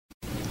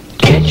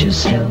Get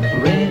yourself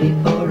ready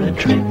for a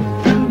trip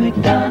through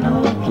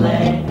McDonald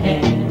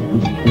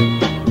land.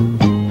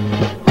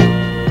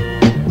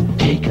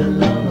 Take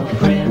along a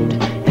friend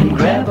and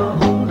grab a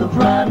hold of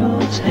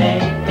Ronald's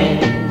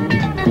hand.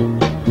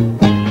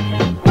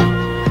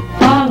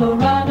 Follow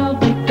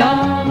Ronald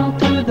McDonald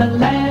through the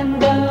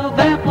land of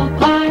apple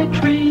pie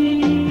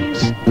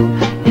trees.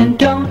 And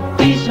don't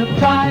be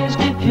surprised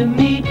if you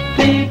meet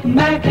Big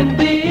Mac and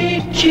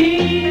Big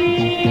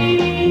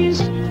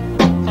Cheese.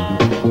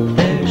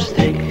 There's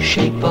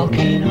thick-shaped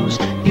volcanoes,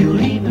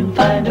 you'll even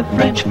find a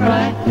French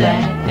fry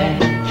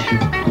thatch.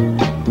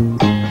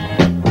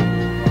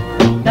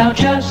 Now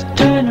just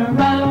turn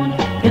around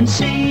and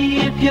see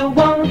if you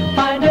won't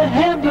find a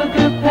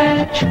hamburger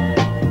patch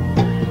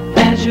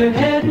as you're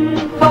heading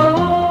for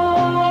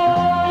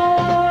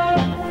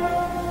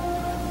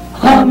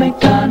a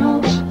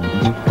McDonald's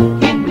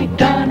in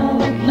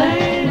McDonald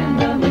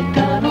land, a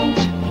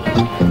McDonald's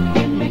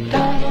in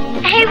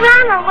McDonald. Hey,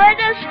 Ronald, what are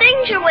those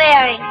things you're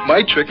wearing?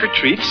 My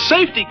trick-or-treat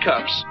safety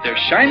cups. They're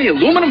shiny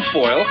aluminum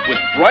foil with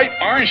bright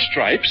orange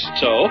stripes,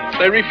 so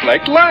they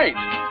reflect light.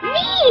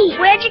 Me!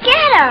 Where'd you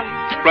get them?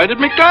 Right at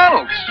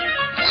McDonald's.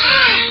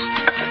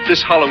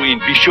 This Halloween,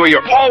 be sure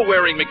you're all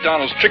wearing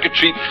McDonald's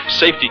trick-or-treat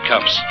safety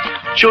cups.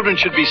 Children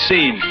should be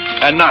seen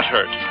and not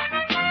hurt.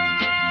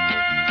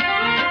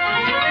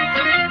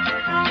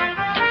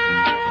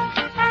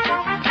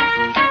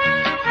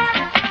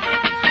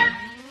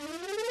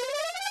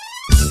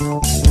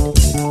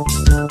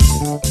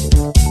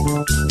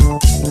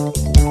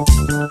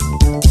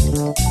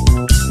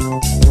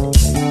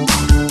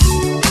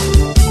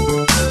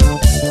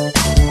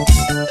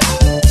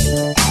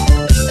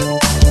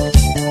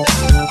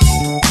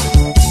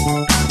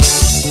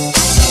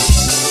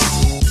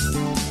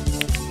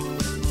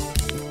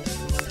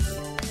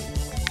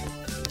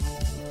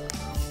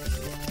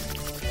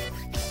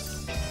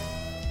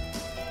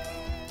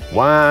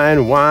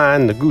 Wine,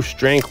 wine, the goose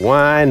drank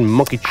wine.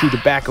 Monkey chewed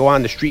tobacco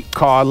on the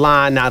streetcar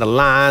line. Now the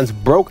line's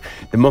broke.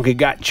 The monkey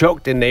got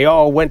choked, and they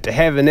all went to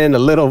heaven in a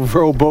little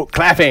rowboat.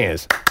 Clap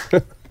hands.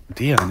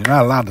 Dion, you're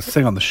not allowed to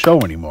sing on the show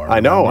anymore.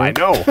 I know.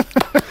 Well,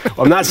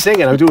 I'm not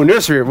singing. I'm doing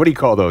nursery. What do you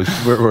call those?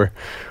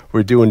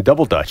 We're doing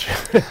double Dutch.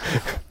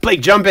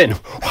 Blake, jump in.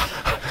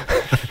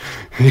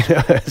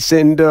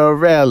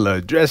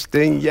 Cinderella, dressed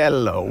in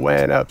yellow,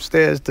 went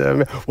upstairs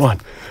to 1,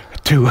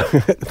 2,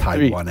 3.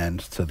 Tied one end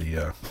to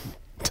the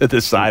to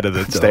the side of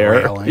the stair.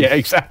 Railing. Yeah,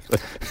 exactly.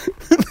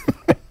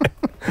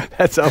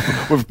 That's how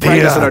we're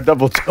practicing our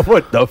double.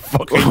 What the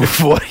fuck?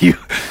 What you?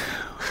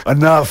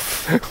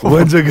 Enough.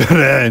 When's it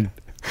gonna end?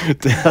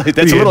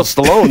 That's a little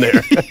Stallone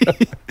there.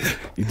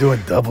 You're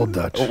doing double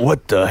Dutch.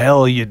 What the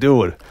hell are you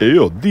doing? Hey,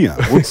 yo,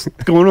 Dion, what's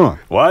going on?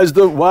 Why is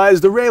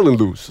the railing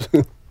loose?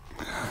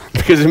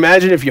 Because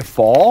imagine if you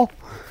fall,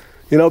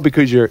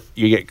 because you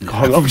get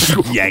hung up,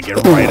 just yank it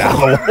right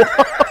out.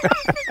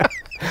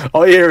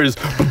 All you hear is,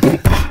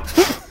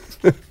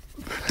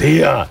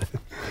 Dion,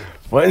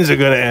 when's it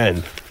gonna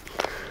end?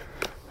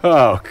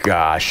 Oh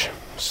gosh.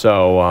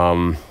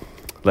 So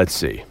let's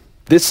see.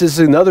 This is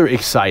another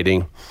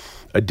exciting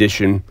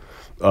edition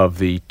of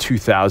the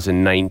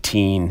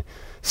 2019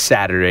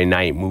 Saturday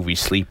Night Movie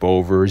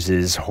Sleepovers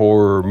is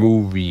horror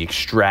movie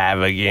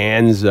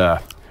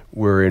extravaganza.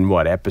 We're in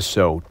what,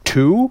 episode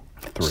 2?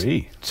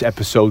 3. It's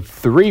episode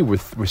 3.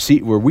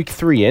 We're week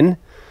 3 in.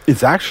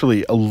 It's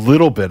actually a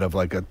little bit of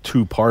like a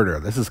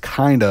two-parter. This is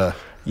kind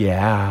of...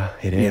 Yeah,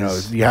 it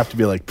is. You have to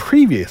be like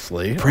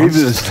previously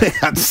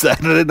on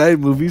Saturday Night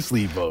Movie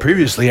Sleepovers.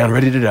 Previously on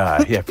Ready to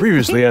Die. Yeah,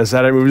 previously on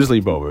Saturday Movie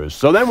Sleepovers.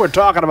 So then we're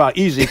talking about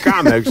Easy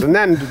Comics, and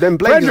then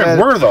Blake Frederick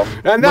Wortham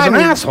and was then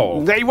an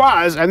asshole. He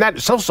was, and then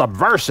so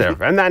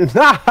subversive, and then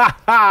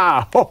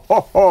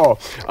ho.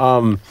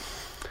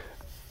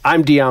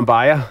 I'm Dion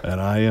Baya.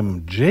 And I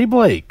am Jay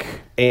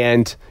Blake.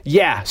 And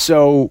yeah,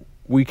 so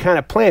we kind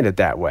of planned it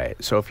that way.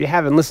 So if you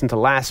haven't listened to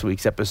last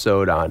week's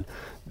episode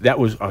that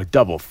was a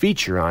double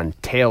feature on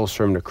Tales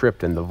from the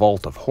Crypt and the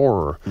Vault of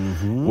Horror,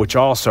 which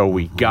also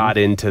we got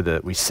into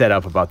we set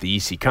up about the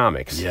EC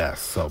Comics. Yes,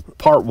 so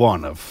part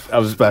 1 of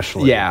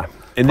especially. Yeah.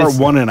 And part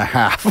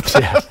 1.5.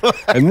 Yeah.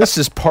 And this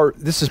is part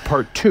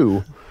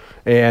 2.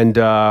 And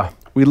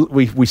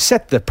we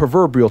set the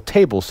proverbial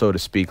table, so to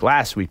speak,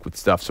 last week with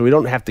stuff, so we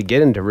don't have to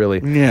get into really.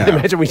 Yeah.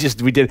 Imagine we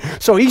did.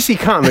 So EC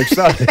Comics.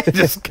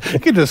 You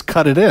can just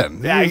cut it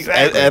in. Yeah,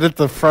 exactly. Edit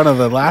the front of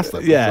the last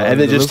episode. Yeah, and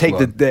then just take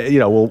one.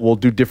 we'll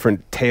do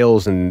different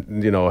tails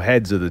and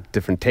heads of the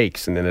different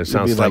takes, and then it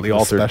sounds slightly like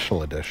altered.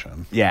 Special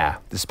edition. Yeah,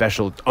 the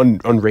special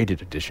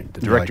unrated edition, the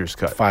director's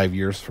cut. 5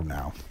 years from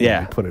now. Yeah.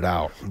 When we put it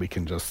out. We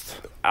can just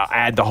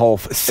add the whole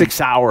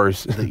 6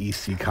 hours. the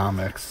EC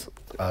Comics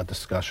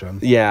discussion.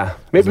 Yeah,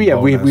 maybe we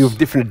bonus. have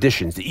different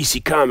editions. The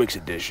EC Comics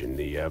edition,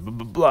 the blah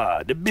blah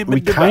blah. We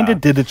kind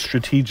of did it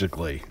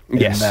strategically.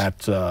 Yes. In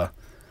that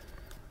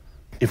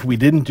if we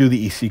didn't do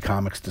the EC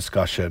Comics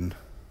discussion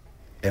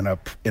in a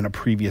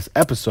previous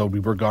episode, we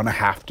were going to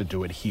have to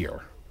do it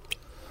here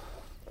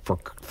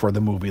for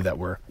the movie that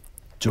we're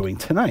doing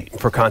tonight,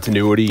 for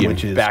continuity and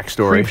which is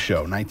backstory.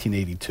 Creepshow,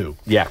 1982.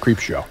 Yeah,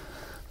 Creepshow.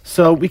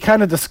 So we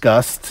kind of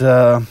discussed,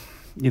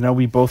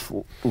 we both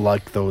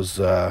like those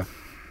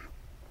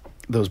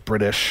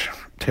British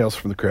Tales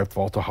from the Crypt,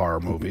 Vault of Horror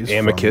movies.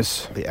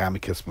 Amicus. The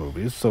Amicus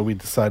movies. So we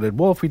decided,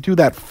 well, if we do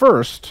that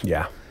first,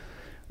 Yeah.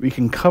 we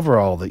can cover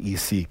all the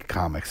EC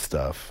comic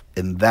stuff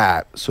in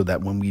that so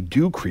that when we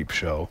do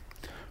Creepshow,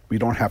 we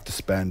don't have to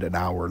spend an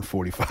hour and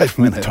 45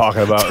 minutes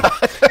Talking about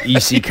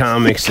EC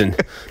Comics and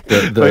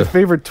My the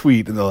favorite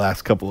tweet in the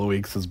last couple of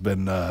weeks has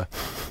been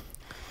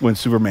when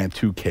Superman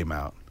 2 came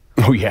out.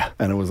 oh yeah.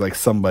 And it was like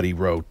somebody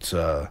wrote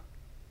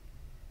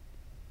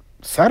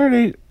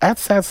Saturday at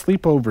Sad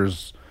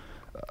Sleepovers.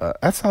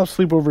 At Sad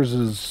Sleepovers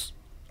is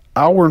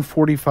hour and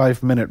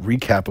 45 minute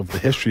recap of the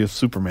history of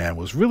Superman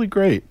was really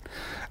great.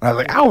 And I was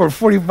like, hour and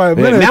 45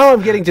 minutes. Now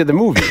I'm getting to the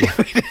movie.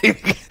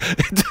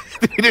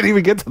 We didn't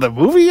even get to the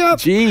movie yet.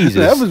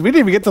 Jesus. We didn't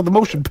even get to the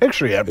motion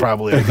picture yet.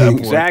 Probably at that point.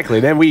 Exactly.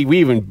 Then we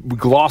even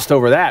glossed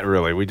over that.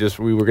 Really,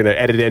 we were going to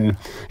edit in.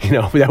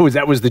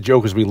 That was the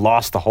joke, is we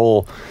lost the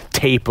whole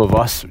tape of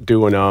us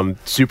doing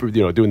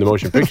doing the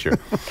motion picture.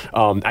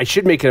 I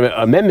should make an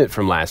amendment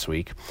from last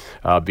week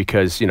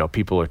because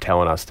people are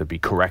telling us to be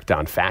correct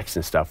on facts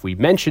and stuff. We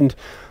mentioned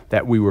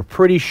that we were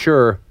pretty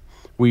sure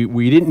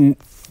we didn't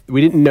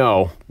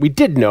know. We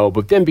did know,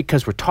 but then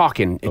because we're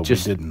talking, it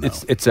just didn't know.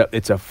 it's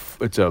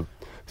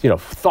a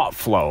thought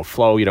flow,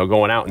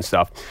 going out and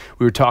stuff.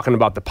 We were talking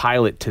about the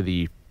pilot to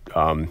the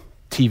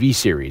TV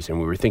series, and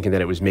we were thinking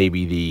that it was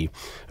maybe the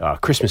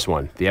Christmas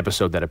one, the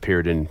episode that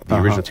appeared in the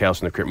original Tales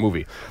from the Crypt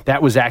movie.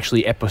 That was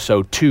actually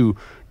episode 2,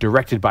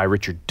 directed by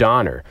Richard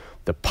Donner.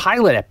 The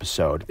pilot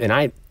episode,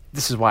 and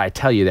this is why I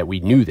tell you that we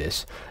knew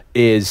this,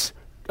 is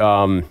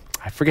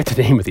I forget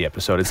the name of the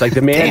episode. It's like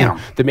the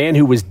man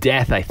who was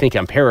death. I think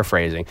I'm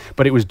paraphrasing,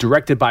 but it was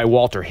directed by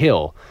Walter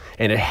Hill,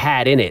 and it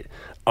had in it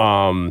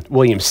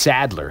William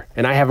Sadler.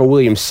 And I have a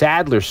William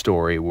Sadler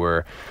story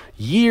where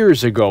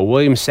years ago,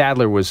 William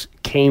Sadler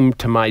came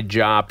to my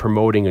job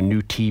promoting a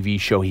new TV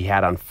show he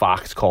had on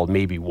Fox called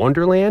Maybe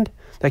Wonderland.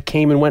 That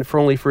came and went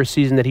for a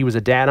season that he was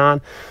a dad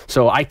on.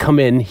 So I come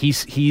in,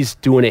 he's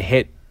doing a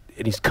hit,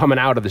 and he's coming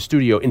out of the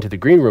studio into the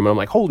green room, and I'm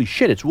like, holy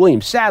shit, it's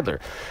William Sadler.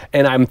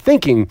 And I'm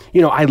thinking,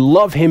 I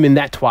love him in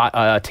that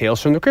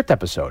Tales from the Crypt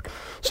episode.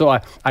 So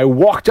I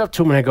walked up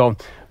to him and I go,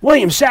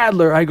 William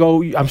Sadler, I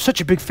go, I'm such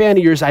a big fan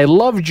of yours. I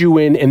loved you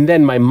in, and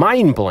then my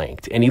mind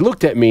blanked. And he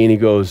looked at me and he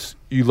goes,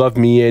 you loved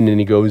me in? And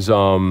he goes,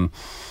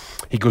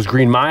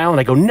 Green Mile? And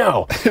I go,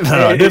 no.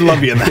 No, I did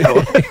love you in that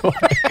one.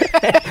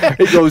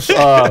 He goes,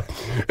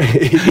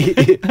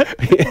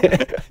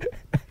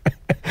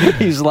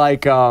 he's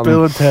like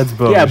Bill and Ted's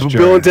Bogus Yeah, Journey.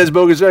 Bill and Ted's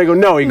Bogus Journey. I go,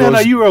 no. He goes, No,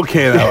 you were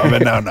okay though. I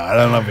mean, no, I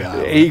don't love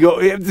you. He go,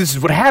 this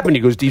is what happened.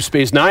 He goes, Deep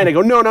Space Nine. I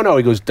go, no.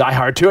 He goes, Die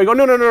Hard 2. I go,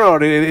 no.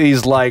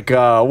 He's like,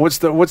 what's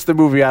the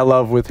movie I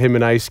love with him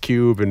and Ice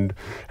Cube and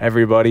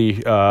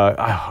everybody?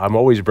 I'm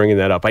always bringing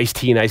that up.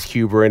 Ice-T and Ice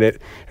Cube are in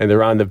it, and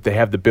they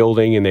have the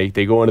building, and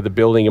they go into the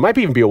building. It might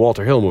even be a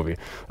Walter Hill movie.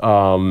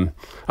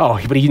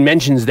 But he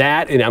mentions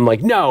that, and I'm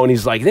like, no. And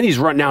he's like, then he's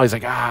running out. He's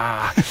like,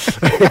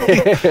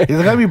 He's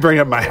like, let me bring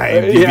up my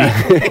IMDb.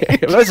 Yeah.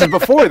 This is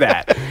before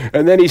that.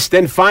 And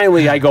then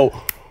finally I go,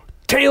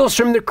 Tales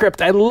from the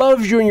Crypt. I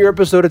loved you in your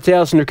episode of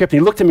Tales from the Crypt. And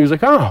he looked at me, he was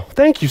like, oh,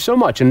 thank you so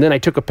much. And then I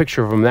took a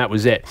picture of him, and that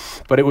was it.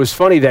 But it was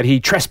funny that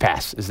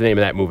Trespass is the name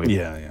of that movie.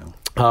 Yeah.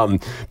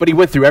 But he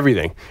went through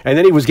everything, and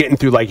then he was getting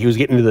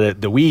into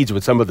the weeds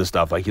with some of the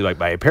stuff, like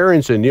my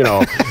appearance, and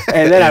And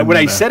then when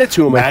I said it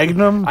to him,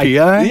 Magnum, PI?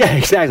 yeah,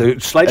 exactly,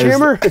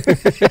 Sledgehammer.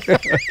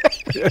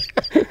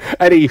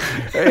 And he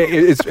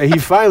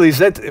finally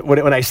said,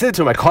 when I said it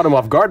to him, I caught him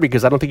off guard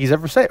because I don't think he's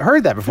ever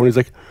heard that before. And he's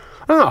like,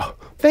 oh,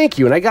 thank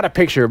you. And I got a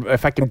picture.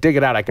 If I can dig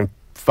it out, I can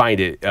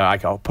find it.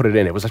 I'll put it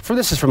in. It was like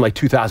this is from like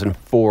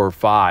 2004 or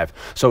 5,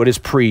 so it is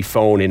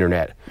pre-phone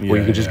internet where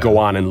you can just go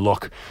on and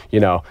look,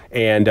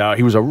 And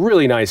he was a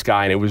really nice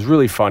guy, and it was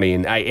really funny.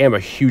 And I am a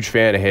huge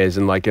fan of his.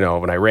 And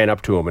when I ran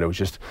up to him, and it was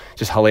just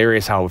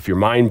hilarious how if your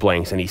mind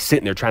blanks and he's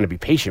sitting there trying to be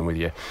patient with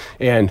you,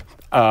 and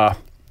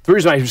the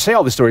reason I say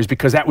all this story is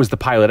because that was the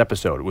pilot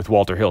episode with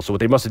Walter Hill. So what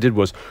they must have did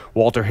was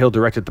Walter Hill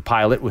directed the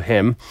pilot with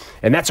him,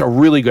 and that's a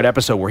really good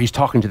episode where he's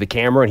talking to the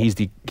camera, and he's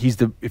the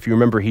if you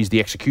remember, he's the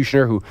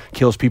executioner who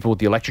kills people with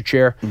the electric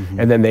chair,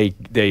 and then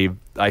they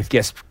I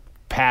guess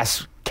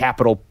pass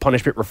capital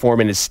punishment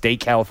reform in his state,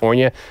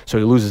 California, so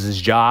he loses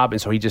his job,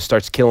 and so he just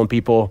starts killing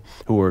people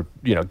who are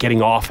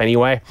getting off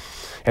anyway,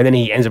 and then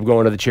he ends up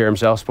going to the chair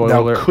himself. Spoiler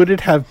alert. Could it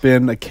have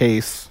been a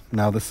case?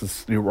 Now this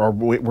is we're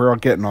all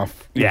getting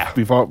off. Yeah,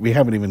 we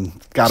haven't even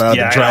got out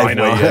of the driveway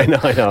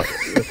yet. I know.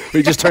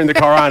 We just turned the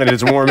car on and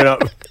it's warming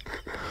up.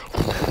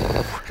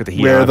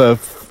 Where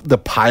the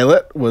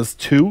pilot was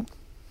 2.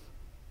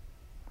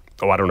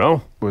 Oh, I don't know.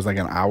 It was like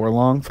an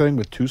hour-long thing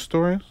with 2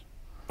 stories.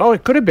 Oh,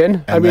 it could have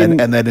been. And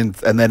then in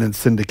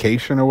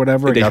syndication or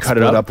whatever, they got cut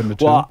split it up into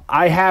 2. Well,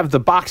 I have the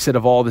box set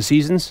of all the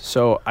seasons,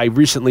 so I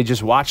recently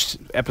just watched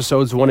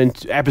episodes 1 and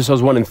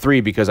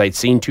 3 because I'd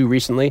seen 2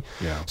 recently.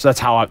 Yeah. So that's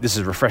how this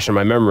is refreshing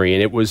my memory,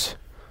 and it was.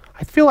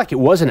 I feel like it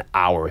was an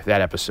hour,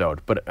 that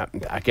episode, but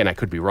again, I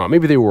could be wrong.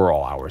 Maybe they were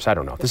all hours. I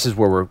don't know. This is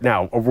where we're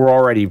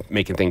already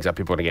making things up.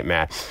 People are going to get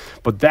mad.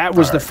 But that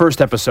was the first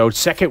episode.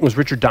 Second was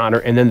Richard Donner,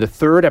 and then the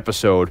third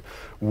episode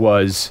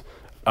was,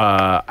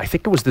 I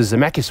think it was the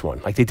Zemeckis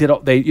one. Like they did,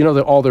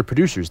 all their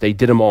producers, they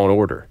did them all in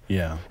order.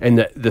 Yeah.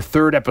 And the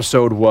third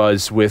episode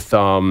was with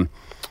Pantoliano,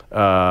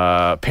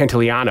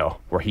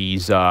 where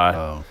he's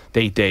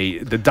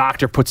the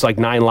doctor puts like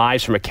 9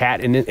 lives from a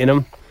cat in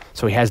him.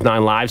 So he has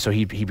 9 lives, so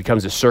he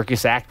becomes a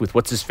circus act with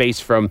what's his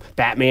face from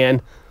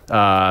Batman,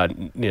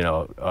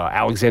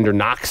 Alexander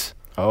Knox.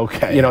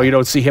 Okay. You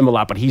don't see him a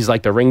lot, but he's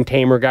like the ring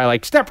tamer guy,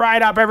 like, step right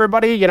up,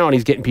 everybody, and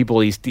he's getting people,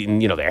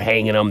 they're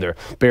hanging them, they're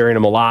burying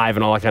them alive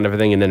and all that kind of a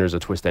thing, and then there's a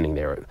twist ending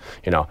there,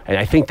 and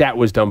I think that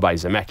was done by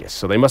Zemeckis.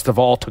 So they must have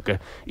all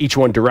each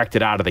one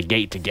directed out of the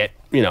gate to get,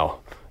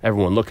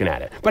 everyone looking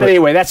at it. But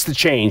anyway, that's the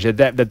change,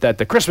 that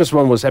the Christmas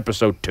one was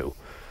episode 2.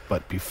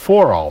 But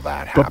before all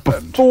that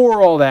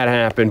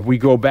happened, we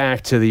go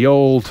back to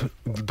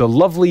the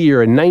lovely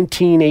year in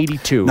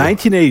 1982.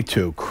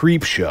 1982,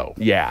 Creepshow.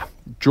 Yeah.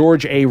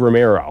 George A.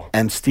 Romero.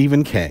 And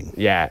Stephen King.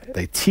 Yeah.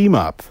 They team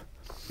up.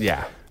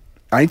 Yeah.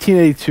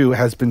 1982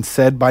 has been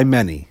said by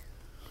many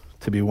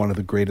to be one of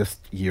the greatest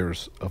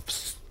years of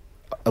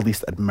at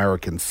least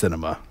American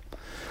cinema.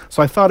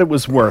 So I thought it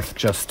was worth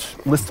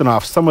just listing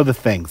off some of the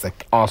things that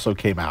also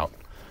came out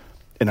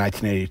in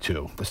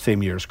 1982, the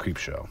same year as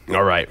Creepshow.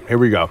 All right, here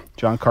we go.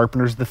 John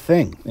Carpenter's The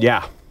Thing.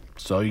 Yeah.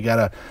 So you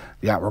got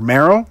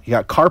Romero, you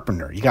got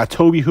Carpenter, you got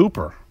Tobe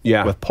Hooper.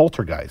 Yeah. With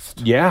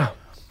Poltergeist. Yeah.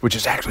 Which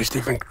is actually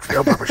Stephen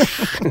Spielberg.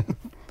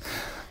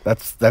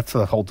 That's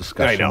a whole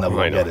discussion that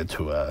we'll get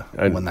into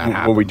when that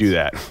happens. When we do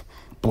that.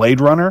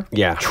 Blade Runner.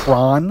 Yeah.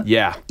 Tron.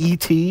 Yeah.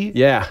 E.T.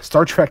 Yeah.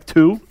 Star Trek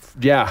 2.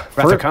 Yeah.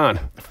 Wrath of Khan.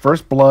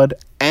 First Blood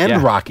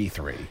and Rocky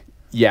 3.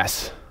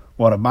 Yes.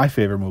 One of my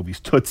favorite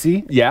movies,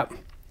 Tootsie. Yeah.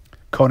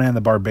 Conan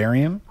the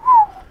Barbarian.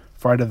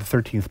 Friday the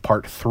 13th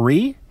Part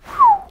 3.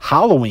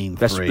 Halloween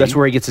 3. That's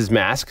where he gets his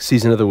mask.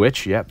 Season of the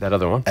Witch. Yep, that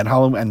other one.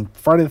 And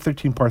Friday the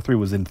 13th Part 3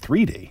 was in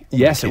 3D.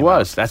 Yes, it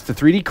was. That's the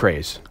 3D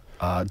craze.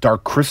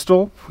 Dark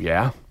Crystal.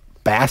 Yeah.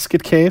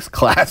 Basket Case,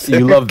 classic.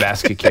 You love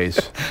Basket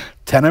Case.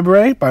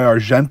 Tenebrae by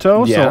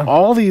Argento. Yeah. So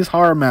all these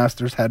horror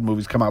masters had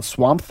movies come out.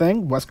 Swamp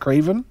Thing, Wes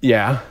Craven.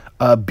 Yeah.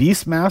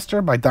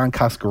 Beastmaster by Don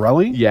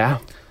Coscarelli. Yeah.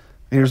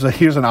 Here's an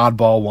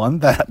oddball one,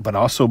 but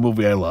also a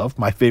movie I love.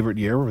 My Favorite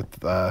Year with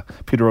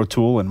Peter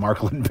O'Toole and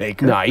Mark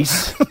Linn-Baker.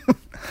 Nice.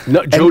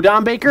 No,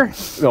 Don Baker?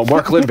 No,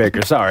 Mark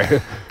Linn-Baker,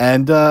 sorry.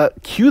 And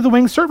Cue the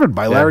Winged Serpent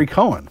by Larry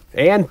Cohen.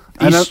 And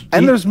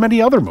there's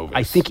many other movies.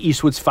 I think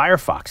Eastwood's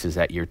Firefox is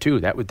that year, too.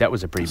 That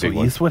was a pretty big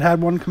one. Eastwood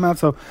had one come out.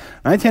 So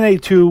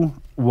 1982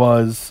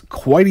 was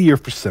quite a year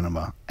for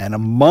cinema. And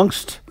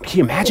amongst... Can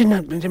you imagine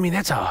that? I mean,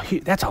 that's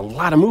a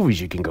lot of movies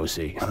you can go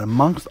see. And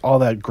amongst all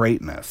that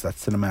greatness, that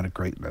cinematic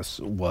greatness,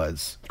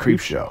 was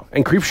Creepshow.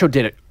 And Creepshow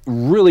did it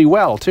really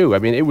well, too. I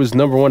mean, it was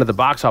 #1 at the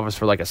box office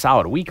for like a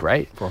solid week,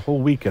 right? For a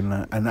whole week.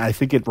 And I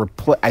think it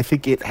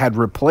had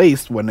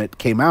replaced, when it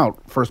came out,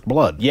 First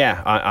Blood.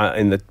 Yeah,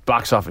 in the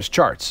box office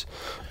charts.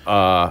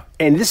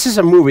 And this is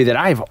a movie that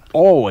I've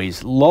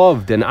always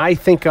loved. And I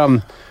think...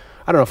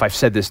 I don't know if I've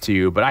said this to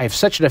you, but I have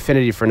such an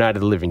affinity for Night of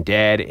the Living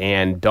Dead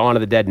and Dawn of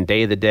the Dead and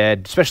Day of the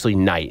Dead, especially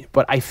Night.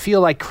 But I feel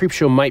like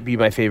Creepshow might be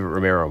my favorite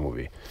Romero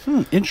movie.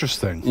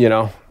 Interesting.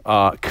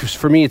 Because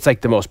for me, it's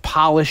like the most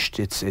polished.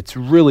 It's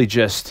really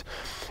just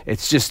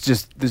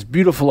this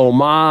beautiful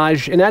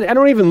homage. And I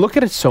don't even look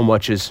at it so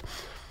much as...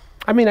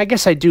 I mean, I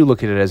guess I do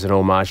look at it as an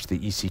homage to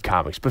the EC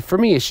Comics. But for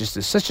me,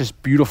 it's such a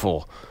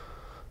beautiful...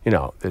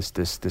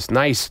 this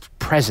nice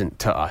present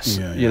to us.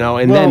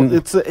 And then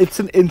it's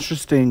an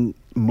interesting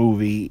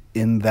movie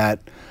in that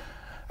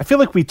I feel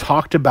like we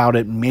talked about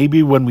it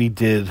maybe when we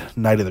did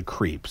Night of the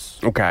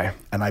Creeps. Okay.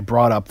 And I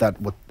brought up that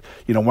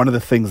one of the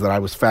things that I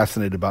was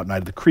fascinated about Night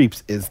of the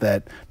Creeps is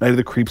that Night of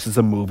the Creeps is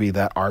a movie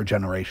that our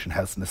generation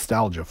has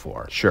nostalgia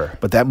for. Sure.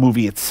 But that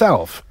movie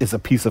itself is a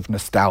piece of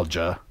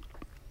nostalgia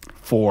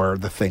for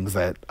the things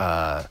that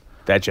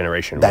that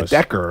generation that was.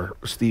 Decker,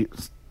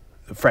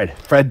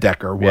 Fred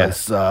Decker was,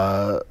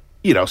 so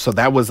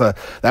that was a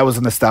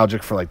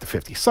nostalgic for like the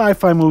 50s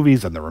sci-fi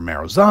movies and the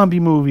Romero zombie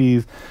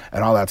movies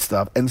and all that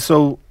stuff. And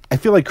so I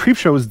feel like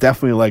Creepshow is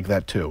definitely like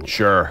that too.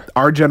 Sure.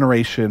 Our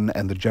generation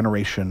and the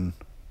generation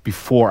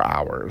before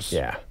ours.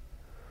 Yeah.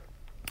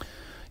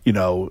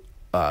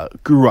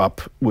 Grew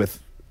up with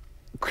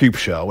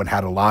Creepshow and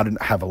have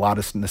a lot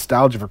of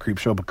nostalgia for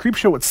Creepshow, but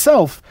Creepshow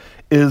itself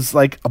is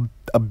like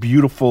a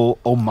beautiful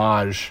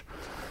homage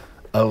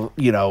of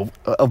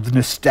the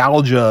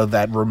nostalgia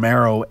that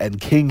Romero and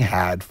King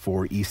had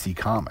for EC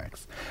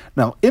Comics.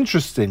 Now,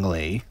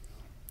 interestingly,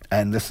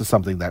 and this is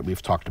something that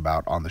we've talked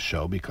about on the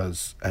show,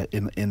 because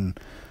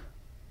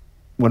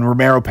when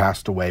Romero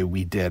passed away,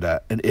 we did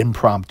an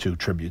impromptu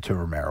tribute to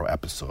Romero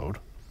episode,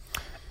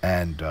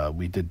 and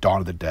we did Dawn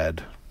of the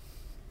Dead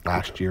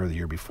last year or the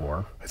year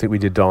before. I think we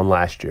did Dawn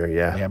last year,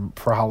 yeah.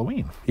 For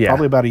Halloween. Yeah.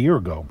 Probably about a year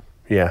ago.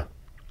 Yeah.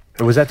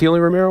 And was that the only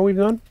Romero we've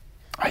done?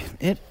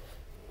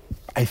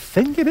 I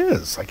think it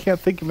is. I can't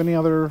think of any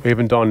other. We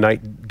haven't done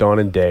Night, Dawn,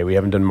 and Day. We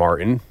haven't done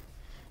Martin.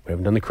 We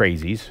haven't done The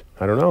Crazies.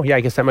 I don't know. Yeah,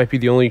 I guess that might be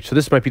the only. So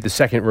this might be the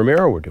second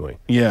Romero we're doing.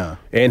 Yeah.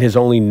 And his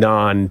only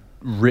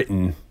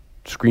non-written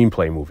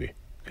screenplay movie.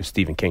 Because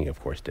Stephen King, of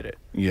course, did it.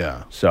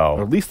 Yeah. So-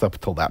 or at least up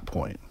until that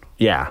point.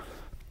 Yeah.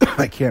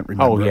 I can't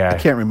remember. Oh, yeah. I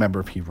can't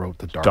remember if he wrote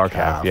The Dark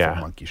Half yeah.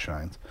 or Monkey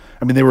Shines.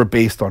 I mean, they were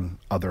based on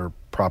other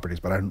properties,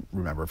 but I don't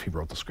remember if he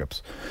wrote the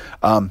scripts.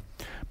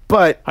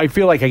 But I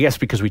feel like, I guess,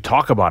 because we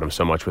talk about him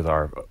so much with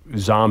our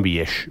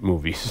zombie-ish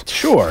movies.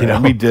 sure, You know?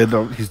 and we did.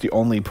 He's the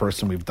only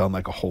person we've done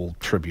like a whole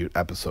tribute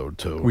episode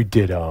to. We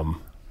did,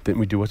 didn't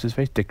we do, what's his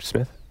face? Dick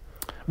Smith?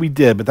 We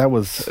did, but that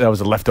was That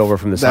was a leftover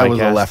from the that was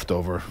a sidecast.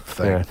 leftover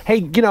thing. Yeah. Hey,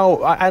 you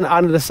know,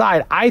 on the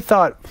side, I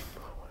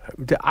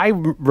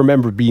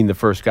remember being the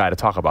first guy to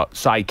talk about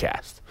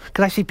sidecast.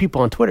 Because I see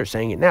people on Twitter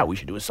saying it now. We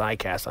should do a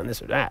sidecast on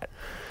this or that.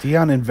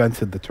 Dion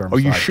invented the term. Are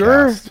you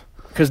sure? sidecast.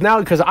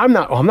 Because I'm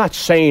not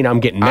saying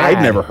I'm getting mad.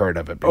 I'd never heard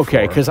of it before.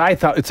 Okay, because I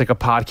thought it's like a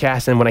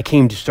podcast, and when I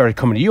started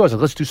coming to you, I was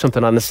like, let's do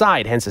something on the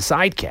side, hence a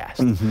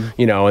sidecast.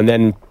 You know, and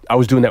then I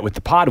was doing that with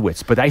the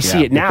Podwits, but I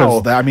see it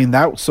now.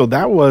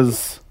 That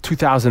was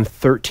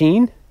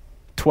 2013,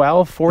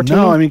 12, 14.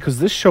 no. I mean, because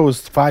this show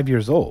is 5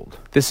 years old,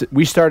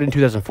 we started in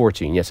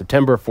 2014. Yeah,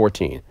 September of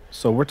 14.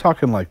 so we're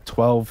talking like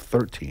 12,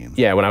 13.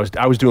 Yeah, when I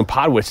was doing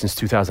Podwits since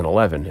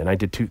 2011, and I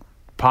did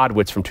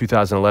Podwits from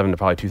 2011 to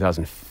probably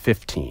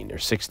 2015 or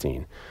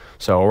 16.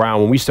 So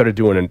around when we started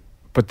doing it,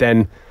 but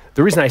then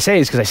the reason I say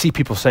is because I see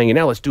people saying,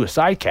 now let's do a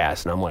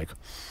sidecast, and I'm like,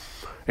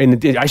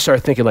 and I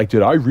started thinking like,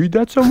 did I read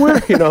that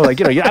somewhere? You know,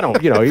 like, I don't,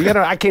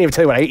 I can't even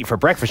tell you what I ate for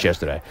breakfast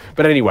yesterday.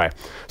 But anyway,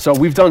 so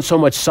we've done so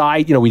much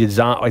we did,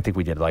 I think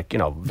we did like,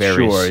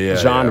 various Sure, yeah,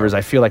 genres.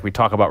 I feel like we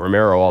talk about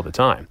Romero all the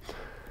time.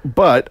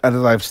 But as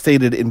I've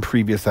stated in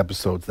previous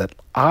episodes, that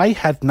I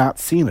had not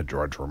seen a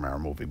George Romero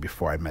movie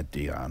before I met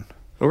Dion.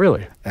 Oh,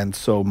 really? And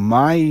so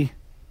a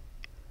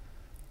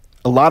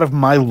lot of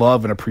my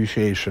love and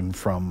appreciation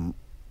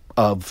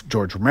of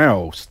George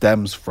Romero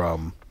stems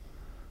from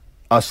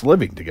us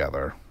living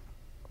together.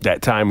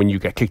 That time when you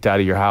got kicked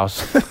out of your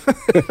house?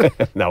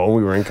 No, when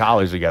we were in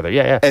college together.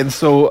 Yeah. And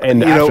so,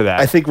 after that,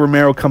 I think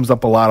Romero comes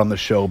up a lot on the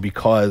show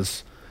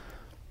because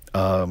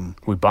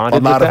we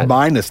bonded. a lot with of that?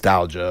 my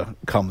nostalgia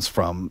comes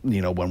from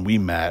when we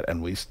met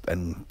and we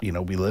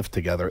lived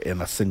together in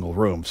a single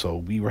room, so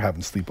we were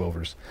having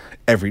sleepovers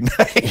every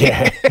night.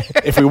 Yeah,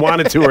 if we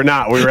wanted to or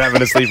not, we were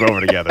having a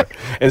sleepover together,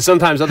 and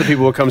sometimes other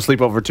people would come sleep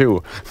over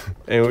too.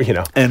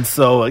 And And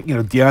so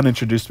Dion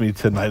introduced me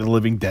to Night of the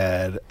Living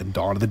Dead and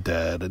Dawn of the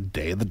Dead and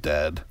Day of the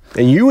Dead,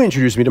 and you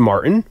introduced me to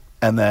Martin,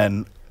 and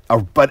then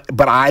but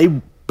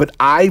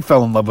I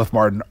fell in love with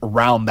Martin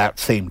around that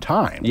same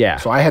time. Yeah.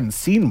 So I hadn't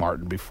seen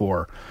Martin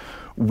before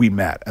we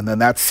met, and then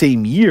that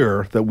same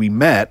year that we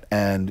met,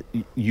 and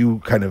you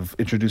kind of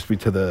introduced me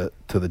to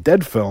the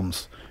Dead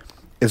films,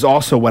 is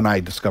also when I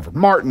discovered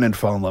Martin and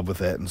fell in love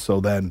with it. And so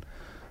then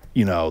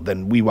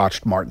we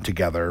watched Martin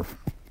together,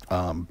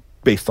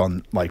 based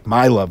on like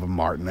my love of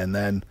Martin. And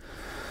then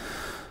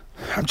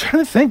I'm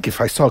trying to think if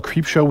I saw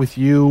Creepshow with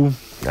you.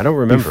 I don't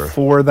remember.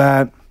 Before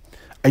that,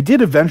 I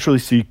did eventually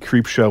see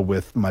Creepshow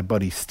with my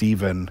buddy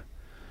Steven,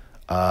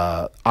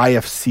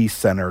 IFC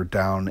Center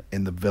down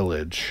in the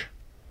Village,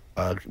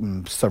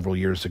 several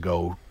years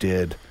ago,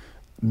 did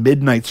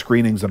midnight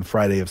screenings on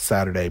Friday of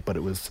Saturday, but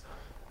it was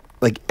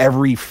like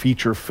every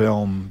feature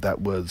film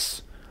that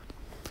was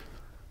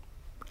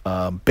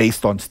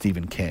based on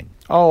Stephen King.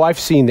 Oh, I've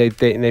seen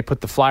they put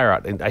the flyer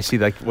out, and I see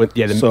like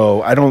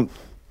So I don't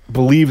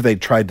believe they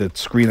tried to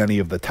screen any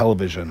of the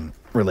television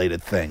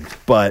related things,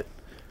 but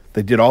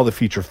they did all the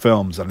feature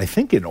films, and I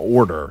think in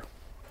order.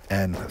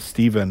 And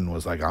Steven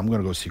was like, I'm going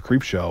to go see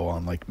Creepshow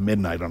on like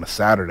midnight on a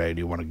Saturday. Do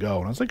you want to go?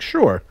 And I was like,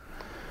 sure.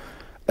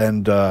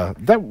 And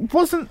that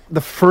wasn't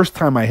the first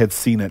time I had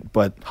seen it,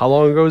 but How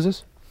long ago is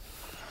this?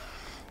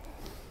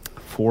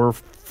 4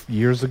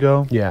 years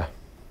ago, Yeah.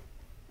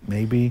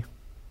 maybe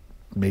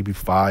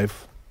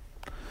 5.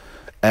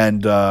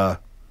 And I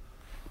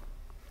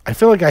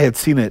feel like I had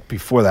seen it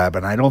before that,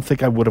 but I don't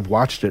think I would have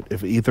watched it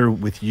if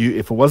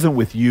it wasn't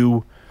with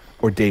you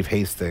or Dave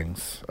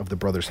Hastings of the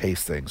Brothers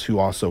Hastings, who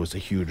also is a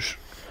huge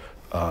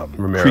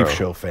Romero.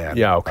 Creepshow fan.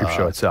 Yeah,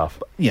 Creepshow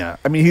itself. Yeah,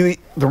 I mean,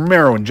 the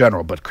Romero in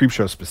general, but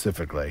Creepshow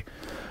specifically.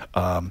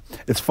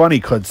 It's funny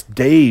because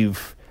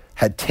Dave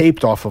had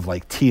taped off of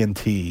like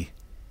TNT,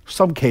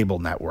 some cable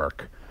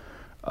network,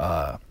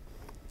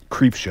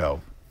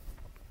 Creepshow.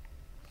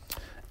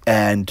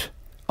 And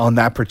on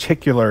that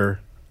particular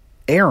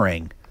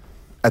airing,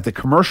 at the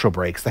commercial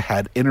breaks, they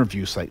had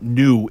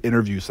new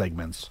interview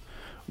segments.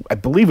 I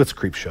believe it's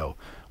Creepshow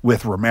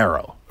with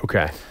Romero.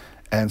 Okay.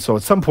 And so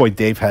at some point,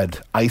 Dave had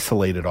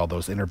isolated all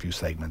those interview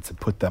segments and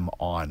put them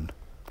on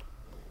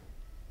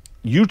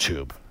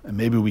YouTube. And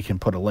maybe we can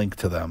put a link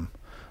to them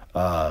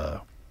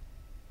on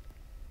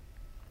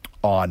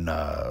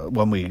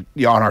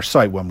our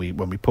site when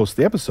we post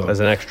the episode As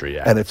an extra,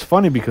 yeah. And it's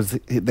funny because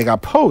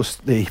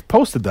they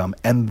posted them,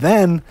 and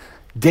then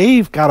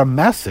Dave got a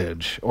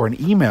message or an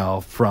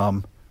email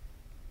from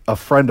a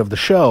friend of the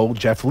show,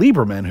 Jeff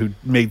Lieberman, who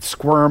made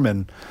Squirm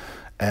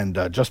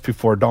and Just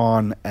Before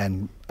Dawn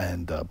and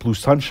Blue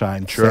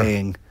Sunshine,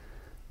 saying,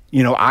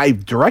 I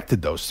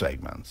directed those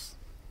segments.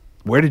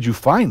 Where did you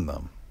find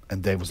them?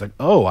 And Dave was like,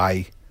 oh,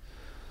 I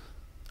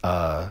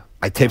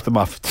taped them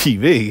off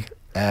TV,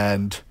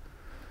 and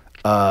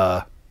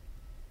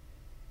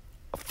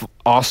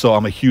also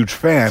I'm a huge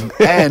fan,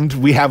 and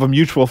we have a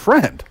mutual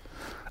friend.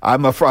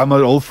 I'm an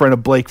old friend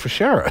of Blake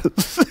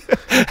Fischera's.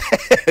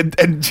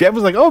 and Jeff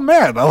was like, oh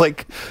man, I'm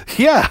like,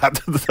 yeah.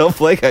 So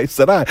Blake, I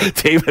said,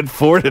 Dave had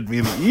forwarded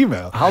me the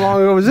email. How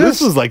long ago was this?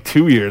 This was like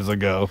 2 years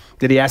ago.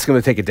 Did he ask him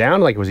to take it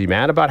down? Like, was he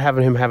mad about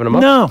having him up?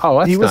 No. Oh,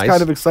 that's he was nice.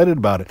 kind of excited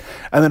about it.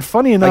 And then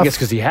funny enough, I guess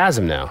because he has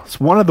him now. it's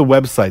one of the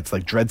websites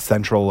like Dread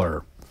Central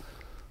or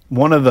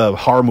one of the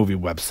horror movie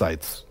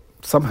websites.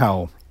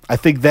 Somehow, I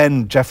think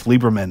then Jeff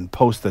Lieberman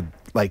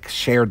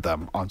shared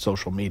them on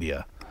social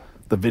media.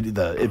 The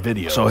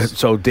videos.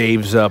 So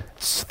Dave's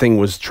thing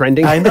was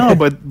trending. I know,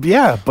 but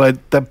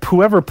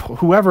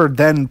whoever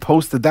then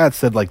posted that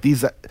said like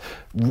these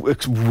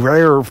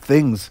rare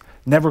things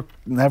never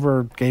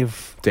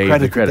gave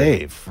credit to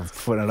Dave for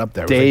putting it up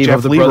there. Dave Jeff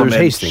of the Brothers Lieberman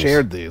Hastings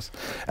shared these,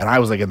 and I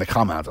was like in the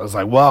comments. I was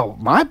like, well,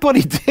 my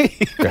buddy Dave.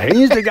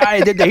 He's the guy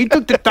that did that. He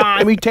took the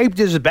time. He taped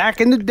this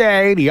back in the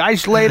day. And he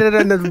isolated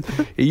it, and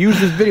he used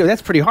his video.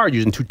 That's pretty hard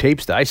using 2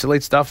 tapes to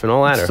isolate stuff and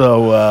all that.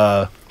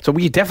 So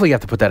we definitely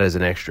have to put that as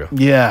an extra.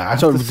 Yeah. I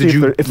So have to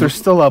see if they're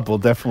still up, we'll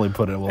definitely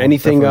put it.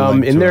 Anything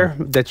in there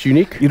that's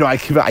unique?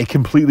 I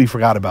completely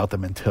forgot about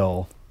them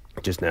until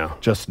Just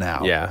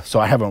now. Yeah.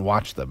 So I haven't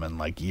watched them in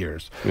like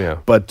years. Yeah.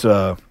 But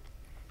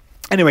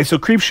anyway, so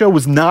Creepshow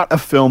was not a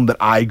film that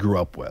I grew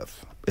up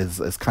with.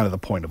 Is kind of the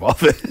point of all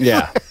this.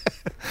 Yeah.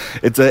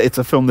 It's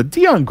a film that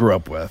Dion grew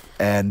up with,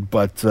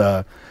 but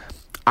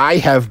I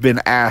have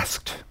been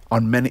asked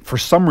for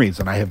some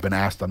reason I have been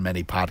asked on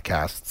many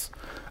podcasts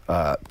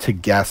to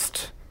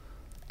guest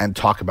and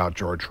talk about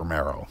George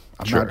Romero.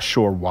 I'm not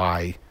sure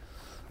why.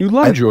 You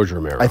love George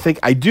Romero. I think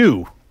I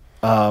do.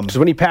 Because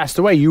when he passed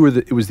away,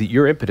 it was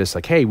your impetus,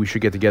 like, hey, we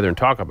should get together and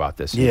talk about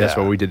this. And Yeah. that's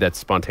why we did that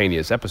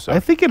spontaneous episode. I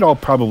think it all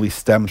probably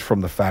stems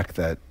from the fact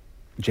that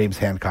James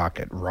Hancock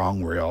at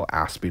Wrong Reel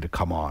asked me to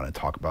come on and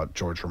talk about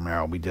George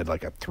Romero. We did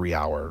like a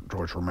 3-hour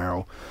George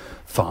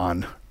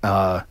Romero-thon.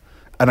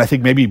 And I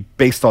think maybe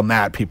based on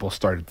that, people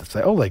started to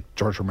say, oh, like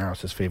George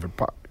Romero's his favorite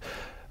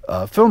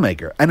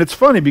filmmaker. And it's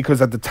funny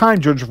because at the time,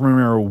 George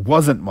Romero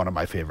wasn't one of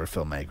my favorite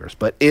filmmakers.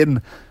 But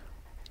in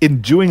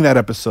doing that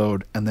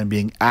episode and then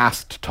being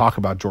asked to talk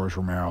about George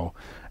Romero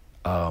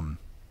on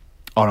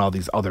all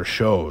these other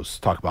shows,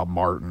 talk about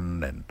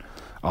Martin and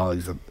all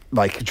these,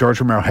 like George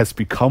Romero has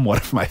become one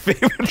of my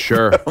favorite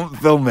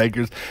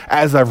filmmakers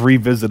as I've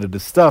revisited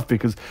his stuff,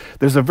 because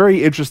there's a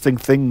very interesting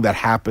thing that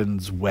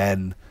happens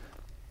when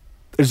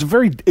it's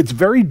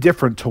very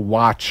different to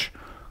watch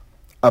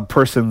a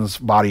person's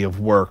body of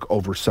work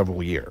over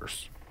several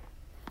years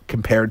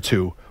compared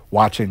to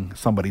watching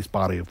somebody's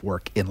body of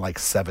work in like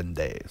 7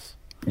 days.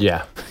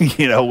 Yeah.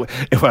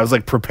 If I was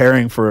like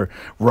preparing for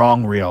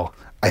Wrong Reel,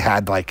 I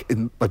had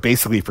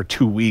basically for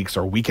 2 weeks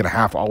or a week and a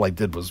half, all I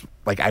did was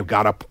like I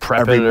got up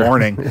every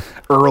morning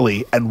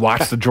early and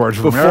watched the George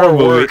Romero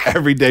movie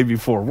every day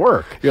before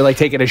work. You're like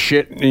taking a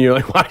shit and you're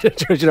like watching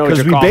George,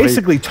 because we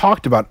basically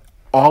talked about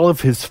all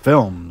of his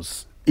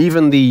films,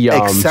 even the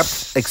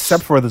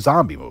except for the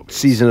zombie movies,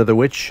 Season of the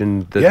Witch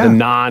and the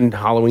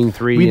non-Halloween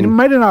 3. We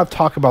might not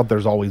talk about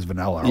There's Always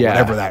Vanilla or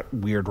whatever that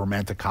weird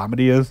romantic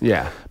comedy is.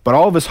 Yeah, but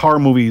all of his horror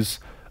movies,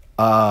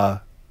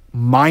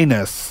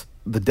 minus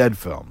the Dead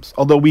films.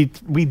 Although we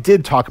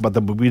did talk about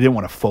them, but we didn't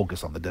want to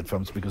focus on the Dead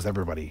films because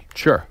everybody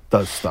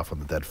does stuff on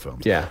the Dead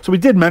films. Yeah. So we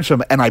did mention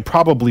them, and I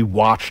probably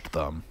watched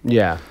them.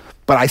 Yeah.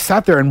 But I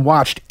sat there and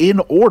watched in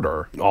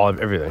order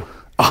everything.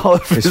 All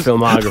of his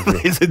filmography.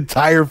 His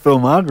entire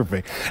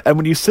filmography. And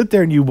when you sit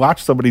there and you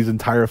watch somebody's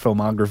entire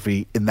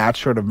filmography in that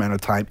short amount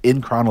of time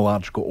in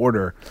chronological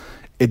order,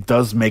 it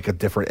does make a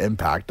different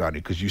impact on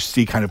you because you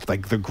see kind of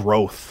like the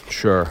growth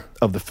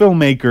of the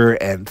filmmaker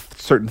and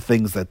certain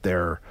things that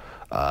they're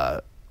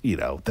that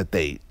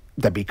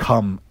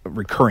become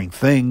recurring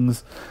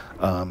things.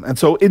 And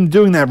so in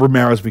doing that,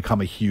 Romero's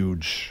become a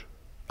huge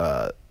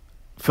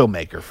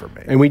filmmaker for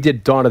me. And we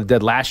did Dawn of the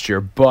Dead last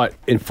year, but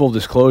in full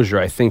disclosure,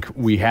 I think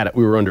we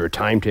were under a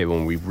timetable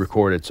when we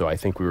recorded, so I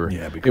think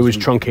it was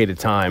truncated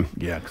time.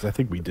 Yeah, because I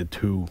think we did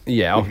 2.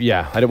 Yeah,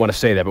 I didn't want to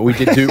say that, but we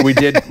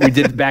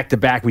did back to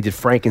back. We did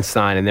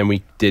Frankenstein, and then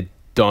we did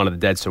Dawn of the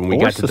Dead. So when we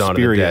got to Dawn of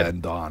the Dead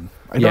and Dawn,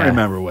 I don't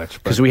remember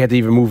which, because we had to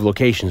even move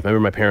locations. Remember,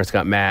 my parents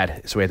got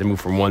mad, so we had to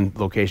move from one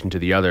location to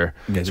the other.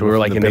 Yeah, so we were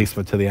like in the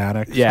basement to the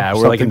attic. Yeah,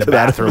 we're like in the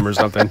bathroom or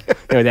something.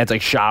 Dad's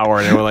like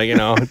shower, and we're like,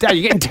 Dad,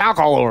 you're getting talc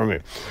all over me.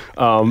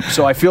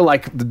 So I feel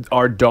like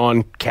our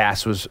Dawn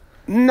cast was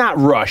not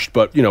rushed,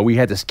 but we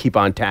had to keep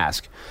on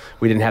task.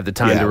 We didn't have the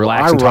time to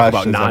relax and talk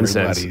about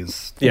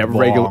nonsense.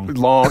 Long.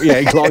 Long.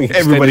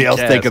 Everybody else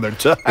taking their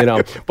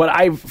time.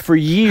 But for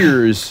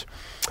years,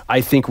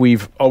 I think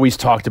we've always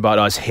talked about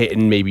us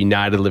hitting maybe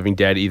Night of the Living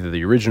Dead, either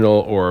the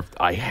original or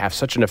I have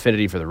such an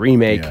affinity for the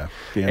remake. Yeah,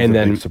 Dan's and a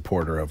then big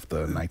supporter of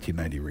the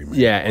 1990 remake.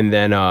 yeah, and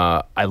then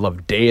I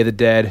love Day of the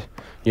Dead.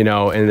 You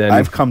know, and then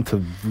I've come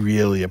to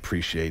really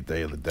appreciate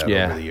Day of the Dead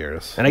over the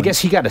years. And I guess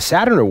he got a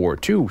Saturn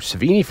Award too,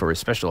 Savini, for his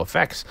special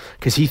effects,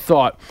 because he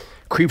thought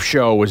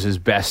Creepshow was his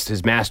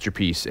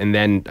masterpiece. And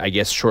then I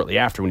guess shortly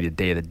after, when he did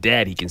Day of the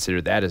Dead, he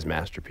considered that his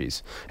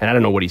masterpiece. And I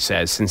don't know what he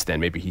says since then.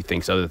 Maybe he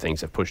thinks other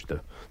things have pushed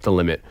the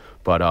limit.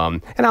 But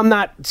and I'm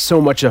not so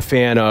much a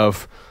fan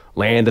of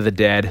Land of the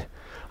Dead.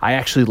 I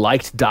actually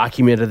liked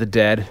Diary of the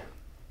Dead.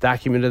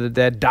 Diary of the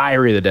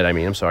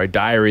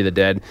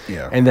Dead.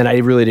 Yeah. And then I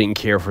really didn't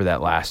care for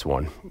that last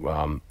one,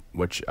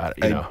 which,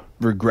 I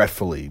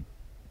regretfully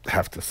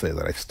have to say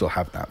that I still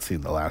have not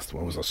seen the last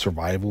one. It was a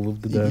Survival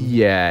of the Dead.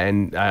 Yeah,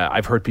 and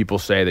I've heard people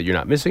say that you're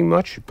not missing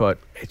much, but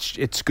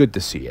it's good to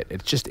see it.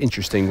 It's just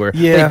interesting where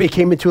it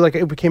became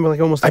like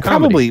almost a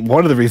comedy.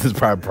 One of the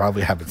reasons I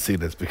probably haven't seen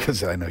it is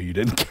because I know you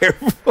didn't care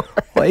for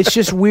it. Well, it's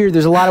just weird.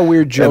 There's a lot of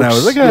weird jokes. And I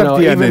was like, you know,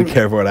 I didn't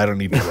care for it. I don't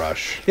need to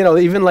rush. You know,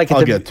 even like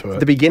I'll get to it.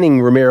 The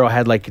beginning, Romero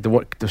had like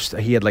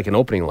he had like an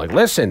opening like,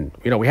 listen,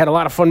 you know, we had a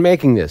lot of fun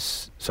making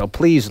this, so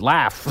please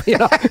laugh. You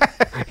know,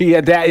 he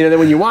had that. You know, then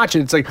when you watch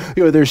it, it's like,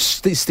 you know, there's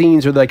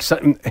scenes where like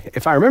something,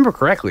 if I remember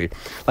correctly,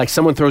 like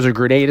someone throws a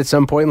grenade at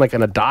some point, like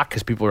on a dock,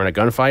 because people are in a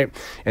gunfight,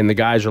 and the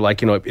guys are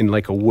like, you know, in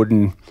like a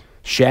wooden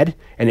shed,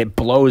 and it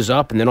blows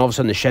up, and then all of a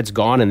sudden the shed's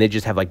gone, and they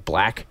just have like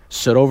black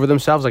soot over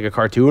themselves, like a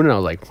cartoon. And I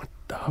was like, what?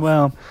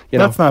 Well, you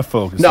know, that's not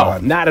focused no,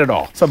 on not at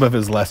all. Some of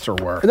his lesser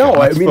work. No,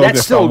 I mean,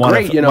 that's still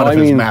great. You know, one of I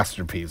his mean,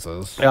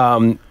 masterpieces.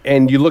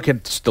 And you look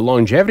at the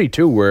longevity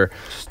too, where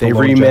they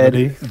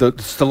remade the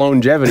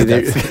Stallone-gevity.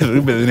 That's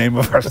the name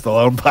of our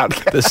Stallone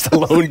podcast. The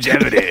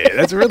Stallone-gevity.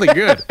 That's really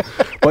good.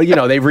 Well, you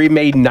know, they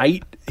remade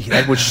Night,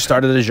 which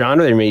started the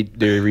genre. They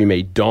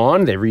remade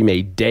Dawn. They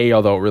remade Day,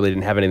 although it really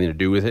didn't have anything to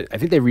do with it. I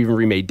think they even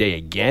remade Day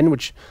again,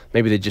 which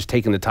maybe they'd just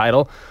taken the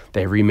title.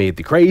 They remade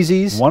The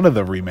Crazies. One of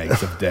the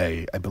remakes of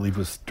Day, I believe,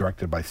 was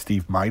directed by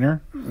Steve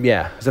Miner.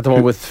 Yeah. Is that the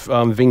one with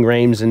Ving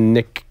Rhames and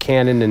Nick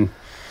Cannon and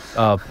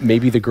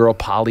maybe the girl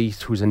Polly,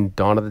 who's in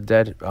Dawn of the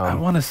Dead? I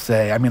want to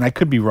say, I mean, I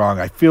could be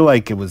wrong. I feel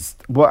like it was,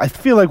 I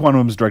feel like one of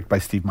them was directed by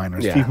Steve Miner.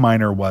 Yeah. Steve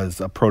Miner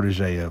was a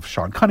protege of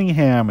Sean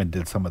Cunningham and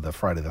did some of the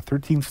Friday the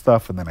 13th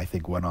stuff, and then I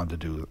think went on to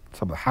do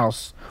some of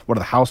one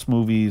of the House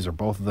movies, or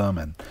both of them,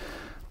 and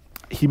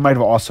he might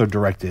have also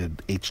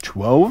directed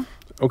H2O.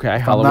 Okay,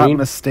 if Halloween. I'm not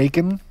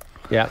mistaken.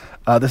 Yeah.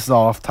 This is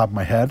all off the top of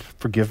my head.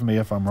 Forgive me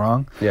if I'm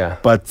wrong. Yeah.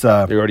 But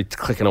you're already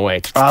clicking away.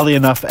 Oddly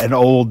enough, an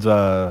old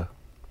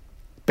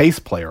bass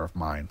player of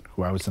mine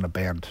who I was in a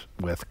band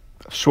with,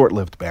 a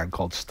short-lived band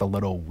called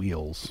Stiletto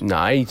Wheels.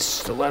 Nice.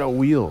 Stiletto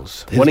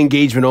Wheels. One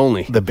engagement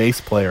only. The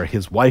bass player,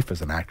 his wife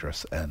is an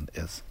actress and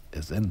is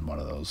in one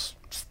of those,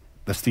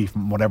 the Steve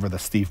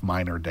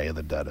Miner Day of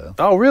the Dead is.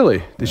 Oh,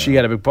 really? Did she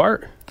get a big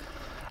part?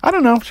 I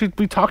don't know.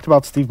 We talked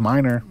about Steve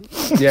Miner.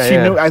 Yeah, she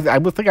yeah. knew. I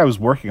would think I was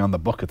working on the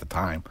book at the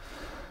time.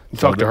 You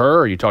talked to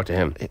her or you talked to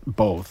him?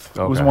 Both.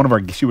 Okay. It was one of our.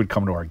 She would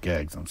come to our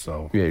gigs, and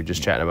so Yeah, you're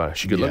just chatting about it.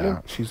 She good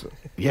looking?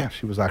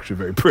 She was actually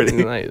very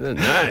pretty.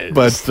 Nice.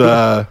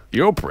 But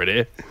you're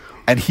pretty.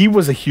 and he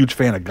was a huge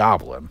fan of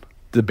Goblin.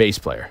 The bass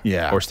player.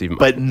 Yeah. Or Steve.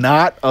 But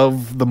not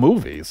of the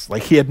movies.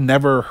 Like, he had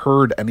never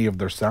heard any of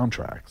their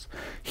soundtracks.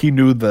 He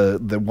knew the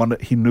one.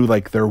 He knew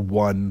like their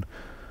one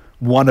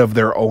of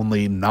their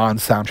only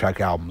non-soundtrack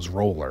albums,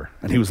 Roller,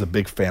 and he was a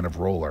big fan of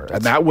Roller.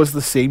 And that was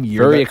the same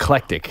year. Very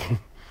eclectic.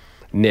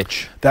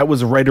 Niche. That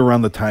was right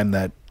around the time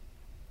that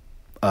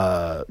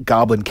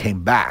Goblin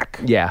came back.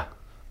 Yeah.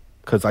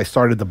 Because I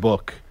started the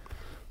book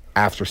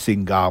after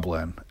seeing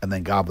Goblin, and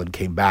then Goblin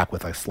came back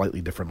with a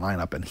slightly different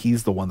lineup, and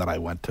he's the one that I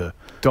went to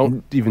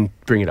Don't even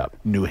bring it up.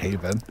 New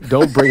Haven.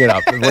 Don't bring it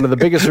up. One of the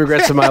biggest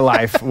regrets of my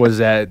life was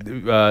that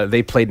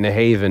they played New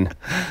Haven.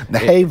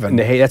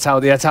 That's how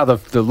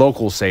the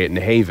locals say it,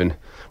 New Haven.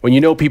 When you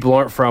know people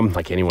aren't from,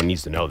 like, anyone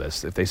needs to know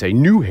this. If they say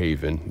New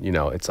Haven, you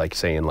know, it's like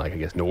saying, like, I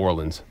guess New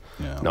Orleans.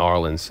 Yeah. New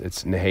Orleans,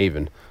 it's New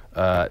Haven.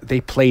 They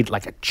played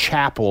like a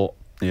chapel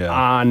Yeah.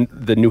 on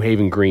the New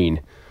Haven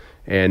Green.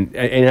 And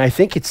I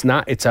think it's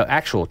an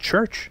actual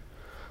church.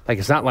 Like,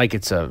 it's not like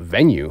it's a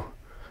venue.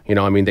 You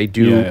know, I mean, they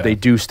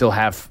do still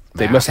have,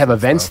 they must have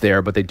events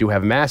there, but they do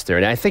have mass there.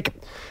 And I think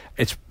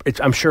I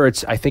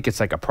think it's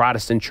like a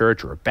Protestant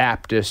church or a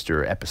Baptist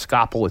or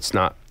Episcopal. It's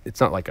not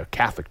like a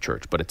Catholic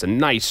church, but it's a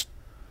nice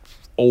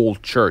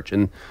old church.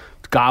 And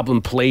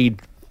Goblin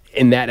played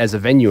in that as a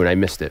venue, and I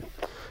missed it.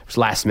 It was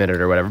last minute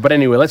or whatever. But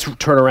anyway, let's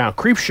turn around.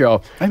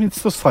 Creepshow. I mean, it's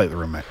still slightly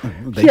Romero.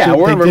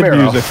 We're in Romero.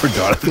 Did music for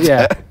Dawn of the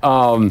Dead.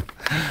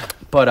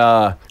 But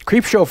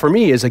Creepshow for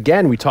me is,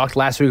 again, we talked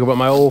last week about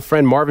my old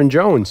friend Marvin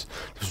Jones.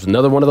 This was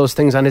another one of those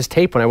things on his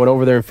tape when I went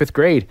over there in 5th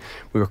grade.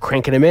 We were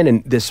cranking him in,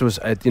 and this was,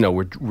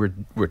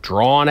 we're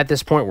drawn at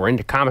this point. We're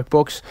into comic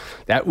books.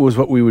 That was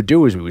what we would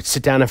do, is we would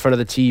sit down in front of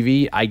the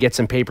TV. I get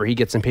some paper, he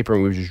gets some paper,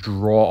 and we would just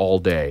draw all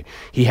day.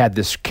 He had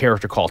this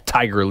character called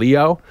Tiger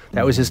Leo.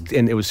 That was his,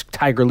 and it was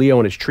Tiger Leo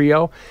and his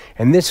trio.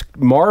 And this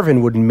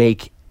Marvin would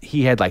make,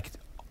 he had like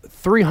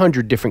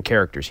 300 different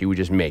characters he would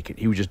just make it.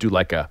 He would just do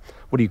like a,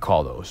 what do you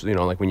call those? You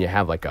know, like when you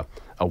have like a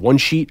one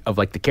sheet of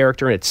like the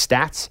character and its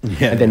stats.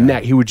 Yeah, and then yeah.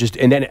 he would just,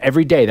 and then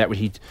every day that would,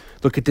 he'd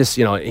look at this,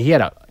 you know, he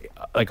had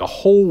a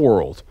whole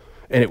world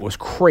and it was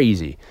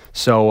crazy.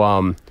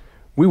 So,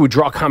 we would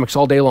draw comics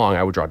all day long.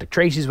 I would draw Dick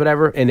Tracy's,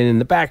 whatever. And then in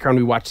the background,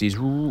 we watch these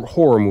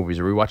horror movies,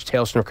 or we watch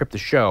Tales from the Crypt the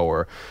show,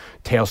 or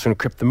Tales from the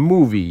Crypt the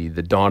movie,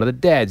 The Dawn of the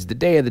Deads, The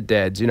Day of the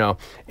Deads, you know.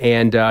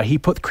 And he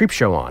put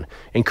Creepshow on.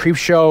 And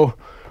Creepshow,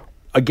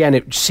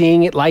 again,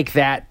 seeing it like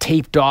that,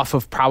 taped off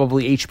of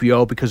probably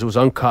HBO because it was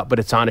uncut, but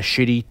it's on a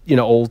shitty, you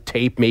know, old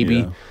tape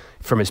maybe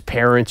from his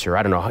parents, or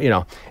I don't know, you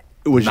know.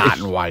 It was Not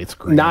in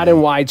widescreen. Not in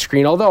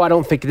widescreen, although I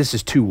don't think this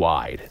is too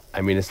wide.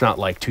 I mean, it's not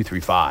like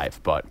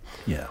 235, but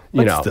Yeah,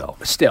 you but know,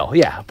 still,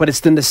 yeah. But it's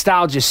the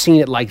nostalgia seeing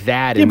it like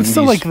that. Yeah, and but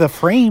still, these- like the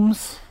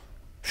frames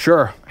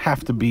sure,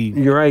 have to be.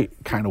 you're right.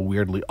 Kind of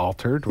weirdly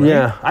altered, right?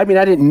 Yeah, I mean,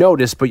 I didn't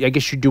notice, but I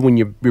guess you do when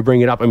you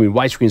bring it up. I mean,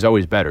 widescreen's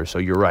always better, so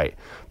you're right.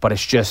 But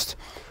it's just,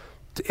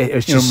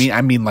 it's You know, just,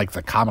 I mean, like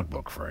the comic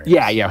book frames.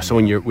 yeah. So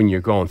when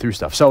you're going through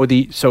stuff, so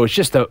it's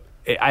just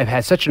I've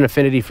had such an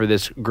affinity for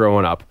this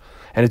growing up,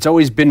 and it's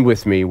always been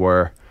with me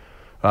where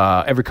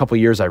every couple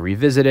of years I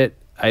revisit it.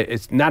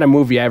 It's not a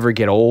movie I ever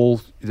get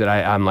old that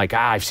I'm like,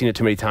 I've seen it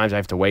too many times. I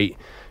have to wait,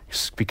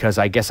 because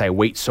I guess I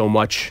wait so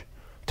much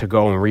to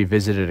go and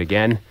revisit it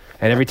again.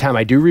 And every time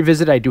I do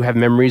revisit it, I do have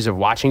memories of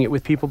watching it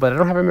with people, but I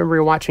don't have a memory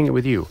of watching it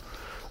with you.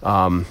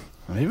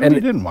 Maybe we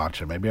didn't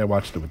watch it. Maybe I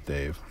watched it with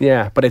Dave.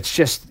 Yeah, but it's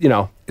just, you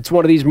know, it's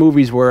one of these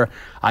movies where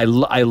I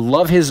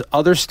love his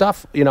other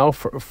stuff, you know,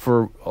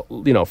 for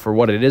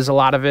what it is, a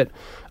lot of it,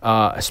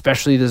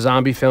 especially the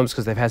zombie films,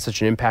 because they've had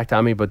such an impact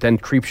on me. But then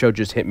Creepshow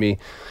just hit me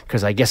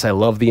because I guess I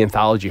love the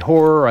anthology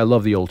horror. I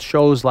love the old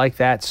shows like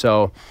that.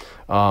 So,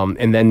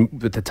 and then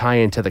with the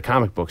tie-in to the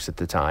comic books at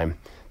the time,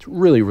 it's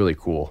really, really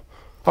cool.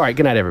 All right,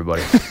 good night,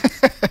 everybody.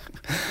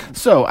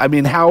 So, I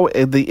mean, how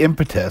the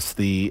impetus,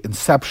 the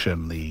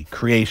inception, the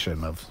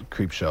creation of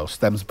Creepshow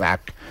stems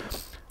back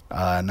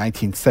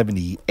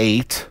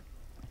 1978.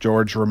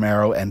 George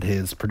Romero and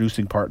his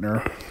producing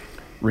partner,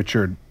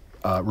 Richard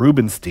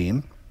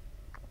Rubenstein,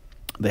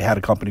 they had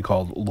a company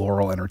called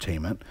Laurel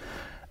Entertainment.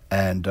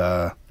 And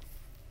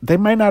they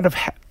may not have...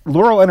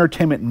 Laurel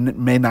Entertainment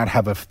may not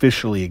have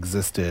officially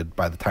existed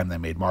by the time they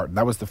made Martin.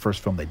 That was the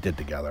first film they did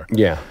together.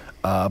 Yeah.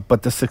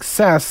 But the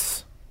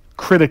success,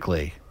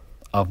 critically,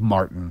 of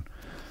Martin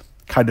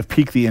kind of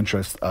piqued the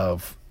interest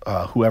of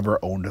whoever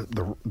owned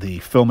the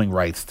filming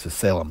rights to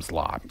Salem's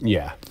Lot.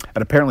 Yeah.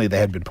 And apparently they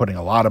had been putting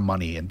a lot of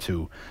money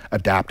into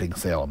adapting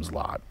Salem's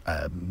Lot.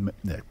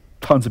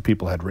 Tons of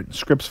people had written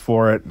scripts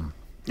for it.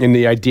 And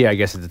the idea, I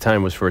guess, at the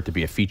time was for it to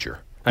be a feature.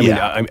 I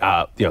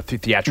mean,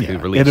 theatrically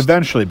released. It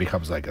eventually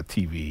becomes like a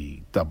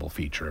TV double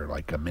feature,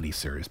 like a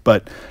miniseries.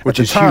 But which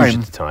at is the time, huge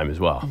at the time as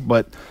well.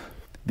 But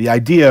the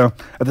idea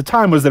at the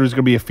time was that it was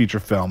going to be a feature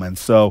film, and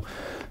so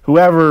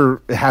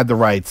whoever had the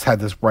rights had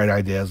this bright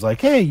idea. It's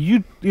like, hey,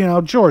 you know,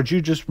 George, you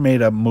just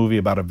made a movie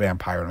about a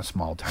vampire in a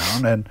small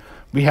town, and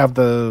we have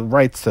the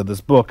rights to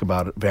this book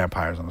about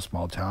vampires in a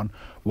small town.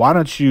 Why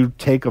don't you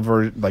take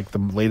like the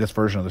latest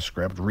version of the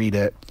script, read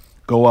it,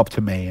 go up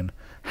to Maine,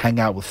 hang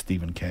out with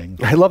Stephen King.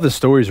 I love the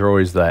stories are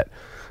always that.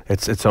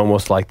 It's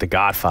almost like The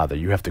Godfather.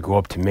 You have to go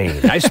up to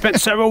Maine. I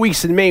spent several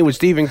weeks in Maine with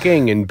Stephen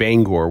King in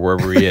Bangor,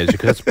 wherever he is,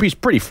 because he's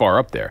pretty far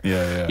up there.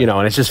 Yeah. You know,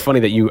 and it's just funny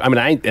that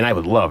I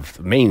would love,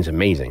 Maine's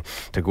amazing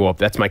to go up.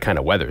 That's my kind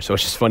of weather. So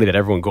it's just funny that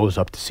everyone goes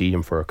up to see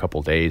him for a couple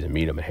of days and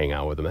meet him and hang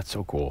out with him. That's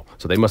so cool.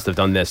 So they must have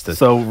done this to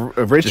So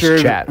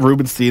Richard chat.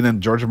 Rubenstein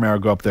and George Romero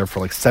go up there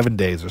for like 7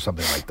 days or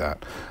something like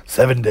that.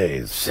 7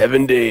 days.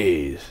 7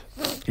 days.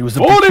 He was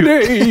 40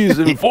 days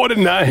and 40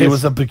 nights. He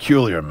was a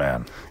peculiar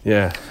man.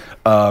 Yeah.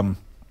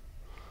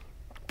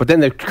 But then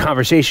the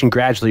conversation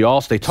gradually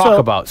also, they talk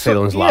about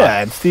Salem's Lot.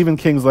 Yeah, and Stephen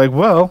King's like,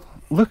 well,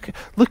 look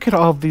at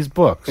all of these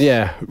books.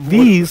 Yeah.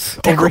 These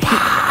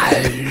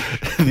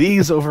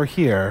over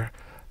here,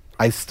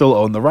 I still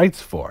own the rights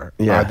for.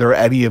 Yeah. Are there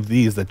any of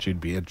these that you'd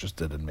be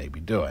interested in maybe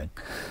doing?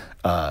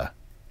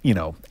 You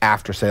know,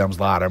 after Salem's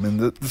Lot. I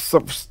mean,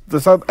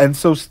 and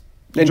so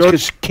And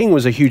because King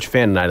was a huge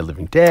fan of Night of the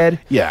Living Dead.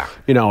 Yeah.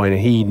 You know, and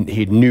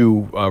he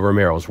knew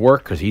Romero's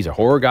work because he's a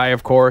horror guy,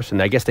 of course.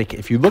 And I guess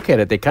if you look at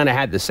it, they kind of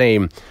had the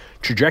same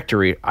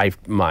trajectory.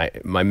 My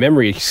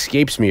memory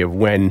escapes me of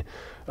when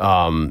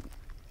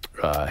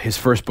his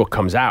first book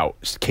comes out,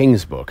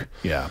 King's book.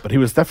 Yeah, but he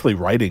was definitely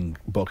writing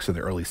books in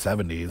the early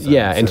 70s.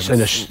 Yeah, and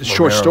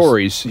short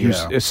stories. He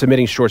was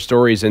submitting short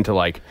stories into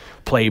like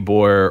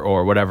Playboy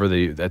or whatever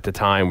at the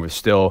time was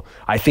still.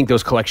 I think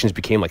those collections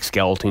became like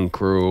Skeleton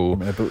Crew,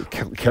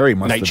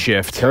 Night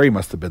Shift. Carrie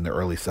must have been the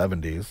early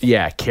 70s.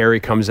 Yeah, Carrie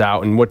comes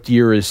out. And what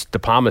year is De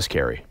Palma's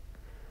Carrie?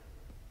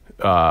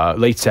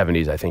 Late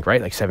 70s, I think,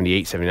 right? Like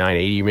 78, 79,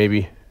 80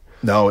 maybe?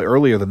 No,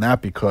 earlier than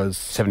that because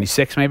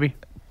 76 maybe?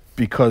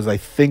 Because I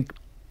think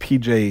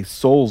PJ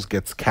Souls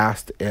gets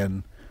cast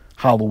in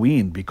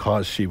Halloween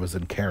because she was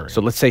in Carrie.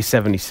 So let's say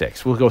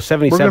 76. We'll go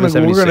 77,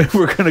 76.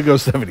 We're gonna go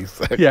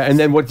 76. Yeah, and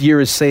then what year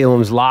is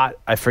Salem's Lot?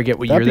 I forget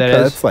what year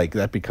that is.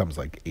 That becomes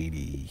like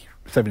 80.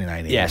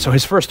 79, 80. Yeah, so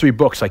his first 3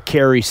 books, like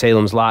Carrie,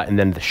 Salem's Lot, and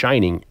then The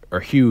Shining, are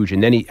huge.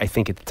 And then I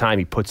think at the time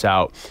he puts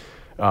out,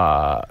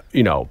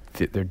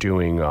 they're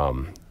doing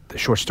the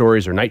short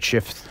stories or Night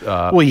Shift.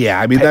 Well, yeah,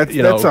 I mean, that's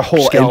a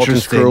whole Skeleton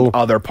interesting Crew.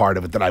 other part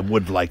of it that I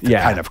would like to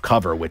Yeah. kind of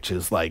cover, which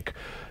is like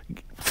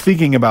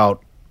thinking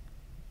about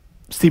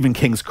Stephen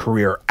King's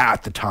career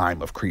at the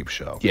time of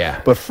Creepshow.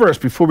 Yeah. But first,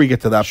 before we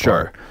get to that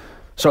Sure. part,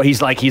 So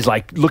he's like,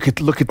 look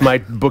at my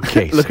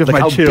bookcase. Look at Look my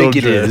how big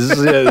it children."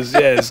 is.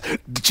 Yes.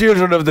 The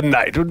Children of the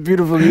Night. What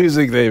beautiful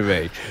music they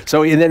make.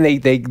 So and then they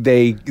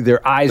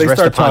their eyes they rest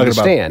start upon talking The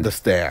about Stand. The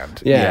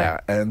Stand. Yeah.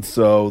 And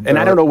so, And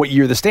I don't know what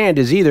year The Stand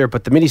is either,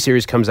 but the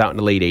miniseries comes out in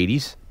the late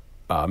 80s,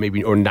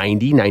 maybe, or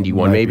 90,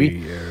 91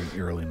 maybe.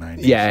 Early 90s.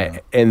 Yeah,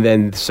 and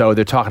then so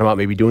they're talking about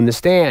maybe doing The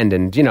Stand,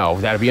 and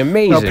that'd be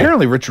amazing. Now,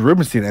 apparently, Richard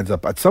Rubenstein ends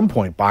up at some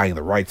point buying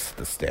the rights to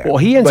The Stand. Well,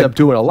 he ends But- up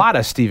doing a lot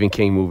of Stephen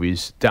King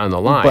movies down the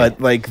line, But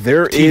like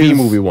there TV is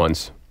movie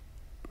ones.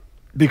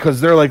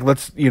 because they're like,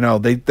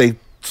 they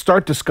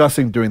start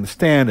discussing doing The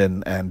Stand,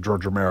 and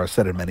George Romero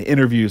said in many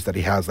interviews that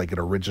he has like an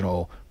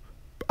original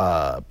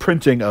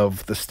printing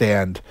of The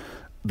Stand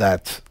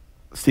that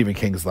Stephen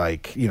King's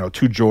like,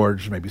 to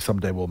George, maybe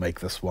someday we'll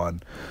make this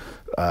one.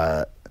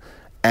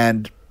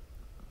 And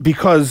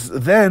because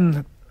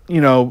then,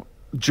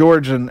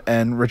 George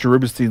and Richard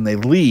Rubenstein, they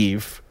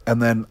leave,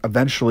 and then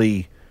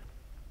eventually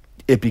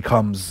it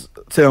becomes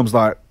Salem's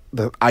Lot.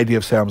 The idea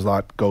of Salem's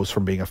Lot goes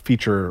from being a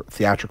feature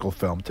theatrical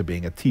film to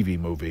being a TV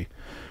movie,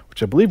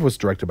 which I believe was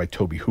directed by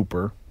Tobe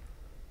Hooper.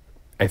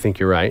 I think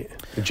you're right.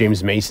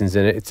 James Mason's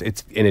in it.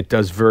 It's and it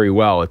does very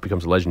well. It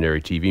becomes a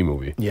legendary TV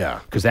movie.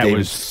 Because that David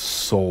was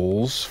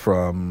Souls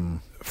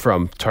from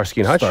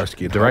Starsky and Hutch,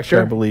 Starsky and director,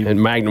 Hutch, I believe.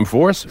 and Magnum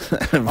Force.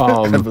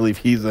 I believe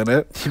he's in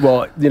it.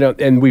 Well,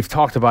 and we've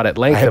talked about at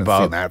length I haven't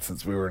about seen that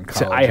since we were in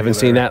college. I haven't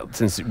seen either. that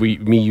since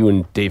you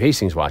and Dave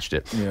Hastings watched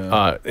it.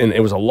 Yeah. And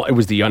it was it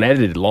was the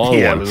unedited long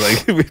Yeah, one. it was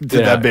like we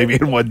did that baby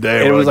in one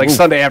day. And it We're was like "Ooh."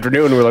 Sunday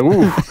afternoon. We were like,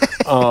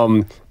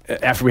 ooh.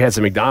 After we had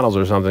some McDonald's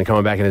or something,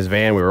 coming back in his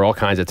van, we were all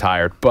kinds of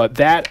tired. But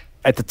that,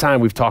 at the time,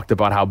 we've talked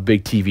about how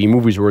big TV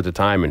movies were at the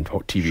time and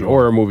TV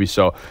horror movies.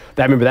 So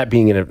I remember that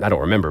being I don't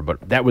remember, but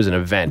that was an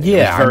event. Yeah,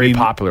 it was very I mean,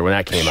 popular when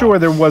that came out. Sure,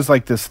 there was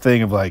like this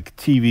thing of like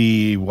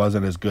TV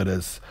wasn't as good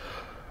as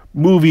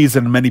movies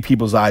in many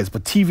people's eyes,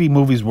 but TV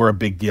movies were a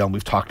big deal, and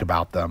we've talked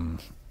about them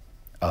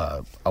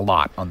a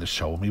lot on the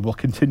show, and we will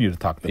continue to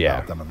talk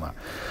about them a lot.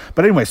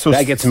 But anyway, so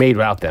that gets made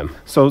without them.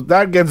 So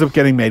that ends up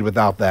getting made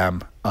without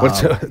them.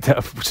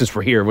 Since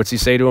we're here, what's he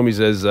say to him? He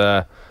says,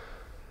 "Oh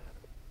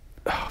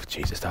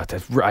Jesus!"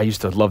 I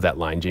used to love that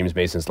line, James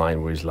Mason's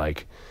line, where he's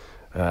like,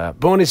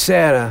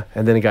 "Buonasera,"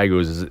 and then the guy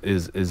goes,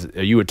 "Is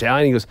are you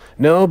Italian?" He goes,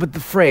 "No, but the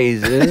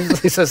phrase is."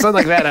 He says something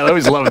like that. I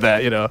always loved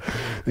that,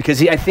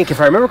 because I think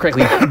if I remember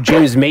correctly,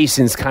 James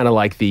Mason's kind of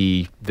like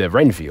the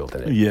Renfield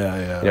in it.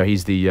 Yeah.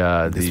 He's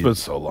the This was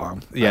so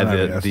long. Yeah,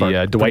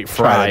 the Dwight try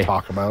Fry. to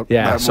talk about.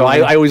 Yeah, that so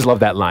movie. I always love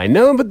that line.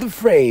 No, but the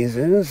phrase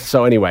is.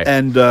 So anyway,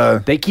 and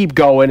they keep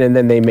going, and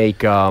then they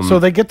make. so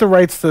they get the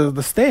rights to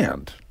The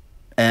Stand,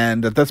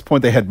 and at this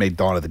point they had made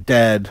Dawn of the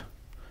Dead,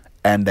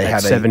 and they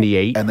had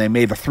 78, and they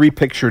made a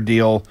 3-picture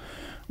deal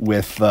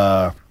with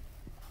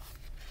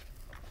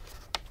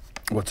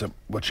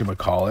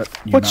whatchamacallit?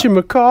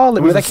 Whatchamacallit?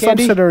 It was With a that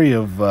candy? subsidiary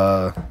of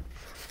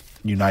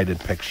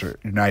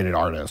United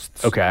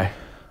Artists. Okay.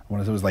 When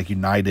it was like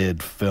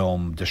United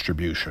Film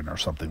Distribution or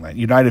something like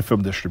United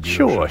Film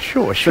Distribution.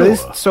 Sure.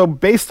 So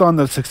based on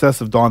the success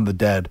of Dawn of the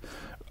Dead,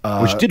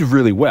 Which did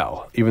really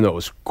well, even though it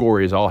was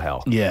gory as all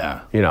hell.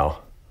 yeah,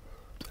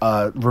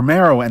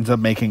 Romero ends up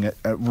making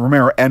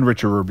Romero and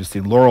Richard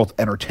Rubenstein, Laurel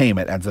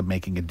Entertainment ends up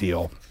making a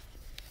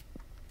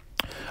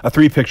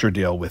 3-picture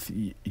deal with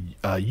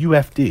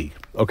UFD,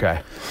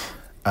 Okay.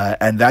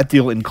 and that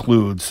deal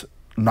includes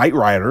Night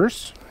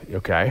Riders,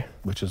 Okay.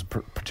 which is a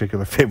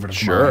particular favorite of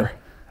Sure. mine.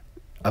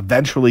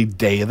 Eventually,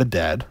 Day of the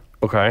Dead.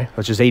 Okay.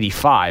 Which is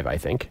 85, I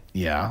think.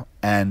 Yeah,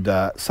 and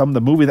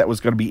the movie that was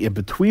going to be in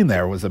between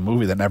there was a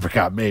movie that never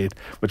got made,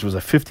 which was a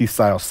 50s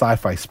style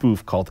sci-fi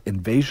spoof called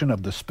Invasion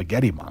of the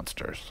Spaghetti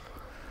Monsters.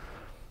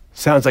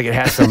 Sounds like it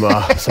has some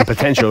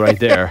potential right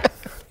there.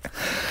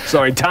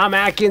 Sorry, Tom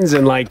Atkins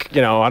and I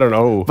don't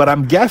know. But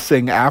I'm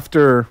guessing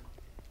after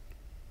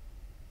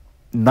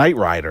Night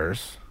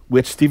Riders,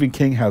 which Stephen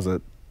King has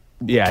a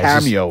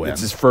cameo in.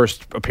 It's his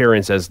first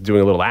appearance as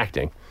doing a little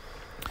acting.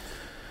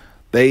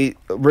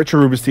 Richard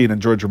Rubenstein and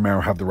George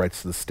Romero have the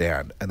rights to The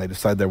Stand, and they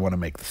decide they want to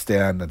make The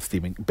Stand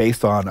and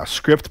based on a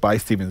script by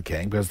Stephen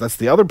King, because that's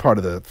the other part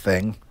of the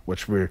thing,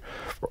 which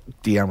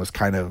Dion was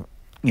kind of,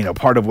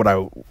 part of what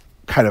I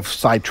kind of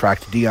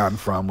sidetracked Dion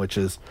from, which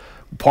is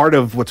part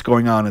of what's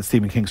going on in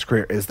Stephen King's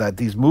career is that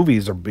his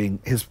books are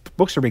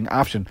being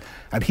optioned,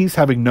 and he's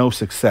having no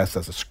success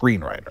as a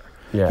screenwriter.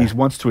 Yeah. He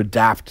wants to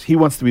adapt. He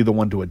wants to be the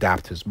one to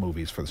adapt his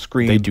movies for the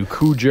screen. They do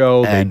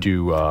Cujo. They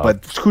do.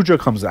 But Cujo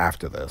comes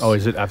after this. Oh,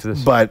 is it after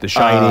this? But The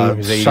Shining.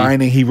 is 80.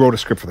 Shining. He wrote a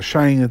script for The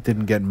Shining that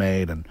didn't get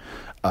made, and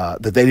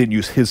that they didn't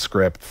use his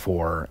script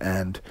for.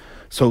 And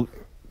so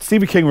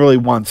Stephen King really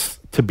wants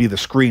to be the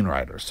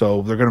screenwriter.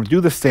 So they're going to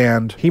do The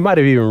Stand. He might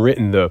have even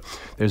written it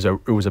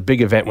was a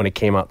big event when it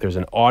came out. There's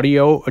an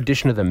audio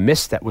edition of The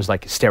Mist that was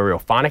like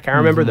stereophonic. I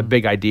remember the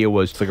big idea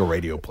was It's like a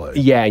radio play.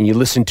 yeah, and you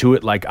listen to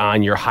it like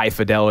on your high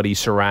fidelity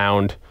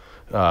surround,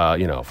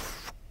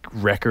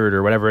 record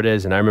or whatever it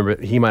is. And I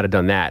remember he might have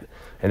done that,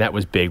 and that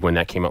was big when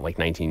that came out, like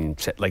the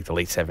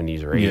late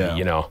 70s or 80s.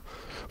 Yeah.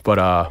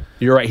 But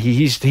you're right.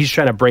 He's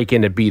trying to break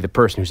in to be the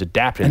person who's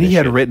adapting. And he this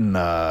had shit.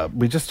 written,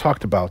 we just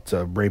talked about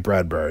Ray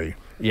Bradbury.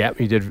 Yeah,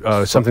 he did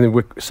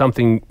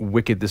something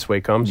Wicked This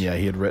Way Comes. Yeah,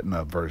 he had written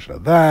a version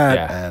of that,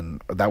 Yeah.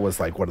 and that was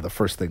like one of the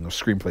first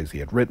screenplays he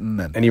had written.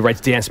 And he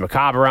writes Dance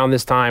Macabre around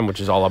this time, which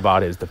is all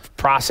about the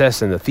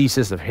process and the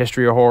thesis of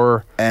history of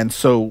horror. And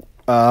so,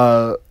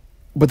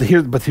 but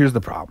here's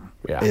the problem.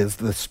 Yeah. Is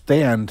The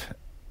Stand,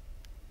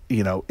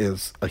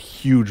 is a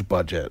huge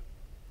budget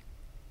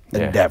Yeah.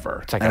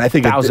 endeavor. It's like and a I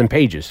think 1,000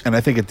 pages. And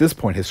I think at this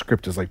point his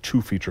script is like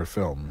 2 feature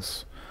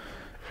films.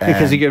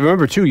 Because And- you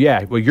remember too,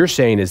 what you're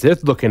saying is they're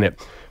looking at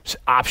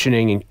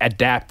optioning and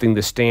adapting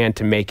The Stand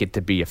to make it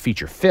to be a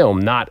feature film,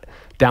 not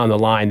down the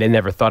line. They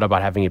never thought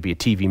about having it be a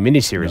TV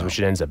miniseries, which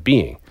it ends up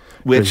being.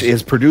 which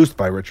is produced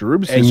by Richard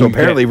Rubenstein. And So you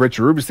apparently get-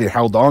 Richard Rubenstein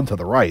held on to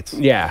the rights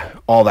Yeah.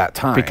 all that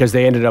time. Because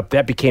they ended up,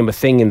 that became a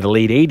thing in the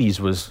late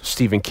 80s was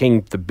Stephen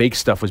King, the big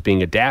stuff was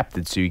being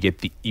adapted. So you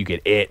get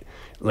It,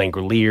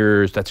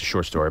 Langoliers, that's a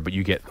short story, but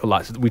you get a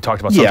lot. We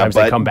talked about sometimes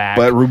they come back.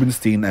 But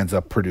Rubenstein ends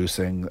up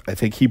producing, I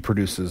think he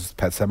produces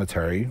Pet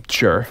Sematary.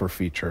 Sure. For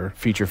feature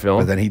film.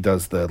 But then he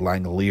does the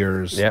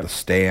Langoliers, Yep. The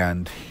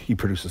Stand. He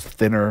produces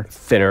Thinner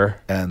Thinner.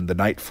 and The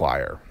Night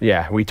Flyer.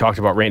 Yeah, we talked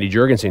about Randy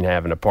Jurgensen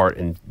having a part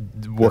in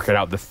working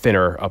out the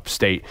Thinner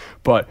upstate.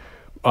 But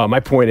my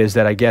point is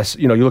that I guess,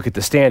 you look at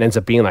The Stand, ends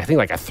up being, I think,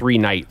 like a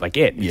 3-night, like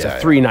It. It's Yeah,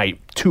 a 3-night,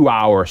 2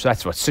 hour, so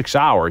that's 6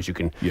 hours. You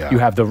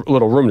have the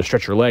little room to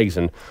stretch your legs,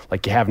 and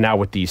like you have now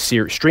with these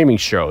streaming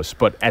shows.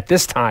 But at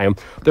this time,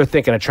 they're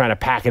thinking of trying to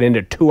pack it into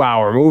a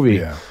 2-hour movie.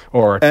 Yeah.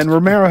 And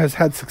Romero has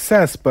had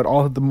success, but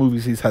all of the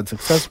movies he's had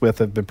success with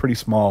have been pretty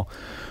small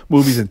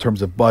movies in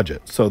terms of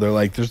budget. So they're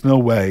like, there's no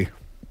way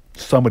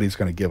somebody's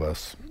going to give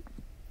us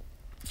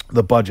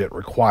the budget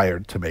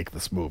required to make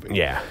this movie.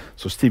 Yeah.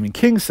 So Stephen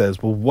King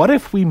says, well, what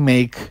if we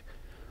make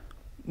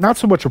not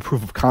so much a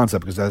proof of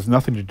concept, because that has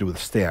nothing to do with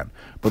Stan,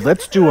 but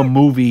let's do a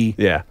movie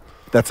Yeah.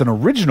 that's an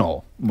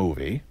original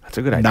movie. That's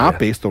a good idea. Not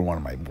based on one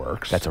of my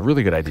works. That's a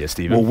really good idea,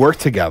 Steven. We'll work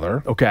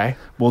together. Okay.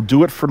 We'll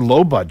do it for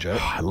low budget.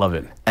 I love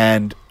it.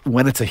 And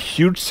when it's a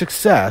huge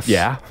success,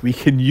 Yeah. we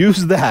can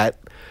use that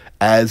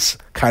as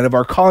kind of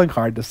our calling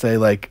card to say,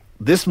 like,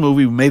 this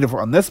movie we made it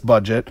on this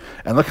budget,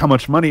 and look how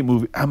much money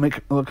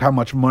look how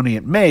much money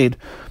it made.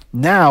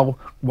 Now,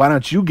 why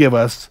don't you give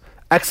us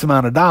X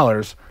amount of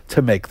dollars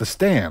to make The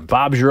Stand?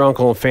 Bob's your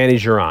uncle and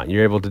Fanny's your aunt.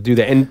 You're able to do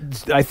that.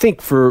 And I think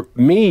for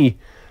me,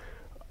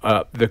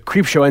 the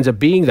Creep Show ends up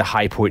being the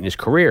high point in his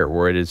career,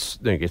 where it's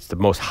the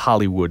most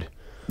Hollywood,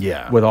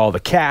 Yeah. with all the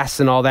casts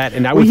and all that.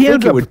 And I Well, would he think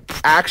ended it up would.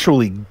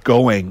 actually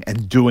going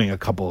and doing a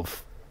couple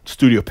of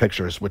studio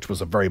pictures, which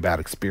was a very bad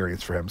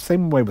experience for him.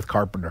 Same way with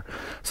Carpenter.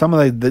 Some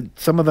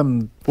of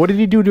them. What did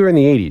he do during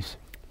the 80s?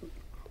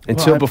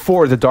 Until Well,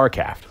 before The Dark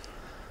Half.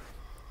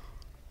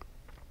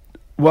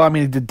 Well, I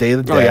mean, he did Day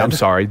of the Oh, Dead. yeah, I'm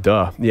sorry.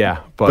 Duh. Yeah.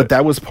 But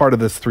that was part of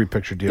this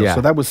 3-picture deal. Yeah.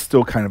 So that was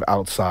still kind of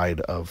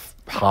outside of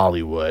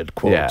Hollywood,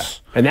 quotes. Yeah.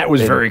 And that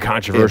was In- very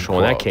controversial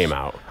in when that quotes. came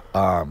out.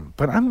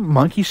 But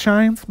Monkey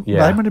Shines, Yeah.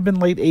 that might have been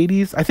late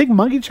 80s. I think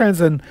Monkey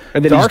Shines and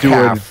And then Dark he's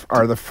doing- Half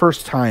are the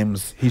first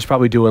times. He's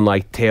probably doing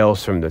like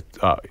Tales from the.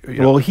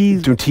 Well,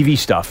 he's doing TV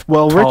stuff.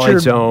 Well, Twilight Richard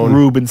Zone,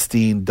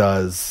 Rubenstein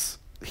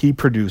he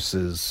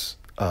produces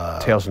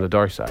Tales from the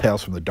Dark Side.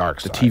 Tales from the Dark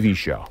Side. The TV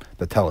show.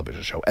 The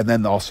television show. And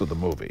then also the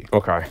movie,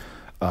 Okay.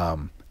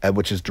 and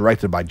which is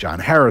directed by John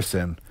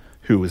Harrison,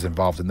 who was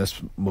involved in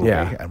this movie.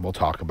 Yeah. And we'll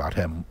talk about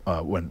him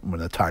when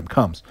the time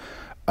comes.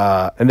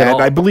 And then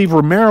I believe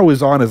Romero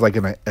is on as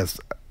as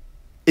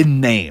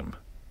in name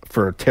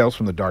for Tales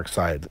from the Dark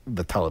Side,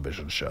 the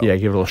television show. Yeah,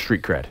 give it a little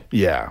street cred.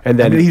 Yeah. And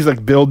then- he's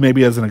like billed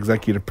maybe as an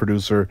executive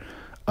producer.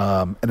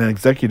 And an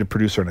executive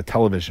producer in a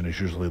television is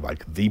usually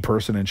like the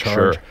person in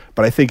charge. Sure.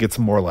 But I think it's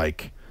more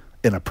like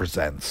in a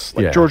presents.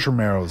 Like Yeah. George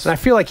Romero's. And I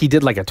feel like he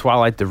did like a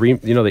Twilight, the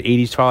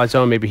 80s Twilight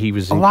Zone. Maybe he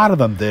was A lot of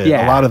them did.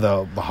 Yeah. A lot of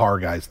the horror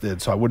guys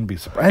did. So I wouldn't be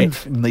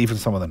surprised. And even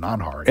some of the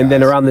non-horror guys. And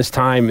then around this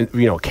time,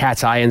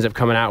 Cat's Eye ends up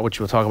coming out, which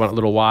we'll talk about in a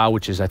little while.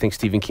 Which is, I think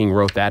Stephen King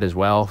wrote that as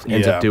well.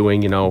 Ends Yeah. up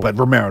doing, But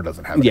Romero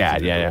doesn't have Yeah, anything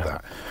to do yeah, with yeah.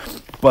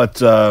 that.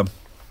 But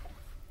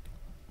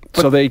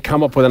so they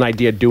come up with an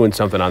idea doing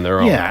something on their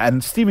own. yeah,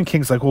 and Stephen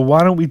King's like, well,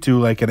 why don't we do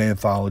like an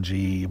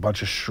anthology, a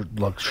bunch of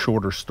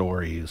shorter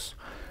stories?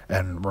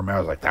 And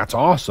Romero's like, that's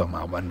awesome.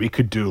 And we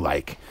could do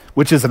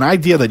which is an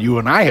idea that you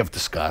and I have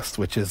discussed,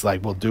 which is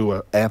like, we'll do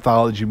an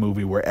anthology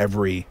movie where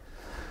every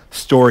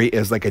story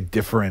is like a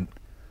different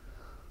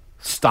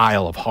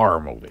style of horror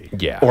movie.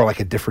 Yeah. Or like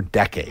a different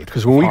decade.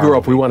 Because when we grew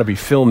up, we want to be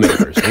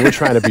filmmakers, and we're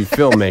trying to be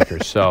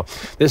filmmakers. So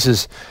this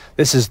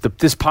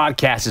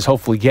podcast is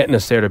hopefully getting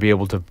us there to be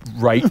able to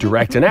write,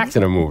 direct, and act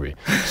in a movie.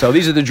 So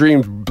these are the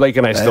dreams Blake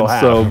and I still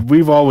have. So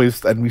we've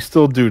always, and we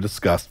still do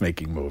discuss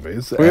making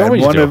movies. We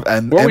always do.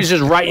 And We're always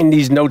just writing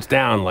these notes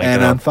down. Like,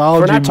 and we're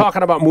anthology not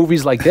talking about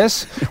movies like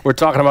this. We're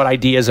talking about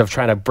ideas of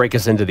trying to break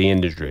us into the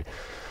industry.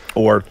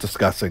 or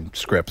discussing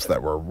scripts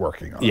that we're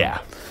working on.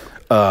 Yeah.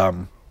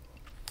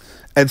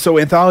 And so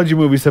anthology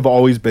movies have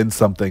always been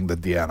something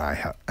that Dia and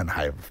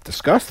I have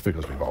discussed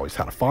because we've always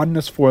had a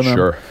fondness for them.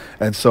 Sure.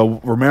 And so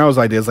Romero's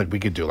idea is like we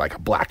could do like a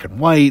black and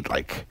white,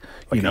 like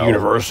you know,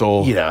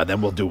 Universal. Yeah, and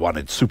then we'll do one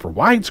in super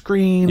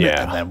widescreen.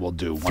 Yeah. And then we'll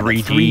do one 3D.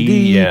 in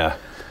 3D. Yeah.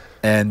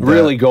 And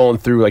Really going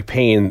through like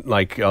paying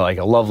like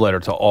a love letter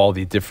to all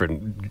the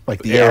different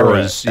like the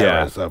eras,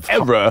 eras of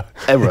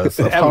eras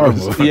of horror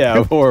movies. yeah,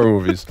 of horror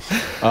movies,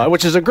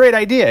 which is a great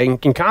idea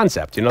in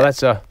concept. You know,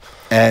 that's a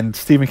And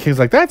Stephen King's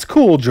like, that's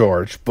cool,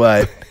 George,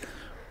 but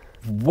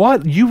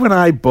what you and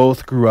I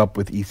both grew up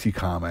with EC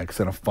Comics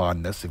and a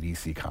fondness of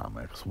EC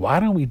Comics. Why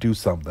don't we do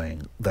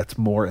something that's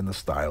more in the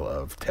style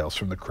of Tales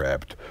from the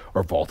Crypt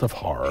or Vault of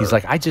Horror? He's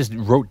like, I just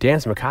wrote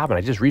Dance Macabre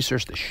and I just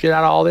researched the shit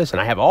out of all this and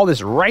I have all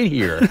this right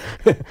here.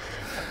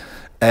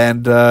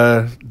 And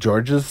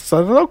George just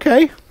said,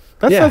 okay,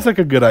 that Yeah. sounds like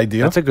a good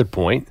idea. That's a good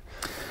point.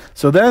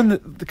 So then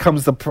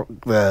comes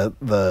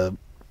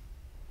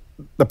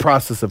the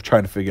process of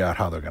trying to figure out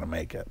how they're going to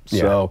make it. Yeah.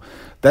 So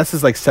this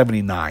is like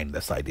 79,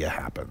 this idea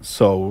happens.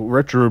 So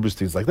Richard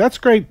Rubenstein's like, that's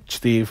great,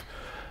 Steve.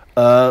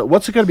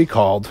 What's it going to be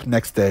called?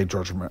 Next day,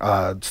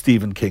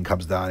 Stephen King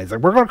comes down. He's like,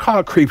 we're going to call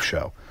it Creep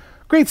Show.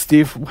 Great,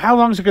 Steve. How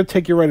long is it going to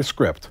take you to write a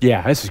script?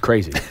 Yeah, this is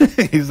crazy.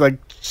 He's like,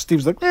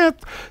 Steve's like,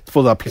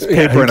 fold up a piece of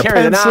paper and a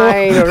carry pencil.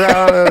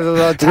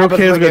 the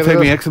Okay, it's going to take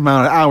me X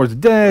amount of hours a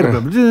day.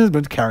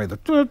 But carry the.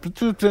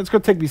 It's going to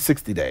take me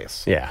 60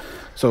 days. Yeah.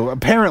 So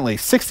apparently,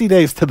 60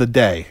 days to the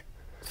day,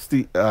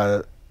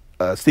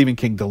 Stephen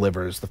King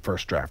delivers the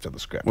first draft of the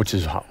script, Which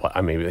is,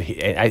 I mean,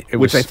 I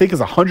think is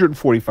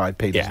 145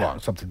 pages Yeah. long,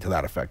 something to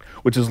that effect,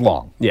 which is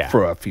long Yeah.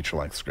 for a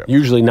feature-length script.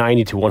 usually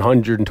 90 to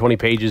 120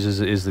 pages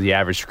is the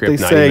average script.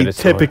 They 90 say minutes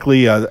to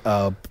typically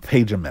a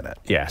page a minute.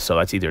 Yeah, so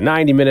that's either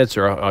 90 minutes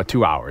or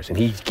 2 hours, and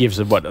he gives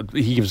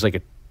like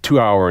a 2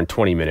 hour and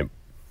 20 minute.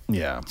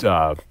 Yeah.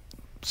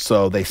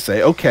 So they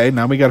say, okay,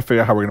 now we got to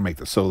figure out how we're going to make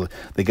this. So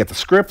they get the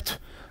script.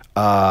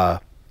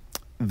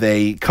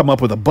 They come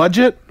up with a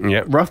budget,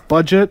 Yep. rough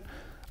budget.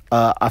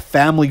 A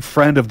family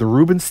friend of the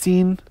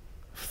Rubenstein,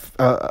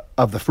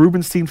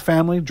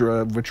 family,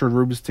 Richard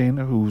Rubenstein,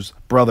 whose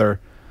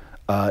brother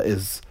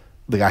is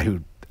the guy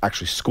who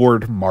actually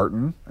scored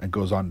Martin and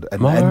goes on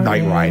and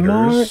Night Riders,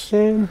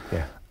 Martin.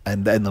 Yeah.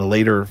 and then the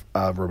later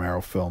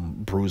Romero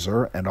film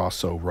Bruiser, and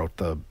also wrote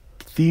the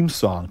theme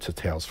song to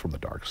Tales from the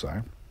Dark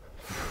Side.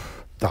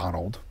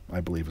 Donald, I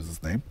believe is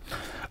his name.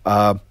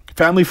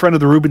 Family friend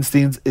of the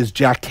Rubensteins is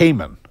Jack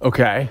Kamen,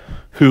 Okay.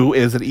 who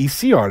is an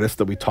EC artist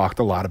that we talked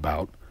a lot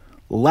about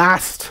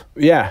last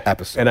Yeah.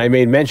 episode. And I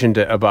made mention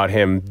about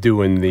him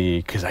doing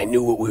because I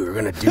knew what we were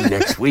going to do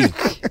next week.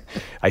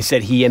 I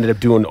said he ended up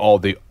doing all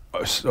the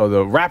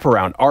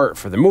wraparound art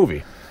for the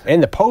movie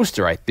and the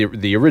poster,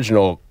 the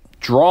original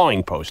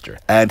drawing poster.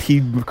 And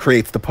he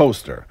creates the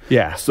poster.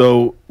 Yeah.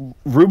 So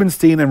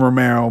Rubenstein and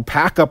Romero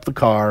pack up the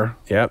car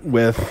Yep.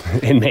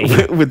 with In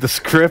Maine. with the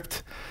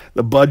script,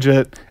 the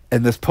budget,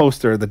 and this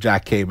poster that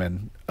Jack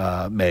Kamen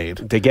made.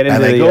 They get into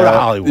and they go to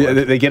Hollywood. yeah,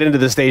 they get into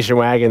the station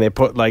wagon. They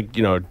put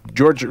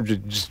George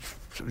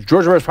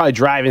Romero's probably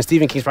driving.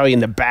 Stephen King's probably in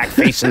the back,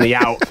 facing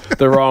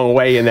the wrong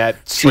way in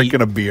that seat,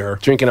 Drinking a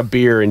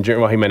beer. and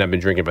well, he might not have been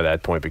drinking by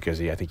that point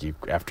because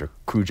after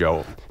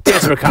Cujo,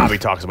 Dance Macabre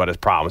talks about his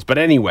problems. But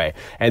anyway,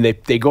 and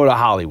they go to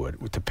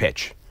Hollywood to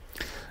pitch.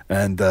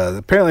 And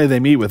apparently they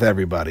meet with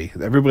everybody.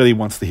 Everybody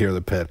wants to hear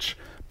the pitch.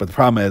 But the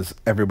problem is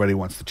everybody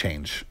wants to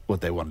change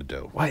what they want to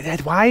do.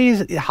 Why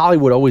is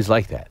Hollywood always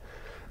like that?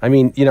 I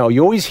mean, you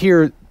always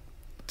hear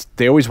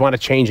they always want to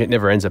change it.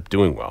 Never ends up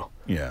doing well.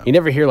 Yeah. You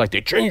never hear like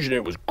they changed it.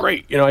 It was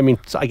great. I mean,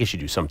 I guess you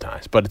do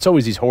sometimes, but it's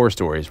always these horror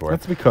stories where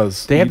That's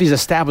because they have these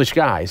established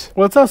guys.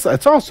 Well,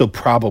 it's also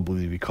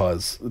probably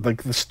because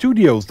like the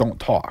studios don't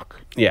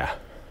talk. Yeah.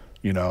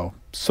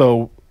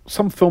 So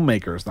some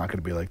filmmaker is not going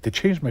to be like, they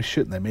changed my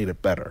shit and they made it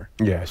better.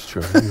 Yeah, it's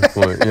true. Good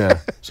point. Yeah.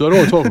 So I don't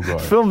want to talk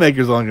about it.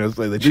 Filmmakers aren't going to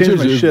say they changed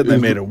my shit and they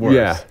made it worse.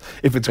 Yeah.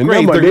 If it's And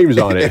great, now my they're name's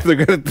on it.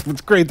 If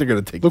it's great, they're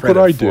going to take Look credit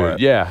what I for did. it.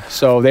 Yeah.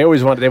 So they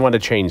always want to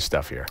change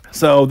stuff here.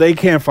 So they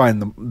can't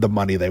find the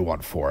money they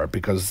want for it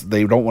because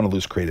they don't want to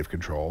lose creative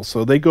control.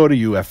 So they go to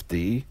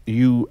UFD,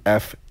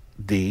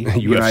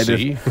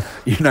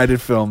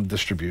 United Film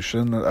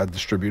Distribution,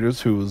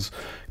 distributors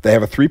they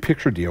have a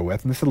 3-picture deal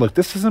with, and they said, look,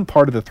 this isn't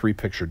part of the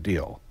 3-picture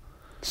deal,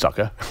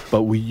 Sucker.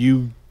 but will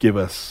you give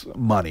us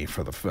money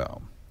for the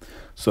film?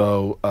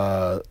 So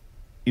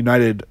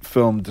United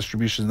Film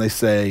Distribution, they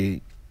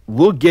say,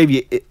 we'll give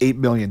you $8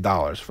 million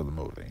for the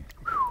movie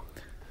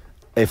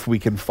if we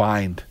can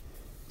find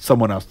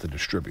someone else to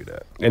distribute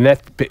it. And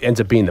that ends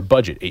up being the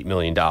budget, $8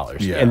 million.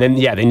 Yeah. And then,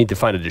 they need to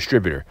find a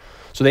distributor.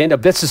 So they end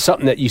up, this is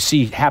something that you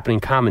see happening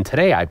common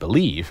today, I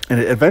believe. And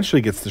it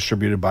eventually gets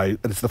distributed by,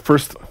 it's the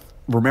first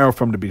Romero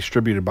film to be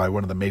distributed by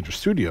one of the major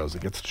studios.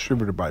 It gets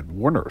distributed by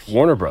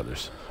Warner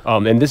Brothers.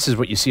 And this is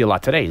what you see a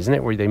lot today, isn't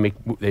it? Where they make.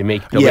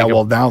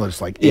 Well, now there's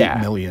like 8 Yeah.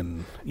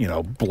 million.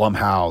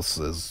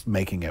 Blumhouse is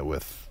making it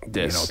with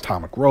This.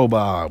 Atomic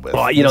Robot. With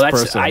Well, this that's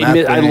person I and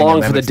that thing, long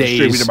and for then the it's days.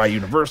 distributed by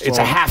Universal. It's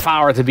a half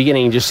hour at the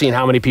beginning, and just seeing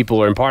how many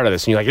people are in part of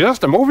this, and you're like, "Is this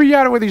the movie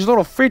yet?" With these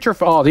little feature,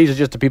 these are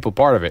just the people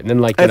part of it, and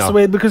then That's the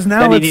way, because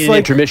now then it's you need an like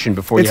intermission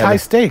before it's you have high it.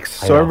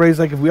 stakes. I So know. everybody's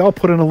like, if we all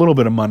put in a little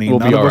bit of money, We'll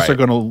none be of all us are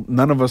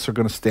right.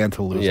 gonna stand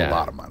to lose a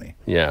lot of money.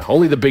 Yeah,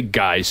 only the big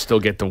guys still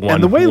get the one.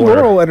 And the way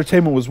Warner. Laurel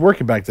Entertainment was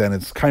working back then,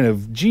 it's kind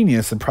of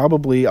genius and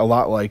probably a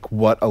lot like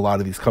what a lot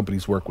of these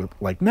companies work with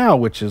like now,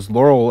 which is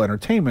Laurel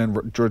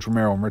Entertainment, George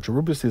Romero and Richard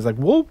Rubinstein is like,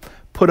 we'll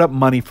put up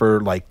money for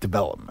like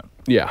development.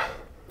 Yeah,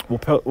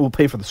 We'll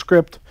pay for the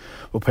script.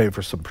 We'll pay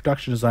for some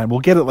production design. We'll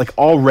get it like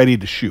all ready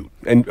to shoot.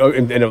 and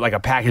like a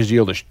package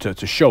deal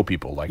to show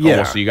people, like,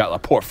 Yeah. so you got a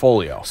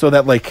portfolio. So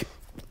that like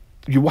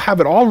you will have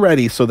it all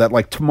ready so that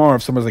like tomorrow,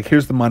 if someone's like,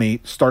 here's the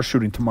money, start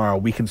shooting tomorrow,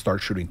 we can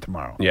start shooting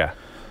tomorrow. Yeah,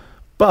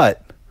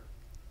 But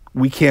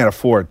we can't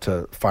afford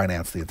to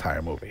finance the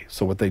entire movie.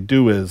 So what they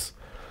do is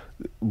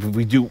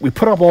we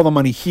put up all the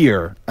money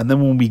here, and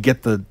then when we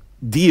get the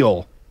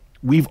deal,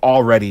 we've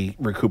already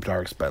recouped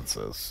our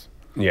expenses.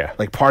 yeah,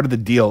 Like part of the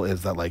deal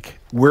is that like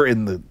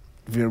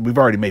we've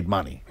already made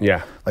money.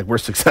 Yeah. Like we're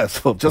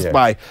successful just Yeah.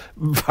 by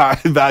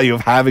value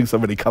of having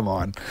somebody come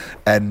on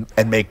and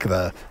make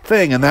the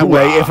thing. And that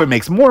way, if it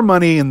makes more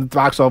money in the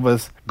box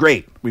office,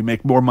 great, we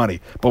make more money.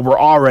 But we're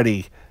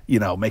already,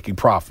 making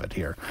profit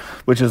here,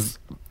 which is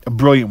a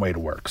brilliant way to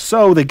work.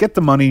 So they get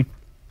the money,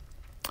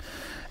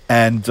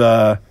 and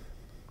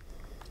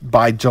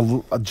by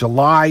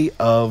July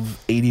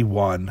of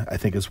 81, I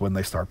think is when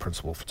they start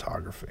principal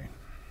photography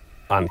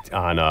on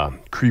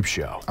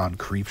Creepshow. on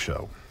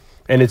Creepshow.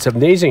 And it's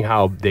amazing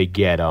how they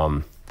get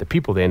the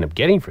people they end up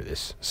getting for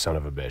this son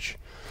of a bitch.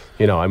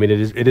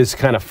 It is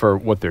kind of for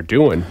what they're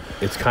doing.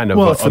 It's kind of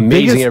It's the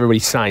amazing. biggest- Everybody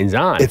signs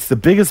on. It's the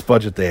biggest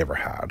budget they ever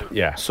had.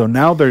 Yeah. So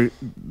now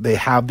they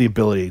have the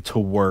ability to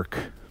work,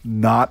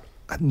 not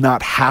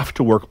have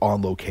to work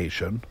on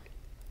location.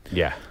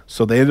 yeah.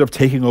 So they ended up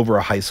taking over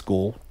a high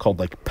school called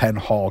like Penn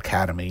Hall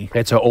Academy.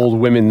 It's an old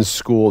women's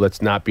school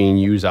that's not being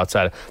used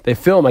outside. They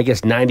film, I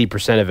guess,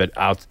 90% of it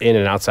out in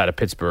and outside of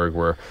Pittsburgh.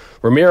 Where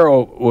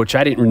Romero, which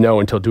I didn't know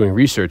until doing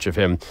research of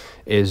him,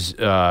 is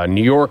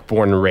New York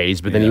born and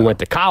raised. But then he went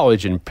to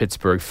college in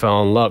Pittsburgh,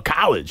 fell in love.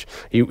 College,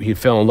 he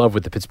fell in love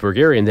with the Pittsburgh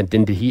area, and then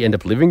did he end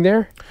up living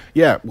there?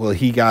 Yeah. Well,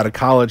 he got to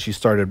college. He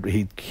started.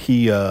 He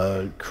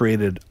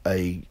created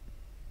a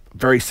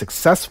very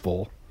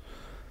successful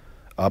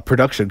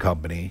production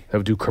company. They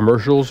would do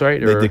commercials, right?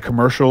 They did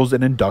commercials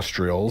and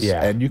industrials,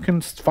 Yeah. and you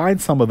can find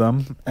some of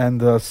them.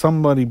 And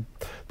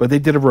but they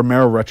did a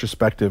Romero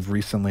retrospective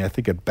recently, I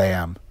think at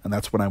BAM, and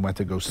that's when I went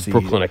to go see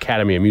Brooklyn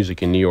Academy of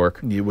Music in New York.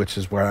 which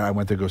is where I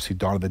went to go see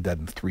Dawn of the Dead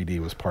in 3D.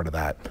 Was part of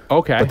that.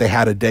 Okay. but they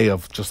had a day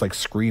of just like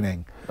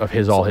screening. Of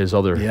his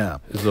other. Yeah,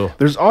 his little-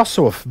 there's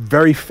also a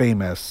very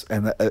famous,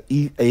 and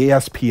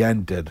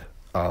ESPN did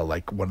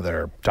like one of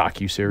their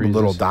docu-series.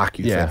 little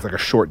docu Yeah. things, like a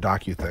short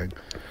docu thing,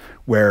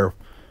 where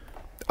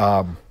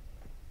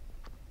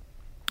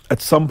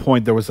at some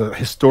point there was a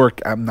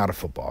historic. I'm not a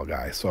football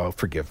guy, so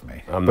forgive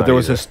me. I'm but not there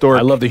was either. historic.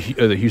 I love the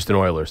Houston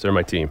Oilers. They're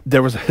my team.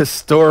 There was a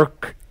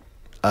historic.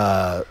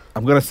 I'm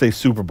gonna say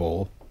Super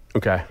Bowl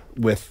Okay.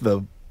 with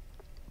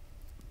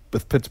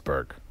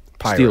Pittsburgh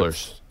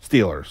Pirates.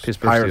 Steelers.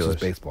 Pittsburgh Pirates Steelers. is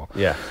baseball.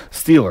 Yeah.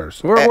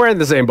 Steelers. We're in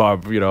the same ball,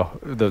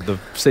 the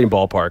same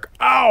ballpark.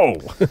 Oh,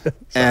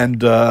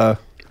 And there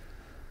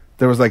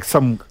was like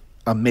some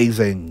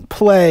amazing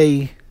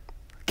play,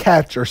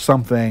 catch or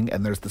something,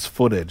 and there's this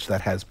footage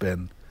that has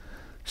been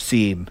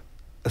seen,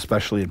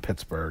 especially in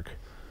Pittsburgh.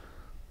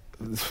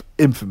 It's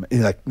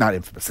not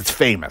infamous. It's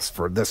famous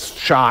for this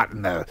shot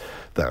and the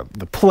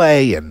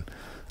play. And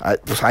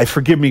I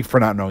forgive me for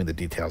not knowing the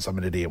details. I'm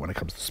an idiot when it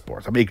comes to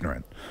sports. I'm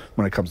ignorant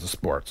when it comes to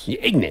sports. you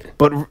ignorant.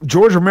 But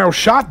George Romero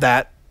shot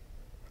that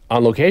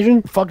On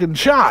location? fucking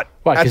shot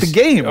What, at the 'cause-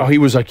 game. Oh, he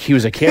was a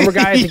camera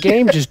guy at the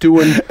game, just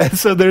doing. And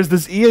so there's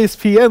this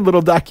ESPN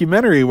little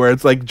documentary where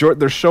it's like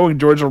they're showing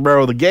George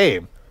Romero the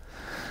game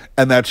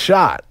and that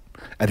shot.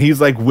 And he's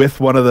like with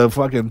one of the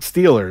fucking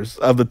Steelers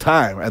of the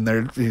time.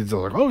 And he's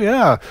like, oh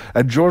yeah.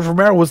 And George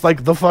Romero was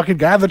like the fucking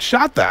guy that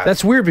shot that.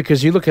 That's weird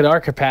because you look at our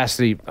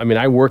capacity. I mean,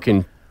 I work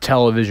in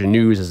television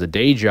news as a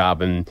day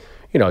job, and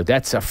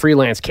that's a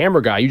freelance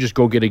camera guy. You just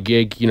go get a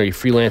gig. You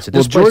freelance at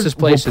this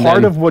place. Well,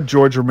 part of what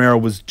George Romero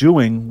was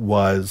doing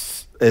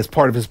was, as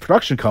part of his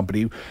production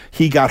company,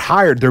 he got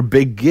hired. Their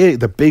big gig,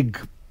 the big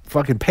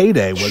fucking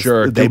payday was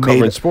They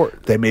covering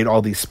sport. They made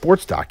all these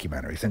sports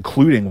documentaries,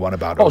 including one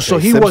about. Oh, O.J. so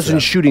he Simpson.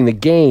 wasn't shooting the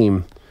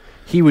game.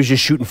 he was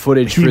just shooting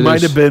footage. He for might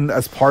this. have been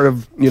as part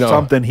of You know.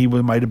 something. He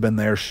might have been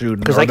there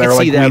shooting. 'Cause Or I they're could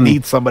like, see them- we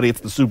need somebody.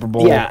 It's the Super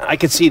Bowl. Yeah, I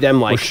could see them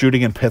We're like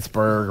shooting in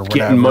Pittsburgh or whatever.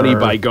 getting money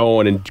by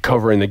going and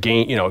covering the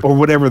game. or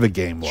whatever the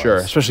game was. Sure,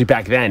 especially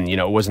back then,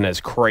 it wasn't as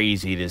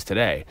crazy as it is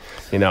today.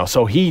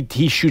 So he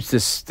shoots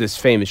this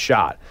famous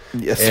shot.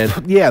 Yes.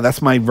 And Yeah,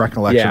 that's my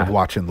recollection Yeah. of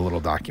watching the little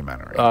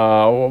documentary.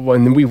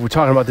 when we were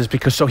talking about this,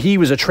 because so he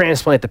was a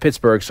transplant to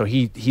Pittsburgh, so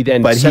he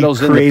then but he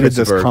settles into created this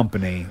Pittsburgh.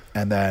 company,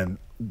 and then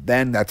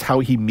that's how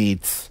he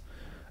meets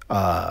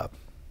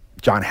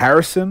John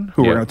Harrison,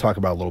 who Yeah. we're going to talk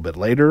about a little bit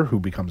later, who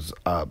becomes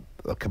a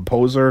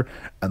composer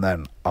and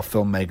then a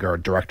filmmaker, a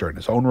director in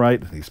his own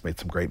right. And he's made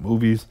some great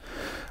movies,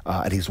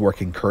 and he's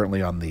working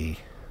currently on the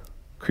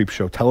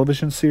Creepshow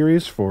television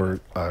series for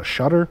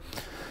Shudder.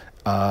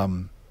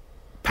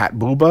 Pat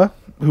Buba,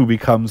 who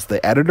becomes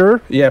the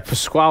editor. Yeah,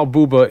 Pasquale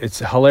Buba. It's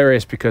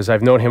hilarious because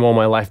I've known him all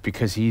my life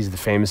because he's the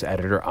famous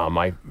editor on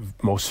my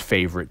most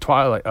favorite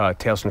Twilight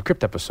Tales from the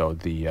Crypt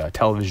episode, the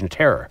Television of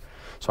Terror.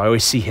 So I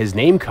always see his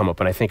name come up,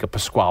 and I think of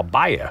Pasquale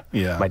Baya,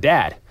 Yeah. my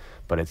dad.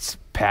 But it's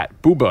Pat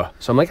Buba.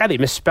 So I'm like, they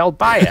misspelled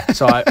Baya.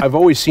 So I've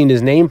always seen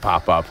his name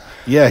pop up.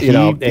 Yeah,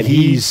 and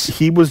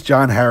he was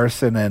John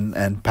Harrison,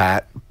 and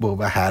Pat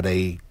Buba had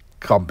a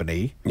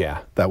company. Yeah.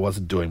 that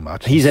wasn't doing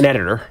much. He's an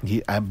editor.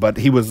 But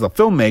he was a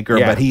filmmaker.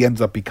 Yeah. But he ends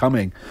up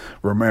becoming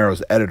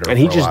Romero's editor, And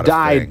he for a just lot of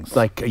died things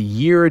like a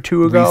year or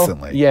two ago.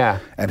 recently. Yeah.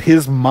 and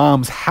his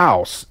mom's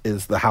house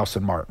is the house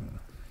in Martin.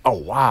 Oh,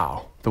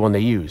 wow. The one they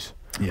use.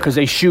 Yeah. Because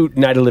they shoot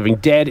Night of the Living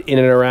Dead in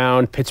and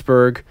around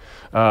Pittsburgh.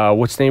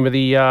 What's the name of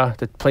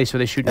the place where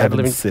they shoot Night of the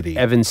Evans Living City.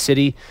 Evans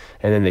City.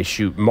 And then they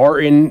shoot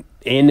Martin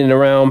in and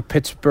around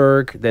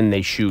Pittsburgh. Then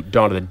they shoot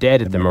Dawn of the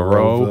Dead at the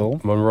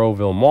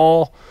Monroeville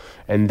Mall.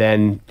 And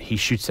then he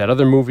shoots that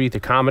other movie,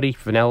 the comedy,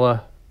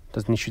 Vanilla.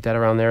 Doesn't he shoot that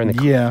around there? And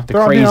the Yeah, the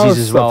But, I mean, all Crazies this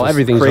as stuff well. is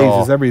Everything's Crazies,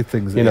 all,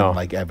 everything's you know. in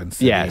like Evans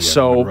City. Yeah, and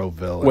so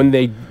Monroeville when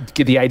they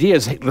get the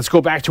ideas, hey, let's go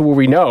back to where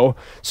we know.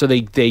 So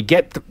they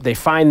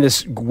find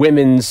this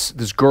girls'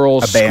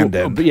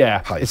 Abandoned school,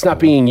 yeah, high it's not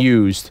school. being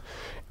used,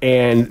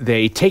 and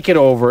they take it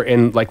over.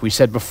 And like we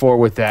said before,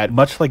 with that,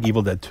 much like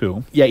Evil Dead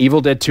 2. yeah, Evil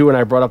Dead 2, and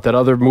I brought up that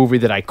other movie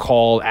that I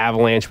called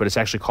Avalanche, but it's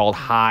actually called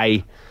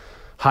High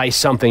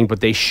something. But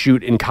they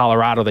shoot in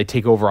Colorado. They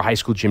take over a high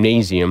school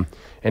gymnasium,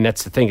 and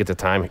that's the thing at the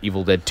time.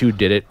 Evil Dead 2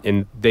 did it,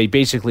 and they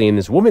basically in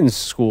this women's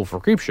school for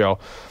Creepshow,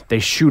 they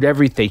shoot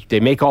everything.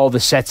 They make all the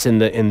sets in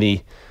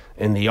the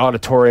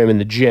auditorium in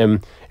the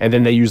gym, and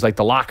then they use like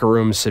the locker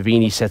room.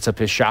 Savini sets up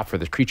his shop for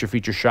the creature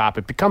feature shop.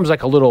 It becomes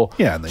like a little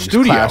Yeah, and they use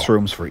studio.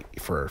 classrooms for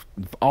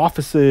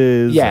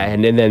offices. Yeah,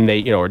 and then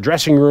they, or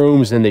dressing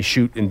rooms, and they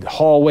shoot in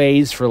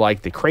hallways for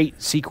like the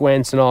crate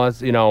sequence and all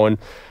that,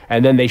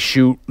 and then they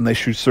shoot. and they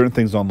shoot certain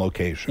things on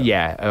location.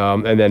 Yeah,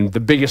 and then the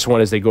biggest one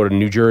is they go to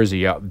New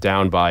Jersey,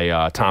 down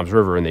by Tom's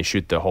River, and they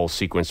shoot the whole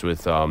sequence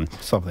with.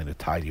 Something to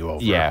tide you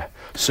over. Yeah,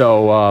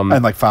 so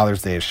And like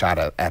Father's Day is shot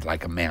at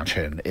like a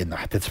mansion in the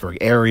Pittsburgh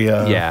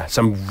area. yeah,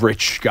 some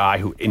rich guy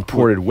who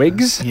imported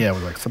wigs. Yeah,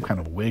 with like some kind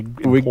of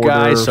wig Wig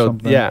guy, or so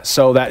something. yeah,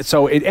 so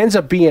it ends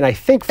up being, I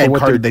think, for And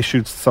what they're they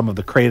shoot some of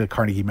the crate at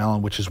Carnegie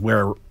Mellon, which is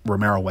where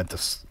Romero went to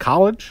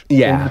college.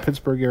 Yeah. in the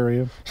Pittsburgh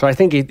area. So I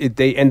think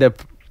they end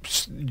up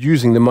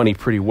using the money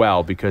pretty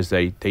well because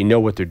they know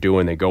what they're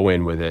doing. They go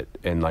in with it,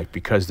 and like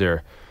because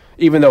they're,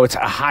 even though it's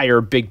a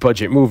higher big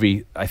budget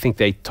movie, I think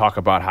they talk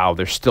about how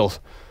they're still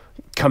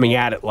coming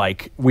at it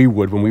like we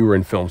would when we were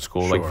in film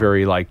school, like Sure.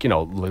 very like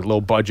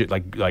low budget,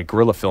 like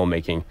guerrilla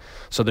filmmaking.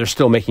 So they're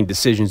still making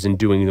decisions and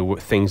doing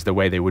things the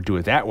way they would do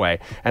it that way,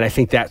 and I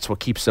think that's what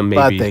keeps them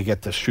maybe. But they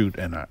get to shoot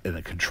in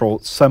a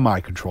controlled,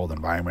 semi-controlled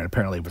environment.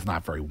 Apparently, it was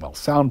not very well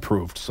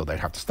soundproofed, so they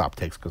have to stop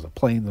takes because of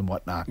planes and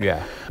whatnot.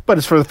 Yeah. But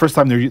it's for the first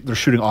time they're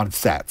shooting on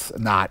sets,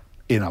 not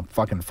in a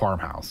fucking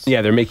farmhouse.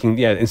 Yeah, they're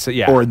making and so,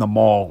 yeah. Or in the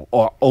mall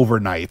or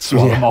overnights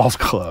while the mall's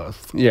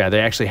closed. Yeah,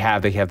 they actually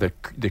have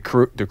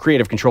the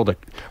creative control to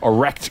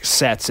erect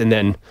sets and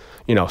then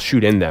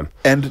shoot in them.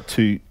 And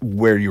to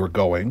where you were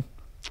going,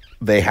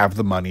 they have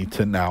the money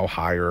to now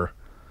hire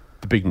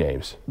The big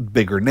names.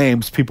 bigger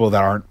names, people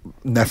that aren't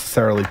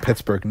necessarily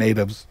Pittsburgh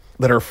natives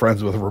that are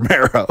friends with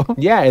Romero.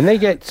 Yeah, and they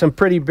get some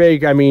pretty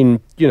big. I mean,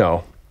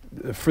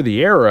 for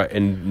the era,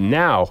 and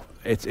now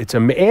it's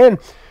and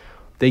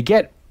they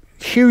get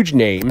huge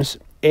names.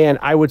 And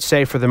I would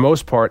say, for the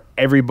most part,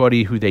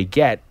 everybody who they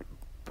get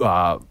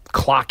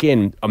clock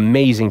in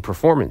amazing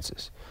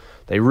performances.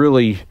 They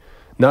really,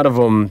 none of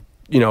them,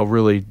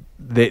 really,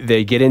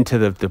 they get into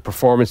the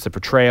performance, the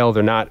portrayal.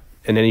 They're not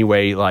in any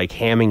way like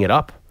hamming it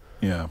up.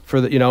 Yeah. For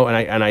the,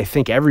 and I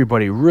think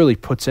everybody really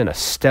puts in a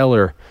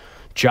stellar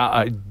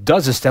job,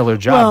 does a stellar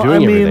job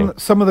doing everything.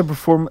 Some of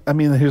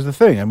the here's the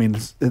thing. I mean,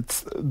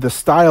 it's the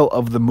style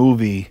of the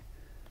movie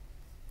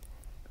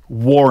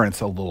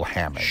warrants a little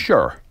hamming.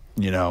 Sure,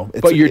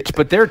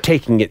 But they're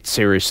taking it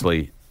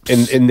seriously,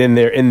 and then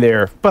they're in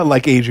there. But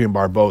like Adrian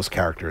Barbeau's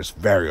character is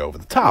very over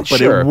the top, but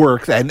Sure. it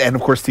works. And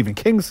of course Stephen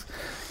King's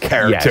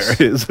character Yes.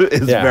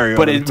 is Yeah. very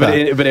But over it- the but top.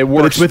 it- but it But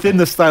works. it's within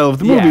the style of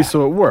the movie, Yeah.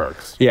 so it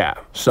works. Yeah,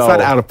 so It's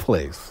not out of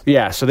place.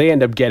 yeah, so they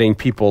end up getting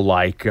people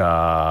like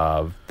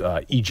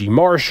E.G.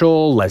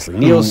 Marshall, Leslie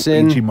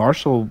Nielsen. E.G.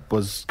 Marshall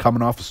was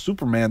coming off of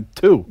Superman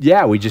 2.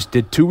 Yeah, we just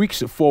did 2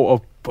 weeks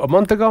a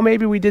month ago,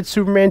 maybe we did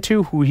Superman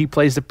 2, who he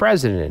plays the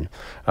president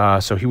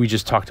in. So we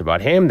just talked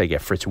about him. They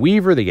get Fritz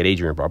Weaver, they get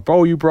Adrian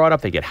Barbeau, you brought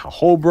up, they get Hal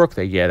Holbrook,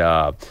 they get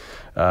a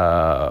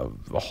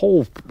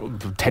whole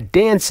Ted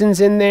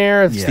Danson's in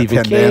there, Stephen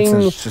Ted King.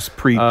 Danson's just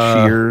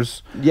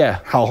pre-Cheers. yeah.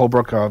 Hal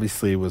Holbrook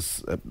obviously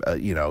was,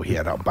 he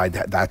had by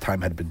that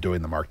time had been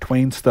doing the Mark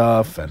Twain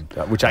stuff, and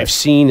Which I've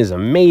seen is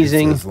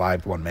amazing. his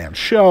live one-man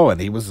show,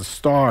 and he was a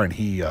star. And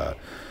he,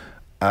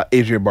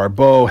 Adrian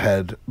Barbeau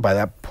had by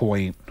that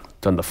point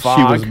Done the she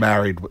Fog, was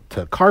married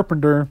to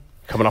Carpenter.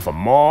 coming off a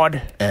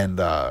Maud.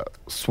 And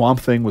Swamp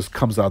Thing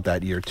comes out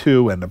that year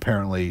too, and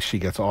apparently she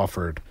gets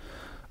offered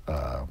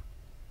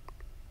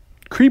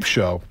Creep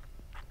Show,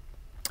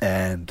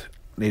 and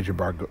Adrian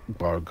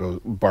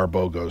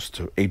Barbeau goes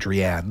to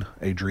Adrienne.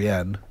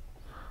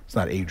 It's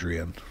not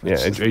Adrian. Yeah,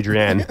 it's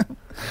Adrienne.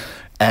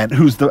 And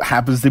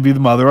happens to be the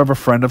mother of a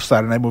friend of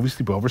Saturday Night Movie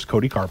Sleepovers,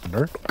 Cody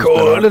Carpenter.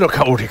 Little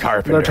Cody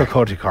Carpenter. Little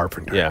Cody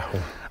Carpenter. Yeah.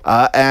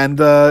 And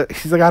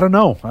he's like, I don't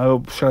know.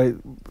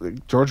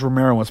 George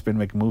Romero wants me to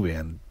make a movie,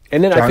 and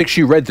And then I John- think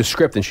she read the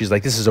script and she's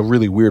like, this is a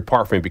really weird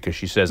part for me because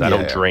she says, I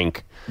don't Yeah.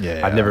 drink.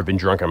 Yeah. I've never been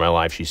drunk in my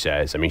life, she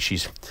says. I mean,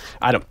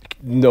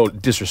 no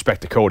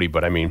disrespect to Cody,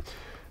 but I mean,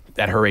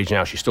 at her age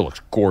now, she still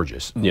looks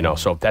gorgeous, you know,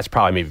 so that's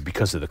probably maybe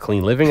because of the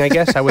clean living, I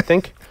guess, I would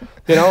think,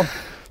 you know.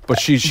 But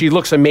she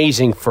looks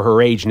amazing for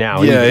her age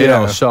now. Yeah, you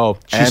know, yeah. so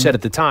she And- said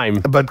at the time,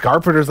 But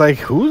Carpenter's like,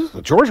 who's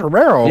George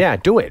Romero? yeah,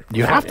 do it.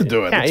 You have to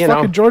do it. Yeah, It's you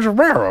fucking know. George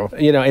Romero.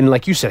 You know, and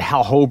like you said,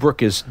 Hal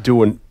Holbrook is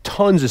doing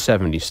tons of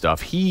 70s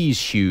stuff.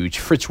 He's huge.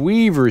 Fritz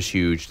Weaver's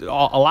huge. A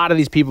lot of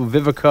these people,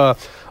 Vivica,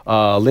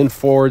 Lynn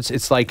Ford's,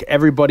 it's like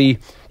everybody.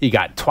 You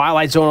got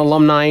Twilight Zone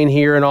alumni in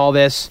here and all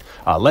this.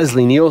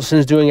 Leslie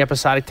Nielsen's doing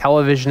episodic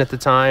television at the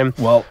time.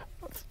 Well,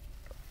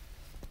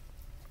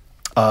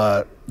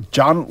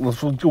 John, we'll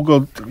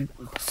go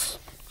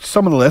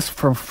some of the list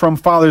from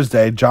Father's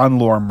Day. John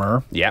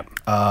Lorimer. Yep.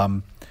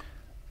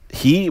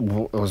 He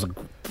was a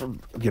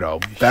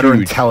veteran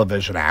Huge.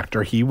 television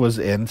actor. He was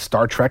in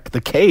Star Trek: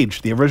 The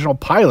Cage, the original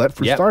pilot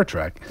for Yep. Star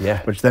Trek,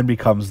 Yeah. which then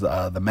becomes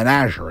the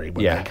Menagerie,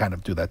 when Yeah. they kind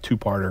of do that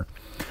two-parter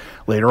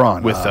later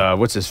on. With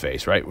what's his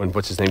face, right? When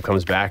what's his name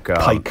comes back?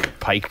 Pike.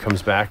 Pike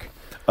comes back.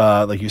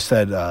 like you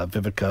said,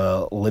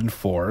 Vivica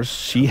Lindfors,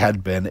 she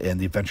had been in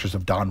The Adventures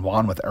of Don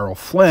Juan with Errol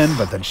Flynn,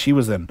 but then she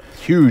was in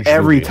Huge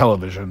every movie.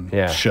 television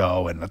Yeah.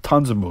 show and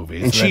tons of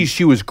movies. And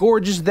she was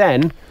gorgeous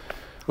then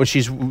when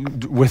she's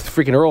with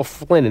freaking Earl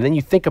Flynn. And then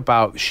you think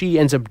about, she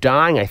ends up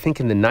dying, I think,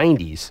 in the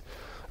 90s.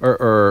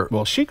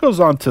 Well, she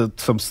goes on to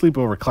some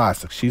sleepover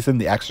classics. She's in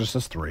The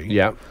Exorcist 3.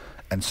 Yeah.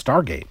 And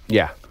Stargate.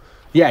 Yeah.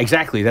 Yeah,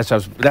 exactly. That's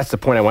the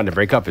point I wanted to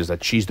break up, is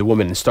that she's the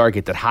woman in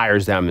Stargate that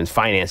hires them and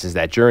finances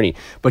that journey.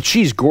 But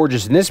she's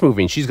gorgeous in this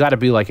movie, and she's got to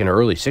be like in her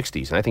early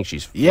 60s. And I think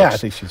she's Yeah, looks, I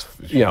think she's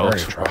very very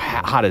attractive.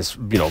 hot as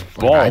I'd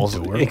balls.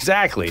 do her.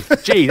 Exactly.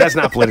 Gee, that's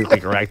not politically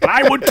correct, but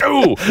I would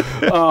too.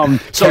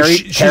 So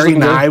she's Carrie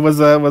looking good. Nye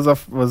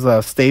was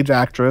a stage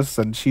actress,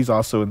 and she's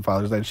also in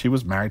Father's Day. And she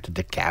was married to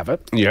Dick Cavett.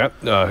 Yeah,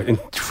 and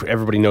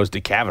everybody knows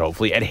Dick Cavett,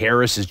 hopefully. Ed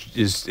Harris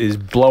is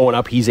blowing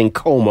up. He's in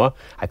coma.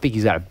 I think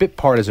he's got a bit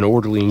part as an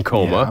orderly in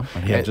coma.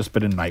 And he had just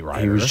been in Knight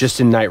Rider. He was just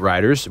in Night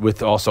Riders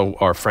with also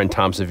our friend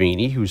Tom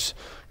Savini, who's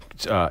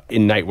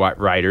in Night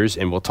Riders,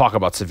 and we'll talk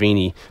about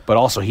Savini, but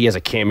also he has a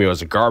cameo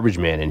as a garbage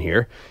man in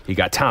here. You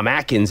got Tom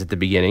Atkins at the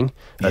beginning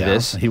of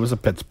this. He was a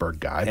Pittsburgh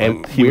guy,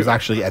 And but he was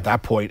actually at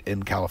that point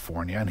in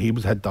California, and he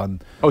had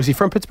done. Oh, is he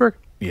from Pittsburgh?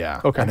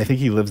 Yeah. Okay. And I think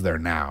he lives there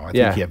now. I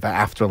Yeah.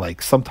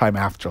 think sometime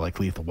after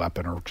Lethal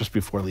Weapon, or just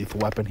before Lethal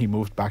Weapon, he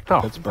moved back to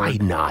Oh, Pittsburgh. why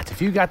not?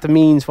 If you got the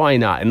means, why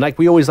not? And like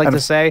we always like to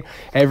say,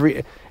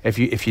 if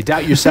you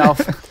doubt yourself,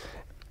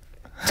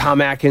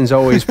 Tom Atkins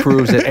always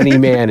proves that any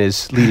man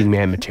is leading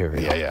man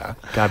material. Yeah, yeah.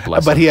 God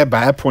bless But him.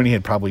 by that point, he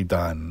had probably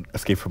done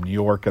Escape from New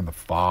York and The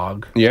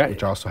Fog, Yeah.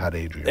 which also had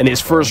Adrian. And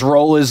his Barbeau. first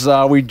role is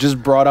we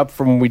just brought up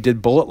from when we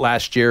did Bullet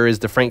last year, is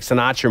the Frank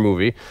Sinatra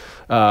movie.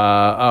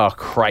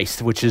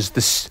 Which is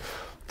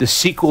the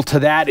sequel to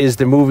that is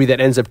the movie that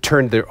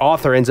the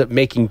author ends up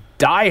making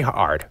Die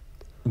Hard.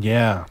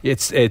 Yeah.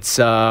 It's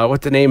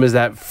what the name is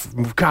that?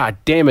 God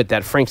damn it!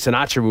 That Frank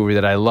Sinatra movie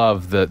that I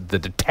love, the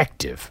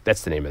Detective.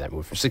 That's the name of that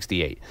movie from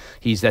 '68.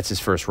 That's his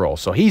first role.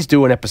 So he's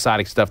doing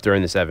episodic stuff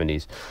during the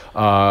 '70s.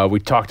 We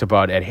talked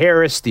about Ed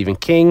Harris, Stephen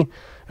King.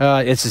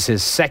 This is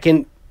his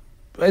second.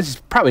 This is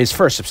probably his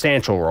first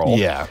substantial role.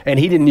 Yeah. And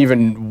he didn't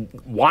even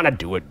want to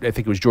do it. I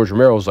think it was George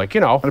Romero was like,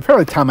 And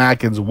apparently Tom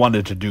Atkins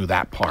wanted to do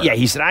that part. yeah,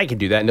 he said, I can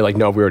do that. And they're like,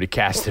 no, we already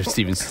cast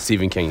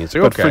Stephen King. He's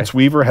like, But okay. Fritz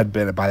Weaver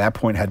by that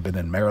point had been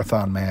in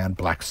Marathon Man,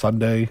 Black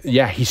Sunday.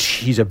 Yeah, he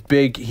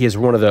has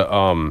one of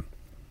the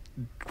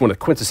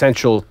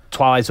quintessential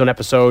Twilight Zone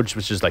episodes,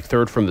 which is like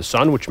Third from the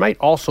Sun, which might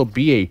also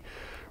be a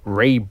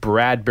Ray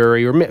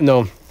Bradbury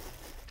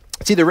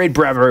it's either Ray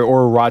Bradbury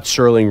or Rod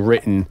Serling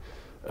written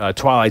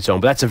Twilight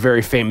Zone, but that's a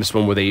very famous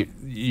one where you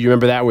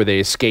remember that, where they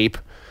escape.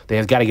 They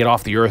have got to get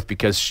off the Earth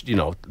because,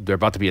 they're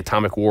about to be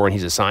atomic war, and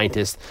he's a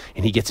scientist,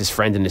 and he gets his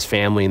friend and his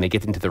family, and they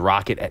get into the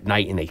rocket at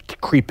night, and they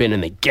creep in,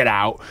 and they get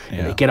out,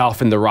 and they get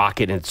off in the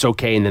rocket, and it's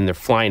okay, and then they're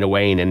flying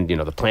away, and then,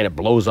 the planet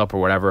blows up or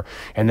whatever,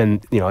 and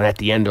then, and at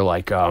the end, they're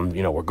like,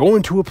 we're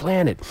going to a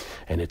planet,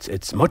 and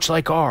it's much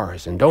like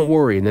ours, and don't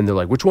worry, and then they're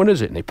like, which one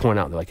is it? And they point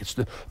out, and they're like, it's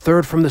the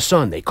third from the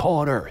sun. They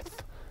call it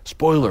Earth.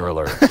 Spoiler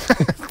alert.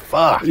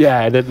 Fuck.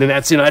 Yeah, and then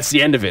that's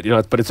the end of it.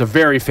 But it's a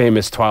very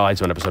famous Twilight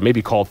Zone episode,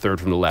 maybe called Third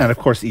from the Left. And of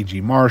course,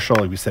 E.G. Marshall,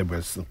 like we said,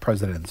 was the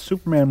president in the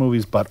Superman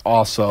movies, but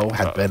also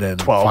had been in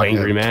 12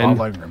 Angry Men.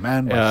 12 Angry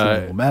Men,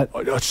 where Lumet.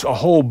 It's a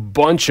whole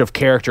bunch of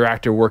character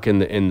actor work in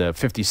the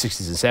 50s,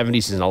 60s, and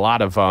 70s, and a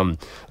lot of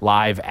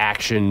live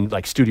action,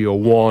 like Studio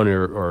One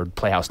or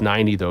Playhouse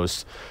 90,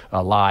 those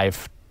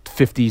live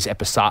 50s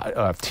episode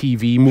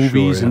TV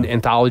movies and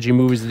anthology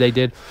movies that they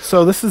did.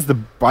 So this is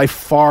by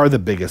far the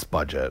biggest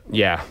budget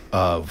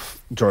of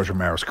George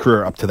Romero's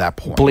career up to that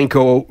point.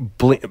 Bingo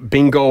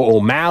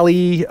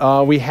O'Malley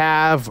we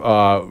have.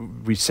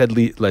 We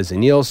said Leslie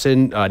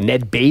Nielsen.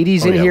 Ned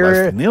Beatty's in here.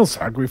 Leslie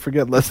Nielsen. How could we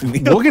forget Leslie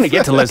Nielsen? We're going to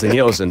get to Leslie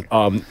Nielsen.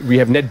 We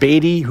have Ned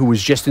Beatty, who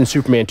was just in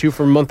Superman 2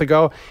 from a month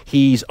ago.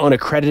 He's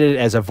uncredited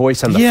as a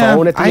voice on the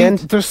phone at the end.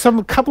 There's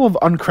a couple of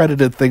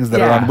uncredited things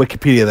that are on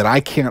Wikipedia that I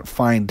can't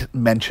find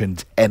mentioned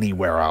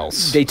anywhere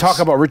else. They talk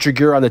about Richard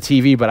Gere on the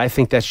TV, but I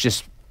think that's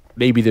just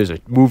maybe there's a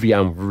movie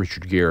on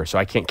Richard Gere, so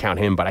I can't count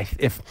him. But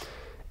if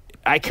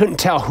I couldn't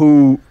tell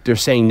who they're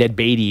saying Ned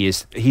Beatty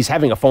is. He's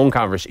having a phone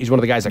conversation. He's one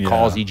of the guys that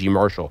calls E.G.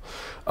 Marshall.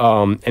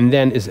 And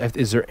then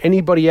is there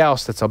anybody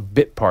else that's a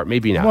bit part?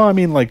 Maybe not. Well, I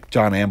mean, like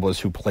John Ambles,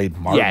 who played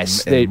Martin.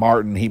 Yes,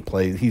 Martin.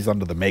 He's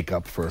under the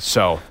makeup for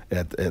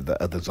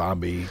the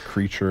zombie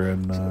creature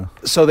in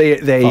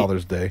they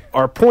Father's Day.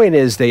 Our point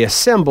is they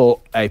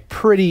assemble a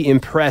pretty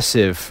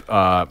impressive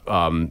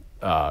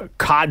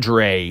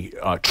cadre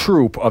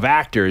troupe of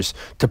actors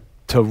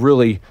to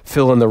really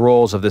fill in the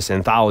roles of this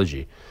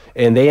anthology.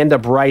 And they end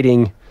up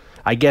writing,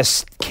 I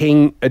guess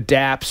King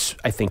adapts,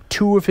 I think,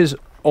 2 of his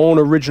own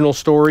original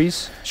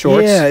shorts.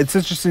 Yeah, it's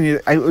interesting.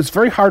 It was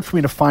very hard for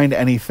me to find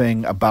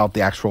anything about the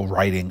actual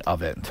writing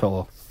of it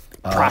until...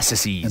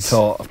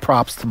 Until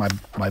props to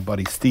my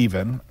buddy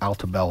Steven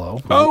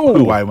Altabello,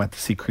 who I went to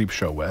see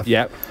Creepshow with.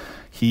 Yep.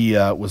 He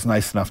was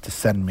nice enough to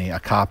send me a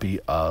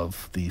copy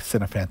of the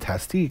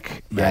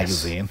Cinefantastique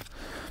magazine.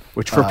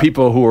 Which, for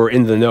people who are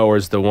in the know,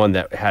 is the one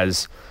that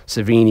has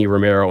Savini,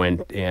 Romero,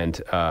 and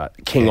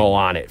King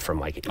on it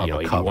from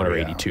 81 or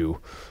 82.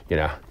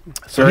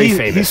 So very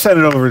famous. He sent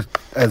it over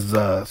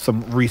as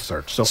some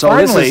research. So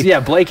finally,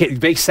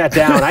 Blake sat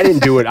down. I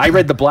didn't do it. I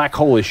read the Black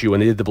Hole issue when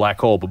they did the Black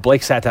Hole, but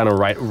Blake sat down and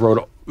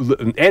wrote,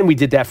 and we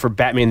did that for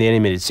Batman the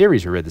Animated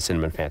Series. We read the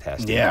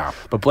Cinefantastique. Yeah,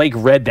 but Blake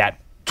read that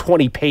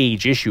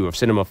 20-page issue of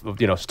story of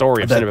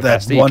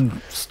Cinefantastique. That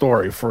one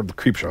story for the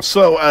Creepshow.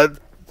 So.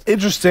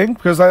 Interesting,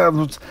 because I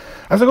was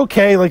like,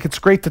 okay, it's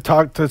great to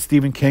talk to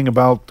Stephen King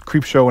about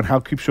Creepshow and how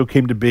Creepshow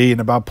came to be and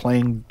about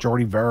playing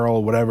Jordy Verrill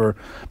or whatever,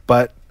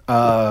 but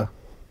I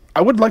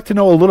would like to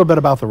know a little bit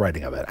about the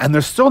writing of it. And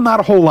there's still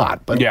not a whole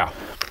lot, but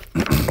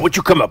what'd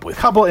you come up with?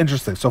 A couple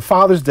interesting. So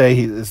Father's Day,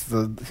 he's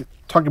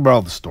talking about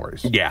all the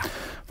stories. Yeah.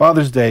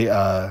 Father's Day,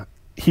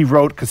 he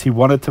wrote because he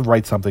wanted to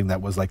write something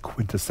that was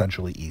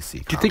quintessentially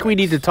EC. Do you think we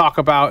need to talk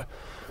about?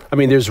 I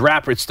mean, there's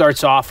It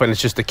starts off and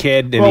it's just a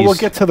kid. And we'll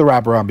get to the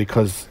wraparound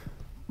because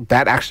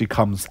that actually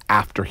comes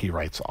after he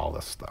writes all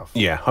this stuff.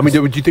 Yeah. I mean,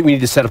 do you think we need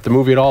to set up the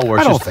movie at all? Or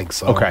I don't think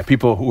so. Okay.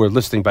 People who are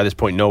listening by this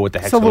point know what the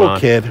heck's going on.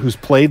 It's a little kid who's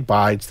played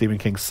by Stephen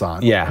King's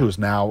son. Yeah. Who's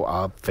now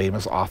a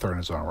famous author in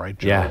his own right.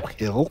 Joe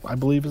Hill, I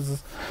believe,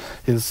 is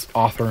his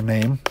author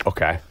name.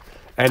 Okay.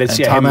 And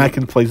Tom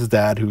Atkin plays his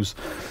dad, who's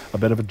a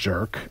bit of a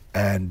jerk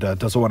and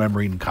doesn't want him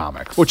reading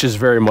comics. Which is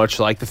very much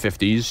like the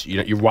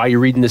 50s. Why are you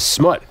reading this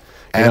smut?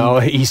 The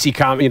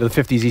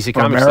 50s EC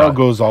comics. Romero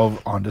goes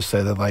on to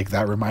say that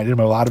that reminded him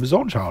a lot of his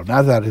own childhood.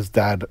 Not that his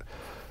dad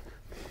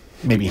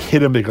maybe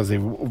hit him because they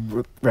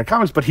read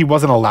comics, but he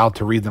wasn't allowed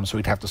to read them, so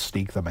he'd have to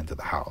sneak them into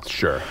the house.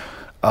 Sure.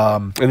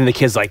 And then the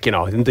kid's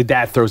and the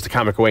dad throws the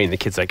comic away, and the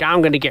kid's like, I'm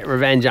going to get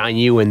revenge on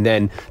you. And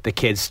then the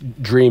kid's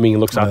dreaming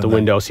and looks out the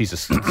window,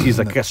 sees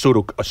like a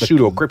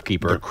pseudo crypt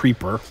keeper. The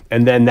creeper.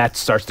 And then that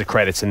starts the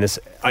credits, and this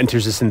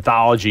enters this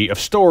anthology of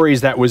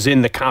stories that was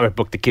in the comic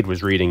book the kid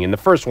was reading. And the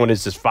first one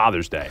is this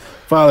Father's Day.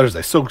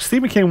 So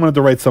Stephen King wanted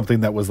to write something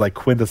that was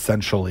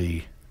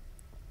quintessentially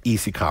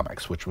EC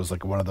Comics, which was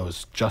one of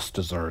those just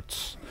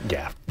desserts.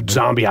 Yeah,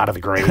 zombie out of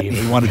the grave.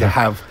 He wanted to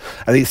have,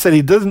 and he said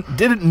he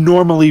didn't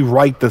normally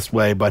write this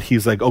way, but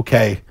he's like,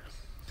 okay,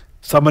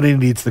 somebody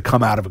needs to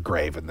come out of a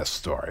grave in this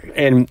story.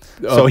 And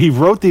so he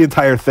wrote the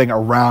entire thing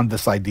around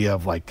this idea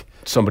of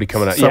somebody's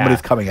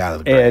coming out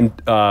of the grave.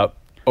 And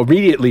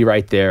immediately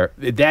right there,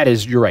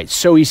 you're right.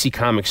 So EC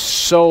Comics,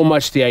 so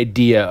much the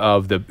idea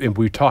of we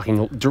were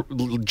talking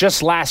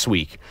just last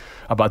week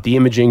about the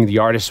imaging the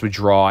artists would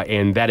draw,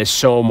 and that is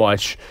so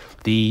much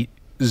the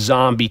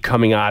zombie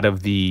coming out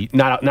of the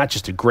not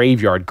just a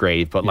graveyard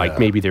grave, but like Yeah.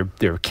 maybe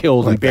they're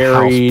killed Like and the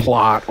buried. house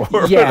plot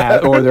or Yeah,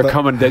 or they're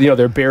coming.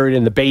 They're buried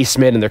in the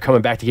basement and they're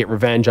coming back to get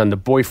revenge on the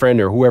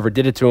boyfriend or whoever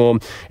did it to them.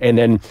 And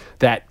then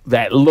that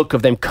look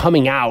of them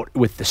coming out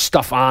with the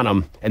stuff on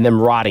them and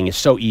them rotting is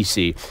so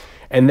easy.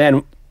 And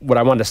then what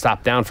I wanted to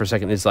stop down for a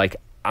second is like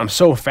I'm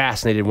so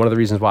fascinated. One of the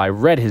reasons why I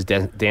read his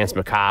Dance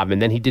Macabre,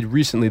 and then he did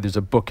recently. There's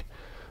a book,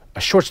 a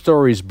short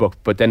stories book,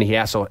 but then he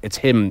also it's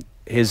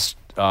his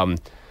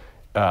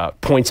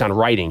points on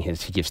writing.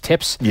 He gives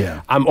tips.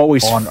 Yeah. I'm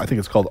always I think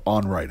it's called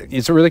On Writing.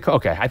 It's a really cool.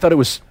 Okay, I thought it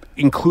was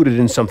included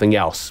in something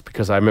else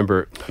because I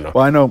remember.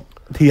 Well, I know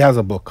he has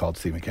a book called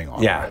Stephen King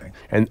On Writing.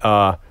 And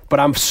but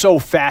I'm so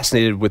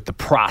fascinated with the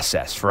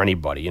process for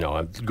anybody.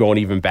 I'm going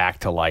even back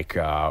to like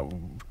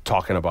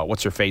talking about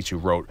what's her face who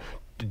wrote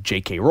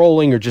J.K.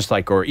 Rowling, or just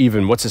like, or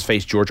even what's his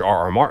face George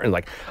R.R. Martin.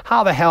 Like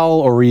how the hell,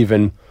 or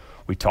even.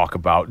 We talk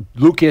about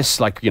Lucas,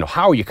 like,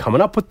 how are you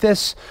coming up with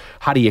this?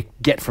 How do you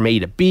get from A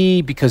to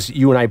B? Because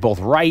you and I both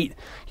write,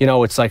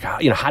 it's like,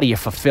 how do you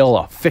fulfill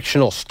a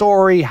fictional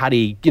story? How do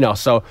you,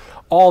 so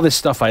all this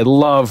stuff, I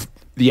love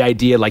the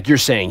idea, like you're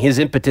saying, his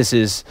impetus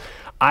is,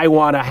 I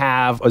want to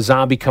have a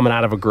zombie coming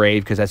out of a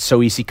grave because that's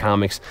so easy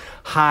comics.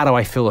 How do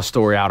I fill a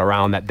story out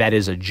around that? That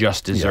is a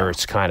just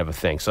desserts kind of a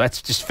thing. So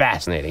that's just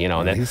fascinating,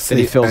 and then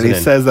he fills it in. He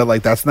says that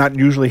like that's not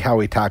usually how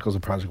he tackles a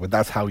project, but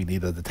that's how he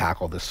needed to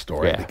tackle this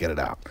story to get it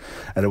out.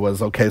 And it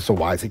was okay. So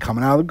why is he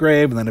coming out of the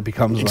grave? And then it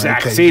becomes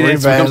exactly. Like, See,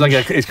 it becomes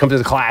like it comes as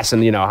a class,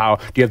 and how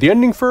do you have the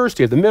ending first?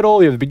 Do you have the middle?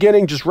 Do you have the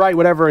beginning? Just write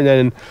whatever, and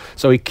then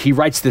so he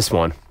writes this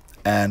one.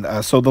 And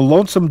so The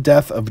Lonesome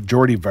Death of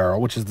Jordy Verrill,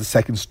 which is the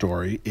second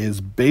story,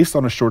 is based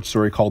on a short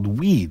story called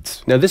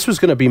Weeds. Now, this was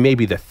going to be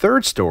maybe the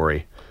third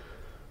story.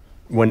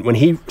 When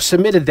he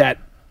submitted that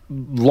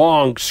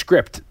long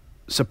script,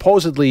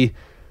 supposedly,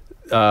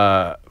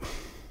 no,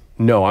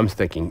 I'm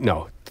thinking,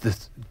 no,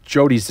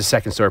 Jody's the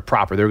second story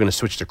proper. They were going to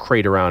switch to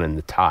Crate Around in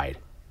the Tide.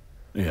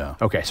 Yeah.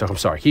 Okay, so I'm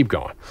sorry. Keep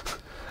going.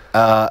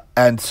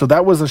 And so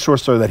that was a short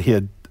story that he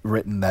had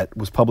written that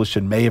was published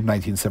in May of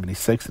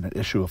 1976 in an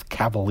issue of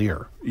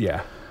Cavalier.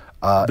 Yeah.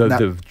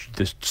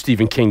 The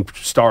Stephen King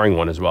starring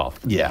one as well.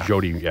 Yeah.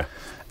 Jody, yeah.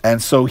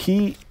 And so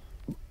he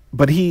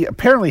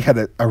apparently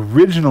had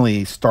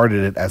originally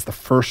started it as the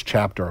first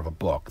chapter of a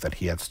book that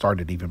he had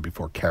started even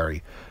before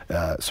Carrie.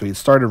 So he had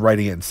started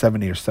writing it in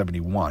 70 or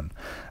 71.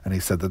 And he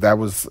said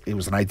that it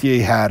was an idea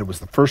he had. It was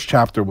the first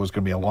chapter was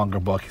going to be a longer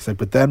book. He said,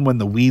 but then when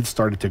the weeds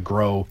started to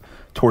grow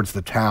towards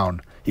the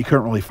town, he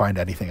couldn't really find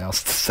anything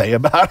else to say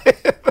about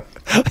it.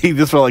 He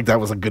just felt like that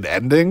was a good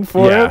ending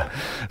for it.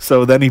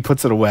 So then he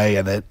puts it away,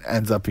 and it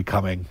ends up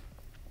becoming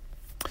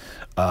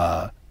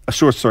a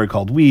short story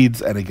called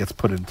Weeds, and it gets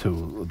put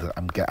into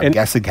I'm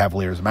guessing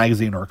Cavaliers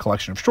magazine or a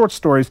collection of short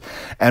stories.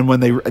 And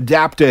when they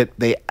adapt it,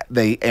 they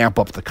amp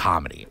up the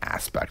comedy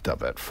aspect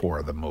of it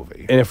for the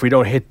movie. And if we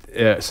don't hit,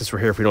 since we're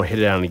here, if we don't hit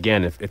it on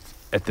again, if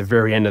at the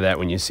very end of that,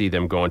 when you see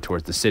them going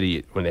towards the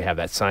city, when they have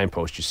that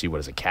signpost, you see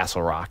what is it,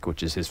 Castle Rock,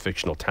 which is his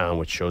fictional town,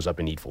 which shows up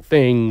in Needful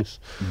Things,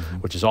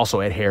 which is also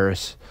Ed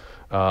Harris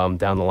down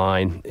the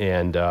line.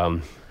 And,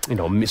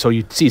 so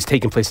you see it's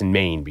taking place in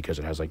Maine because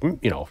it has like,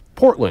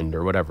 Portland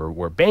or whatever,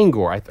 or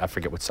Bangor. I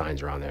forget what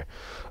signs are on there.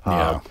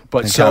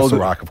 But Castle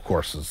Rock, of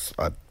course, is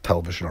a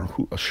television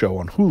a show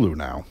on Hulu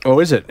now. Oh,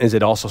 is it? Is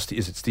it also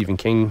is it Stephen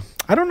King?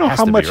 I don't know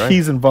how much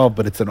he's involved,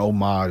 but it's an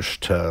homage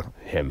to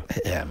him.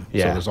 Yeah. So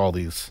there's all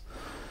these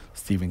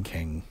Stephen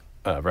King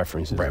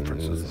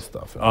references and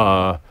stuff.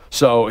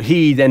 So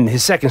he then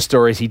his second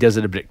story is he does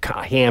it a bit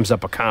hams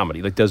up a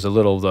comedy, like does a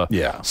little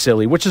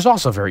silly, which is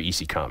also very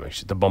easy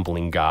comics. The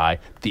bumbling guy,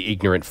 the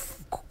ignorant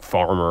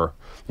farmer.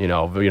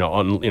 Probably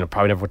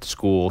never went to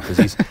school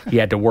because he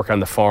had to work on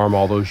the farm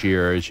all those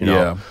years.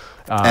 And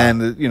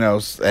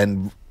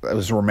it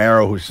was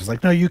Romero who's just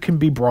like, no, you can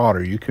be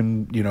broader. You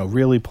can,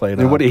 really play it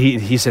up. What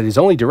he said his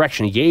only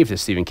direction he gave to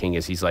Stephen King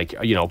is he's like,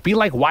 be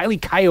like Wile E.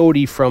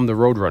 Coyote from the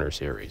Roadrunner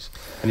series.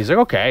 And he's like,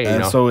 okay.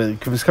 And so it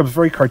becomes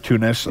very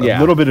cartoonish. A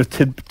little bit of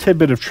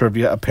tidbit of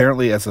trivia.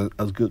 Apparently, as a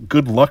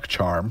good luck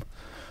charm,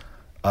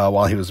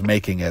 while he was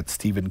making it,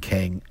 Stephen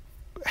King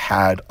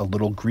had a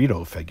little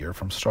Greedo figure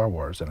from Star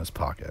Wars in his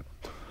pocket.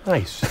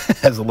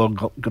 Nice. As a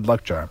little good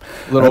luck charm.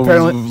 Little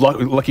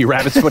lucky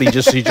rabbit's foot. He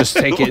just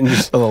take it and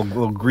just a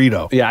little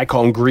Greedo. Yeah, I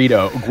call him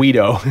Guido.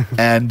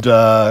 And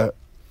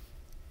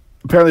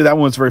apparently that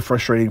one was very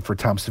frustrating for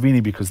Tom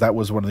Savini because that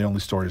was one of the only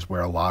stories where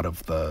a lot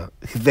of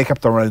they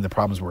kept on running the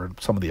problems where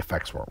some of the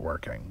effects weren't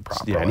working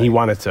properly. Yeah, and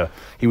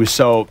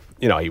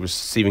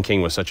Stephen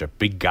King was such a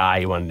big guy.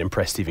 He wanted to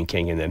impress Stephen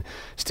King, and then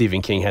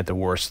Stephen King had the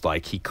worst.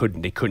 Like they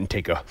couldn't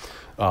take a.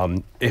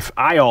 If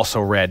I also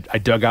read, I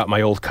dug out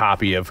my old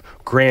copy of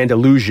Grand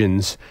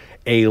Illusions,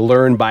 a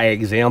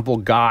learn-by-example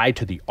guide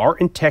to the art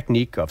and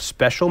technique of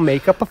special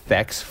makeup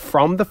effects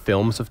from the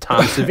films of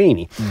Tom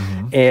Savini.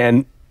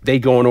 And they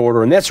go in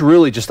order, and that's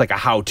really just like a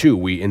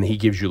how-to. And he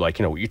gives you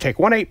you take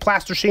 1/8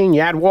 plasticine, you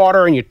add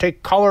water, and you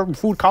take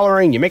food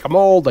coloring, you make a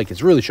mold. Like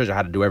it really shows you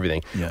how to do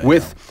everything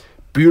with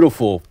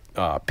beautiful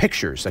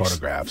pictures, like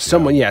Photographs,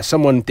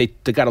 Someone they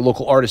got a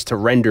local artist to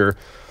render,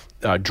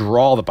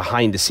 draw the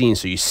behind the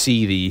scenes, so you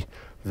see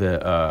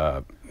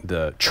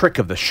the trick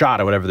of the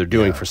shot or whatever they're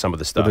doing for some of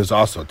the But stuff. there's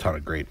also a ton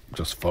of great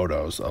just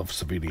photos of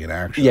Savini in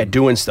action. Yeah,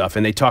 doing stuff.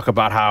 And they talk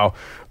about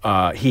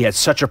how he had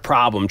such a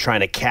problem trying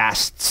to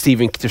cast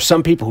Stephen. There's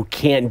some people who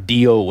can't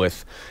deal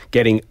with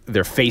getting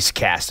their face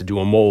cast to do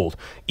a mold.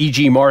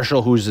 E.G.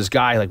 Marshall, who's this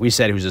guy, like we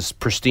said, who's this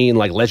pristine,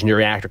 like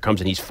legendary actor, comes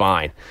and he's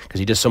fine because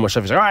he does so much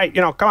stuff. He's like,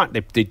 all right, come on.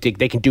 They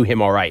can do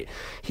him all right.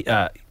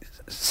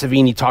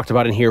 Savini talked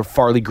about in here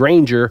Farley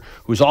Granger,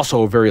 who's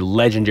also a very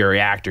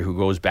legendary actor who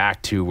goes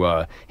back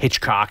to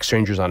Hitchcock,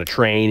 Strangers on a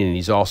Train, and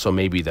he's also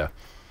maybe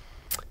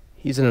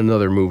he's in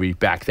another movie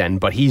back then,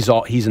 but he's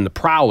in The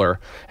Prowler,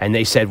 and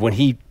they said when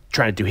he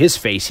trying to do his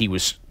face, he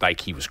was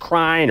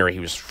crying or he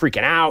was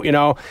freaking out,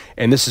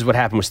 and this is what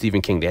happened with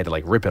Stephen King. They had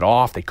to rip it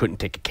off. They couldn't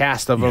take a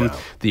cast of him. Yeah.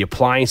 The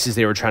appliances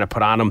they were trying to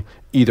put on him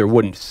either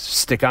wouldn't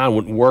stick on,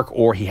 wouldn't work,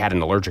 or he had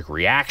an allergic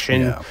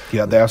reaction.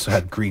 Yeah. They also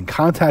had green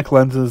contact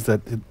lenses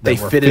that They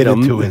were fitted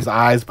him to his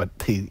eyes, but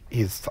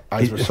his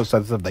eyes were so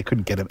sensitive they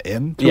couldn't get him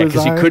in. Yeah,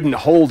 because he couldn't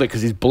hold it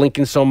because he's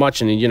blinking so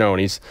much, and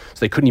so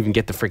they couldn't even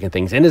get the freaking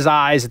things in his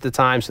eyes at the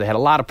time. So they had a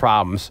lot of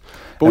problems.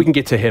 But we can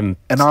get to him.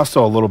 And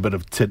also a little bit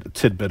of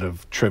tidbit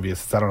of trivia,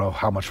 since I don't know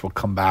how much we'll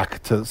come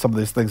back to some of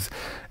these things,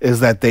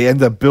 is that they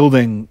end up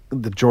building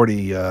the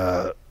Jordy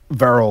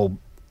Verrill.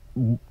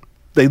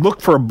 They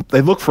look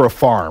for a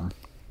farm,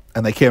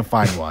 and they can't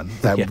find one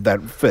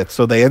that fits.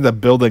 So they end up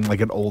building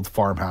an old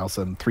farmhouse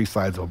and 3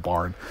 sides of a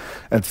barn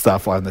and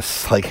stuff on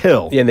this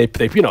hill. Yeah, and they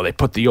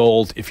put the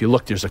old. If you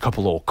look, there's a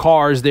couple old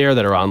cars there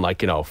that are on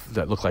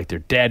that look like they're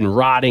dead and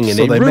rotting, and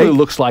So it really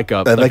looks like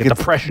a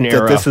Depression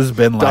era. This has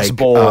been Dust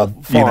Bowl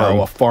farm.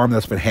 a farm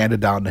that's been handed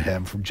down to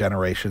him from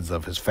generations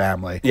of his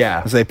family.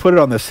 Yeah. So they put it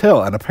on this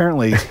hill, and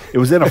apparently it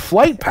was in a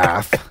flight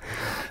path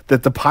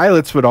that the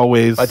pilots would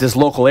always at this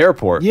local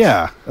airport.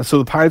 Yeah, and so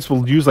the pilots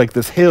will use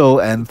this hill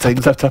and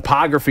things. The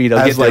topography to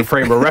get their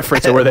frame of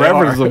reference of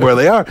where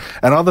they are.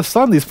 And all of a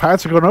sudden, these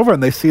pilots are going over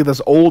and they see this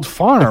old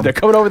farm. They're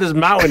coming over this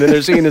mountain and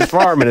they're seeing this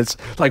farm, and it's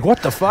like,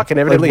 what the fuck? And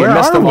evidently where it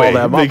messed are them all we?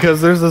 that up. Because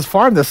there's this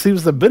farm that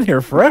seems to have been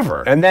here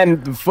forever. And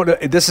then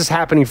this is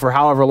happening for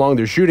however long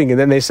they're shooting, and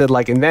then they said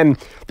and then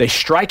they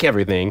strike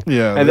everything.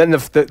 Yeah. And then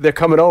they're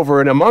coming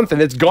over in a month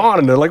and it's gone,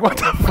 and they're like, what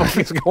the fuck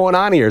is going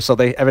on here? So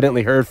they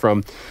evidently heard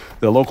from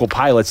the local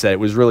pilots that it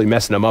was really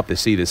messing them up to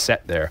see this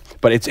set there.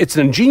 But it's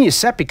an ingenious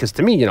set because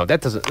to me,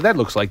 that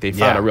looks like they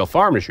found a real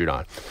farm to shoot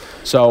on.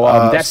 So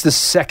that's the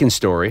second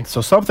story.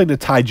 So something to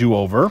tide you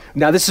over.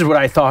 Now this is what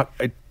I thought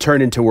it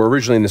turned into. Where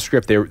originally in the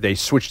script they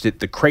switched it.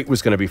 The crate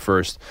was going to be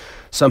first.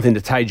 Something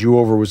to tide you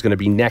over was going to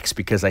be next,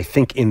 because I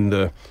think in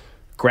the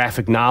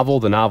graphic novel,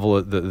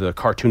 the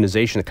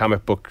cartoonization, the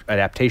comic book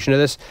adaptation of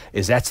this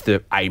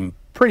I'm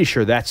pretty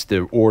sure that's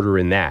the order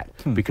in that,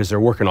 because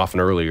they're working off an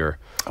earlier.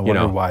 I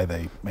wonder why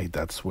they made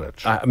that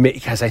switch.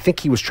 Because I think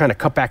he was trying to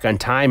cut back on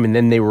time, and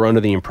then they were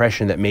under the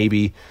impression that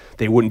maybe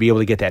they wouldn't be able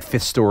to get that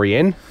 5th story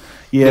in.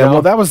 Yeah,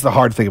 well, that was the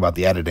hard thing about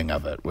the editing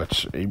of it,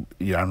 which I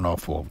don't know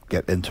if we'll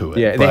get into it.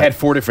 Yeah, they had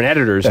 4 different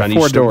editors on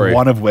each story.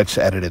 One of which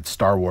edited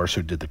Star Wars,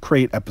 who did the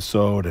Crate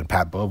episode, and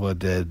Pat Bova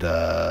did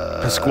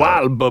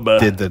Pasquale Bova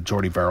did the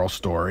Jordy Verrill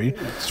story.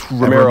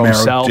 Romero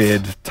himself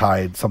did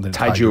Tied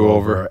You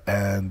Over,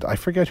 and I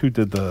forget who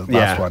did the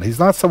last one. He's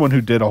not someone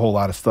who did a whole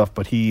lot of stuff,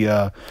 but he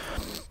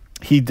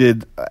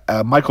did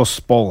Michael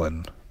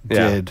Spolin.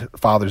 Did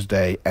Father's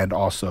Day and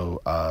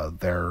also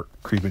They're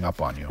Creeping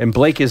Up on You. And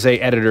Blake is a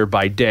editor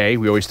by day.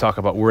 We always talk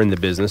about we're in the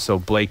business. So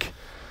Blake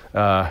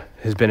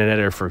has been an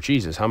editor for,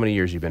 Jesus, how many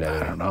years you been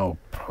editing? I don't know,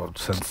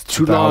 since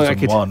Too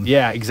 2001. long.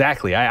 Yeah,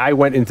 exactly. I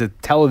went into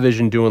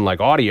television doing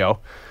audio,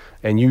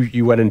 and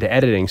you went into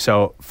editing.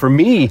 So for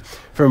me,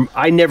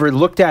 I never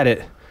looked at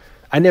it.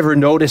 I never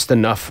noticed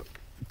enough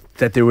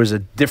that there was a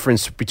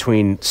difference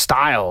between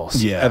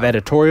styles of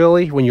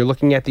editorially when you're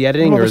looking at the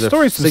editing. Well, the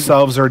stories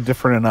themselves are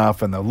different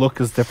enough, and the look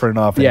is different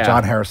enough, and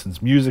John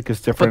Harrison's music is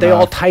different But they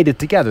enough. all tied it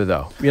together,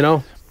 though,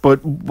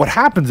 But what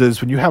happens is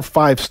when you have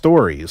 5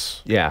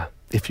 stories,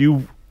 if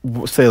you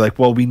say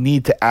we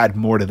need to add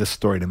more to this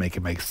story to make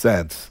it make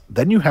sense,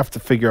 then you have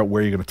to figure out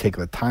where you're going to take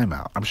the time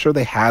out. I'm sure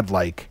they had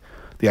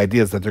the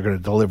ideas that they're going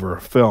to deliver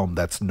a film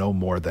that's no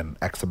more than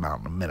X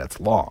amount of minutes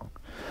long.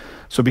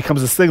 So it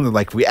becomes this thing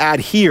that if we add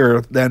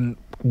here, then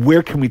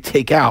where can we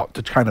take out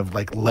to kind of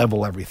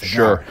level everything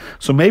out?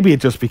 So maybe it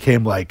just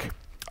became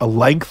a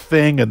length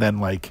thing, and then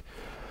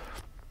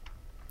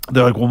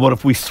they're well, what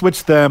if we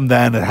switch them?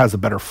 Then it has a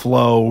better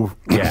flow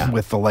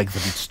with the length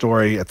of each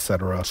story,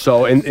 etc.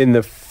 So in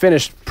the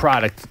finished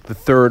product, the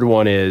third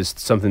one is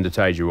Something to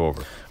Tide You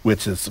Over,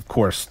 which is, of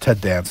course,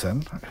 Ted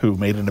Danson, who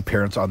made an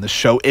appearance on the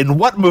show in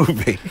what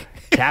movie?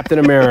 Captain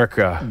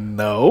America.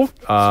 No.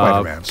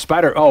 Spider-Man.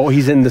 Oh,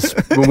 he's in this.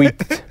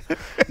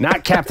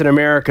 Not Captain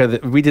America.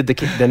 We did the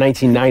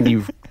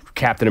 1990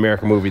 Captain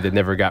America movie that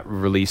never got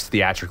released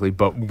theatrically,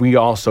 but we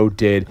also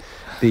did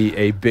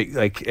a big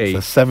the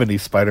 70s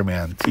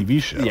Spider-Man TV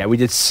show. Yeah, we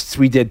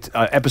did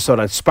episode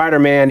on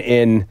Spider-Man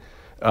in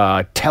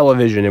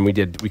television, and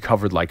we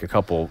covered like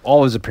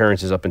all his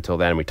appearances up until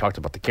then, and we talked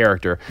about the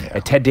character. Yeah.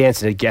 And Ted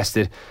Danson had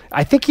guested.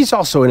 I think he's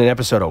also in an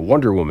episode of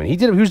Wonder Woman. He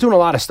was doing a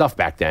lot of stuff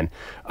back then,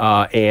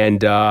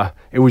 and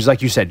it was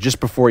like you said, just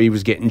before he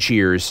was getting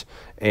Cheers,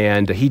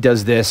 and he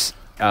does this.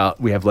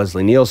 We have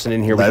Leslie Nielsen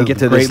in here. We can get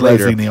to this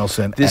later. Leslie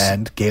Nielsen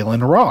and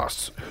Galen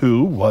Ross,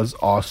 who was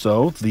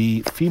also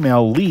the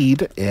female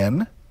lead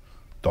in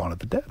Dawn of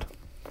the Dead.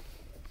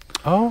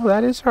 Oh,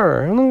 that is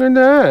her. Look at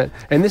that.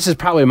 And this is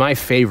probably my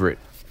favorite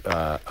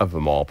of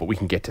them all, but we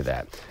can get to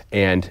that.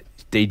 And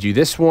they do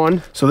this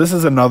one. So this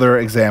is another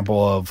example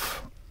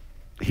of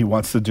he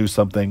wants to do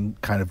something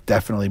kind of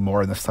definitely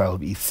more in the style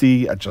of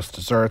EC, Just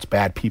Desserts,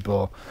 bad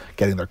people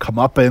getting their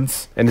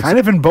comeuppance, And kind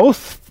of in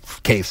both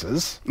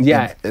cases,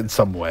 Yeah. in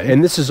some way.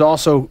 And this is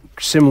also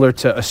similar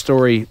to a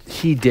story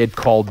he did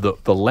called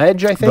The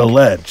Ledge, I think. The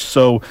Ledge.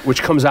 So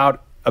Which comes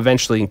out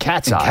eventually in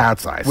Cat's Eye.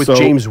 Cat's Eye. With So-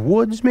 James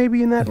Woods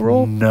maybe in that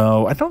role.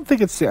 no, I don't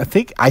think it's. I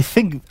think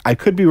I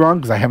could be wrong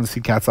because I haven't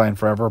seen Cat's Eye in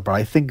forever, but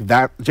I think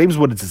that James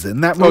Woods is in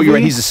that movie. Oh, you're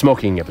right. He's the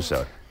smoking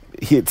episode.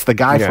 It's the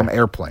guy Yeah. from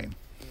Airplane.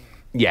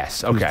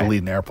 Yes. Who's the Okay.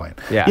 lead in Airplane.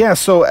 Yeah. Yeah.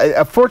 So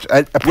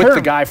With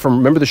the guy from,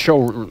 remember the show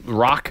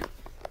Rock?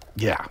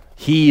 Yeah.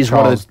 He's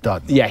Charles one of the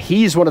Dutton. Yeah,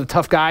 he's one of the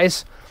tough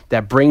guys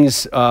that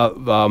brings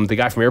the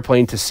guy from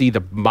Airplane to see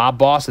the mob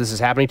boss this is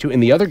happening to,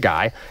 and the other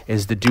guy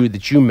is the dude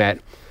that you met,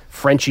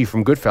 Frenchie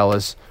from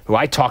Goodfellas, who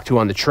I talked to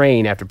on the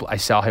train after I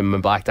saw him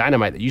in Black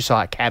Dynamite that you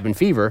saw at Cabin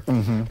Fever.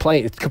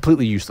 Playing, it's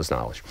completely useless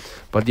knowledge,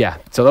 but yeah.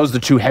 So those are the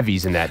two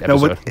heavies in that No,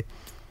 episode. what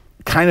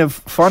kind of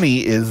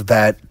funny is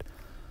that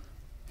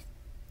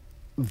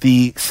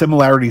the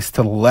similarities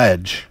to The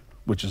Ledge,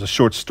 which is a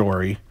short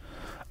story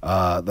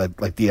that,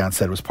 like Dion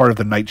said, was part of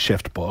the Night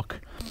Shift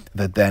book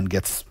that then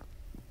gets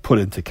put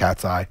into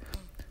Cat's Eye.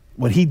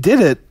 When he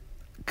did it,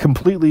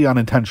 completely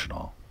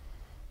unintentional.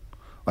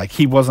 Like,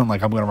 he wasn't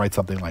like, I'm going to write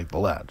something like The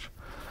Ledge.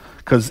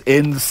 Because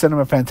in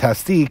Cinema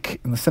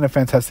Fantastique,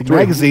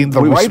 magazine,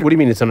 the what writer... do you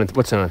mean it's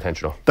what's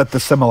unintentional? That the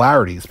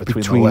similarities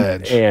between The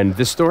Ledge... and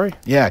this story?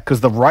 Yeah, because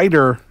the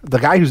writer, the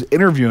guy who's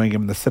interviewing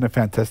him in the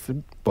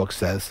Cinefantastic book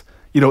says,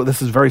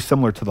 this is very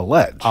similar to The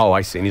Ledge. Oh,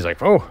 I see. And he's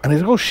like, oh. And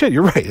he's like, oh, shit,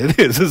 you're right. It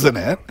is, isn't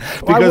it?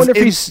 Well, I wonder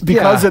if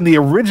because in the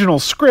original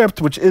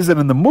script, which isn't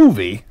in the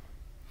movie,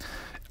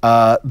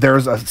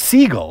 there's a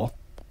seagull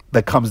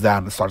that comes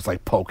down and starts,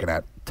 like, poking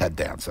at Ted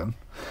Danson.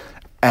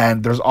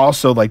 And there's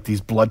also, like,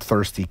 these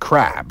bloodthirsty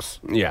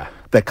crabs. Yeah.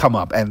 That come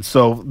up. And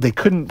so they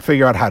couldn't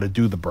figure out how to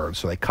do the bird,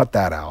 so they cut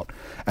that out.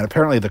 And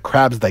apparently the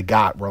crabs they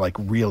got were like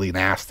really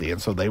nasty,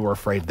 and so they were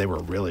afraid they were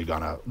really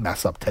gonna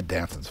mess up Ted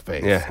Danson's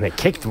face. Yeah,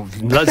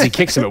 and Leslie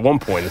kicks him at one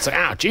point. It's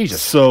like,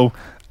 Jesus. So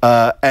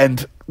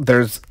and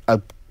there's a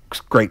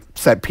great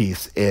set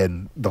piece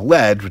in The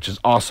Ledge, which is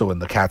also in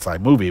the Cat's Eye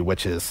movie,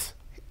 which is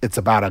it's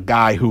about a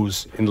guy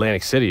who's In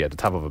Atlantic City at the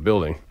top of a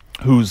building.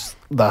 who's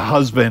the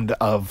husband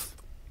of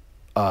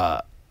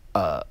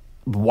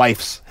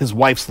his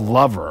wife's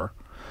lover.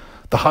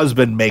 The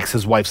husband makes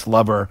his wife's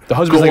lover. The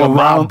husband's like a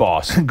mob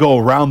boss. Go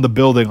around the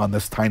building on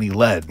this tiny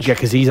ledge. Yeah,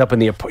 because he's up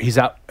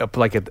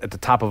like at the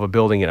top of a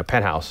building in a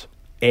penthouse,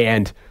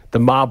 and the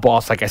mob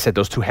boss, like I said,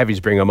 those two heavies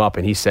bring him up,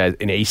 and he says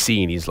in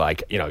AC, and he's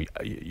like,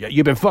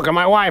 you've been fucking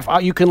my wife.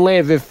 You can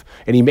live if,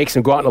 and he makes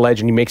him go out on the ledge,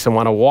 and he makes him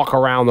want to walk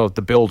around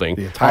the building.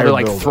 The entire they're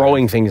like building.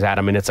 throwing things at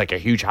him, and it's like a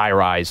huge high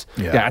rise.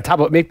 Yeah. On top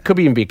of it could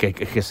even be a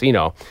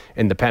casino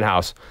in the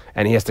penthouse,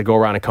 and he has to go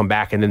around and come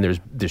back, and then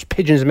there's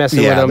pigeons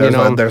messing with him.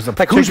 There's a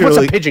like what's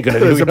a pigeon going to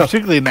do? There's a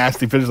particularly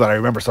nasty pigeon that I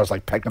remember starts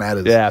like pecking at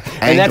his And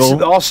ankle.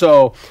 that's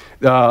also,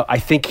 I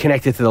think,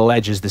 connected to The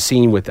Ledge is the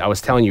scene with, I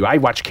was telling you, I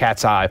watched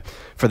Cat's Eye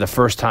for the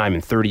first time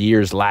in 30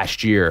 years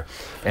last year,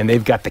 and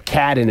they've got the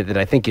cat in it that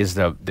I think is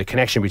the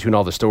connection between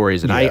all the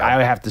stories. And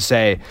I have to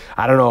say,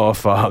 I don't know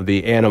if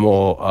the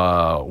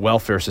Animal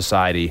Welfare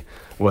Society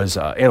was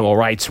Animal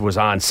Rights was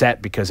on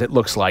set, because it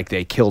looks like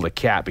they killed a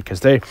cat,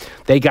 because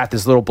they got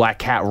this little black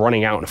cat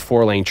running out in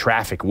 4-lane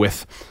traffic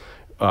with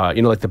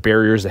like the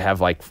barriers that have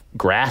like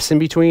grass in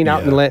between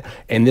out in the lane,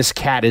 and this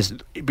cat is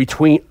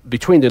between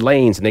the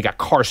lanes, and they got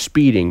cars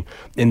speeding,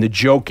 and the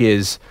joke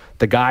is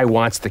the guy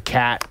wants the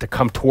cat to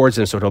come towards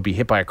him so he'll be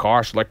hit by a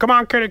car. So like, come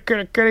on, kitty.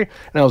 And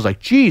I was like,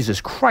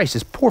 Jesus Christ,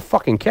 this poor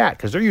fucking cat,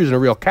 because they're using a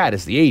real cat.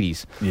 It's the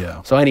 80s.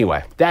 Yeah. So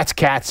anyway, that's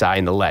Cat's Eye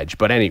in The Ledge.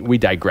 But we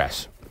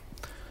digress.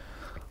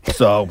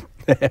 So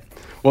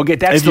We'll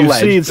get that's if The you've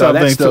Ledge. seen So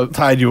that's something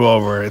tied you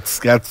over,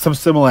 it's got some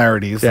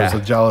similarities. Yeah.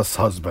 There's a jealous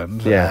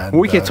husband. yeah. and,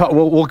 We can talk.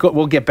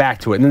 We'll get back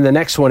to it. And then the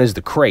next one is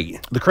The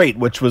Crate. The Crate,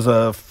 which was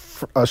a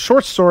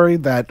short story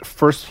that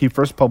he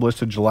first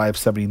published in July of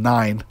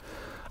 '79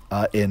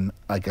 in,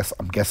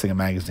 I'm guessing a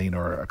magazine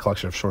or a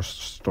collection of short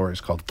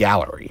stories called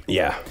Gallery.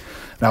 Yeah.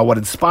 Now, what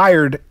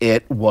inspired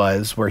it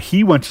was where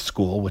he went to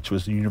school, which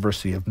was the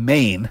University of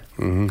Maine.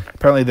 Mm-hmm.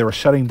 Apparently, they were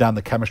shutting down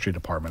the chemistry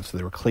department, so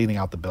they were cleaning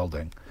out the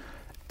building.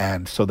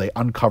 And so they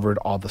uncovered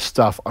all the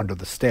stuff under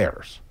the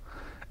stairs.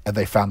 And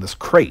they found this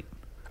crate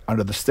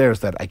under the stairs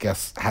that I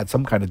guess had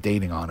some kind of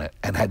dating on it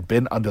and had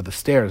been under the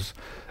stairs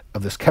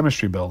of this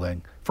chemistry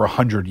building for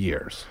 100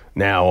 years.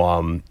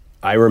 Now,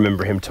 I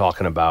remember him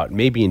talking about,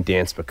 maybe in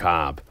Dance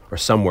Macabre or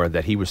somewhere,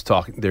 that he was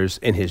talking, there's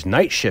in his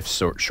Night Shift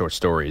short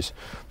stories,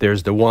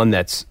 there's the one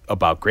that's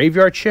about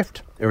Graveyard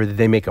Shift, or did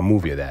they make a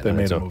movie of that? They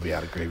made a movie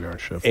out of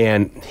Graveyard Shift.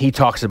 And he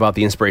talks about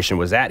the inspiration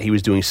was that he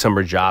was doing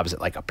summer jobs at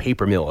like a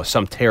paper mill or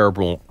some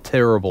terrible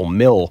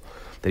mill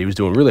that he was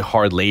doing really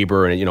hard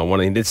labor. And,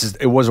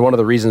 it was one of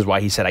the reasons why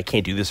he said, I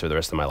can't do this for the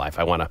rest of my life.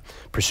 I want to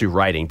pursue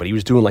writing. But he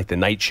was doing like the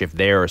night shift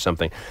there or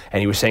something.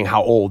 And he was saying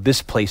how old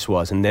this place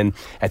was. And then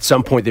at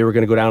some point they were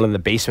going to go down in the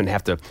basement and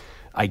have to,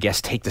 I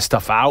guess, take the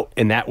stuff out.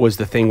 And that was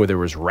the thing where there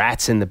was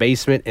rats in the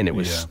basement, and it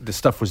was the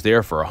stuff was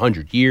there for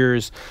 100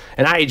 years.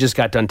 And I just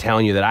got done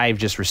telling you that I've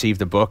just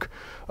received a book,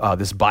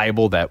 this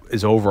Bible that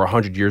is over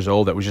 100 years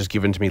old, that was just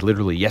given to me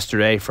literally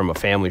yesterday from a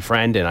family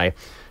friend. And I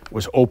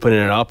was opening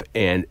it up,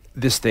 and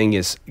this thing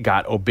is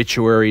got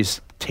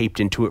obituaries taped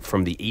into it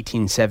from the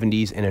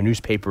 1870s and a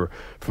newspaper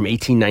from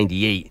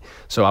 1898.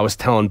 So I was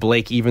telling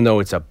Blake, even though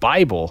it's a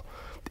Bible,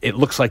 it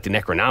looks like the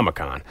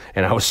Necronomicon.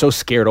 And I was so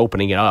scared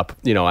opening it up.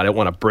 I don't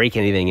want to break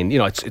anything. And,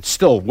 it's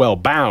still well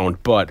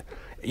bound, but,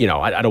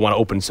 I don't want to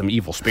open some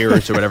evil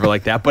spirits or whatever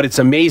like that. But it's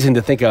amazing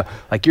to think of,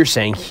 like you're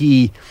saying,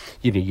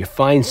 you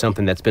find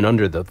something that's been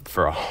under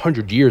for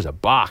 100 years, a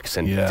box,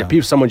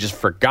 and someone just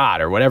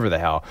forgot or whatever the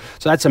hell.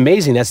 So that's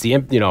amazing. That's he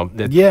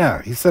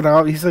said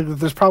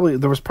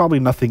there was probably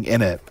nothing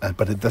in it,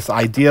 but this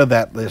idea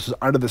that this was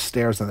under the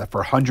stairs and that for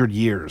 100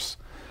 years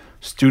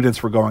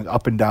students were going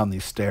up and down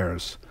these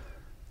stairs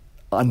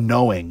not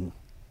knowing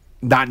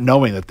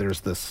that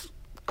there's this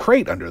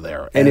crate under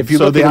there. And if you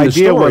so look the at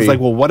idea the story, was like,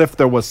 well, what if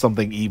there was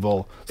something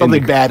evil,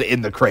 something bad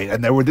in the crate,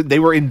 and they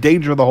were in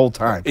danger the whole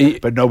time,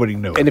 but nobody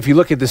knew. And if you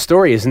look at the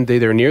story, isn't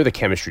they're near the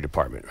chemistry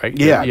department, right?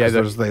 Yeah,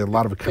 there's a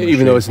lot of chemistry,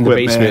 even though it's in the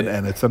basement,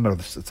 and it's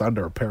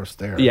under a pair of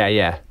stairs.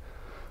 Yeah.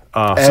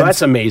 So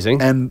that's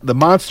amazing. And the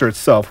monster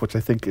itself, which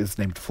I think is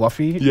named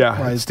Fluffy.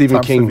 Yeah,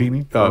 Stephen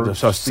King.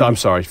 I'm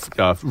sorry.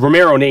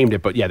 Romero named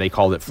it, but they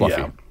called it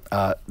Fluffy.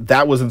 Yeah.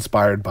 That was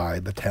inspired by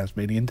the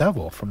Tasmanian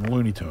Devil from the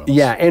Looney Tunes.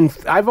 Yeah, and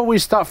I've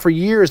always thought for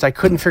years I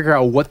couldn't figure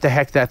out what the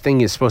heck that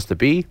thing is supposed to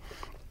be.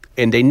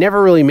 And they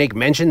never really make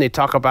mention. They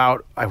talk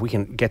about, we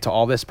can get to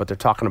all this, but they're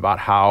talking about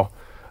how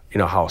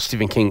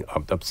Stephen King,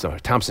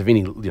 Tom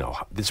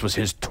Savini, this was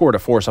his tour de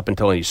force up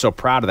until, and he's so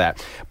proud of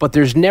that. But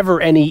there's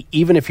never any,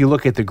 even if you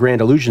look at the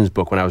Grand Illusions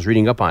book when I was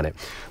reading up on it,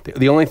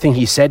 the only thing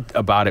he said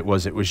about it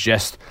was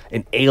just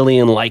an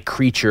alien-like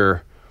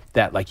creature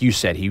that, like you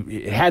said,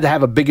 it had to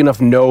have a big enough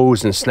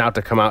nose and snout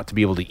to come out to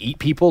be able to eat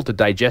people, to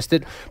digest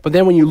it. But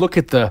then when you look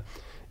at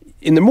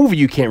in the movie,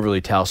 you can't really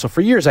tell. So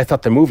for years, I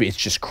thought the movie, it's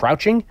just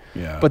crouching.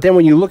 Yeah. But then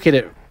when you look at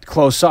it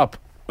close up,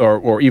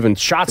 or even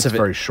shots of it,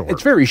 very short.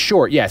 It's very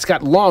short. Yeah, it's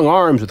got long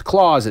arms with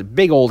claws, a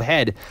big old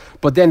head,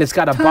 but then it's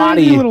got a tiny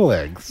body, little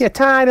legs. Yeah,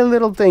 tiny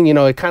little thing.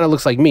 It kind of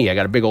looks like me. I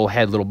got a big old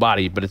head, little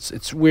body, but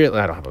it's weird.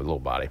 I don't have a little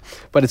body,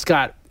 but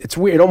it's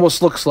weird. It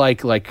almost looks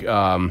like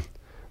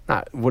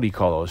what do you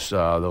call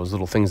those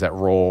little things that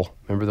roll?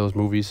 Remember those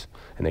movies?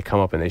 And they come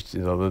up and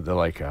they're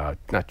like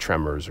not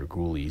Tremors or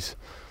Ghoulies.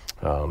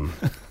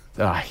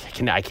 I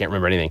can't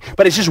remember anything,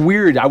 but it's just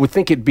weird. I would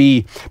think it'd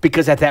be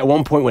because at that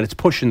one point when it's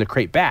pushing the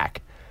crate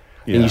back,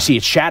 and you see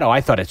its shadow.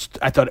 My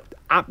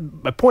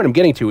point I'm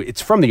getting to,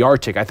 it's from the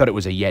Arctic. I thought it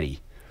was a Yeti.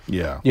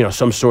 Yeah.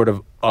 Some sort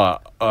of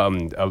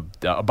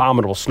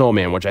abominable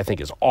snowman, which I think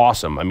is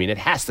awesome. I mean, it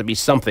has to be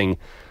something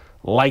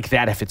like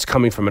that if it's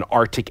coming from an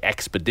Arctic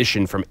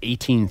expedition from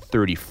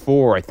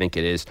 1834, I think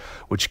it is,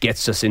 which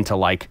gets us into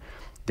like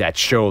that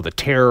show, The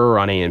Terror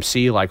on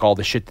AMC, like all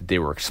the shit that they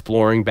were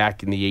exploring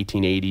back in the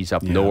 1880s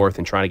up north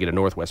and trying to get a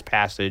Northwest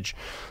Passage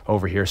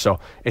over here. So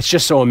it's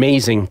just so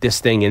amazing, this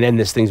thing. And then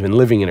this thing's been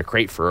living in a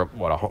crate for,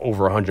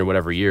 over 100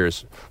 whatever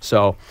years.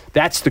 So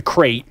that's the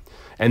crate.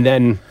 And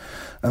then...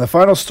 And the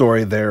final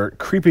story, they're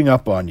creeping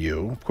up on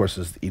you, of course,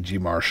 is E.G.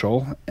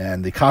 Marshall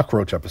and the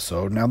cockroach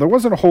episode. Now, there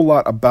wasn't a whole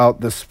lot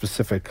about the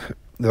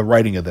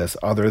writing of this,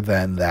 other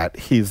than that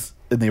he's,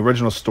 in the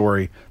original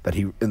story,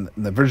 in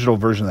the original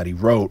version that he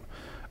wrote,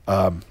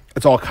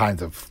 it's all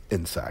kinds of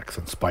insects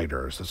and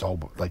spiders. It's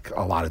all like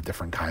a lot of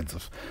different kinds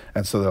of,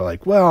 and so they're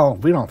like, well,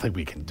 we don't think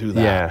we can do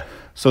that. Yeah.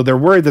 So they're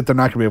worried that they're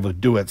not going to be able to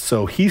do it.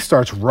 So he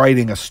starts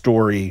writing a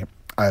story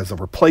as a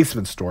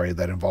replacement story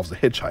that involves a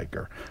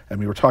hitchhiker. And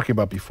we were talking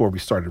about before we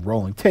started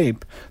rolling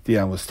tape,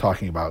 Deanne was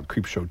talking about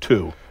Creepshow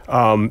 2.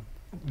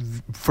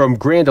 From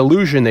Grand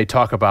Illusion, they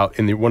talk about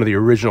in one of the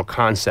original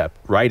concept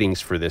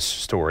writings for this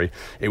story,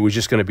 it was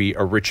just going to be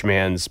a rich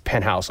man's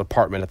penthouse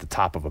apartment at the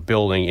top of a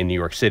building in New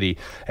York City,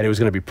 and it was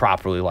going to be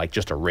properly like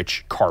just a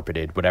rich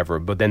carpeted whatever.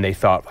 But then they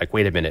thought, like,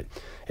 wait a minute,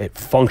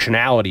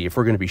 functionality, if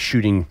we're going to be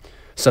shooting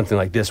something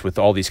like this with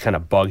all these kind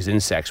of bugs,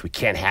 insects, we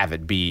can't have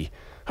it be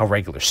a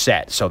regular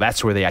set. So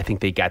that's where I think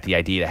they got the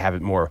idea to have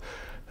it more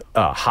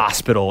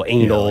hospital,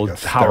 anal, like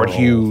Howard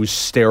Hughes,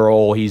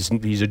 sterile. He's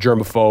a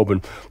germaphobe,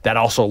 and that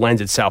also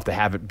lends itself to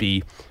have it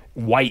be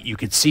white. You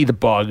could see the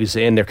bugs,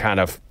 and they're kind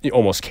of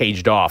almost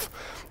caged off.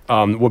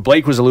 what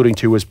Blake was alluding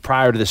to was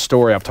prior to this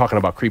story, I'm talking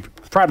about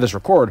prior to this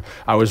record,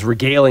 I was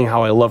regaling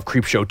how I love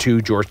Creepshow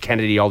 2, George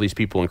Kennedy, all these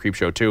people in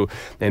Creepshow 2.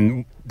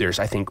 And there's,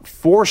 I think,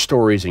 4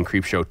 stories in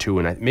Creepshow 2,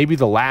 and maybe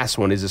the last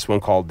one is this one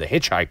called The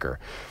Hitchhiker.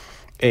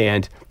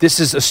 And this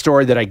is a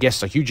story that I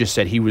guess, like you just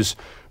said, he was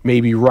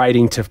maybe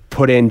writing to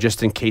put in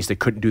just in case they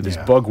couldn't do this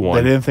bug one.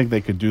 They didn't think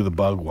they could do the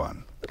bug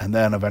one. And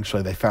then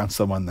eventually they found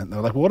someone that they're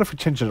like, well, what if we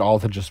changed it all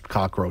to just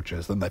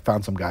cockroaches? Then they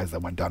found some guys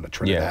that went down to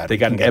Trinidad. Yeah, they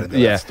got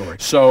that story.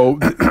 So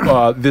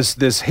this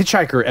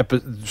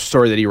Hitchhiker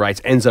story that he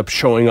writes ends up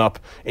showing up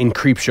in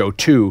Creepshow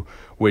 2,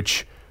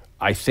 which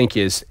I think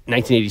is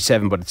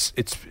 1987, but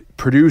it's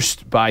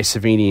produced by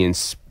Savini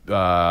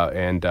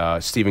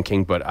and Stephen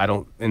King, but I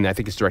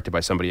think it's directed by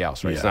somebody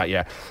else, right?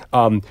 Yeah. It's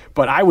not,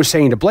 but I was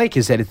saying to Blake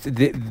is that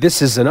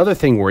this is another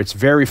thing where it's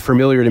very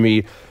familiar to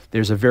me.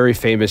 There's a very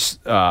famous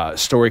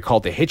story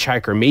called The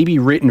Hitchhiker, maybe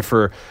written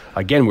for,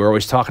 again, we're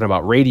always talking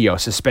about radio,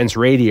 suspense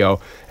radio,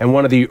 and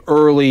one of the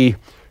early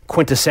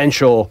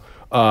quintessential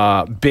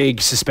big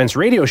suspense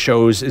radio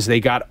shows is they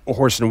got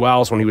Orson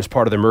Welles when he was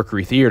part of the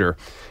Mercury Theater.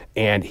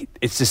 And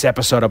it's this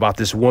episode about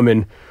this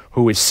woman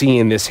who is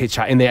seeing this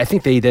hitchhiker. And I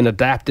think they then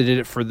adapted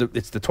it for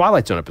it's the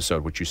Twilight Zone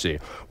episode, which you see,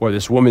 where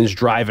this woman's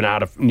driving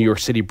out of New York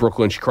City,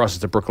 Brooklyn. She crosses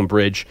the Brooklyn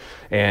Bridge,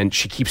 and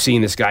she keeps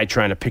seeing this guy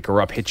trying to pick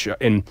her up.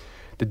 And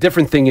the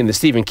different thing in the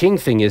Stephen King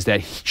thing is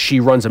that she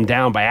runs him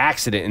down by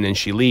accident, and then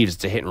she leaves.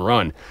 It's a hit and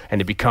run.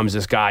 And it becomes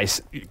this guy,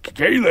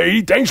 hey,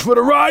 lady, thanks for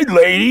the ride,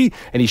 lady.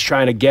 And he's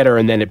trying to get her,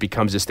 and then it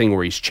becomes this thing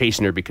where he's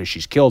chasing her because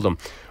she's killed him.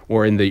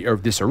 Or in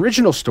this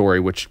original story,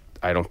 which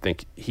I don't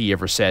think he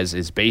ever says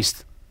his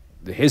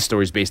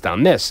story is based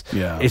on this.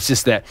 Yeah. It's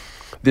just that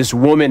this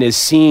woman is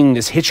seeing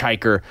this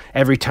hitchhiker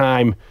every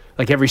time,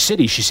 like every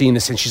city, she's seeing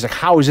this, and she's like,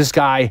 how is this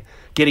guy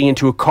getting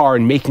into a car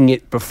and making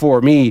it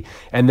before me?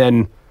 And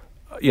then,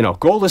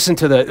 go listen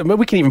to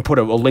we can even put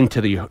a link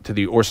to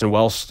the Orson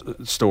Welles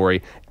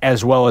story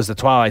as well as the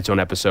Twilight Zone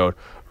episode.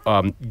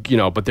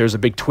 But there's a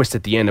big twist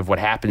at the end of what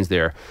happens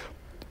there.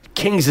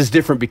 King's is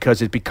different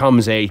because it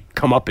becomes a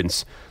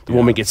comeuppance. The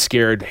woman gets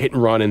scared, hit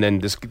and run, and then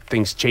this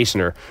thing's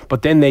chasing her.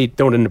 But then they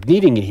don't end up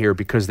needing it here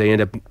because they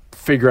end up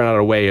figuring out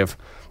a way of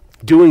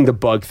doing the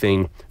bug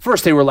thing.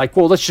 First, they were like,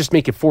 well, let's just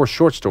make it 4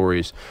 short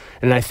stories.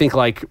 And I think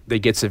like they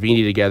get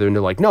Savini together and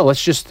they're like, no,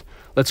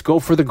 let's go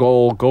for the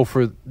goal.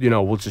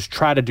 We'll just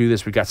try to do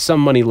this. We got some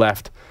money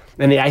left.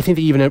 And I think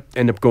they even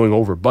end up going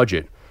over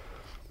budget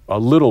a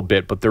little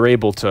bit, but they're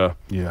able to,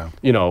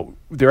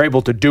 they're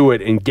able to do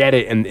it and get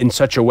it in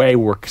such a way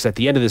where, because at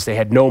the end of this, they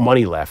had no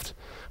money left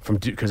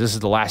because this is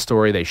the last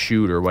story they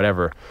shoot or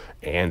whatever,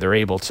 and they're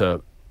able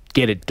to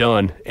get it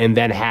done and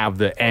then have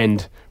the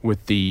end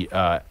with the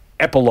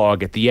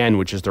epilogue at the end,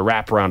 which is the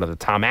wraparound of the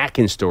Tom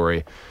Atkins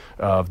story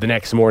of the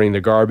next morning,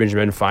 the garbage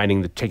men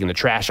taking the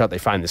trash out. They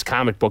find this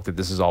comic book that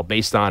this is all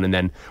based on, and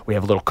then we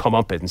have a little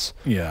comeuppance.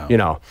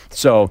 Yeah.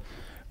 So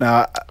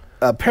now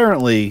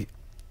apparently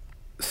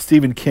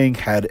Stephen King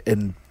had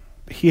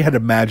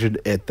imagined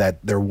it that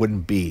there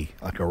wouldn't be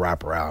like a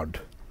wraparound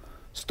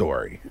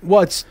story.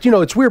 Well,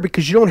 it's weird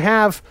because you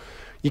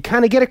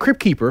kind of get a Crypt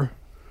Keeper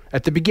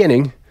at the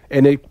beginning,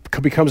 and it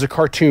becomes a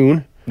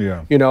cartoon.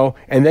 Yeah.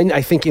 And then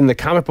I think in the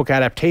comic book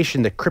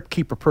adaptation, the Crypt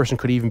Keeper person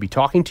could even be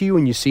talking to you,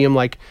 and you see him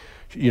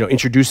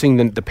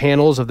introducing the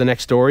panels of the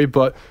next story,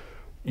 but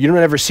you don't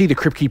ever see the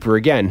Crypt Keeper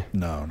again.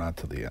 No, not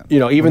to the end.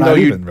 Even not though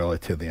even really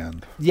to the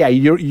end. Yeah,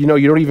 you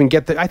don't even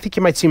get I think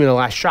you might see him in the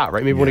last shot,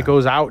 right? Maybe when it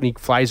goes out and he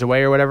flies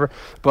away or whatever.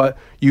 But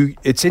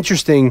it's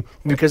interesting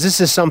because this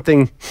is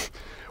something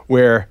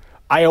where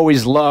I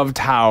always loved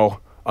how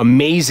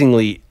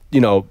amazingly,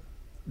 the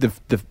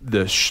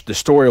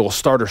story will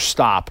start or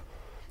stop,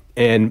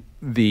 and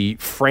the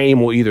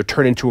frame will either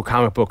turn into a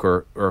comic book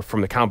or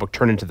from the comic book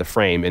turn into the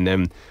frame, and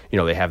then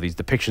they have these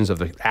depictions of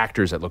the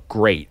actors that look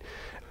great.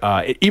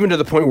 Even to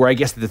the point where I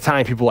guess at the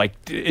time people were like,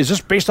 is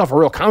this based off a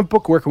real comic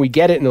book? Where can we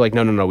get it? And they're like,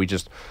 no, we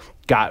just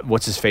got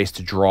what's his face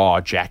to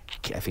draw,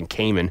 Jack, I think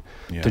Kamen,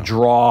 to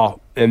draw,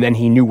 and then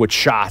he knew what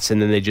shots,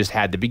 and then they just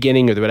had the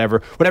beginning or the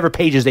whatever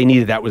pages they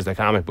needed. That was the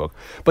comic book,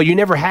 but you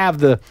never have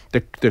the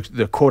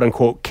quote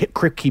unquote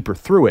Crypt Keeper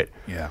through it.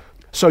 Yeah.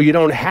 So you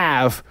don't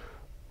have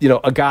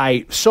a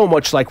guy so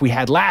much like we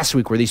had last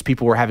week where these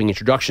people were having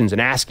introductions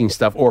and asking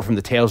stuff, or from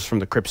the Tales from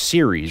the Crypt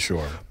series.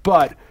 Sure,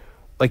 but.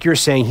 Like you're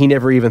saying, he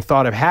never even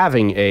thought of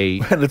having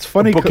and it's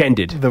funny,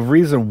 bookended. The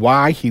reason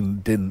why he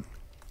didn't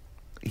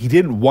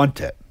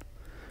want it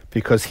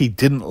because he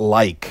didn't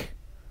like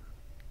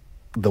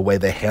the way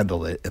they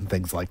handled it in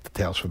things like the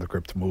Tales from the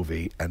Crypt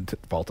movie and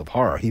Vault of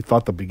Horror. He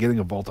thought the beginning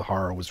of Vault of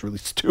Horror was really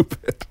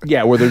stupid.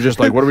 Yeah, where they're just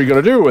like, what are we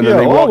going to do? And then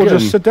they walk we'll in.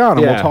 just sit down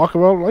and we'll talk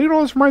about,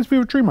 this reminds me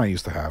of a dream I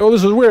used to have. Oh,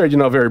 this is weird,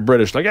 very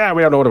British. Like,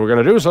 we don't know what we're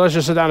going to do, so let's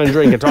just sit down and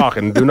drink and talk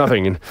and do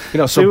nothing.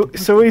 And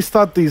so he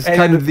thought these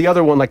and the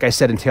other one, like I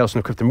said, in Tales from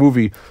the Crypt, the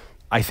movie,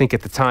 I think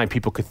at the time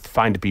people could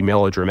find it to be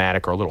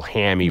melodramatic or a little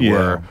hammy,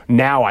 where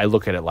now I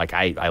look at it like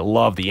I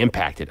love the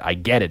impact. I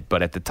get it,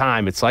 but at the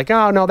time it's like,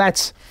 oh, no,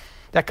 that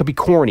could be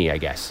corny, I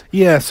guess.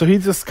 Yeah, so he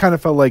just kind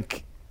of felt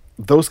like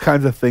those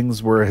kinds of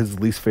things were his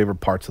least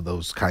favorite parts of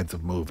those kinds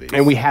of movies.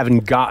 And we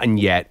haven't gotten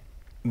yet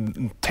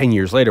 10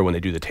 years later when they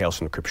do the Tales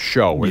from the Crypt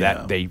show where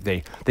Yeah.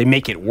 that they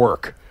make it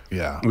work.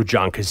 Yeah. With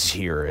John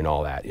Kazir and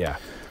all that. Yeah.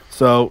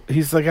 So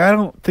he's like, I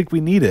don't think we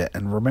need it.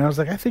 And Romero's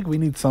like, I think we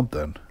need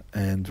something.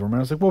 And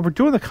Romero's like, well, we're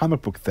doing the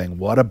comic book thing.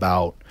 What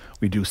about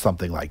we do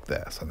something like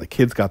this? And the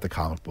kids got the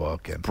comic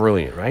book. And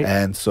Brilliant, right?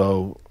 And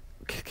so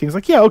King's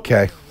like, yeah,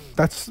 okay.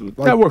 That's like,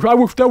 that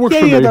works. That works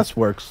yeah, for yeah, me. that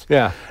works.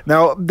 Yeah.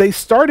 Now,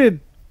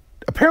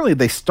 apparently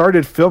they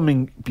started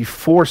filming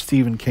before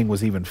Stephen King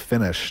was even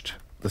finished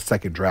the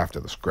second draft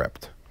of the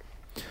script.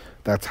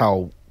 That's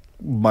how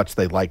much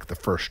they liked the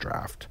first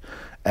draft.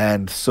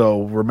 And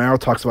so Romero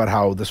talks about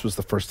how this was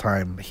the first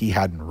time he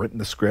hadn't written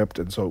the script,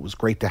 and so it was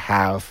great to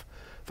have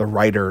the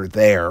writer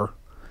there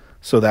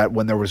so that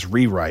when there was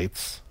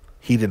rewrites,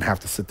 he didn't have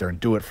to sit there and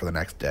do it for the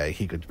next day.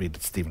 He could be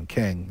Stephen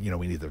King.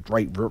 We need to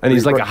write. And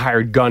he's like a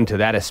hired gun to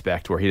that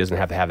aspect where he doesn't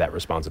have to have that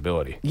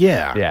responsibility.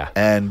 Yeah. Yeah.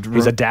 And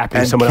he's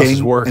adapting someone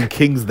else's work. And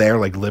King's there,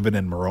 like living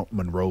in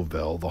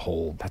Monroeville the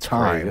whole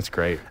time. Great. That's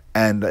great.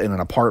 And in an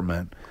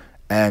apartment.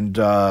 And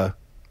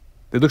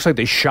it looks like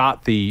they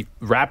shot the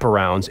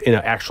wraparounds in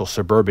an actual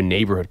suburban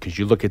neighborhood because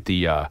you look at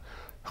the, of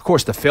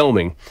course, the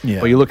filming,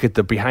 but you look at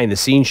the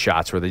behind-the-scenes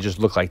shots where they just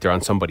look like they're on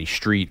somebody's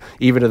street,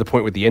 even to the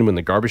point with the end when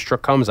the garbage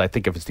truck comes. I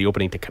think if it's the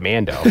opening to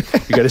Commando,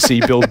 you got to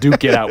see Bill Duke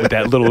get out with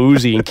that little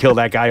Uzi and kill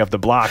that guy off the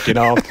block, You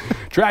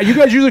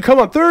guys usually come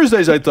on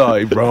Thursdays, I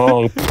thought.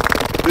 Wrong.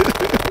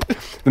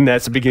 And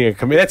that's the beginning of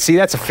Commando.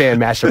 That's a fan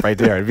mashup right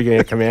there. At the beginning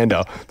of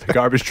Commando, the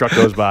garbage truck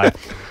goes by.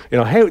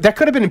 Hey, that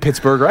could have been in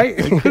Pittsburgh, right?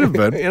 It could have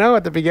been.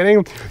 At the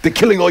beginning, they're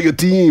killing all your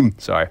team.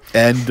 Sorry.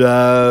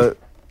 And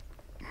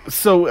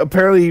so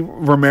apparently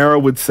Romero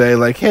would say,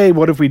 like, hey,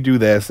 what if we do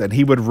this? And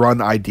he would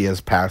run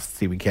ideas past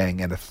Stephen King.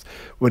 And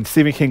when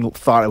Stephen King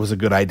thought it was a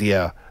good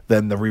idea,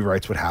 then the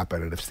rewrites would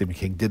happen. And if Stephen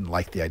King didn't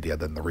like the idea,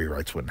 then the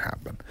rewrites wouldn't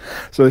happen.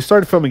 So they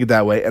started filming it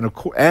that way.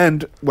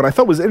 And what I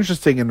thought was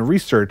interesting in the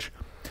research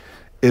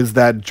is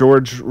that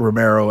George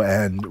Romero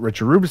and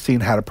Richard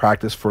Rubinstein had a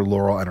practice for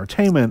Laurel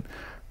Entertainment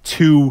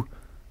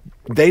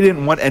they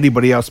didn't want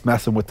anybody else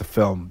messing with the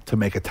film to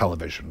make a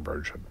television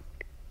version.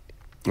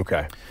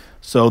 Okay.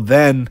 So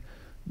then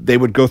they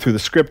would go through the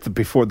script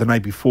the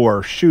night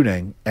before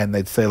shooting, and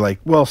they'd say, like,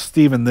 well,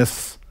 Steven,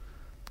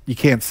 you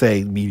can't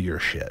say meteor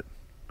shit.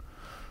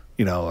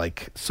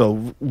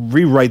 So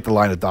rewrite the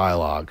line of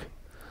dialogue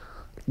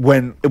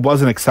when it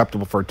wasn't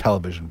acceptable for a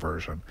television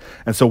version.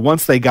 And so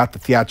once they got the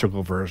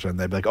theatrical version,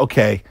 they'd be like,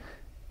 okay,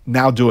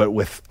 now do it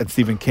with, and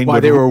Stephen King. Why,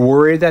 they were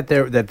worried that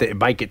it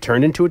might get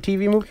turned into a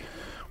TV movie?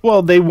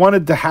 Well, they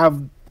wanted to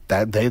have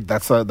that.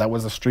 That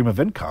was a stream of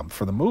income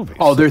for the movie.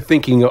 Oh, they're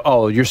thinking.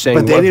 Oh, you're saying.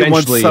 But they didn't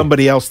want eventually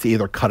somebody else to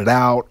either cut it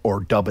out or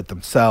dub it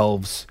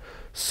themselves.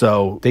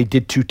 So they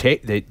did two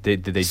take. Did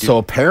they do? So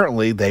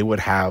apparently they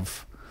would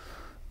have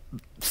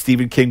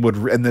Stephen King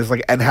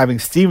and having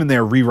Stephen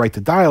there rewrite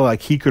the dialogue.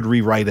 He could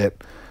rewrite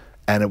it,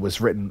 and it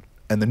was written.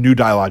 And the new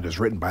dialogue was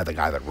written by the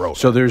guy that wrote it.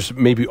 So there's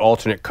maybe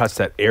alternate cuts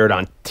that aired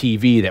on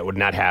TV that would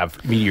not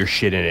have meteor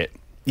shit in it.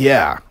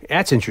 Yeah.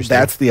 That's interesting.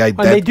 That's the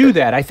idea. And they do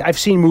that. I've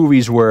seen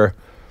movies where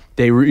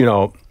they,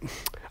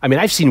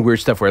 I've seen weird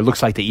stuff where it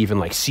looks like they even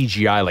like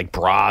CGI like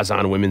bras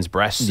on women's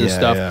breasts and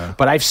stuff. Yeah.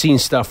 But I've seen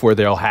stuff where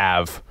they'll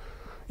have,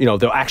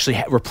 they'll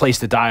actually replace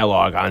the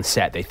dialogue on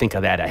set. They think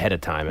of that ahead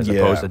of time as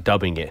opposed to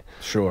dubbing it.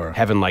 Sure.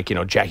 Having like,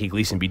 Jackie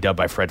Gleason be dubbed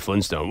by Fred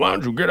Flintstone. Why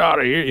don't you get out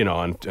of here?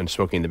 And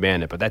Smoking the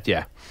Bandit. But that,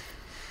 yeah.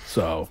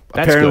 So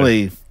That's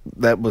apparently good.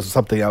 That was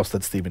something else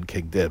that Stephen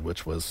King did,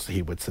 which was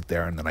he would sit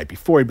there and the night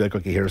before he'd be like,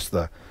 okay, here's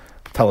the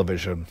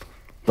television.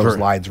 Those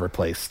lines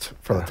replaced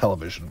for the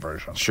television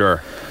version.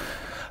 Sure.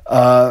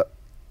 And,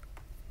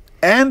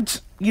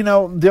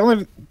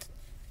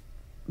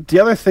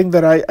 the other thing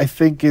that I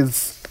think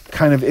is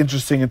kind of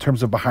interesting in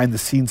terms of behind the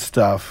scenes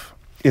stuff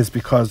is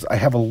because I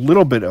have a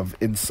little bit of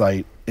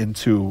insight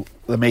into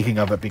the making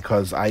of it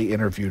because I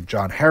interviewed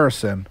John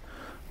Harrison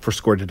for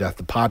Scored to Death,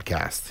 the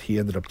podcast. He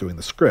ended up doing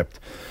the script.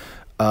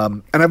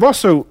 And I've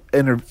also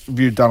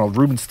interviewed Donald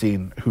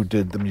Rubinstein, who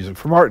did the music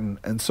for Martin.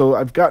 And so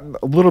I've gotten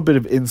a little bit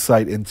of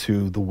insight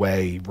into the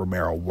way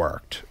Romero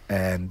worked.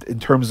 And in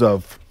terms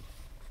of,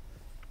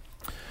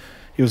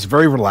 he was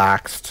very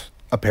relaxed,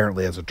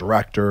 apparently, as a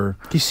director.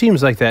 He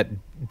seems like that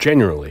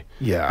generally.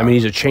 Yeah. I mean,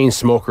 he's a chain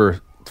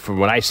smoker from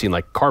what I've seen,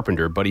 like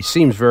Carpenter, but he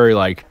seems very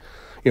like,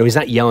 he's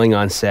not yelling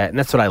on set. And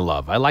that's what I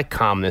love. I like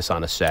calmness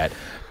on a set.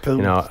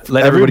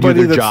 Let everybody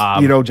do their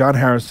job. John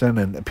Harrison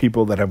and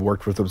people that have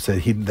worked with him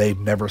said they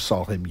never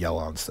saw him yell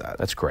on set.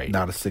 That's great.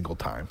 Not a single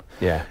time.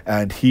 Yeah.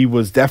 And he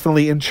was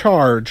definitely in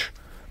charge,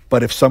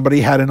 but if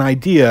somebody had an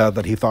idea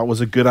that he thought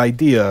was a good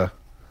idea,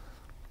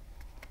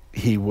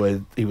 he was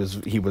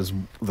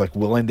like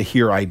willing to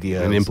hear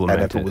ideas and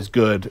implement and if it was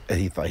good,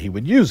 he thought he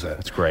would use it.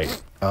 That's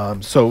great.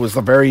 So it was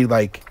a very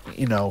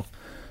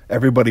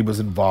everybody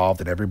was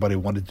involved and everybody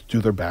wanted to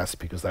do their best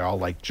because they all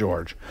liked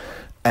George.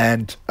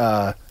 And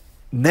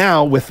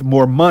now with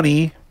more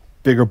money,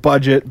 bigger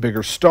budget,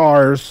 bigger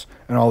stars,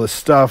 and all this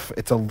stuff,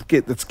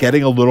 it's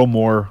getting a little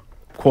more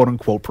quote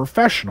unquote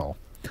professional.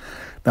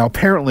 Now,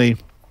 apparently,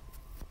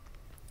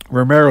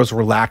 Romero's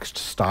relaxed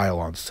style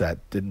on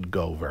set didn't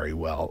go very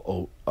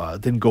well.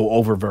 Didn't go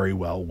over very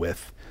well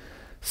with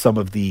some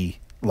of the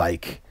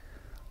like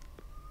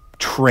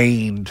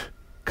trained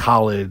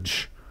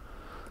college,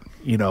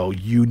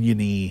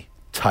 union-y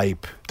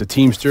type The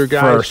Teamster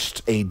guys.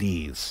 first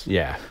ADs.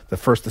 Yeah. The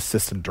first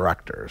assistant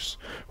directors,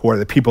 who are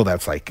the people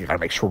that's like, gotta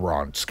make sure we're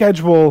on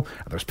schedule,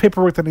 and there's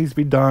paperwork that needs to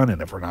be done,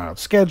 and if we're not on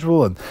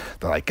schedule, and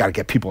they're like, gotta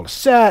get people to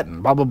set,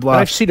 and blah, blah, blah.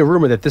 I've seen a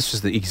rumor that this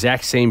is the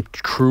exact same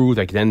crew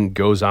that then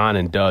goes on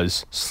and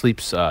does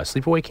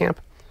Sleepaway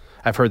Camp.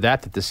 I've heard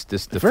that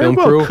the Very film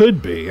well crew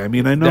could be. I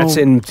mean, I know That's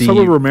in the-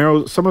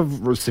 some of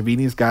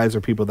Savini's guys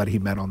are people that he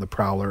met on The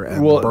Prowler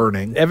and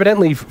Burning.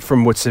 Evidently,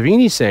 from what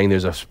Savini's saying,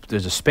 there's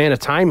a span of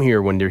time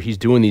here when he's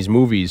doing these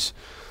movies.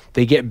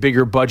 They get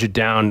bigger budget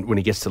down when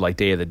he gets to like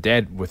Day of the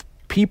Dead with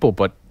people,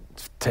 but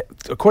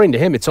according to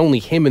him, it's only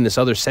him and this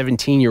other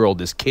 17-year-old,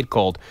 this kid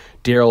called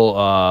Daryl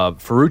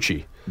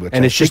Ferrucci,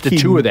 and it's just the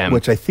two of them.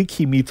 Which I think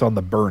he meets on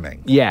The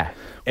Burning. Yeah,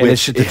 and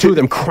it's just the two of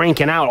them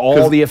cranking out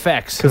all the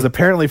effects. Because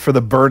apparently for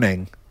The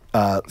Burning,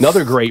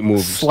 Another great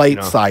movie.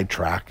 slight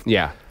sidetrack.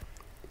 Yeah.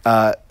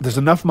 There's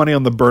enough money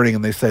on The Burning,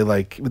 and they say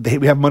like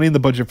we have money in the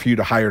budget for you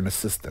to hire an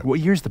assistant. What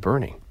year's The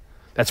Burning?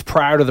 That's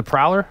prior to The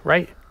Prowler,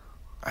 right?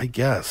 I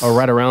guess. Or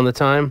right around the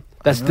time?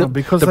 That's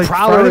because the like,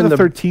 Prowler Friday and the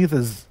 13th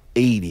is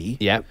 80.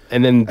 Yeah,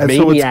 and then And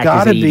Maniac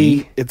so is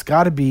 80. it's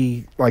got to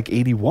be like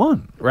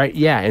 81. Right,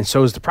 yeah, and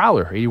so is The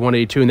Prowler, 81,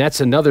 82. And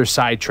that's another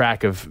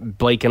sidetrack of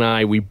Blake and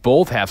I. We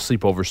both have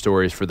sleepover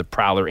stories for The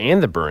Prowler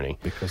and The Burning.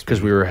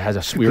 Because we were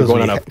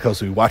going on a...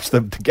 Because we watched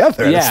them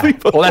together. at a Yeah,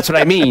 sleepover. well, that's what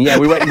I mean. Yeah,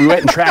 we went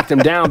and tracked them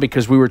down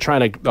because we were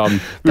trying to We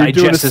were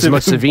doing digest as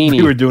much Savini.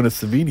 We were doing a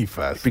Savini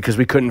fest. Because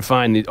we couldn't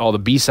find all the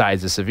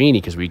B-sides of Savini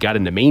because we got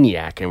into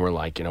Maniac and we're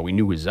like, we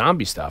knew his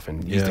zombie stuff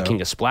and he's the Yeah.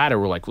 king of splatter.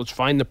 We're like, let's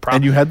find the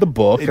And you had the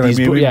book. And These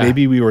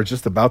maybe we were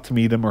just about to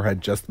meet him or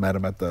had just met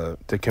him at the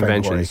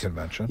conventions.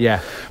 convention.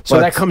 Yeah. So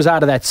But- that comes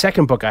out of that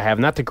second book I have,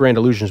 not the Grand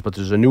Illusions, but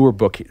there's a newer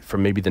book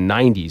from maybe the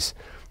 90s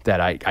that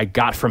I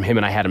got from him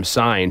and I had him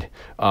signed,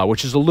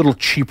 which is a little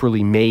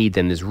cheaperly made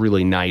than this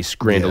really nice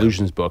Grand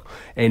Illusions book.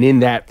 And in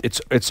that,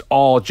 it's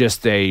all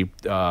just a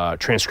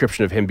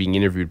transcription of him being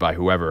interviewed by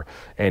whoever.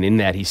 And in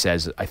that,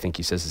 I think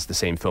he says it's the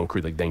same film crew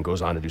that then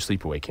goes on to do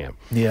Sleepaway Camp.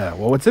 Yeah.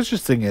 Well, what's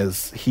interesting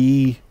is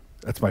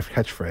that's my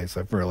catchphrase.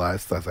 I've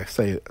realized as I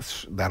say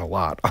that a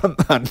lot on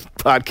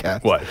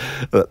podcasts. What?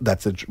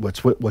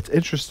 What's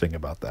interesting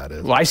about that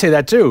is Well, I say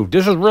that too.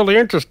 This is really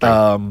interesting.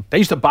 That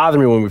used to bother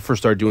me when we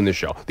first started doing this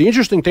show. The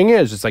interesting thing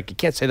is, it's like you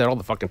can't say that all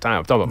the fucking time.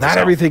 I'm talking about not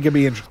myself. everything can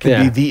be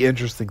Yeah. be the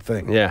interesting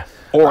thing. Yeah.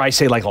 Or I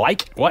say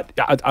what?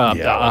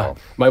 well.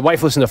 My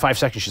wife listened to 5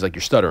 seconds. She's like,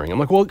 you're stuttering. I'm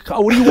like, well,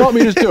 what do you want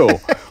me to do? I'm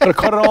going to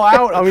cut it all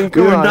out? I mean,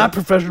 come We're on. not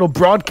professional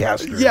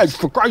broadcasters. Yeah,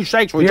 for Christ's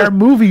sakes. we are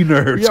movie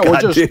nerds. Yeah, we're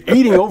just goddamn.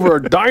 eating over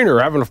a diner,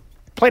 having a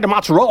plate of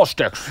mozzarella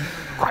sticks.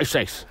 Christ's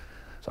sakes.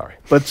 Sorry.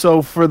 But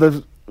so for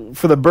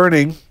the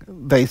Burning,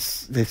 they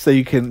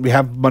say we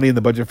have money in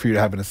the budget for you to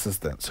have an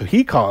assistant. So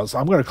he calls.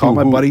 I'm going to call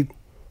my buddy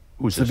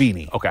Who's this?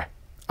 Savini. Okay.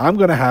 I'm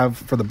going to have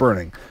for the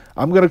Burning.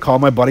 I'm going to call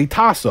my buddy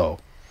Tasso.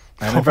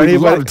 And if We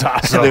anybody, love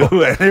Tasso.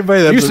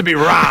 anybody that Used to be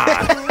Ron.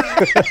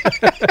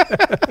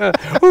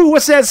 Ooh,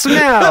 what's that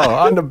smell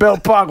on the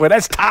belt parkway?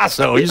 That's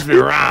Tasso. Used to be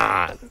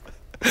Ron.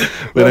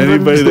 But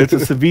anybody that's a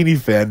Savini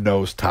fan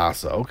knows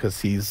Tasso because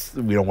he's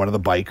one of the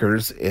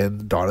bikers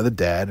in Dawn of the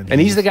Dead,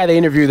 And he's the guy they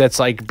interview that's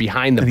like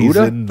behind the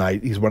and Buddha,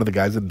 he's one of the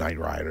guys in Night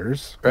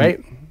Riders,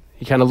 right?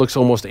 He kind of looks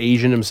almost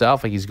Asian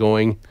himself, like he's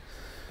going.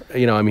 I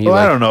mean, Well,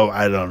 I don't know.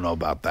 I don't know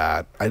about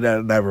that. I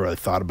never really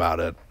thought about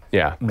it.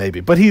 Yeah,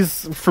 Maybe, but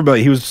he's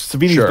familiar. He was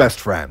Savini's Sure. best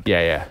friend.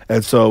 yeah.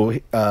 And so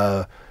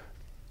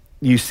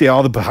you see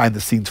all the behind the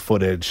scenes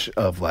footage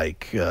of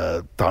like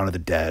Dawn of the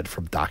Dead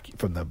from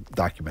the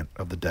Document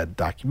of the Dead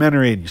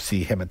documentary, and you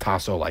see him and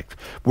Tasso like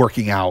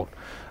working out.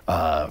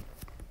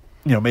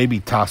 Maybe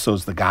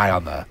Tasso's the guy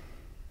on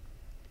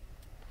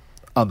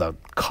the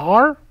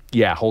car,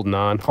 Yeah, holding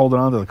on. holding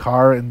on to the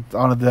car and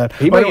Dawn of the Dead.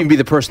 He might even be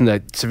the person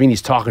that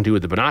Savini's talking to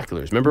with the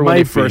binoculars. Remember when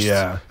they Might be, first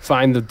yeah.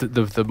 find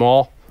the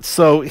mall?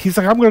 So he's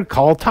like, I'm going to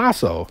call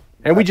Tasso.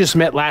 And we just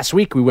met last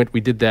week. We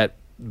did that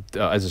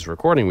as this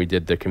recording. We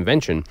did the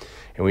convention,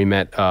 and we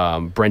met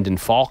Brendan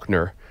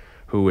Faulkner,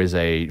 who is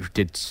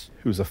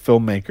Who's a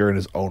filmmaker in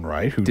his own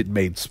right, who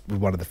made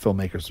one of the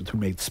filmmakers who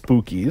made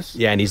Spookies.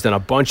 Yeah, and he's done a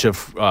bunch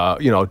of,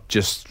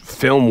 just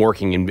film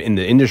working in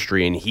the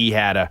industry, and he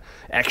had a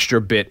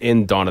extra bit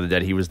in Dawn of the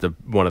Dead. He was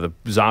one of the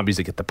zombies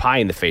that get the pie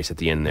in the face at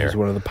the end there. He's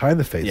one of the pie in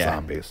the face Yeah.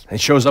 zombies.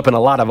 And shows up in a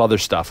lot of other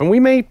stuff. And we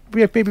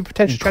have maybe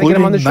potentially try to get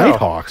him on the show.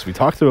 Nighthawks. We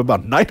talked to him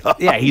about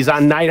Nighthawks. Yeah, he's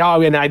on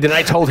Nighthawk, and then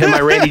I told him my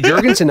Randy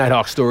Jurgensen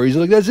Nighthawk story. He's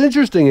like, that's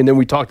interesting. And then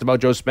we talked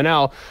about Joe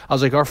Spinell. I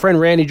was like, our friend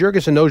Randy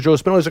Jurgensen knows Joe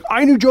Spinell. He's like,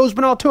 I knew Joe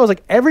Spinell too. I was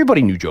like, everybody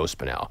knew Joe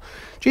Spinell.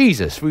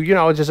 Jesus,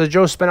 it's just a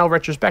Joe Spinell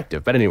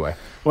retrospective. But anyway.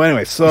 Well,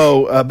 anyway,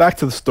 so back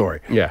to the story.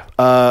 Yeah.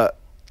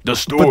 The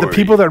story. But the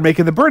people that are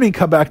making the Burning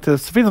come back to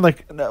Savini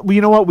like, well,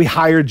 you know what? We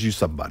hired you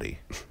somebody.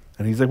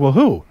 And he's like, well,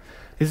 who?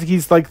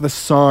 He's like the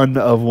son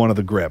of one of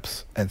the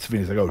Grips. And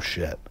Savini's like, oh,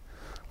 shit.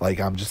 Like,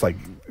 I'm just like,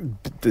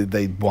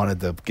 they wanted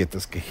to get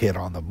this kid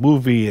on the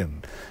movie,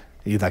 and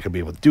he's not going to be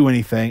able to do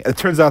anything. It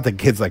turns out the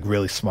kid's like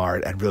really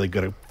smart and really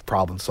good at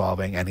problem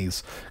solving, and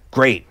he's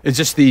great. It's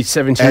just the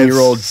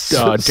 17-year-old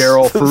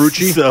Daryl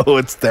Ferrucci. So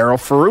it's Daryl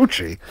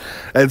Ferrucci.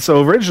 And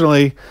so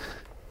originally,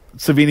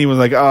 Savini was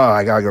like, oh,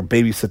 I got to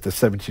babysit this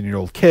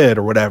 17-year-old kid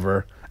or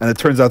whatever. And it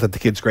turns out that the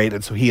kid's great,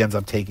 and so he ends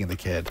up taking the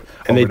kid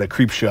over to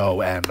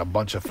Creepshow and a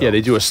bunch of films. Yeah,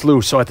 they do a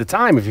slew. So at the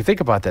time, if you think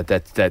about that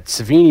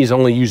Savini is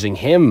only using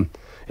him,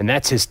 and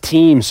that's his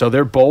team. So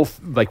they're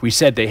both, like we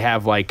said, they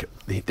have like,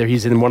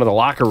 he's in one of the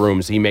locker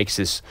rooms. He makes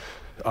this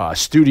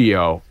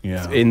studio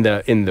in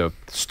the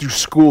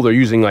school they're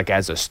using like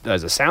as a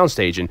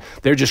soundstage, and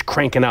they're just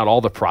cranking out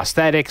all the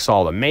prosthetics,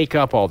 all the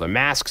makeup, all the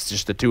masks,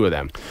 just the two of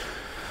them.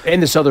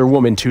 And this other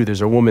woman, too.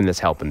 There's a woman that's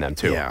helping them,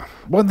 too. Yeah.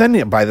 Well,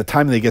 then by the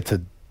time they get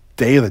to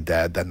Day of the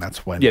Dead, then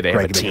that's when they have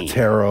Greg a team.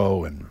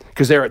 Nicotero and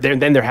because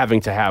they're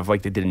having to have,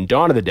 like they did in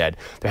Dawn of the Dead,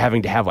 they're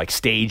having to have like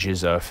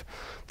stages of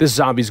this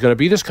zombie's going to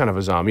be this kind of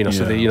a zombie,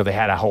 So they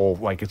had a whole,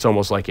 like, it's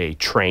almost like a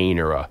train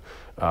or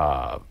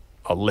a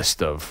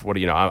list of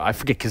I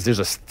forget, because there's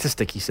a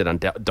statistic he said on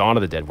Dawn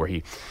of the Dead where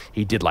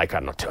he did like, I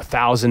don't know,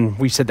 1,000.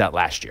 We said that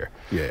last year.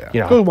 Yeah.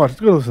 Go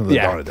listen to the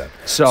Dawn of the Dead.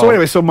 So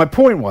anyway, so my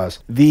point was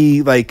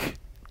the like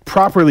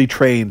properly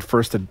trained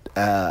first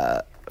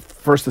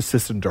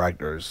assistant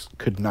directors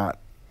could not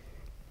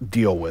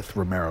deal with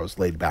Romero's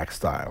laid back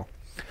style.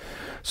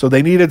 So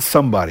they needed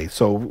somebody.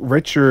 So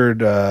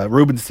Richard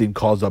Rubinstein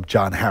calls up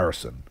John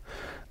Harrison.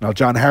 Now,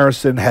 John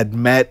Harrison had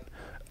met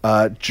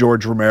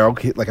George Romero.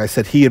 Like I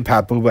said, he and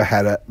Pat Buba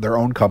had their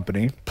own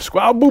company.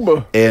 Pasquale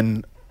Buba.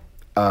 In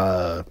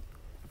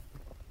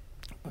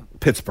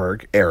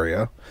Pittsburgh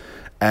area.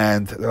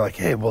 And they're like,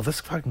 hey, well, this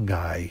fucking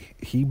guy,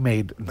 he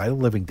made Night of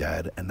the Living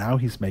Dead, and now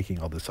he's making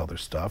all this other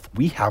stuff.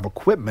 We have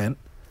equipment.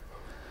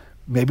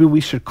 Maybe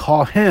we should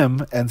call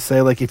him and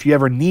say, like, if you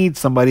ever need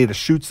somebody to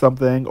shoot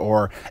something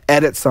or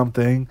edit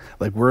something,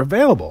 like, we're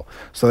available.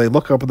 So they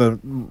look up in the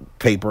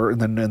paper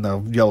and then in the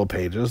yellow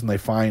pages, and they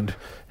find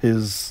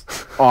his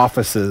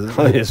offices.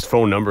 His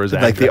phone number is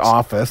like the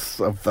office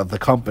of the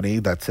company.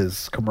 That's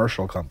his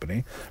commercial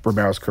company,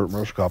 Romero's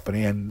commercial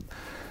company. And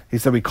he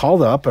said, we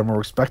called up and we're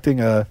expecting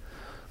a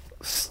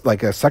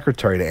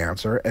secretary to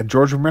answer. And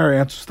George Romero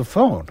answers the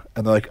phone.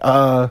 And they're like,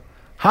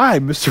 hi,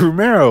 Mr.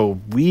 Romero.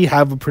 We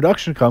have a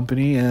production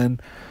company,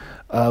 and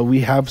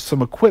we have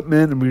some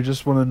equipment, and we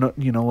just want to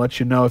let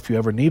you know if you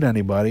ever need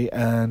anybody.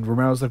 And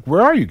Romero's like,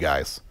 where are you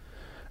guys?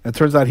 And it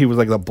turns out he was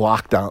like a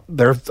block down.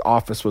 Their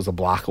office was a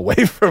block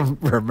away from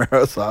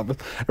Romero's office.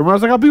 And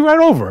Romero's like, I'll be right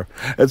over.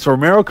 And so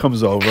Romero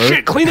comes over.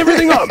 Shit, clean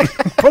everything up.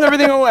 Put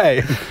everything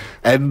away.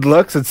 And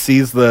looks and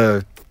sees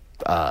the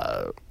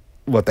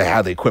what they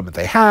have, the equipment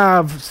they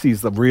have,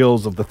 sees the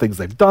reels of the things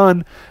they've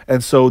done.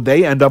 And so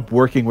they end up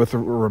working with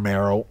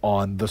Romero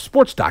on the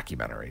sports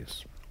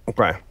documentaries.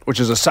 Right. Which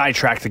is a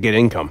sidetrack to get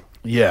income.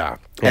 Yeah.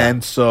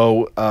 And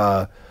so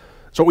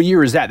so what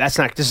year is that? This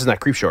is not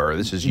Creepshow, or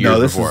this is years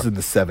before. Is in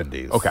the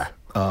 70s. Okay.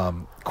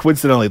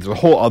 Coincidentally, there's a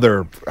whole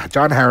other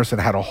John Harrison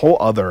had a whole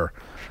other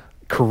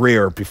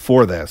career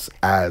before this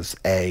as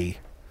a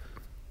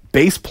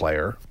bass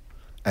player,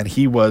 and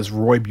he was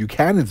Roy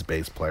Buchanan's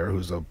bass player,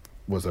 who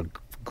was a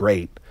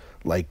great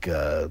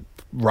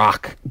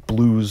rock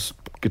blues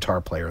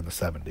guitar player in the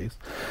 70s.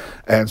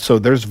 And so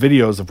there's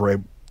videos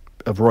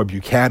of Roy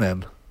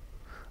Buchanan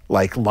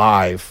like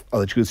live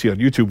that you can see on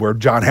YouTube where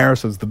John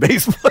Harrison's the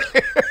bass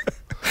player.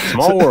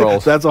 Small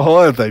world. That's a whole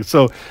other thing.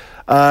 So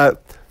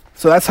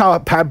that's how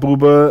Pat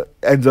Buba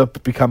ends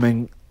up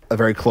becoming a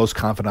very close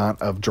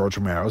confidant of George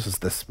Romero's, is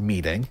this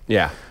meeting.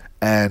 Yeah.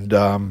 And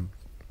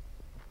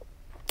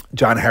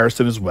John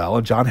Harrison as well.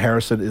 And John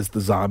Harrison is the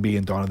zombie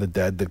in Dawn of the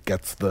Dead that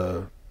gets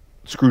the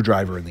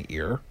screwdriver in the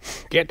ear.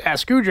 Get that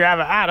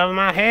screwdriver out of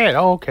my head.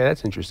 Oh, okay,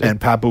 that's interesting.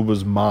 And Pat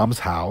Buba's mom's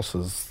house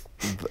is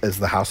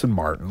the house in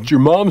Martin. It's your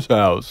mom's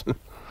house.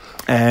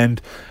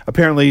 And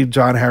apparently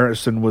John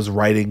Harrison was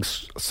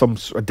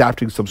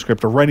adapting some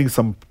script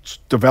or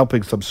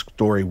developing some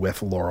story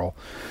with Laurel.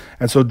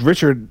 And so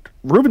Richard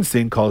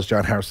Rubinstein calls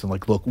John Harrison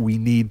like, look, we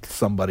need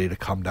somebody to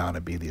come down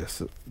and be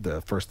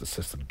the first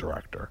assistant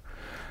director.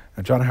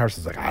 And John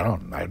Harrison's like,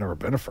 I've never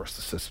been a first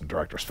assistant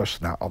director,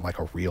 especially not on like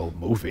a real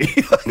movie.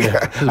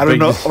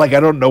 I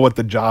don't know what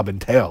the job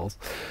entails.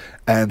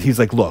 And he's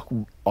like, look,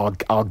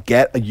 I'll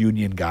get a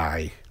union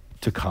guy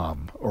to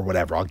come or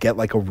whatever. I'll get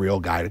like a real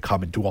guy to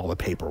come and do all the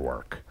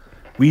paperwork.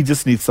 We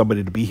just need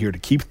somebody to be here to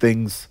keep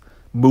things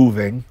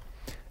moving.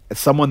 It's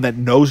someone that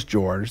knows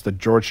George, that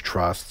George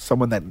trusts,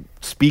 someone that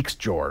speaks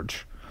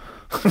George,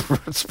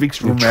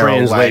 speaks Romero.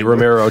 Translate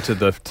Romero to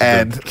the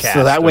cast,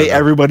 so that way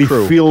everybody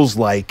feels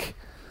like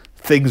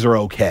things are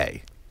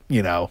okay.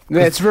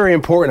 It's very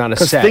important on a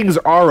set. Things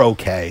are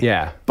okay.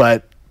 Yeah.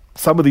 But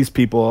some of these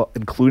people,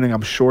 including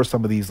I'm sure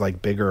some of these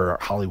like bigger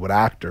Hollywood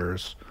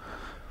actors,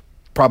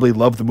 probably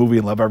love the movie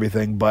and love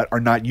everything, but are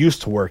not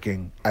used to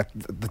working at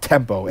the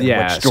tempo. In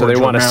Yeah, which so they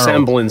George want a Romero-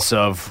 semblance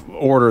of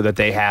order that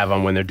they have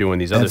on when they're doing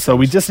these other And so things.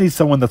 we just need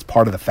someone that's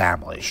part of the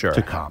family Sure.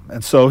 to come.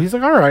 And so he's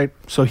like, all right.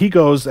 So he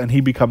goes and he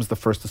becomes the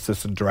first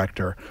assistant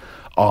director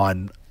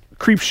on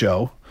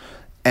Creepshow.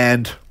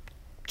 And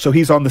so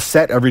he's on the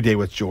set every day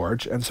with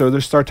George. And so they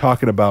start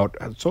talking about,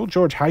 so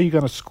George, how are you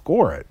going to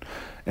score it?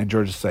 And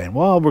George is saying,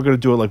 well, we're going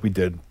to do it like we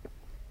did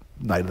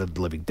Night of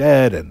the Living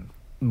Dead and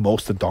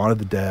most of Dawn of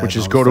the Dead. which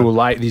is and go all to this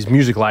stuff. these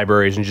music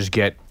libraries and just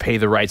pay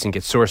the rights and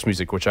get source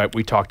music, which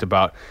we talked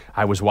about.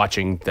 I was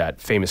watching that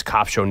famous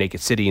cop show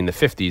Naked City in the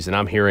 50s, and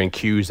I'm hearing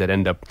cues that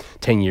end up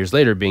 10 years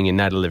later being in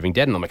Night of the Living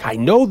Dead, and I'm like, I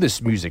know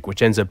this music,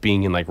 which ends up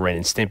being in like Ren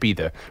and Stimpy,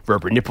 the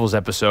Rubber Nipples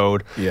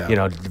episode, Yeah. you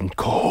know,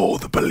 call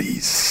the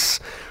police.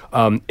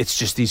 It's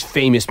just these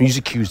famous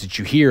music cues that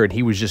you hear, and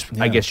he was just,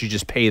 I guess you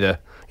just pay the,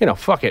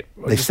 fuck it.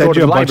 They Just go send to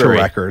you a the bunch of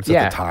library. records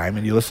at the time,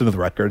 and you listen to the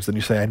records, and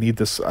you say, I need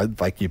this.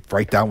 Like, you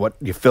write down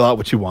you fill out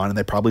what you want, and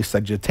they probably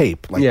send you a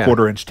tape, like Yeah.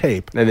 quarter-inch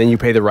tape. And then you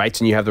pay the rights,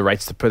 and you have the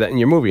rights to put that in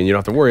your movie, and you don't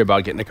have to worry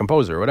about getting a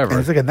composer or whatever. And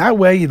it's like, in that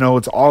way,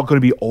 it's all going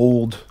to be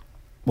old.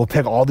 We'll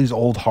take all these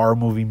old horror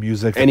movie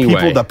music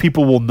Anyway. that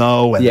people will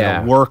know and Yeah.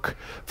 it'll work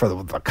for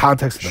the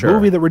context of the Sure.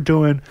 movie that we're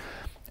doing.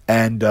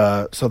 And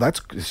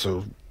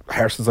so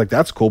Harrison's like,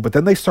 that's cool. But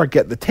then they start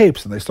getting the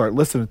tapes and they start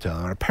listening to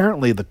them. And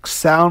apparently the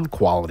sound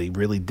quality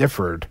really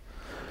differed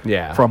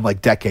Yeah. from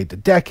like decade to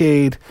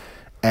decade.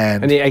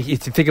 And if you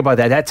think about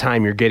that, at that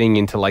time you're getting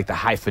into like the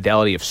high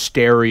fidelity of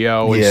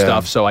stereo and Yeah.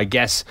 stuff. So I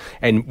guess,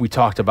 and we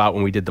talked about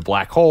when we did the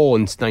Black Hole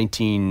in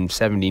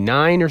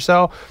 1979 or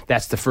so.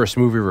 That's the first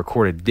movie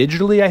recorded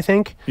digitally, I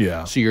think.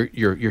 Yeah. So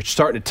you're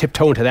starting to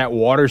tiptoe into that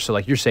water. So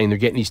like you're saying, they're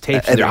getting these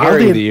tapes and they're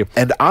hearing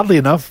oddly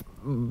enough,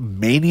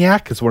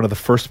 Maniac is one of the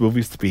first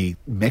movies to be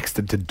mixed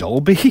into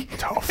Dolby.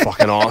 Oh,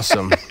 fucking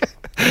awesome!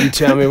 You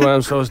tell me what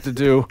I'm supposed to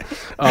do.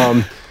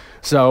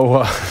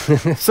 So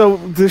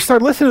they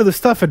start listening to this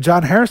stuff, and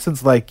John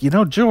Harrison's like,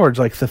 George,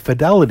 like the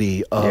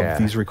fidelity of Yeah.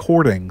 these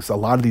recordings, a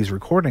lot of these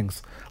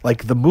recordings,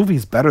 like the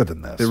movie's better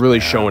than this. they're really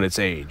man." showing its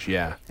age.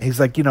 Yeah. He's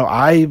like,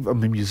 I'm a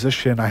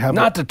musician. I have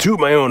Not to toot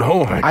my own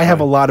horn. I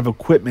have a lot of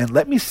equipment.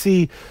 Let me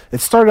see.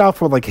 It started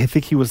off with I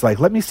think he was like,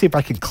 let me see if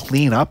I can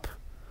clean up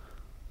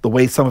the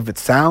way some of it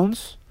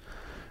sounds.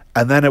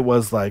 And then it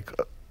was like,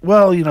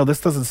 well, this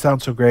doesn't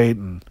sound so great.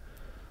 And,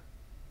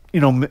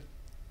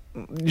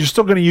 you're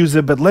still going to use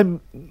it, but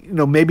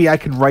maybe I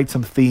can write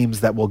some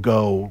themes that will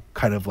go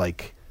kind of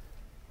like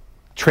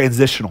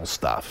transitional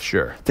stuff.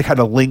 Sure. To kind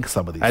of link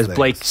some of these As things.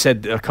 Blake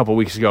said a couple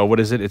weeks ago, what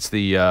is it? It's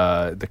the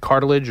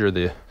cartilage or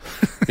the,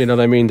 you know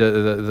what I mean?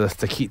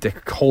 The key to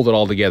hold it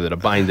all together, to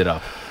bind it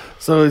up.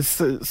 So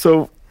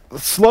so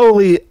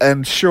slowly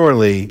and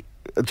surely,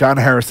 John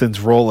Harrison's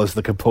role as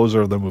the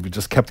composer of the movie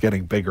just kept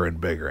getting bigger and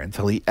bigger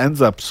until he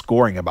ends up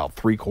scoring about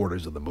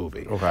 3/4 of the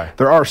movie. Okay.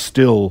 There are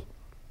still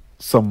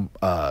some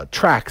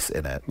tracks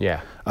in it.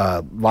 Yeah.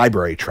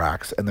 Library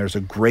tracks, and there's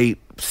a great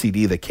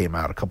CD that came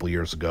out a couple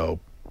years ago.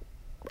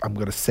 I'm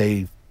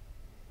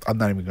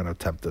not even going to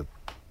attempt to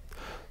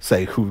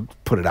say who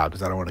put it out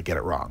because I don't want to get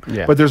it wrong.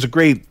 Yeah. But there's a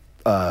great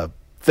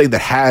thing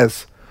that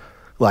has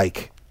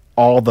like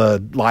all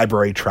the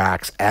library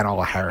tracks and all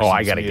of Harrison's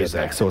I gotta get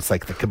music. that. So it's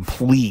like the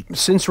complete.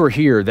 Since we're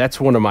here, that's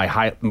one of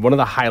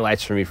the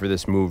highlights for me for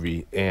this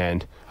movie,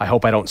 and I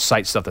hope I don't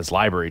cite stuff that's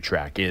library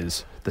track,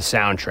 is the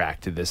soundtrack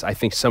to this. I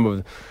think some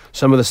of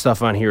the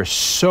stuff on here is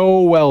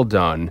so well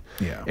done.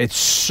 Yeah. It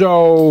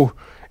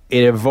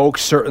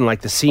evokes certain,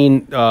 like the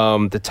scene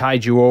that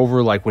Tied You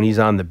Over, like when he's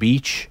on the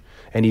beach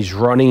and he's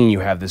running, and you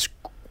have this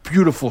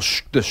beautiful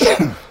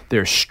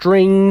there's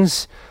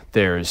strings.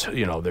 There's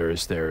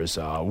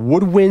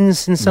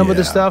woodwinds in some of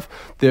the Yeah. stuff.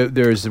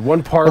 There's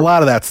one part. A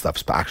lot of that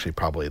stuff's actually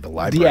probably the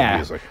library Yeah.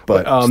 music,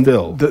 but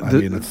still,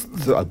 it's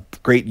a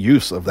great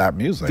use of that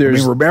music.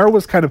 Romero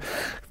was kind of,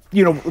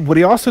 what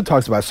he also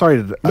talks about. Sorry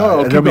to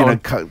No, keep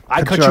going.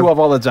 I cut you off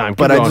all the time.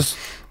 Keep going.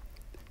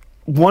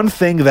 One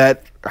thing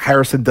that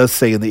Harrison does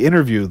say in the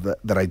interview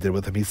that I did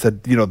with him, he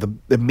said, the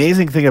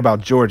amazing thing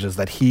about George is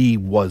that he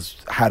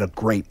had a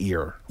great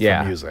ear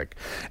for music.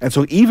 And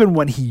so even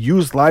when he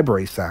used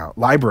library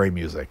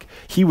music,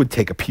 he would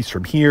take a piece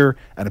from here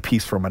and a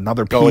piece from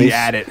another piece. he'd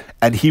add it.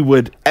 And he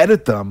would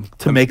edit them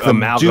to make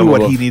them do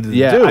what he needed to do.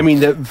 Yeah, I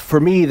mean, for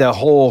me, that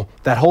whole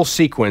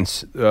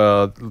sequence,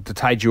 to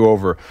Tide You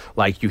Over,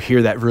 like you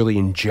hear that really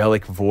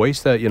angelic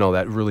voice, that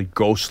really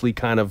ghostly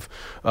kind of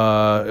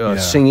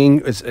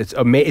singing.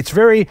 It's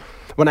very.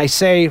 When I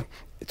say,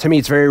 to me,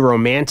 it's very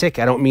romantic.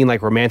 I don't mean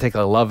like romantic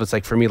love. It's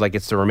like, for me, like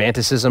it's the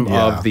romanticism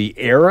of the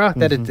era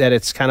that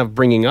it's kind of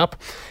bringing up.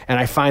 And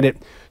I find it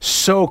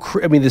so,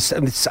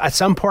 at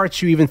some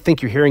parts you even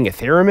think you're hearing a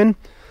theremin.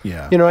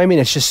 Yeah. You know what I mean?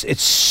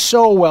 It's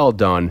so well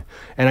done.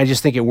 And I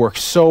just think it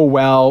works so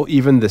well.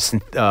 Even the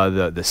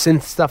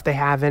synth stuff they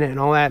have in it and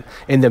all that.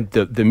 And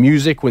the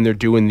music when they're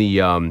doing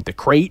the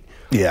crate.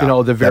 Yeah,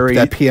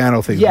 that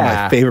piano thing is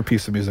my favorite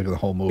piece of music in the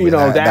whole movie.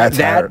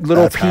 That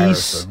little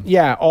piece,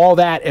 Harrison. all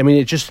that. I mean,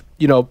 it just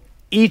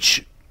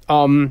each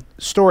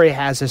story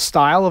has a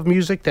style of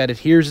music that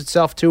adheres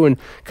itself to and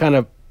kind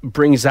of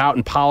brings out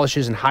and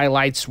polishes and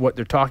highlights what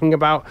they're talking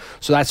about.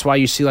 So that's why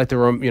you see like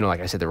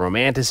like I said, the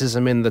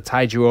romanticism in the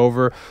Tide You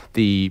Over,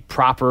 the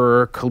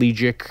proper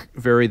collegic,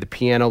 the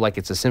piano like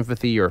it's a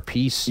symphony or a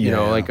piece,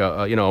 like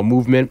a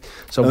movement.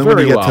 So and then very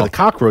when you get well. to the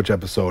cockroach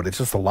episode, it's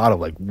just a lot of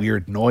like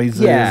weird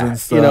noises and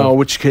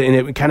stuff.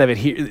 It kind of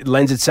it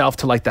lends itself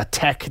to like the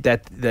tech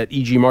that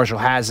E.G. Marshall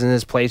has in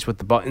his place with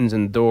the buttons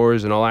and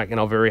doors and all that,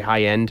 very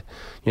high end.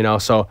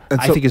 So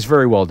I think it's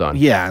very well done.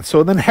 Yeah.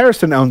 So then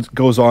Harrison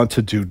goes on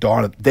to do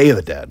Day of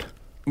the Dead,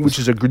 which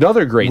is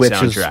another great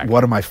soundtrack. Which is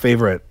one of my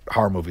favorite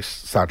horror movie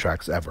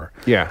soundtracks ever.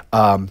 Yeah.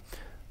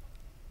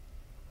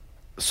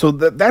 So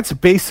that's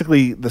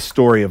basically the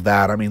story of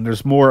that. I mean,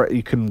 there's more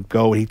you can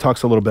go. He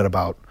talks a little bit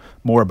about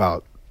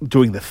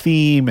doing the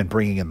theme and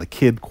bringing in the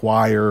kid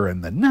choir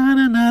and the na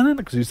na na na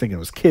because he was thinking it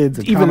was kids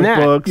and even comic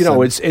that books.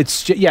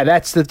 That's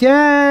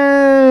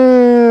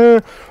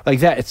like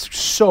that. It's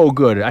so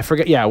good. I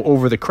forget. Yeah,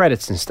 over the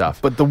credits and stuff.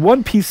 But the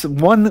one piece of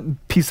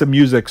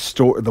music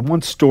the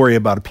one story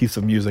about a piece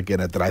of music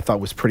in it that I thought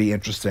was pretty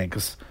interesting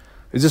because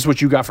is this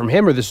what you got from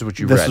him or this is what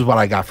you read? This is what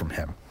I got from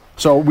him.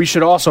 So we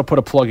should also put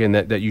a plug in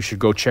that you should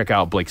go check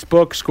out Blake's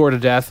book, Score to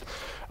Death.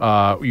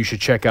 You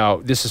should check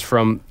out. This is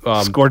from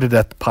Score to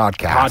Death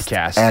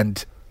podcast,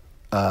 and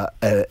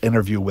an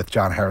interview with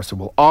John Harrison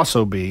will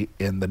also be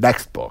in the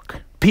next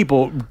book.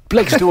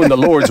 Blake's doing the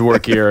Lord's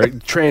work here,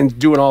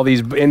 doing all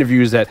these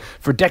interviews that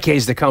for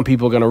decades to come,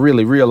 people are going to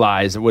really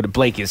realize what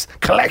Blake is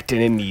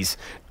collecting in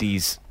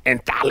these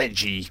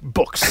anthology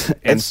books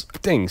and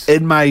things.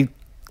 In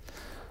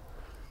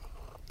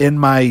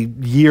my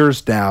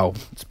years now,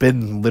 it's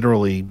been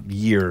literally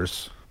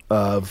years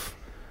of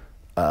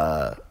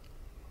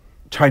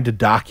trying to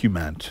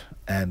document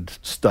and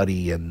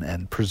study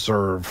and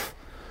preserve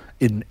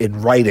in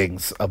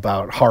writings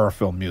about horror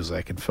film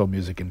music and film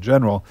music in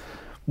general.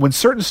 When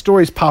certain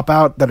stories pop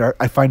out that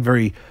I find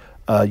very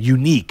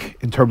unique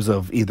in terms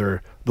of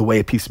either the way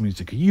a piece of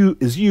music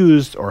is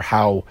used or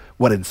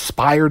what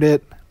inspired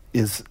it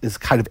is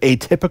kind of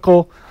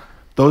atypical,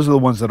 those are the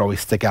ones that always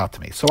stick out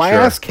to me. So I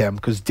asked him,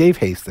 because Dave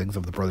Hastings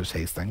of the Brothers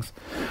Hastings,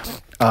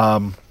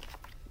 when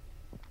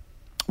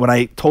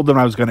I told him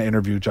I was going to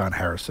interview John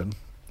Harrison,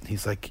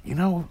 he's like,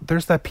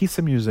 there's that piece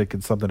of music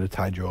and Something to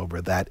Tide You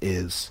Over that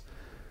is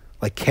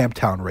like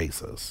Camptown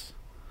Races.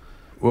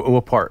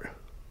 What part?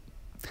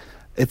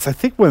 It's, I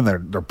think, when they're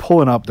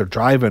pulling up, they're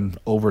driving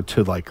over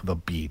to like the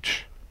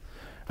beach,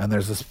 and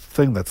there's this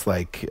thing that's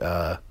like,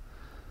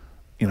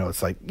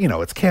 it's like,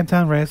 it's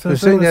Camptown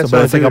Races,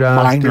 but it's like a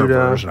minor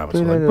version of it.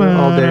 So like,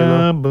 all day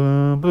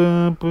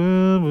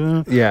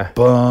long. Yeah.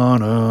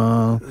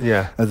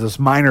 Yeah. There's this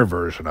minor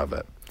version of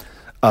it.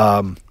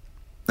 And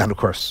of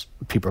course,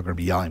 people are going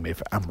to be yelling at me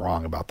if I'm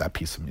wrong about that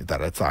piece of music, that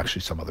it's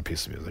actually some other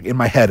piece of music. In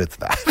my head, it's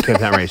that.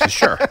 Camptown Races,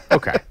 sure.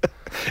 Okay.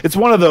 It's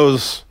one of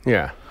those.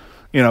 Yeah.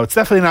 It's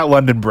definitely not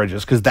London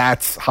Bridges because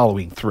that's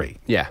Halloween 3.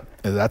 Yeah.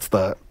 And that's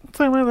the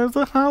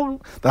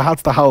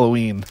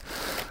Halloween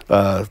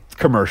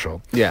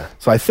commercial. Yeah.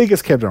 So I think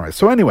it's Camptown Races.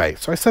 So anyway,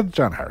 I said to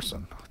John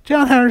Harrison.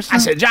 I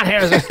said, John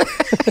Harrison.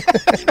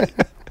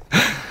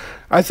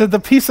 I said, the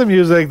piece of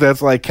music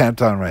that's like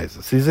Camptown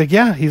Races. He's like,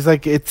 yeah. He's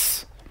like,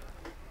 it's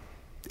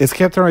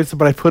Camptown Races,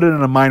 but I put it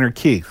in a minor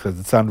key because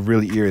it sounded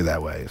really eerie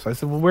that way. So I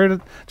said, well,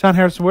 John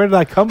Harrison, where did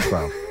that come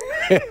from?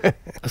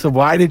 I said,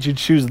 why did you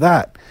choose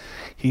that?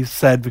 He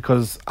said,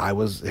 because I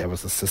was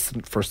first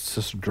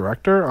assistant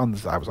director I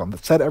was on the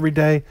set every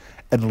day,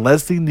 and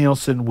Leslie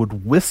Nielsen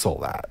would whistle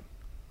that.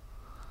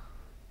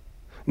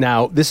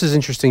 Now, this is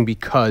interesting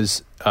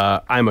because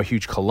I'm a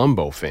huge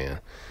Columbo fan,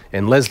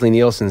 and Leslie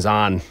Nielsen's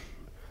on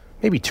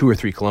maybe 2 or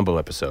 3 Columbo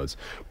episodes.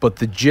 But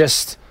the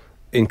gist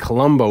in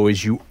Columbo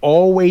is you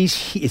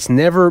always it's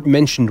never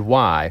mentioned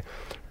why,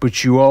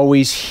 but you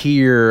always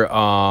hear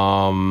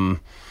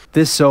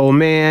this old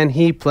man,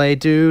 he played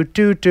do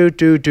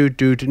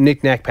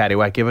knick knack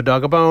paddywhack, give a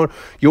dog a bone.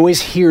 You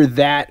always hear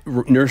that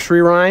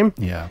nursery rhyme.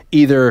 Yeah.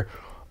 Either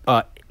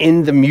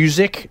in the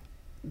music,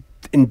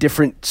 in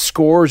different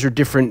scores or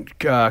different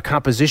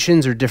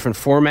compositions or different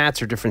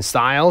formats or different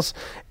styles,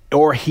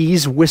 or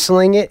he's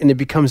whistling it and it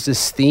becomes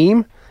this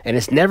theme, and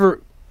it's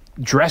never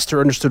dressed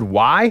or understood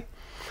why.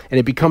 And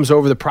it becomes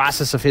over the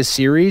process of his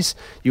series.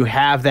 You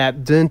have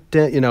that, dun,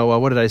 dun,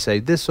 what did I say?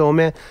 This old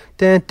man,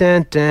 dun,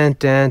 dun, dun,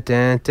 dun,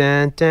 dun,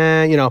 dun,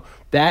 dun,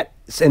 that.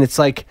 And it's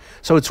like,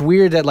 so it's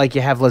weird that like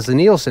you have Leslie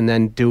Nielsen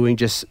then doing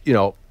just,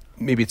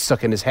 maybe it's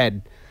stuck in his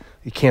head,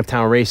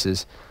 Camptown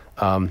Races.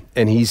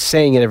 And he's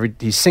saying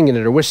it he's singing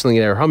it or whistling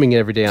it or humming it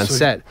every day on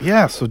set.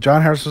 Yeah, so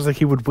John Harrison was like,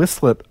 he would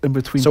whistle it in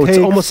between So takes.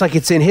 it's almost like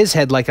it's in his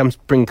head, like I'm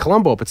bringing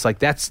Columbo up. It's like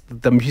that's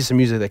the piece of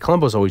music that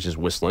Columbo's always just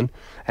whistling.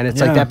 And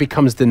it's like that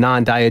becomes the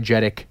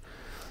non-diegetic,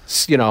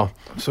 So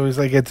he's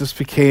like, it just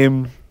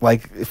became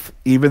like,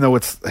 even though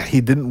he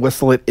didn't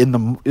whistle it in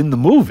the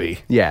movie.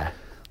 Yeah.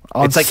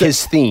 It's like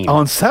his theme.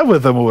 On set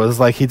with him, it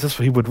was like he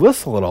would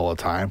whistle it all the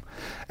time.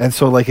 And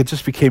so like it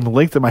just became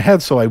linked in my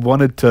head. So I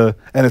wanted to,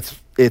 and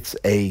it's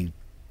a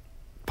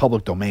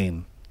public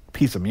domain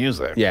piece of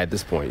music. Yeah, at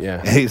this point, yeah.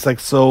 And he's like,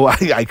 so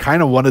I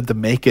kind of wanted to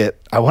make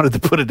it, I wanted to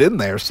put it in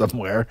there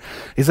somewhere.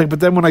 He's like, but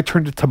then when I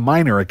turned it to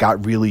minor, it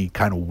got really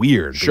kind of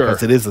weird. Sure.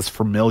 Because it is this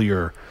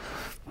familiar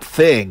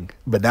thing,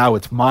 but now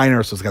it's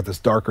minor, so it's got this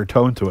darker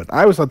tone to it.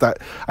 I just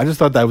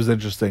thought that was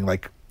interesting.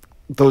 Like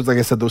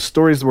I said, those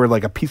stories where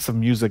like a piece of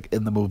music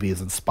in the movie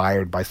is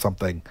inspired by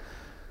something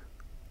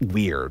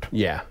weird.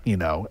 Yeah. You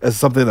know, as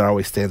something that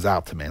always stands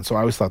out to me. And so I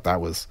always thought that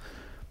was,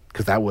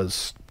 because that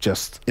was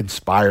just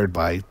inspired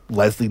by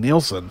Leslie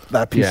Nielsen,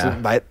 that piece Yeah.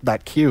 of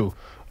that cue.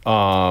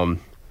 So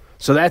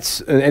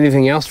that's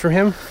anything else for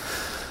him?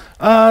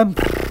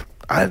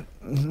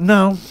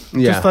 No.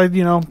 Yeah. Just like,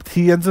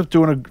 he ends up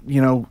doing a,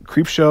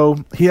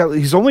 Creepshow.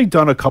 He's only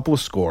done a couple of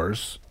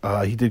scores.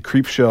 He did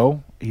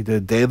Creepshow, he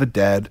did Day of the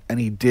Dead, and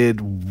he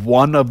did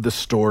one of the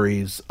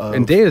stories of...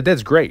 And Day of the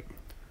Dead's great.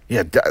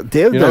 Yeah, Day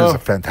of the Dead is a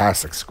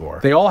fantastic score.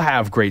 They all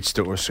have great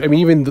stores. I mean,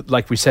 even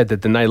like we said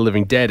that the Night of the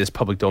Living Dead is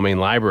public domain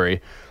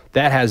library.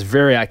 That has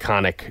very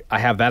iconic. I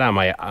have that on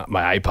my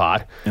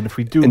iPod. And if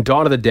we do... And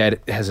Dawn of the Dead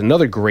has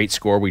another great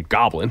score with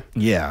Goblin.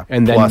 Yeah,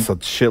 And then, plus a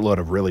shitload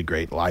of really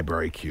great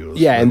library cues.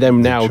 yeah, and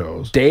then that now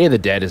shows. Day of the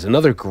Dead is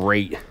another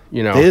great, Day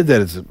of the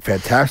Dead is a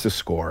fantastic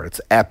score. It's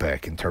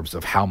epic in terms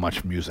of how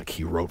much music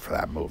he wrote for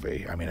that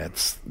movie. I mean,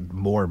 it's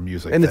more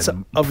music and than... it's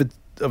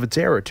of its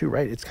era too,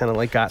 right? It's kind of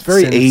like got It's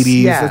very since-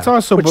 80s. Yeah, It's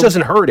also... which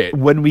doesn't hurt it.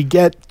 When we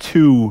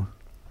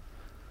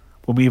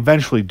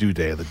eventually do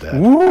Day of the Dead,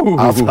 Ooh.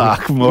 I'll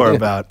talk more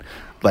about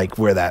like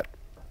where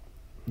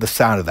the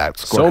sound of that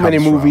score So many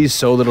comes from. movies,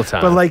 so little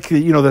time. But like,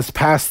 this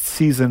past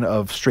season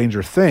of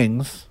Stranger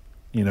Things,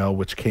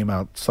 which came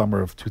out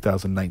summer of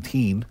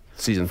 2019.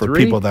 Season for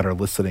 3? people that are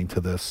listening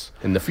to this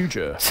in the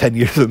future, 10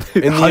 years,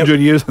 100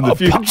 years in the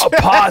future. a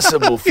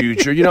possible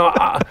future.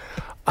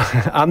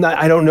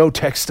 I don't know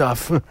tech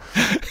stuff.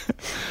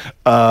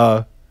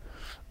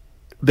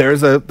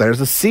 There's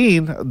a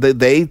scene that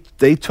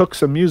they took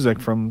some music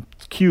from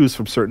cues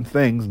from certain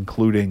things,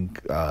 including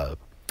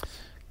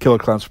Killer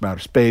Clowns from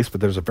Outer Space,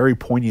 but there's a very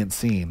poignant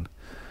scene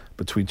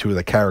between two of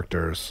the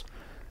characters,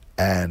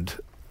 and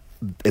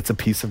it's a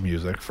piece of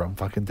music from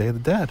fucking Day of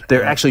the Dead.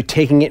 They're actually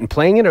taking it and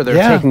playing it, or they're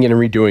Yeah. taking it and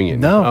redoing it?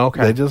 No, Oh,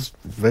 okay. they just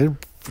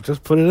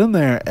put it in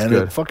there, and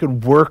good. it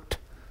fucking worked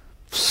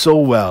so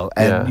well.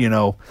 And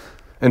Yeah.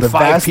 And the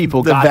 5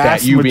 people got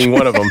that, you being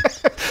one of them.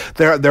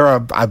 There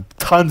are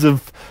tons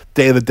of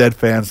Day of the Dead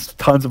fans,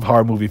 tons of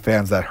horror movie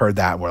fans that heard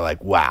that and were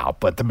like, wow.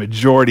 But the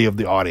majority of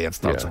the audience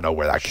doesn't know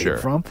where that Sure.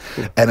 came from.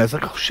 And it's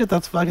like, oh shit,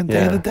 that's fucking Day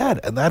of Yeah. the Dead.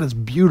 And that is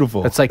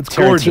beautiful. It's like It's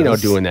Tarantino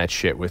gorgeous. doing that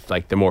shit with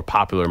like the more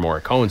popular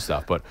Morricone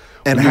stuff. But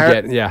And, when you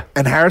Har- get,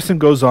 and Harrison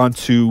goes on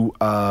to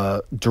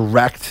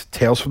direct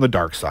Tales from the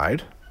Dark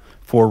Side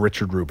for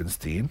Richard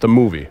Rubinstein. the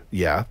movie.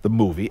 Yeah, the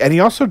movie. And he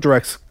also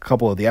directs a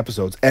couple of the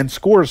episodes and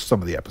scores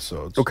some of the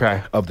episodes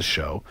Okay. of the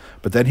show.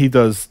 But then he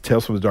does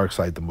Tales from the Dark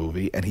Side, the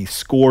movie, and he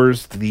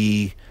scores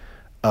the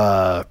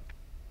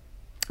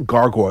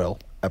Gargoyle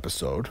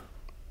episode,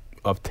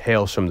 Of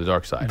Tales from the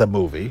Dark Side. the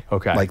movie.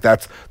 Okay. Like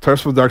that's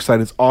Tales from the Dark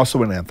Side is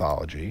also an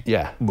anthology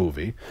Yeah.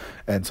 movie.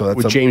 And so that's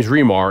with James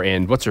Remar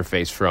and what's her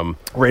face from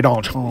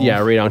Radon Chong. Yeah,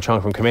 Ray Dong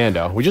Chong from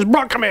Commando. We just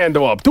brought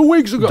Commando up 2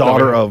 weeks ago.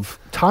 Daughter of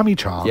Tommy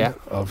Chong Yeah.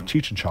 of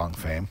Cheech and Chong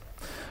fame.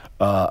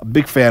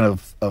 Big fan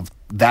of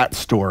that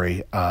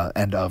story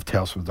and of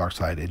Tales from the Dark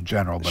Side in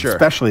general, but Sure.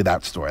 especially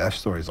that story. That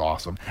story is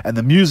awesome. And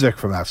the music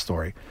from that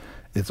story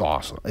is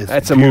awesome. It's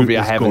That's a movie I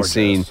it's haven't gorgeous.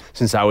 seen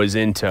since I was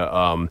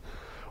into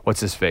what's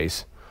his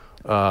face?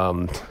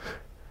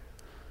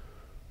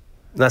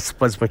 That's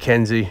Buzz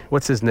McKenzie.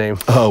 What's his name?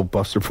 Oh,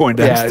 Buster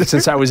Poindexter. Yeah,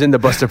 since I was into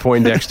Buster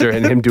Poindexter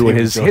and him doing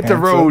his David "Hit the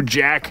Johansen. Road,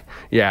 Jack."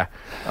 Yeah,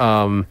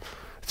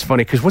 it's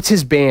funny because what's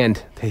his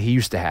band that he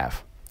used to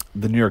have?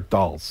 The New York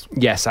Dolls.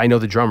 Yes, I know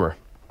the drummer.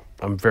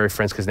 I'm very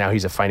friends because now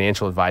he's a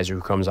financial advisor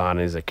who comes on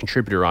and is a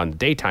contributor on the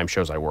daytime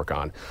shows I work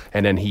on.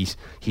 And then he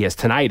has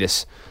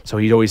tinnitus, so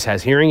he always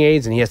has hearing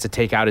aids, and he has to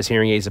take out his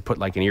hearing aids and put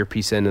like an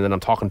earpiece in. And then I'm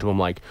talking to him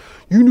like,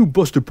 "You knew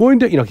Buster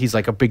Poindexter?" He's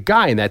like a big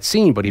guy in that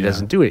scene, but he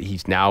doesn't do it.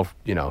 He's now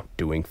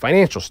doing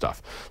financial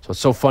stuff. So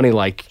it's so funny.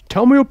 Like,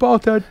 tell me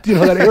about that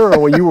that era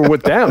when you were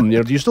with them.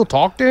 Do you still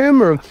talk to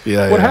him, or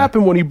Yeah, what yeah.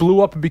 happened when he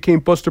blew up and became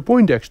Buster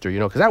Poindexter?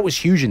 Because that was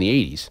huge in the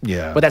 '80s.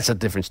 Yeah. but that's a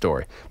different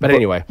story. But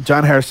anyway.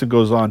 John Harrison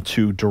goes on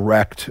to direct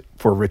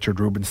for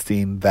Richard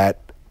Rubinstein that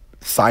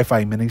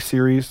sci-fi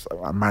miniseries.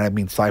 I might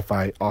mean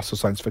sci-fi, also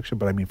science fiction,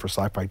 but I mean for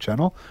Sci-Fi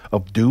Channel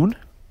of Dune.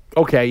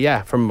 Okay,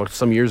 yeah, from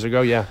some years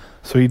ago, yeah.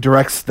 So he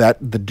directs the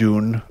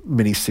Dune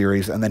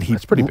miniseries, and then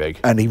That's pretty big.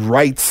 And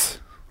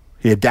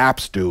he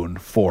adapts Dune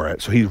for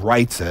it. So he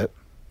writes it,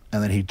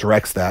 and then he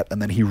directs that,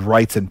 and then he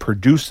writes and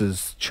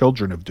produces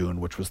Children of Dune,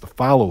 which was the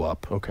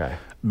follow-up Okay.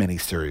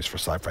 miniseries for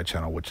Sci-Fi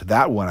Channel. Which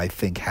that one I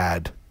think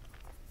had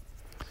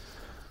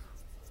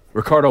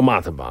Ricardo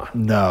Montalban,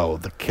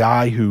 the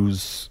guy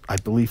I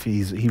believe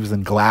he was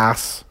in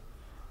Glass.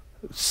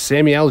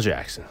 Samuel L.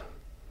 Jackson.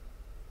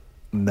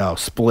 No,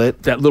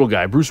 Split. That little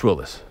guy, Bruce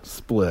Willis.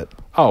 Split.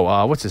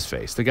 Oh, what's his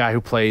face? The guy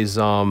who plays He's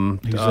in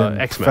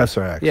X-Men.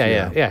 Professor X.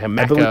 Yeah.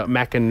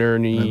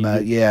 McInerney.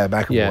 McAvoy. Yeah,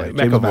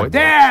 James McAvoy.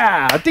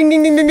 Yeah! Ding,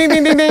 ding, ding, ding, ding,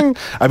 ding, ding, ding.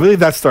 I believe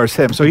that stars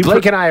him. So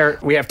Blake and I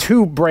we have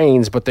two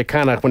brains, but they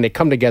kind of, when they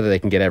come together, they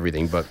can get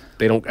everything, but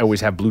they don't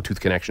always have Bluetooth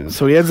connections.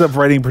 So he ends up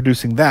writing and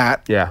producing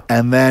that. Yeah.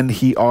 And then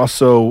he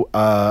also,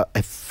 I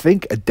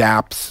think,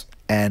 adapts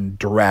and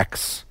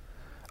directs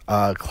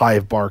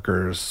Clive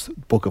Barker's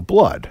Book of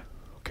Blood.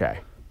 Okay.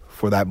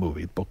 For that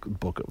movie,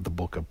 the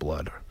Book of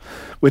Blood,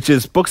 which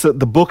is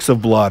the books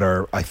of blood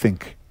are, I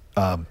think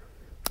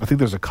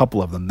there's a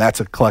couple of them.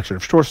 That's a collection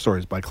of short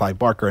stories by Clive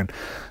Barker, and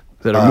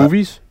That are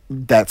movies?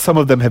 That some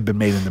of them have been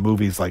made into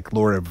movies, like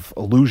Lord of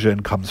Illusion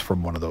comes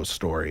from one of those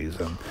stories,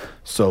 and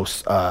so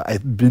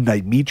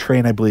Midnight Meat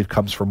Train, I believe,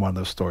 comes from one of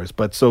those stories.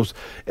 But so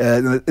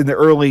in the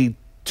early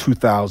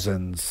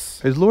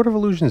 2000s, Is Lord of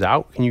Illusions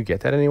out? Can you get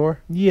that anywhere?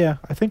 yeah,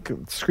 I think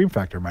Scream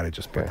Factor might have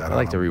just put Okay, that. I'd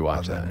like on to rewatch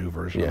on that. the new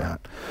version Yeah. of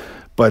that.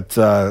 But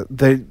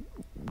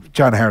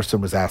John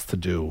Harrison was asked to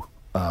do,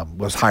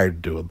 was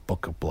hired to do a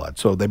Book of Blood.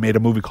 So they made a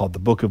movie called The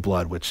Book of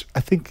Blood, which I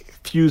think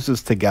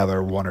fuses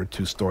together one or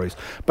two stories,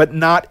 but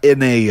not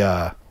in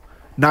a,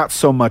 not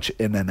so much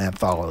in an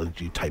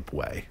anthology type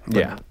way. But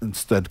Yeah.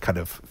 instead kind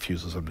of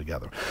fuses them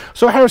together.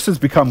 So Harrison's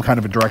become kind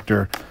of a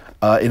director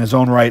in his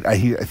own right.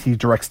 He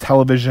directs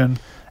television,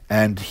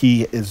 and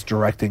he is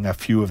directing a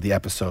few of the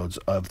episodes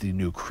of the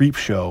new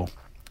Creepshow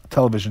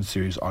television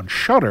series on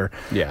Shudder,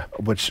 Yeah.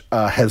 which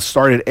has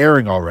started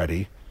airing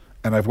already,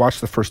 and I've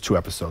watched the first 2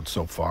 episodes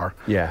so far.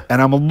 Yeah.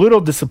 And I'm a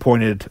little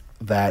disappointed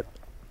that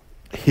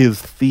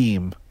his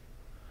theme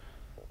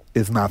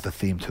is not the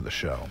theme to the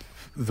show.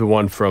 The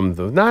one from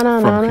the... From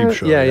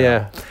Creepshow.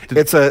 Yeah.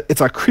 It's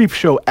a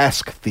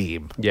Creepshow-esque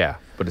theme. Yeah,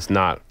 but it's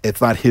not. It's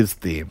not his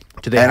theme.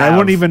 Do they and I have-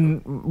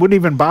 wouldn't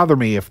even bother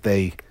me if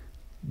they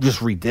just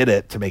redid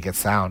it to make it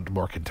sound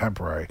more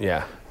contemporary.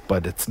 Yeah.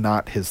 But it's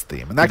not his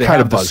theme. And that Do they kind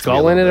have of the bugs me a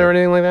skull in little it or bit.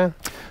 anything like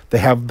that? They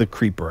have the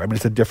creeper. I mean,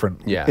 it's a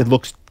different. Yeah. It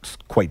looks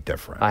quite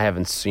different. I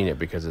haven't seen it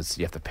because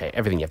you have to pay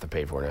everything you have to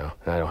pay for now,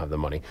 and I don't have the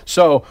money.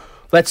 So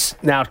let's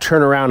now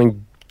turn around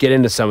and get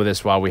into some of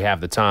this while we have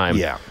the time.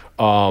 Yeah.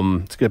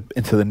 Let's get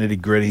into the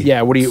nitty gritty.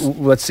 Yeah,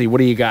 let's see, what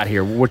do you got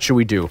here? What should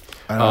we do?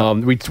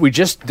 We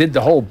just did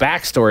the whole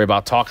backstory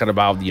about talking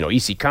about,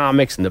 EC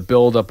Comics and the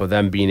buildup of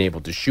them being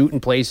able to shoot in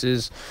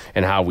places,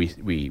 and how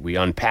we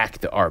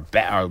unpacked our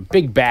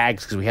big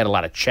bags, because we had a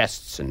lot of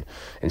chests and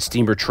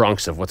steamer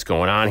trunks of what's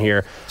going on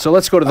here. So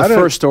let's go to the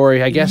first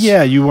story, I guess.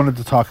 Yeah, you wanted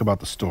to talk about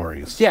the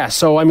stories. Yeah,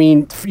 so I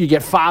mean, you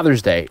get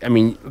Father's Day. I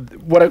mean,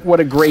 what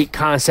a great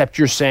concept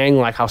you're saying,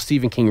 like how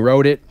Stephen King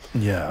wrote it.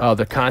 Yeah.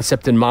 The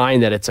concept in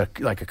mind that it's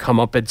like a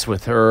comeuppance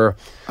with her.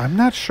 I'm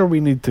not sure we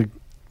need to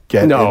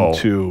get No.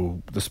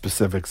 into the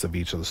specifics of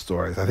each of the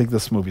stories. I think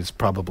this movie is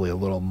probably a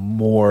little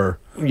more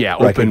Open.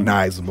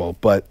 recognizable,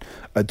 but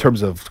in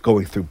terms of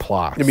going through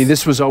plots. I mean,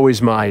 this was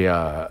always my,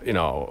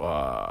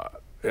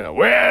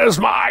 where's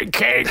my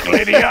cake,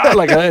 Lydia?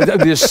 Like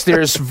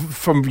there's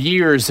from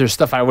years, there's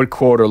stuff I would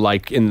quote, or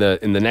like in the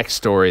next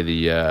story,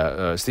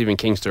 the Stephen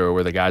King story,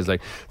 where the guy's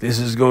like, "This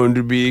is going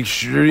to be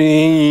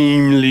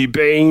extremely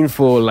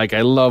painful." Like,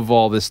 I love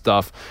all this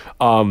stuff.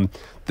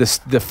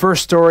 The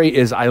first story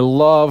is, I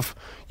love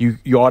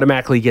you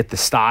automatically get the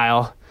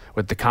style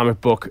with the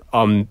comic book.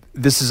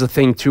 This is a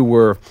thing too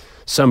where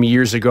some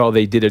years ago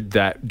they did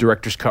that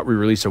director's cut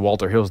re-release of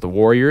Walter Hill's The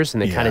Warriors,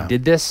 and they kind Yeah. of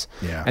did this.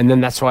 Yeah. And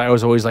then that's why I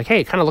was always like, hey,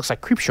 it kind of looks like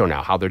Creepshow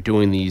now, how they're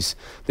doing these.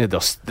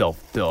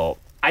 They'll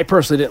I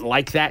personally didn't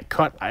like that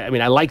cut. I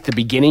mean, I liked the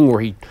beginning where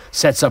he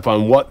sets up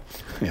on what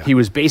he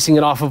was basing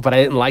it off of, but I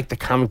didn't like the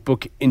comic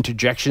book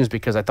interjections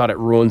because I thought it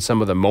ruined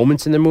some of the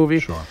moments in the movie.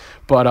 Sure.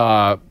 But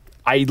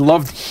I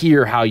loved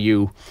here how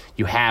you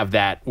have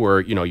that where,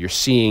 you're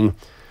seeing,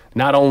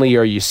 not only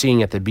are you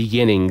seeing at the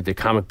beginning the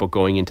comic book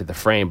going into the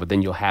frame, but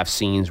then you'll have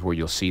scenes where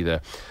you'll see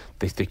the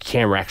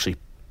camera actually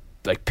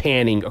like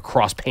panning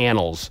across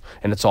panels,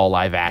 and it's all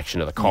live action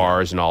of the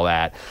cars and all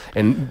that.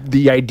 And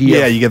the idea,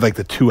 Yeah, you get like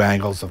the 2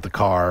 angles of the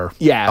car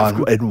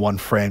in one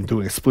frame,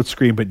 doing a split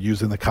screen, but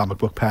using the comic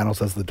book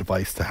panels as the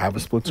device to have a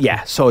split screen.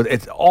 yeah. So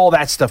it's all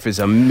that stuff is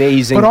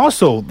amazing. But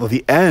also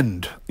the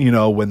end,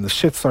 when the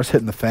shit starts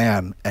hitting the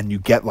fan and you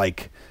get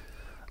like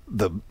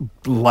the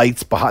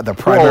lights behind, the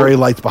primary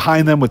lights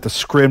behind them with the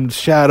scrimmed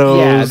shadows.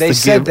 Yeah, they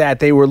said that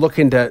they were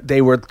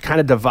kind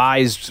of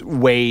devised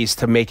ways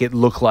to make it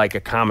look like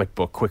a comic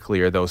book quickly,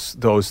 or those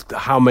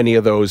how many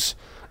of those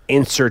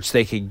inserts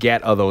they could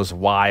get of those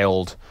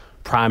wild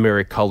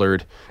primary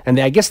colored, and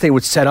I guess they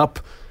would set up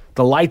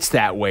the lights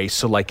that way.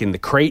 So like in the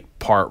crate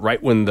part,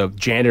 right when the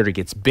janitor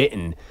gets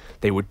bitten,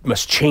 they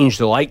must change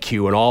the light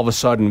cue, and all of a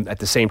sudden at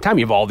the same time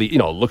you have all the,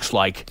 it looks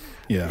like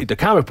the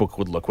comic book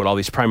would look with all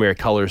these primary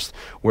colors,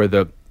 where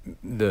the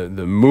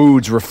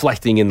moods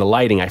reflecting in the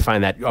lighting. I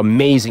find that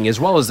amazing, as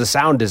well as the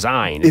sound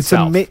design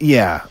itself.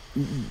 Yeah.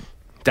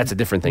 That's a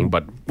different thing,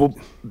 but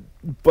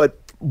But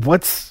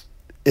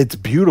it's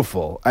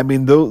beautiful. I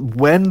mean,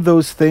 when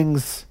those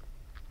things,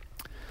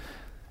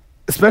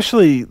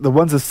 especially the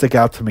ones that stick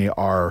out to me,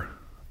 are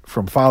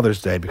from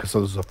Father's Day because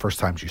those are the first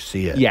times you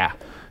see it. Yeah.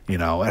 You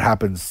know, it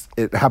happens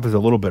a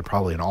little bit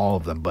probably in all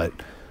of them, but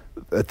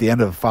at the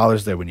end of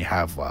Father's Day when you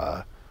have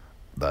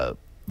the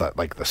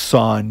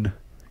sun,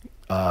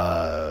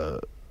 and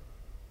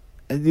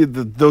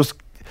those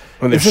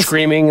When they're it's just-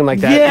 screaming and like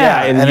that.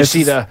 Yeah, And and you it's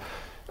see just-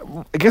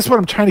 I guess what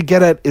I'm trying to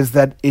get at is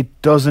that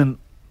it doesn't.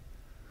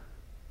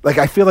 Like,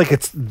 I feel like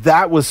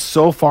that was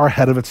so far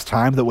ahead of its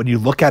time that when you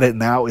look at it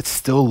now, it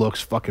still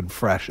looks fucking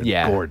fresh and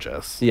Yeah.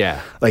 gorgeous.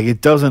 Yeah. Like,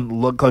 it doesn't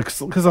look like,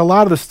 because a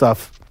lot of the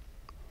stuff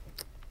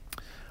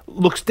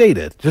looks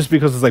dated just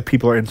because it's like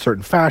people are in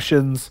certain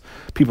fashions,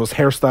 people's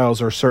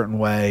hairstyles are a certain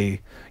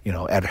way. You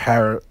know, Ed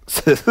Harris,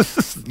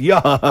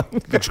 young,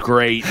 It's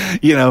great.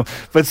 you know,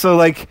 but so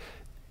like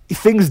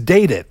things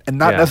date it, and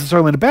not Yeah.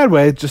 necessarily in a bad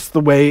way, just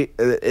the way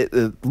it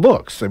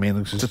looks. I mean,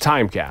 it's It's a just,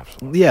 time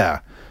capsule. yeah.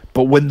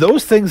 But when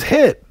those things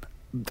hit,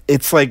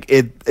 it's like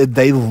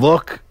they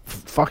look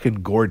fucking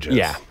gorgeous.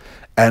 Yeah.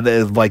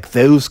 And like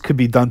those could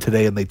be done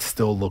today and they'd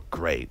still look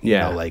great.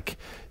 Yeah. You know, like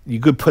you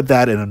could put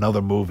that in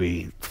another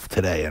movie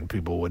today and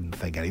people wouldn't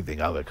think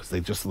anything of it because they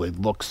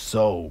look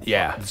so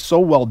so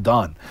well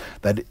done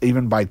that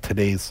even by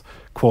today's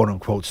quote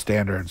unquote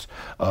standards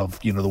of,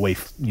 you know, the way,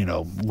 you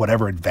know,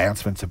 whatever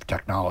advancements of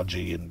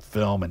technology and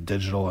film and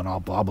digital and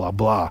all blah blah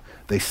blah,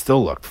 they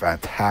still look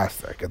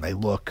fantastic and they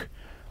look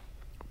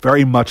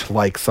very much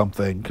like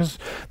something, because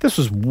this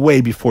was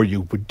way before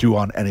you would do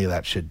on any of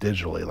that shit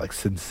digitally, like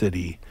Sin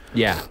City.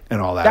 Yeah.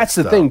 And all that That's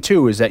the stuff. thing,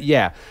 too, is that,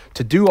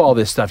 to do all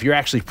this stuff, you're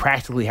actually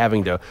practically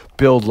having to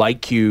build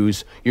light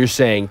cues. You're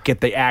saying,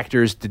 get the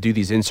actors to do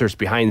these inserts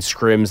behind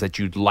scrims that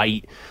you'd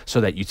light so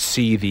that you'd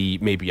see the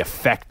maybe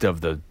effect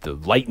of the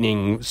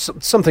lightning,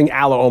 something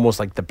a la almost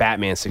like the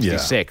Batman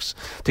 66,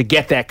 to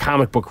get that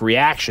comic book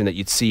reaction that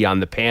you'd see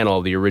on the panel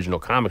of the original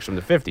comics from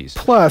the 50s.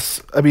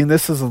 Plus, I mean,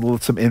 this is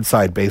some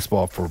inside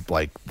baseball for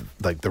like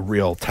the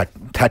real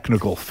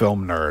technical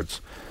film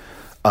nerds.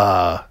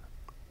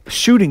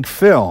 Shooting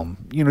film,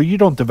 you know, you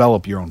don't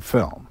develop your own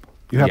film.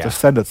 You have Yeah. to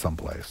send it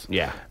someplace.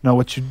 Yeah. No,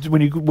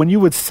 when you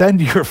would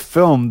send your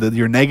film,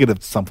 your negative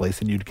to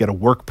someplace, and you'd get a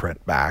work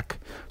print back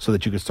so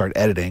that you could start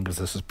editing, because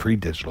this is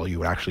pre-digital. You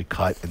would actually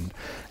cut and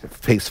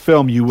paste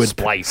film. You would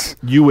Splice.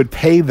 You would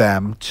pay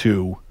them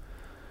to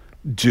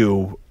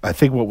do, I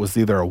think, what was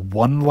either a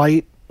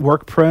 1-light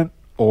work print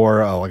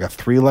or like a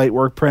 3-light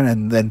work print,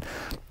 and then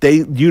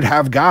you'd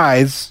have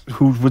guys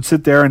who would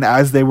sit there, and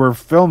as they were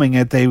filming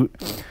it,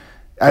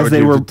 as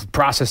they were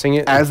processing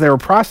it,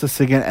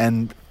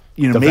 and,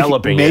 you know,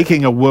 Developing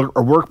making a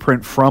work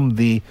print from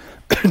the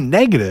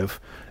negative,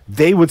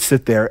 they would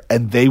sit there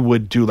and they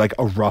would do like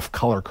a rough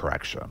color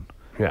correction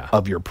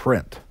of your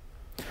print.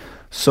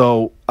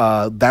 So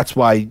that's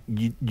why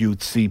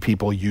you'd see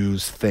people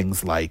use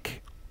things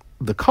like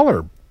the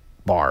color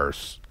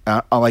bars,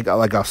 like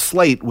a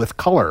slate with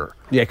color.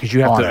 Yeah, because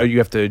you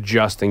have to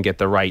adjust and get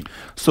the right,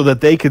 so that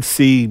they could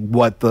see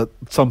what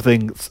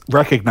something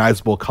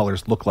recognizable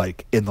colors look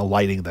like in the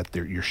lighting that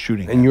you're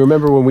shooting. And you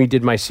remember when we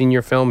did my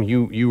senior film,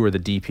 you were the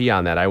DP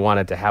on that. I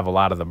wanted to have a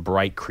lot of the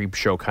bright creep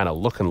show kind of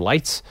looking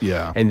lights.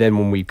 Yeah. And then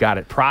when we got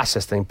it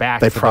processing back,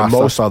 they for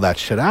processed all that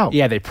shit out.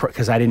 Yeah,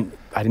 because I didn't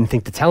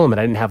think to tell them it.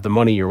 I didn't have the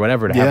money or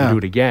whatever to have them do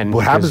it again.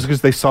 What happens is because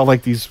they saw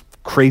like these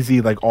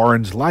crazy like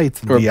orange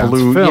lights in Or Dion's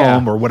blue, film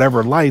yeah. or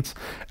whatever lights,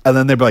 and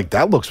then they'd be like,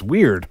 "That looks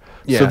weird."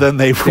 Yeah. So then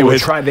they would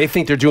try. They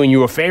think they're doing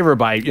you a favor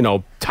by, you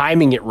know,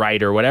 timing it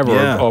right or whatever,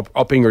 Yeah. or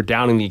upping or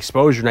downing the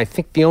exposure. And I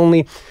think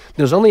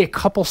there's only a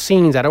couple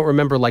scenes I don't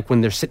remember, like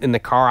when they're sitting in the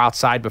car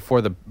outside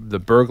before the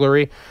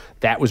burglary.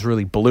 That was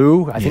really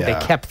blue. I think Yeah.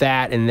 they kept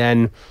that, and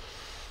then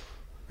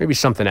maybe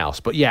something else.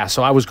 But yeah,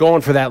 so I was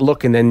going for that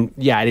look, and then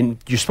I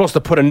didn't. You're supposed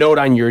to put a note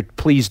on your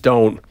please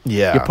don't.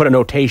 Yeah. You put a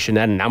notation,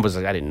 and I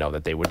didn't know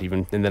that they would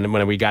even. And then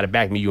when we got it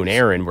back, you and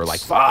Aaron were like,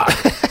 "Fuck."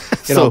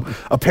 So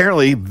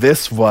apparently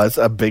this was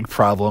a big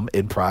problem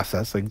in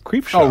processing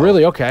Creepshow. Oh,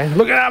 really? Okay.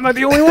 Look, I'm not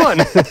the only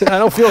one. I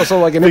don't feel so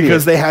like an idiot.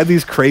 Because they had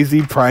these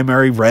crazy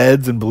primary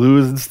reds and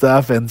blues and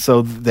stuff, and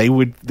so they'd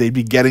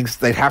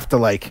have to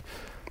like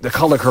the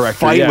color corrector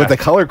fight with the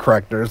color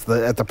correctors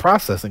at the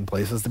processing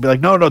places to be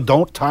like, no,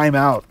 don't time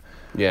out.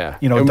 Yeah.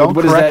 You know, And don't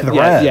what is correct that? the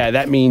red. Yeah,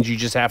 that means you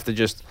just have to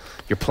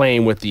you're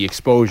playing with the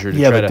exposure to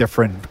Yeah, try the to,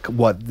 different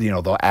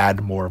they'll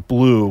add more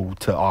blue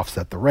to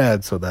offset the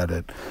red so that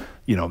it,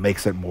 you know,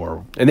 makes it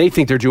more. and they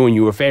think they're doing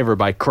you a favor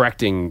by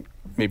correcting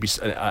maybe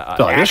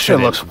This shit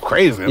looks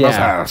crazy.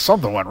 Yeah.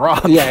 Something went wrong.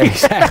 Yeah,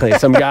 exactly.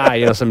 Some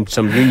guy, some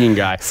union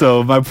guy.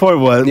 So my point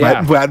was,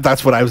 Yeah.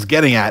 that's what I was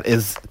getting at,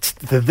 is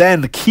to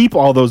then keep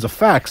all those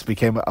effects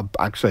became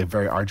actually a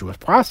very arduous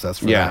process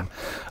for Yeah.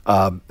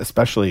 them,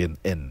 especially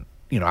in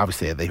you know,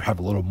 obviously they have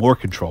a little more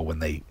control when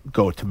they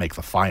go to make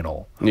the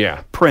final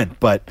print,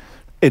 but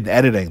in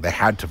editing they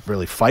had to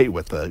really fight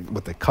with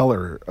the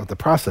color of the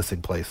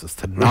processing places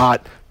to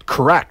not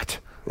correct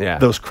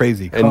those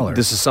crazy colors. And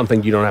this is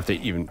something you don't have to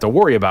even to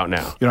worry about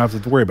now. You don't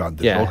have to worry about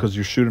digital Yeah. because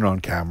you're shooting on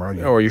camera.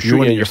 Or you're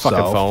shooting and at your fucking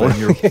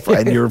yourself phone.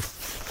 and you're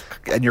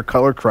and you're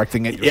color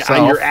correcting it yourself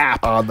on your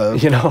app, on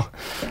the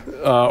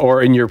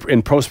or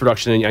in post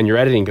production on your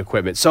editing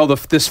equipment. So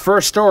this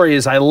first story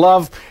is I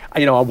love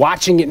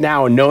watching it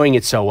now and knowing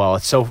it so well.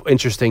 It's so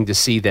interesting to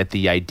see that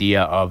the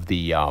idea of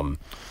the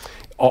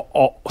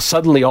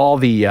suddenly all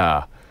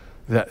the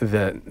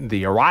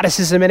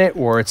eroticism in it,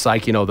 where it's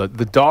like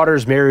the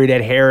daughter's married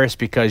Ed Harris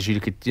because you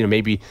could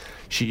maybe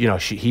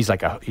he's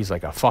like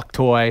a fuck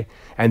toy,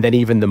 and then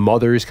even the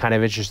mother's kind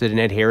of interested in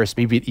Ed Harris.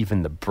 Maybe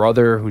even the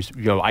brother, who's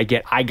I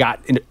got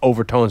in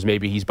overtones.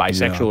 Maybe he's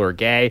bisexual or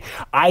gay.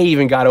 I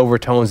even got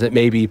overtones that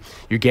maybe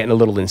you're getting a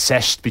little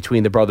incest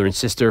between the brother and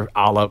sister,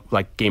 a la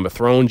like Game of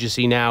Thrones. You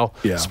see now.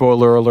 Yeah.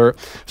 Spoiler alert.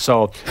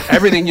 So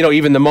everything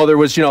even the mother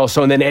was So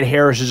and then Ed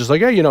Harris is just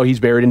like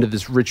he's married into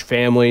this rich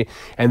family,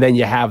 and then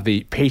you have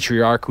the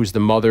patriarch who's the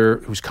mother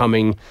who's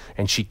coming,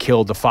 and she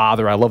killed the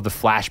father. I love the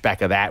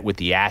flashback of that with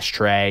the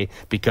ashtray,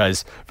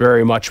 because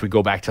very much we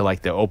go back to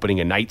like the opening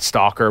of Night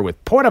Stalker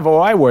with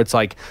Portavoy, where it's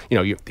like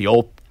the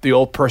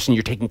old person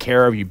you're taking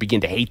care of, you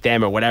begin to hate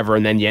them or whatever,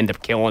 and then you end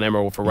up killing them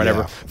or for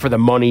whatever, for the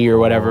money or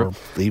whatever. Or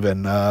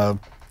even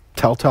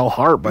Telltale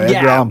Heart by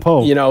Edgar Allan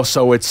Poe.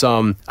 So it's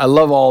I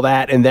love all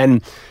that, and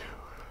then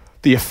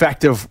the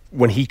effect of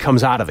when he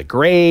comes out of the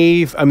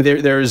grave. I mean,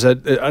 there's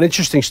an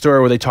interesting story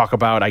where they talk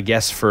about, I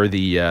guess, for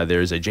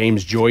there's a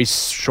James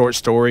Joyce short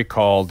story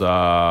called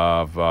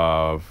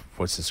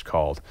what's this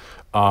called?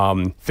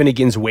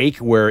 Finnegan's Wake,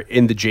 where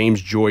in the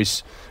James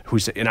Joyce,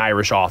 who's an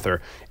Irish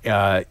author,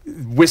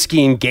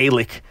 whiskey in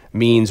Gaelic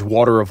means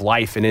water of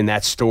life, and in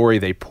that story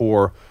they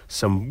pour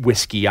some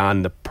whiskey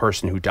on the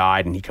person who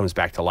died, and he comes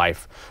back to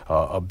life,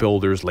 a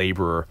builder's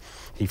laborer.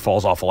 He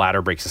falls off a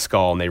ladder, breaks his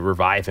skull, and they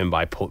revive him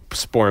by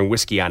pouring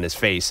whiskey on his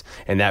face,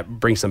 and that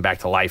brings him back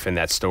to life in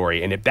that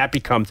story. And if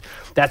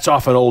that's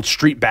off an old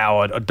street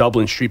ballad, a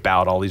Dublin street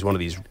ballad, one of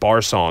these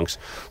bar songs.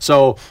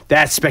 So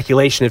that's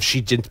speculation if she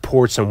did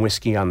pour some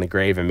whiskey on the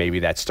grave, and maybe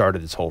that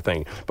started this whole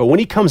thing. But when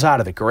he comes out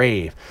of the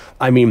grave,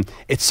 I mean,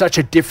 it's such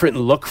a different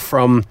look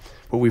from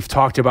what we've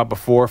talked about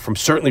before, from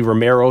certainly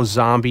Romero's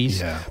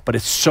zombies, but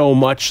it's so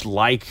much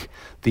like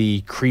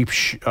the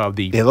of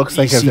the it looks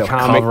like EC a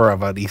cover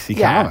of an EC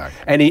comic.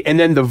 And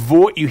then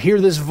you hear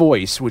this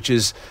voice, which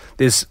is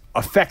this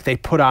effect they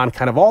put on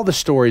kind of all the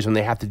stories when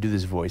they have to do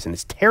this voice, and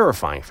it's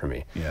terrifying for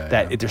me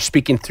that they're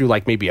speaking through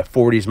like maybe a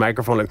 40s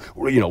microphone, like,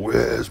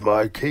 where's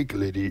my cake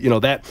lady?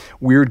 That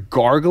weird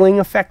gargling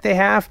effect they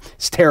have.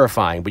 It's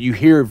terrifying, but you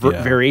hear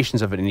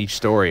variations of it in each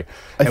story.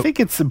 I think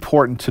it's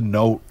important to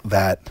note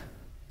that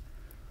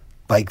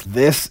like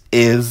this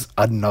is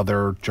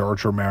another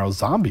George Romero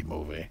zombie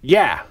movie.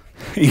 Yeah.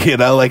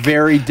 Like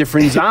very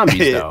different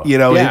zombies, though.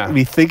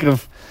 We think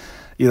of,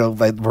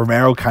 like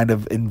Romero kind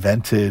of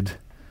invented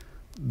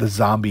the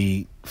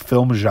zombie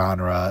film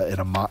genre in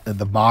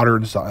the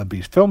modern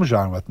zombie film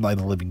genre with Night of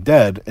the Living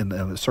Dead in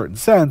a certain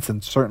sense,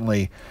 and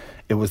certainly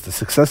it was the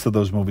success of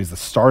those movies that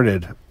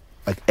started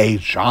like a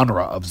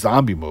genre of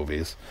zombie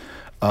movies.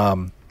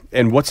 And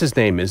what's his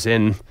name is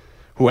in,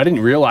 who I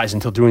didn't realize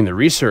until doing the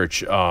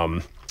research.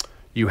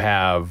 You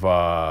have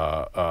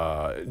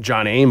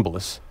John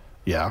Ambles.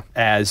 Yeah.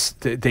 As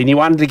they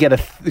wanted to get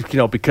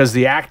because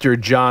the actor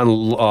John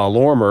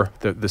Lormer,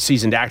 the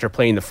seasoned actor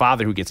playing the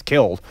father who gets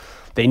killed,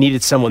 they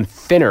needed someone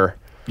thinner.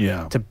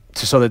 Yeah.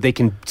 So that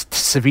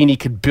Savini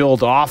could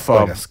build off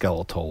of like a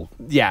skeletal.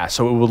 Yeah.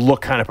 So it would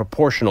look kind of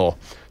proportional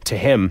to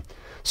him.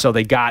 So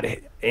they got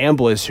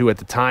Ambles, who at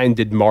the time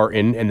did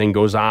Martin, and then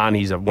goes on.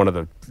 He's one of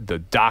the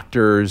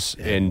doctors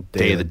in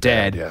Day of the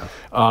Dead.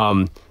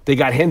 They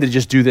got him to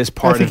just do this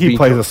part. I think he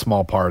plays a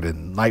small part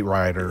in Knight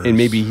Rider, and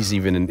maybe he's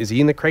even is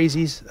he in the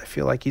Crazies? I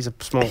feel like he's a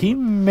small. He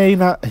may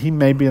not. He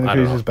may be in the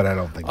Crazies, but I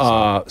don't think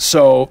so.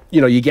 So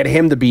you get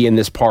him to be in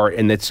this part,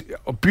 and it's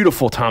a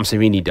beautiful Tom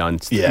Savini done.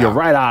 You're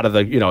right out of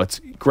the.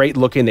 It's great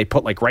looking. They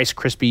put like Rice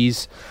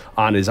Krispies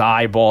on his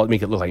eyeball to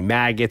make it look like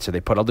maggots, or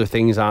they put other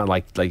things on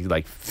like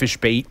fish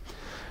bait.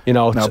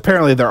 Now,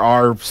 apparently there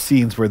are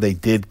scenes where they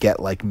did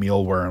get like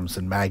mealworms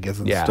and maggots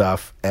and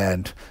stuff,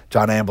 and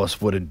John Ambles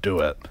wouldn't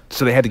do it.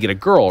 So they had to get a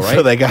girl, right?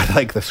 So they got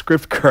like the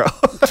script girl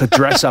to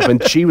dress up,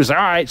 and she was all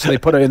right. So they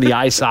put her in the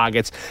eye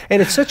sockets,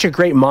 and it's such a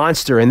great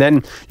monster. And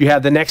then you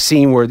have the next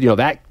scene where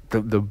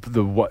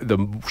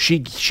she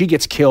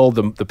gets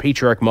killed, the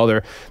patriarch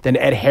mother. Then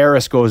Ed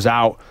Harris goes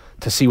out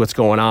to see what's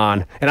going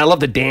on, and I love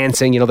the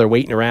dancing. They're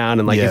waiting around,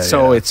 and it's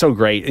so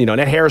great. And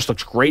Ed Harris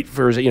looks great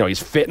for his, he's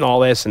fit and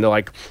all this, and they're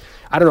like.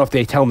 I don't know if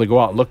they tell him to go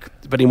out and look,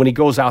 but when he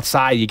goes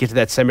outside, you get to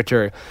that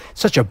cemetery.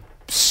 Such a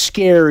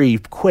scary,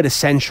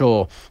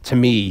 quintessential to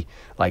me,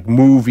 like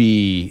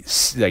movie,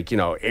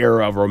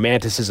 era of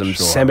romanticism,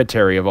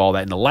 cemetery of all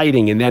that, and the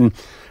lighting. And then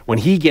when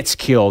he gets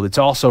killed, it's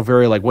also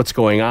very like what's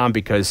going on,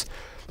 because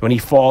when he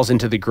falls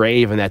into the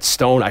grave and that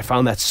stone, I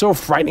found that so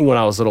frightening when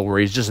I was little, where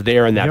he's just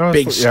there in that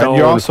big stone.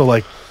 You're also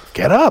like,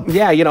 get up.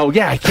 Yeah,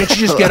 can't you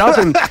just get up?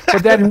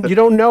 But then you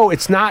don't know.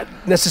 It's not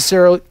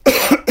necessarily.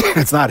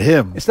 It's not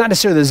him. It's not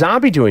necessarily the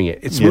zombie doing it.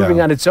 It's moving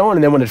on its own,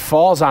 and then when it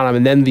falls on him,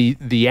 and then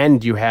the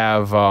end, you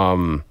have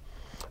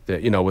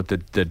with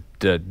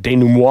the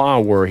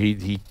denouement where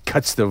he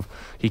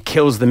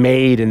kills the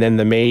maid, and then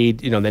the maid,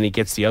 then he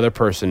gets the other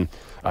person,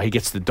 he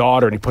gets the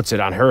daughter and he puts it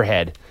on her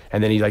head,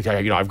 and then he's like,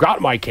 I've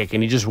got my cake,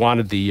 and he just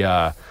wanted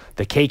the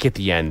cake at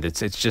the end.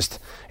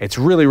 It's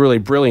really, really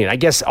brilliant. I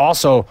guess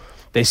also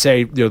they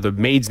say the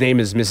maid's name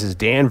is Mrs.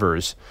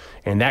 Danvers,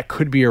 and that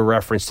could be a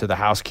reference to the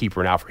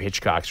housekeeper in Alfred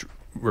Hitchcock's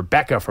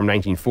Rebecca from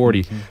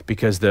 1940,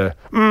 because the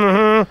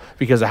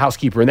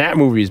housekeeper in that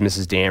movie is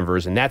Mrs.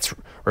 Danvers, and that's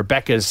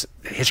Rebecca's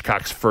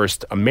Hitchcock's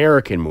first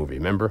American movie.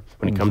 Remember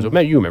when he comes with?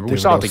 You remember we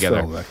saw it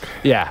together? Selleck.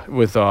 Yeah,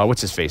 with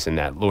what's his face in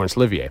that, Laurence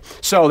Olivier.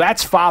 So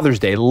that's Father's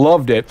Day.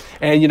 Loved it,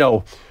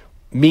 and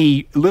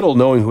me little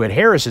knowing who Ed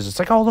Harris is, it's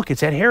like, oh look,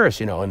 it's Ed Harris,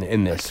 in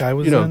this. That guy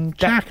was in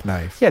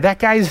Jackknife. Yeah, that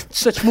guy's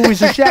such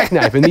movies as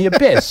Jackknife and The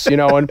Abyss,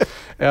 and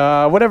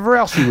whatever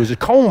else he was, a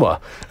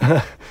Coma.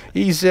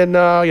 He's in,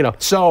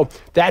 So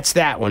that's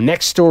that one.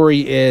 Next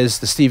story is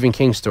the Stephen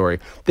King story.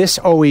 This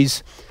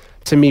always,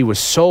 to me, was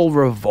so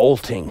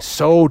revolting,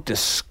 so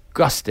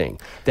disgusting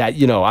that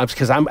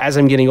because as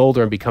I'm getting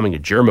older, I'm becoming a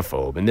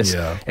germaphobe, and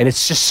and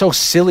it's just so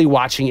silly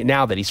watching it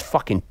now that he's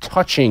fucking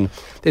touching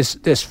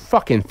this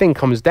fucking thing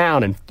comes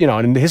down, and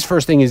and his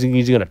first thing is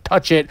he's gonna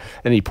touch it,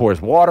 and he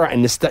pours water,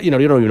 and this you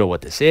don't even know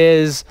what this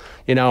is,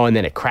 and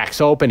then it cracks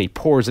open, he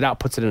pours it out,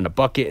 puts it in a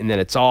bucket, and then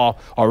it's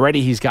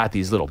already he's got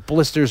these little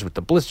blisters. With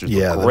the blisters,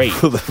 yeah, look great.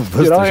 The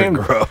blisters are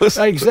gross.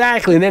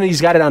 Exactly, and then he's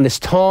got it on his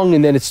tongue,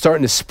 and then it's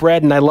starting to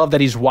spread. And I love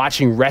that he's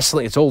watching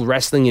wrestling. It's old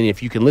wrestling, and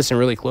if you can listen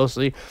really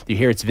closely, you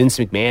hear it's Vince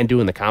McMahon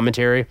doing the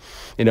commentary,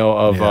 and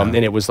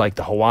it was like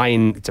the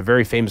Hawaiian. It's a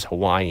very famous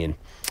Hawaiian.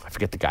 I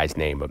forget the guy's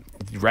name, but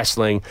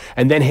wrestling.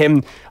 And then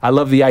him. I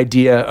love the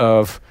idea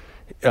of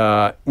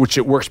which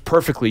it works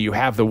perfectly. You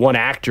have the one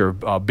actor,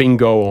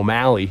 Bingo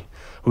O'Malley,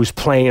 who's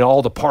playing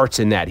all the parts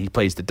in that. He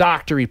plays the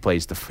doctor, he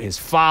plays his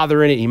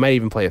father in it, he might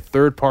even play a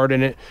third part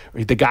in it,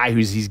 the guy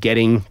he's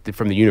getting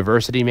from the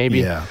university maybe.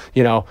 Yeah.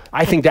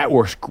 I think that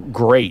works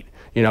great,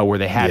 where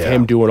they have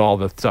him doing all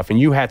the stuff. And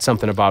you had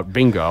something about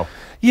Bingo.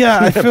 Yeah,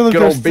 I feel like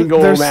good old Bingo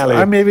O'Malley.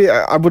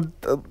 I would,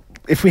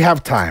 if we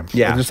have time,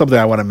 there's something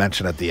I want to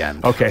mention at the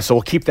end. Okay, so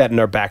we'll keep that in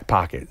our back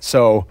pocket.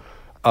 So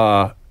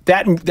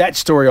that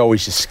story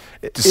always just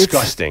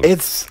disgusting.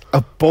 It's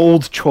a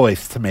bold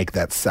choice to make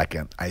that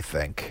second, I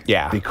think.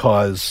 Yeah.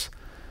 Because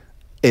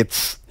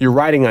you're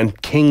riding on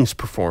King's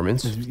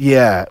performance.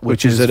 Yeah.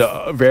 Which is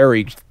a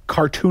very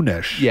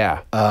cartoonish.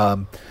 Yeah.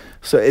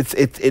 So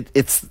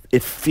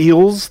it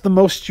feels the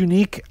most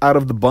unique out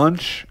of the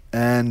bunch,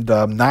 and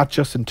not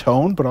just in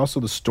tone, but also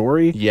the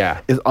story.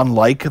 Yeah. Is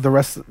unlike the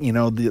rest.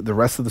 The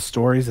rest of the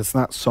stories. It's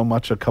not so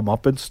much a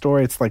comeuppance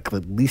story. It's like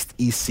at least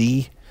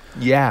EC.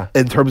 Yeah.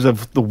 In terms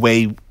of the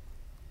way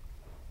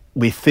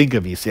we think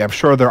of EC, I'm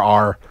sure there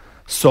are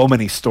so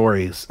many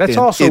stories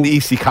in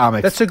EC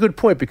Comics. That's a good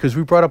point, because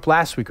we brought up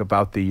last week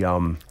about the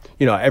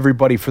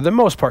everybody for the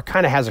most part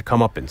kind of has a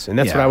comeuppance, and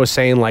that's what I was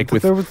saying. Like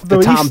with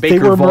the Tom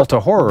Baker Vault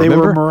of Horror, they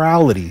remember? were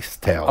morality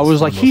tales. I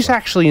was like, he's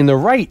actually in the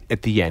right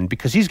at the end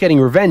because he's getting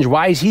revenge.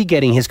 Why is he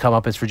getting his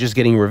comeuppance for just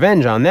getting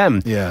revenge on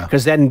them? Yeah.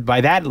 Because then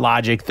by that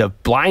logic, the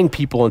blind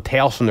people in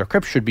Tales from the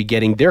Crypt should be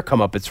getting their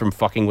comeuppance from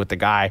fucking with the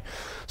guy.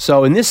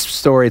 So in this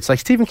story, it's like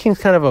Stephen King's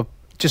kind of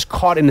just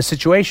caught in the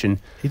situation.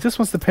 He just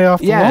wants to pay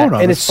off the loan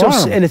on his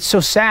farm. And it's so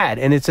sad,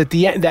 and it's at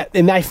the end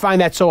and I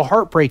find that so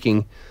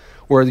heartbreaking.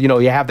 Where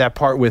you have that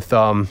part with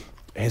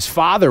his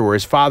father, where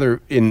his father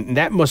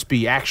that must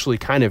be actually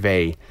kind of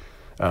a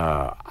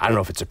I don't know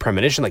if it's a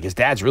premonition, like his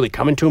dad's really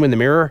coming to him in the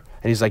mirror,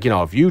 and he's like,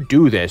 if you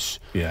do this,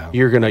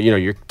 you're gonna,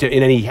 and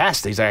then he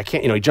has to. He's like, I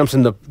can't, he jumps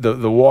in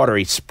the water,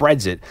 he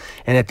spreads it,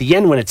 and at the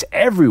end when it's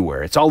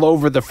everywhere, it's all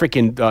over the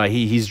freaking.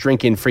 He's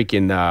drinking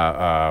freaking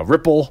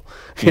Ripple,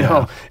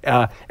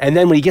 and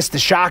then when he gets the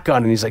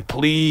shotgun and he's like,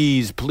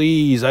 please,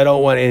 I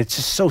don't want. And it's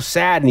just so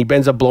sad, and he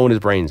ends up blowing his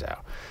brains out.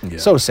 Yeah.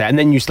 So sad. And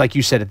then like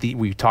you said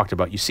we talked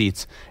about, you see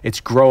it's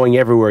growing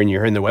everywhere, and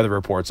you're hearing the weather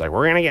reports like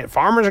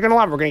farmers are gonna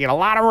love it, we're gonna get a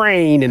lot of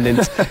rain, and then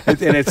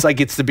it's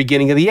like it's the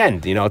beginning of the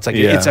end. It's like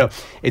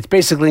it's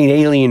basically an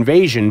alien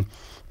invasion,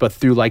 but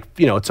through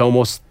it's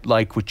almost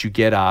like what you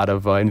get out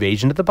of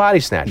Invasion of the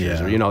Body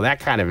Snatchers, or that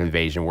kind of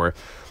invasion where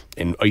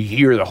in a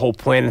year the whole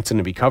planet's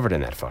gonna be covered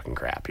in that fucking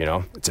crap.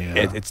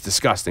 It's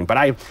disgusting.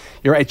 But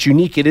you're right, it's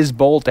unique. It is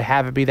bold to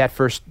have it be that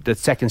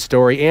second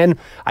story, and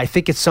I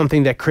think it's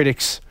something that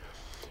critics.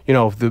 A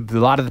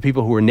lot of the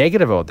people who were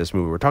negative about this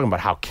movie were talking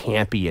about how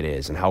campy it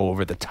is and how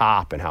over the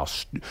top and how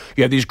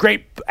you have these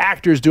great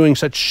actors doing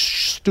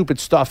such stupid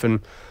stuff,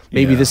 and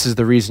maybe this is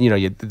the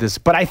reason.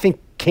 But I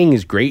think King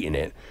is great in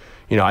it.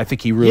 I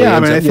think he really. Yeah,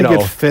 I think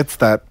it fits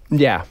that.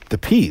 Yeah, the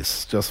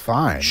piece just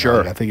fine.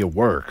 Sure, I think it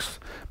works.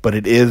 But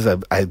it is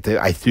I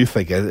do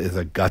think it is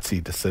a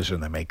gutsy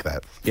decision to make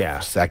that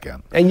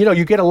second. And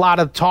you get a lot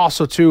of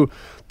also too.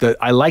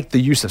 I like the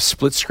use of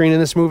split screen in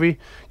this movie.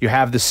 You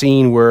have the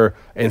scene where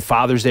in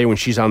Father's Day when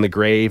she's on the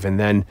grave, and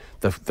then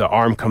the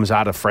arm comes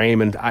out of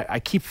frame, and I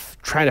keep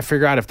trying to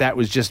figure out if that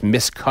was just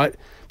miscut,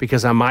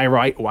 because on my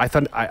right, I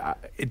thought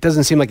it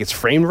doesn't seem like it's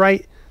framed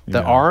right.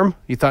 The arm,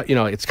 you thought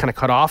it's kind of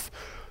cut off.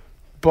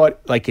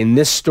 But like in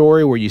this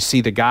story where you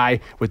see the guy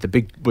with the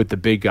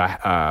big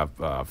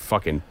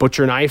fucking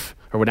butcher knife,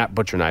 or not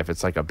butcher knife,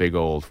 it's like a big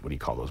old, what do you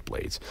call those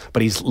blades?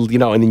 But he's, and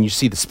then you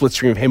see the split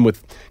screen of him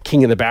with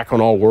King in the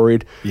background all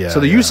worried. Yeah, so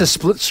the use of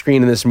split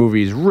screen in this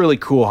movie is really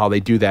cool how they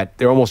do that.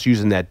 They're almost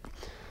using that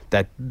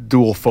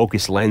dual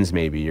focus lens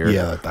maybe. Or,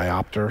 that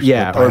diopter.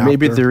 Yeah, split or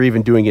maybe diopter. they're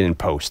even doing it in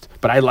post.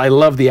 But I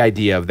love the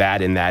idea of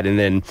that in that. And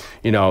then,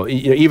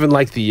 even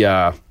like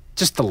the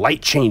just the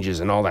light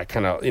changes and all that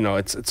kind of,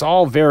 it's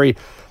all very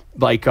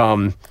like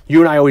you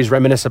and I always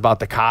reminisce about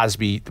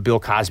the Bill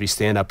Cosby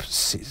stand-up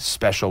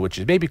special, which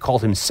is maybe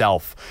called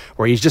Himself,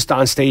 where he's just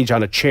on stage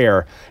on a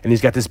chair and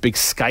he's got this big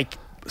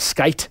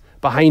skite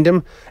behind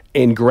him,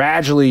 and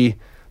gradually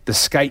the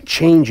skite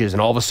changes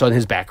and all of a sudden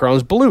his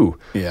background's blue.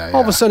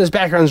 All of a sudden his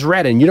background's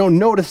red and you don't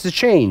notice the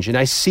change. And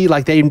I see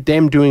like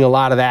them doing a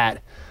lot of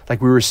that,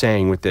 like we were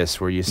saying with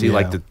this, where you see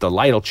like the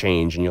light will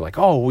change and you're like,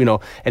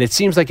 and it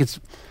seems like it's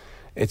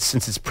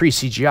since it's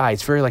pre-CGI,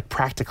 it's very like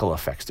practical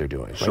effects they're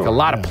doing. Like a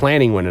lot of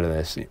planning went into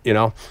this,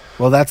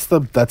 Well, that's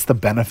the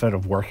benefit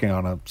of working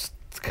on a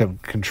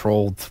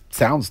controlled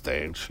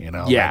soundstage, Yeah.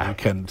 that you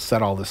can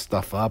set all this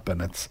stuff up,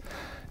 and it's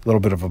a little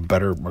bit of a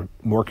better,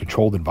 more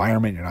controlled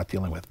environment. You're not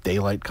dealing with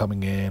daylight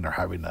coming in or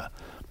having to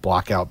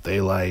block out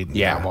daylight. And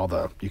Yeah.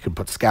 have you can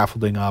put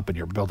scaffolding up, and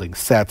you're building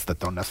sets that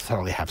don't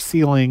necessarily have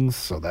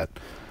ceilings,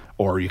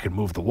 or you can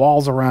move the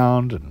walls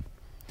around, and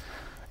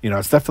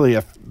it's definitely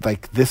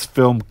like this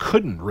film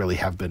couldn't really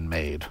have been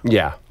made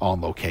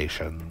on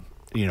location,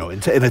 in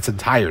its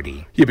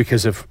entirety. Yeah,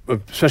 because of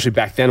especially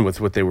back then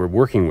with what they were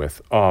working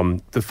with.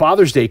 The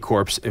Father's Day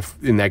corpse,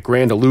 if in that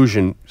Grand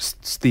Illusion,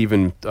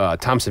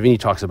 Tom Savini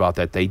talks about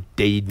that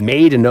they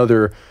made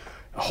another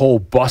whole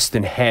bust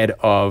and head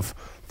of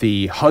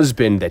the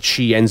husband that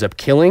she ends up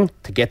killing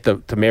to get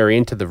to marry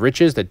into the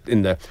riches, that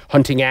in the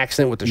hunting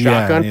accident with the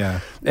shotgun. Yeah.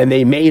 And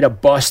they made a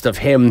bust of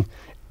him,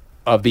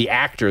 of the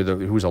actor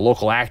who's a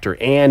local actor,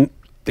 and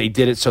they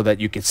did it so that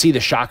you could see the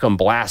shotgun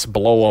blast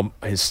blow him,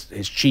 his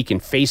cheek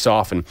and face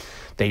off, and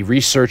they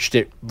researched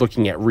it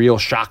looking at real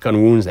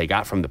shotgun wounds they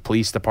got from the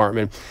police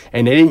department,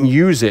 and they didn't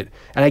use it.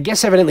 And I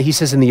guess evidently he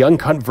says in the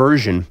uncut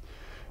version,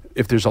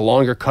 if there's a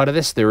longer cut of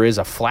this, there is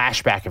a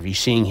flashback of you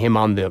seeing him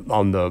on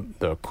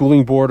the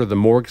cooling board or the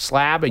morgue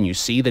slab, and you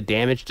see the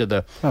damage to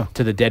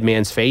the dead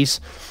man's face.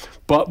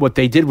 But what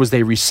they did was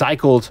they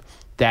recycled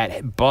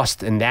that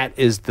bust, and that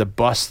is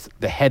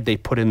the head they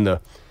put in the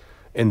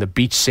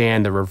beach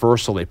sand, the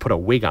reversal. They put a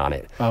wig on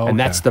it, and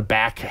that's the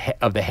back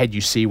of the head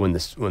you see when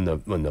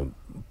the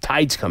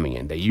tide's coming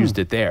in. They used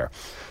it there.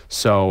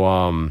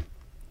 So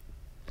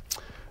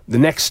the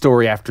next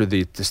story after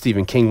the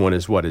Stephen King one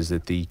is what? Is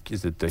it the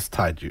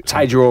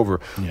Tide You Over?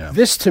 Yeah.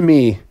 This to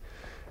me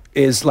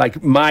is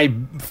like my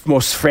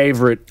most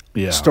favorite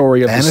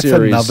story of and the series.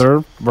 And it's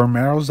another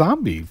Romero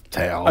zombie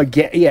tale.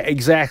 Again, yeah,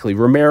 exactly.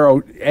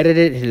 Romero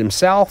edited it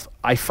himself.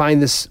 I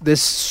find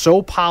this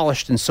so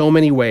polished in so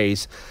many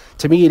ways.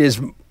 To me, it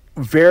is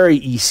very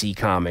EC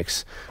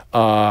Comics.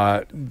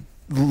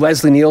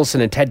 Leslie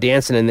Nielsen and Ted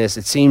Danson in this,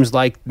 it seems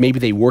like maybe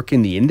they work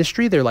in the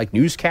industry. They're like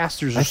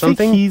newscasters or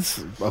something. I think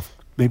he's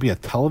maybe a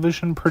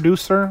television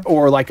producer,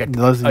 or like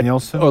Leslie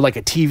Nielsen, or like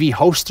a TV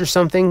host or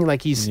something.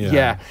 Like he's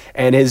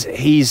and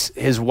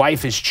his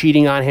wife is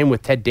cheating on him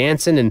with Ted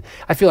Danson, and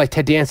I feel like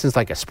Ted Danson's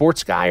like a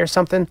sports guy or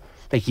something.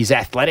 Like he's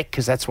athletic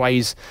because that's why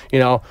he's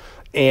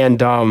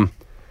and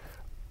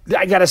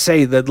I gotta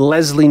say that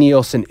Leslie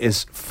Nielsen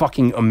is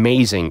fucking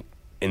amazing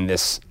in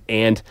this,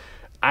 and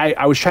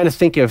I was trying to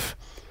think if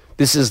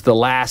this is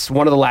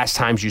one of the last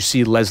times you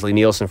see Leslie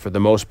Nielsen for the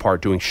most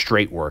part doing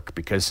straight work,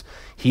 because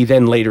he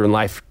then later in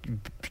life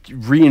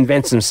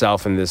reinvents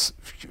himself in this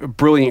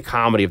brilliant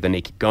comedy of the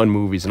Naked Gun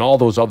movies and all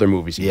those other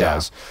movies he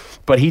does.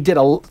 But he did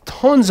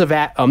tons of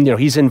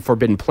he's in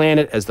Forbidden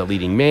Planet as the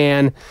leading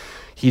man.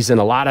 He's in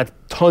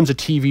tons of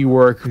TV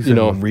work. He's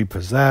in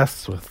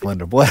Repossessed with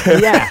Linda Blair.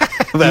 Yeah,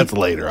 that's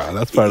later on.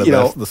 That's part of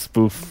the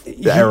spoof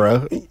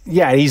era.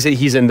 Yeah, and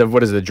he's in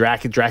the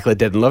Dracula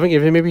Dead and Loving.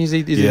 Maybe he's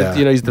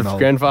the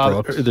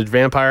grandfather, the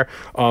vampire.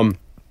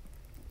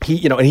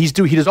 He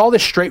does all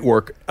this straight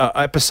work,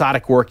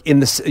 episodic work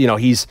in this.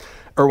 He's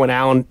Irwin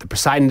Allen, the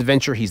Poseidon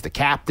Adventure. He's the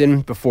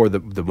captain before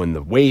when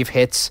the wave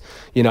hits.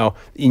 And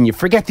you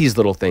forget these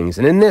little things.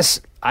 And in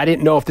this, I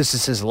didn't know if this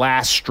is his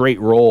last straight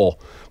role,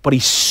 but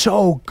he's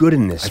so good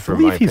in this. I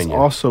believe he's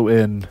also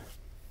in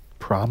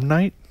Prom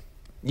Night.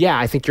 Yeah,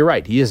 I think you're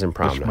right. He is in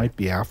Prom Night. Might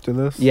be after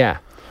this. Yeah.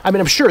 I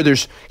mean, I'm sure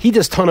he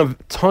does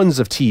tons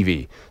of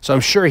TV, so I'm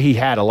sure he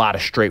had a lot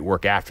of straight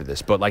work after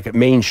this, but like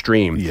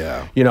mainstream,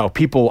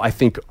 people, I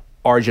think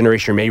our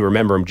generation may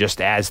remember him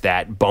just as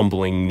that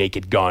bumbling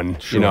Naked Gun,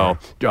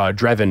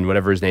 Drevin,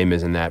 whatever his name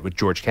is in that, with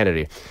George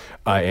Kennedy,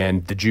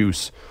 and the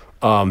Juice.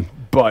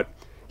 But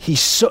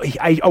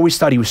I always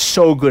thought he was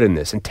so good in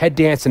this, and Ted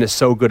Danson is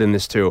so good in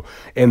this too.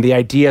 And the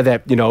idea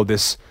that,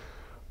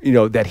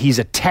 that he's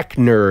a tech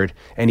nerd,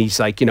 and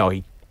he's like,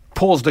 he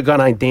pulls the gun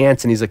on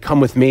Danson, he's like, come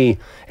with me,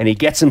 and he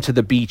gets him to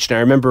the beach. And I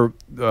remember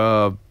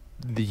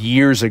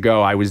years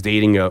ago, I was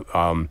dating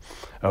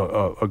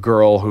a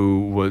girl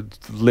who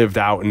lived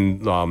out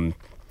in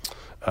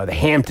the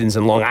Hamptons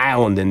in Long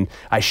Island, and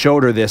I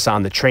showed her this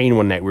on the train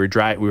one night. We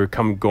were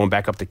going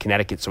back up to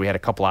Connecticut, so we had a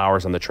couple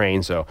hours on the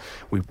train. So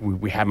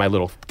we had my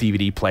little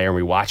DVD player and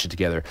we watched it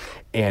together.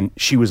 And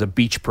she was a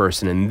beach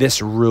person, and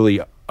this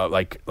really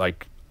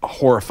like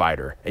horrified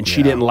her, and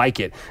she didn't like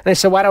it. And I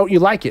said, "Why don't you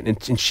like it?"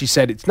 And she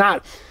said, "It's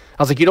not."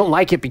 I was like, "You don't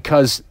like it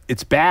because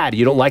it's bad.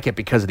 You don't like it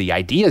because of the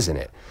ideas in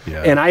it."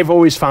 Yeah. And I've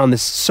always found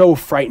this so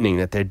frightening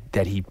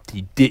that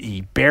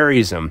he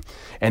buries them,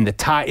 and the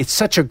tie. It's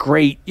such a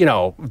great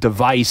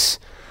device.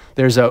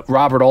 There's a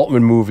Robert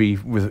Altman movie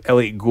with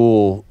Elliot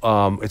Gould.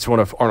 It's one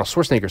of Arnold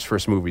Schwarzenegger's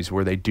first movies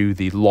where they do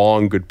the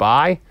long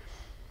goodbye.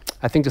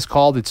 I think it's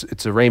called.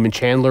 It's a Raymond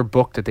Chandler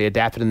book that they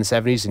adapted in the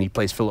 70s, and he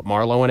plays Philip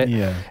Marlowe in it.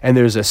 Yeah. And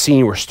there's a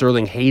scene where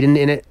Sterling Hayden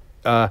in it.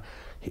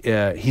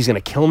 He's going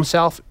to kill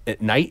himself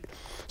at night.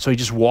 So he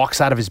just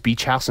walks out of his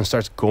beach house and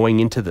starts going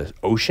into the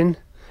ocean.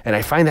 And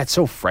I find that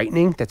so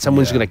frightening that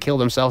someone's going to kill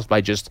themselves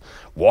by just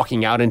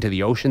walking out into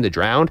the ocean to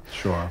drown.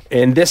 Sure.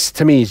 And this,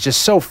 to me, is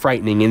just so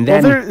frightening. And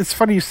then it's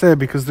funny you say it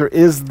because there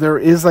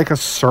is like a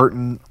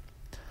certain,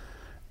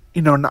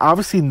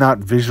 obviously not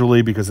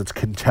visually because it's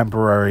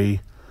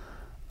contemporary,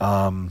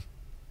 but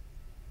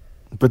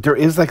there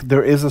is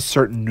a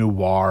certain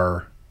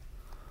noir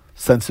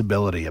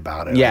sensibility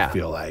about it. Yeah. I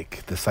feel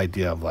like this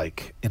idea of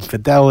like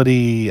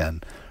infidelity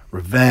and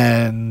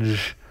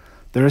revenge.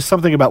 There is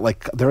something about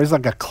there is a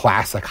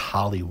classic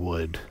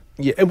Hollywood.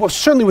 Yeah, and well,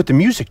 certainly with the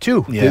music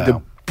too. Yeah.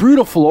 The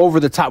beautiful over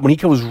the top when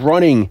he was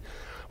running.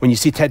 When you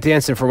see Ted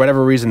Danson for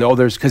whatever reason,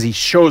 because he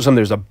shows him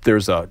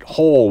there's a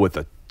hole with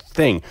a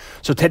thing.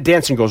 So Ted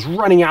Danson goes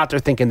running out there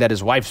thinking that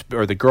his wife's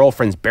or the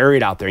girlfriend's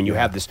buried out there, and you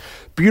have this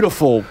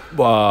beautiful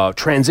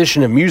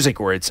transition of music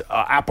where it's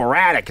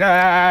operatic.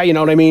 You know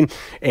what I mean?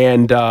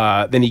 And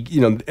then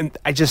and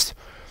I just.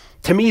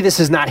 To me, this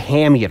is not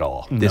hammy at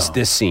all.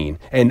 This scene,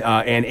 and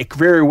it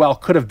very well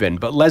could have been,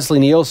 but Leslie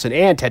Nielsen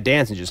and Ted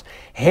Danson just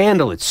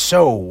handle it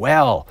so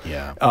well.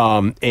 Yeah.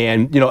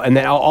 And and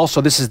then also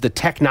this is the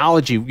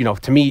technology.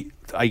 To me,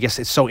 I guess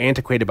it's so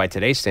antiquated by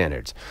today's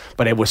standards,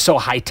 but it was so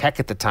high tech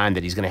at the time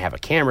that he's going to have a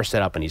camera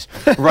set up and he's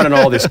running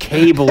all this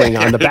cabling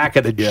on the back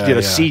of the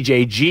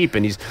CJ Jeep,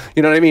 and he's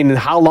what I mean. And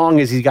how long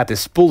has he got this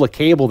spool of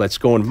cable that's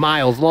going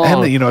miles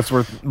long? And it's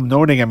worth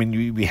noting. I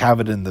mean, we have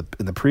it in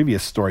the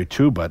previous story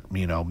too, but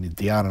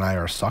Dion and I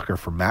are a sucker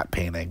for matte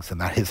paintings, and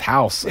that his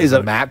house is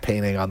a matte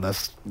painting on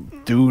this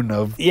dune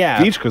of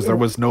beach because there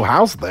was no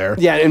house there.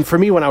 Yeah, and for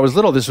me, when I was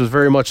little, this was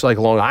very much like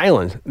Long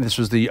Island. This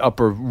was the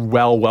upper,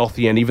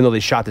 wealthy end, even though they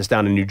shot this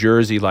down in New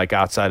Jersey, like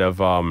outside of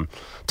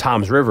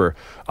Tom's River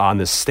on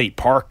the state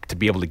park, to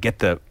be able to get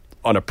the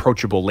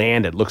unapproachable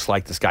land. It looks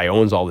like this guy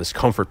owns all this.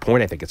 Comfort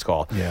Point, I think it's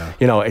called. Yeah.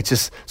 It's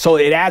just, so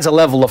it adds a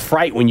level of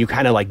fright when you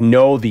kind of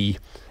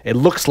it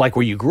looks like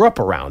where you grew up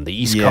around the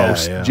East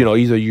Coast. Yeah.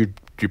 Either you're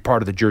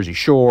part of the Jersey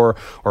Shore,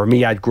 or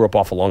me, I grew up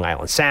off of Long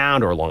Island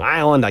Sound or Long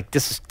Island. Like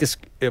this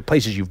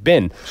places you've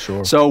been.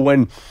 Sure. So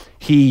when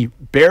he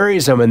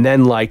buries him, and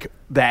then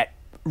that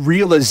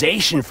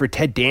realization for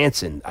Ted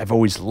Danson, I've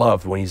always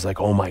loved when he's like,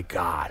 "Oh my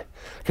God,"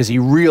 because he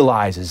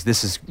realizes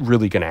this is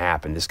really going to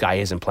happen. This guy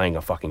isn't playing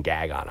a fucking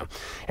gag on him,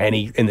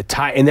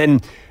 and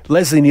then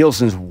Leslie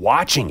Nielsen's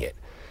watching it,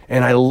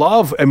 and I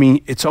love. I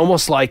mean, it's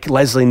almost like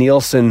Leslie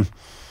Nielsen.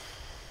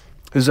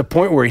 There's a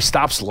point where he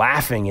stops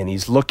laughing and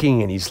he's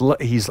looking and he's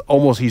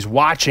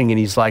watching and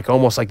he's like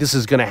almost like this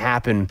is going to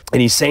happen,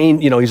 and he's saying,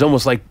 he's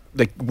almost like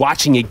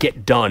watching it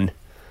get done.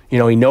 He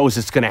knows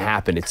it's going to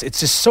happen. It's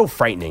just so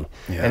frightening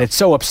and it's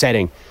so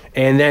upsetting.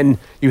 And then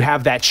you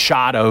have that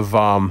shot of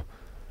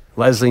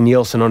Leslie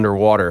Nielsen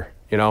underwater,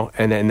 and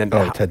then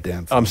Ted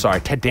Danson. I'm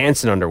sorry, Ted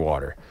Danson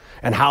underwater,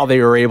 and how they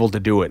were able to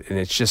do it, and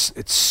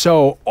it's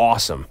so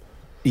awesome.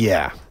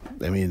 Yeah,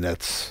 I mean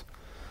it's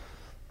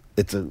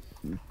a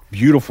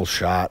beautiful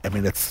shot. I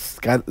mean, it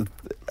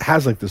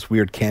has this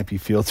weird campy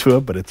feel to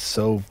it, but it's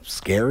so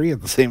scary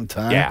at the same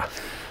time. Yeah,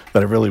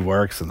 but it really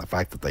works, and the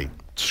fact that they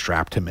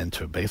strapped him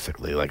into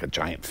basically like a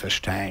giant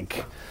fish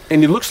tank,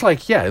 and it looks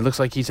like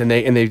he's and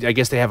they I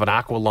guess they have an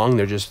aqua lung.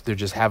 They're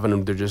just having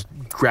him. They're just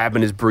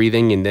grabbing his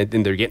breathing, and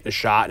then they're getting a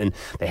shot, and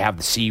they have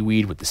the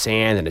seaweed with the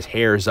sand, and his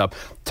hair is up.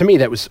 To me,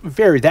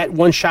 that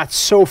one shot's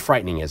so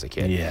frightening as a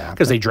kid. Yeah,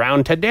 because they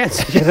drowned Ted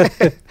Danson.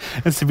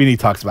 And Savini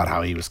talks about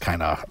how he was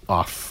kind of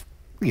off.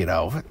 He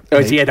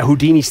had a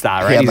Houdini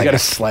style, right? He's got a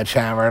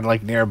sledgehammer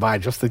nearby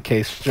just in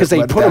case. Because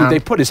they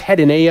put his head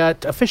in a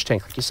fish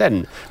tank, like you said,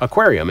 an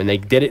aquarium, and they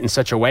did it in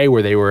such a way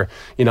where they were,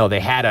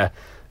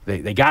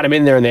 they got him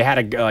in there, and they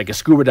had a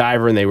scuba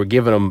diver, and they were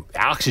giving him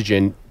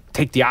oxygen.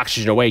 Take the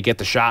oxygen away, get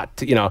the shot,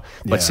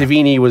 But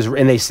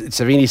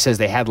Savini says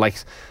they had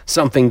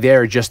something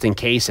there just in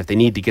case if they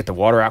need to get the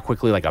water out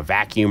quickly, like a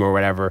vacuum or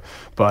whatever.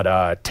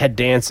 But Ted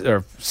Danson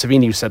or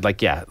Savini said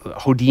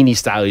Houdini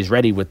style, he's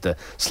ready with the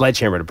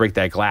sledgehammer to break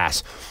that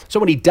glass. So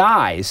when he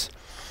dies,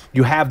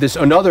 you have the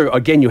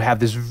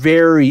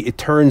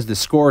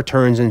score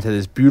turns into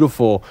this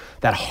beautiful,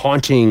 that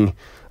haunting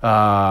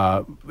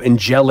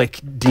angelic,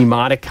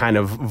 demonic kind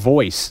of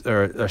voice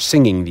or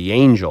singing, the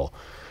angel.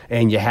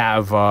 And you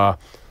have,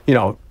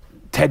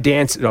 Ted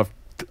Danson,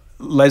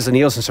 Leslie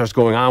Nielsen starts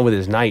going on with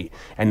his night.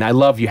 And I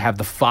love you have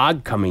the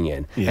fog coming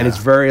in. Yeah. And it's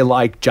very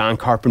like John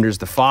Carpenter's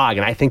The Fog.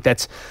 And I think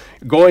that's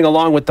going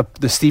along with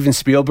the Steven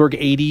Spielberg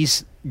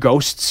 80s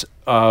ghosts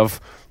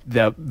of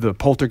the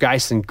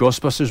poltergeists and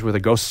Ghostbusters, where the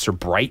ghosts are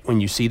bright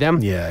when you see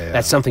them. Yeah.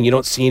 That's something you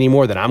don't see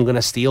anymore that I'm going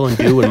to steal and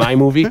do in my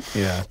movie.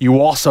 Yeah.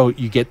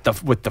 You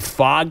get with the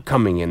fog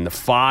coming in, the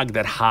fog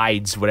that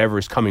hides whatever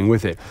is coming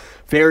with it.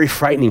 Very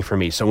frightening for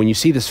me. So when you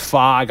see this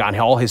fog on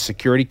all his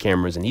security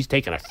cameras and he's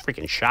taking a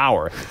freaking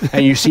shower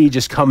and you see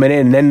just coming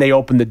in, and then they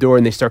open the door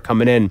and they start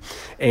coming in,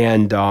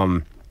 and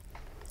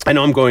I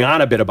know I'm going on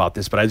a bit about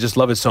this, but I just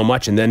love it so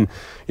much. And then,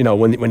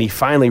 when he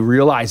finally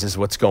realizes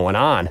what's going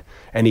on,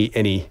 and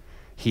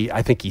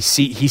I think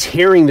he's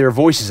hearing their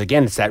voices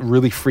again. It's that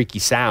really freaky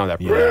sound, that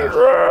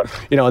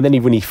and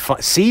then when he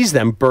sees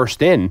them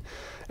burst in,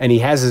 and he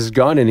has his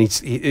gun, and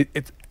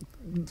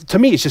to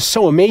me it's just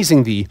so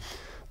amazing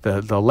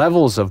the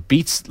levels of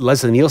beats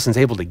Leslie Nielsen's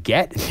able to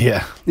get.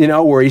 Yeah.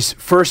 Where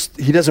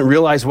he doesn't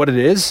realize what it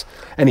is,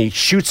 and he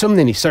shoots him,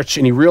 then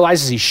he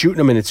realizes he's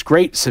shooting him, and it's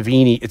great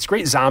Savini. It's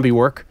great zombie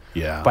work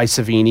by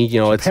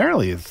Savini.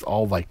 Apparently it's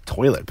all like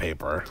toilet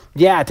paper.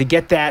 Yeah, to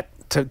get that,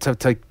 to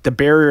the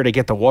barrier, to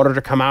get the water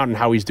to come out, and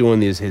how he's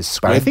doing his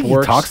squib But I think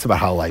works. he talks about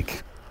how,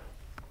 like,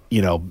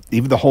 even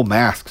the whole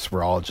masks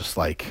were all just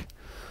like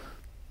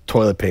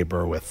toilet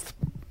paper with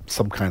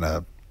some kind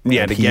of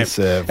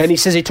adhesive. And he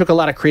says he took a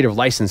lot of creative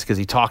license because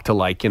he talked to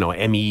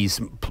MEs,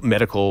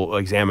 medical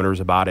examiners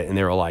about it, and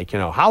they were like,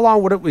 how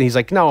long would it? He's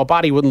like, no, a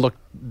body wouldn't look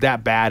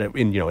that bad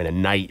in a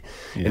night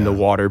in the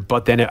water,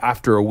 but then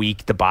after a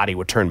week the body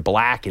would turn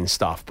black and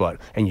stuff,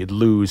 and you'd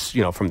lose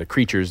from the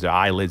creatures, the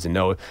eyelids and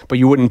nose, but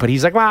you wouldn't. But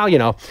he's like,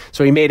 well,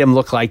 so he made him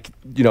look like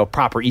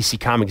proper EC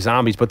comic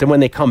zombies. But then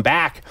when they come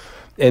back,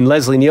 and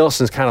Leslie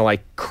Nielsen's kind of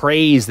like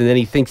crazed, and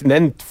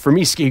then for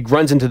me, he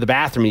runs into the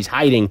bathroom and he's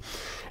hiding.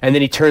 And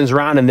then he turns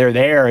around and they're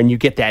there, and you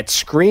get that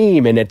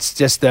scream, and it's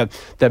just the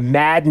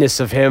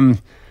madness of him,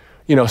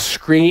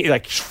 scream,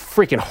 like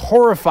freaking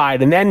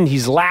horrified. And then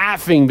he's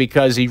laughing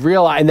because he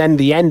realized, and then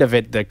the end of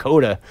it, the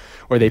coda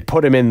where they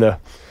put him in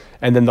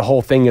and then the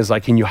whole thing is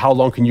like, how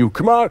long can you,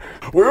 come on,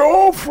 we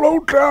all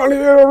float down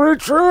here,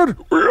 Richard.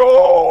 We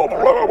all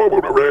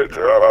float,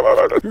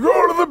 Richard.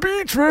 Go to the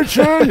beach,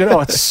 Richard.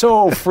 It's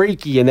so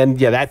freaky. And then,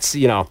 that's,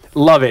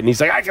 love it. And he's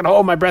like, I can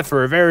hold my breath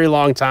for a very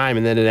long time.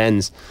 And then it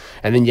ends.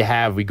 And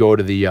then we go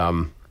to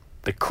the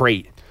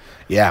crate.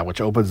 Yeah,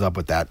 which opens up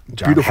with that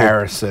John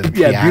Harrison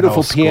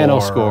beautiful piano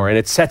score. And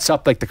it sets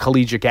up like the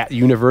collegiate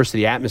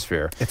university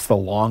atmosphere. It's the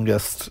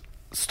longest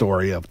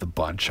story of the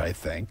bunch, I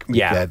think.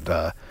 Yeah.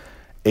 That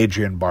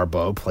Adrienne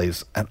Barbeau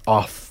plays an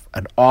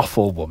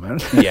awful woman.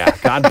 Yeah,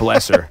 God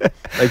bless her.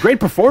 A great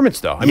performance,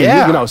 though. I mean,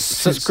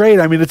 it's great.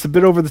 I mean, it's a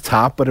bit over the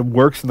top, but it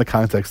works in the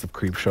context of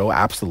Creepshow,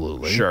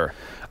 absolutely. Sure.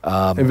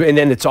 And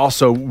then it's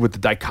also with the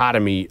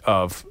dichotomy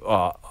of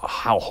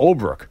Hal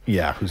Holbrook.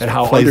 Yeah. And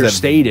how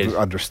understated.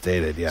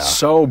 Understated, yeah.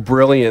 So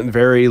brilliant,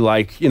 very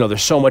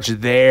there's so much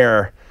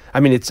there.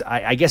 I mean,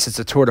 I guess it's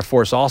a tour de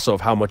force also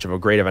of how much of a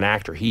great of an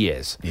actor he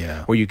is.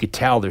 Yeah. Where you could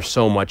tell there's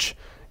so much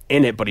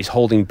in it, but he's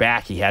holding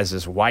back. He has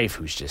his wife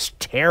who's just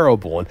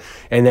terrible,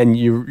 and then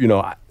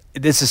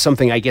this is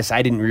something I guess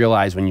I didn't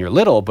realize when you're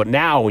little, but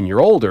now when you're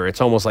older,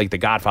 it's almost like The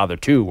Godfather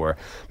 2, where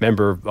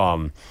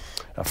remember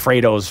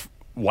Fredo's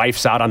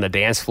wife's out on the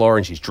dance floor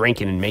and she's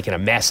drinking and making a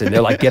mess, and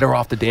they're like, get her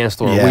off the dance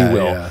floor, we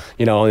will.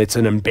 And it's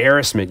an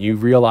embarrassment. You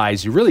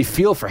realize, you really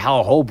feel for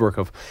Hal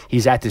Holbrook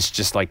he's at this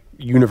just like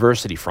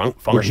university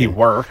function where he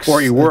works,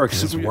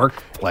 his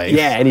workplace.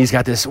 Yeah, and he's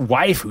got this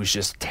wife who's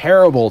just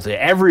terrible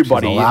to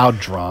everybody. She's a loud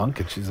drunk,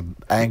 and she's an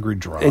angry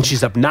drunk, and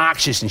she's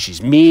obnoxious, and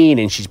she's mean,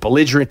 and she's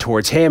belligerent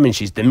towards him, and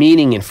she's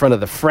demeaning in front of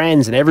the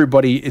friends and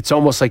everybody. It's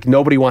almost like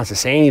nobody wants to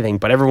say anything,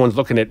 but everyone's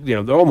looking at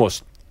they're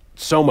almost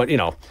so much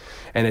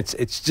and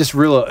it's just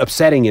real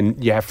upsetting.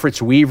 And you have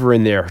Fritz Weaver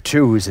in there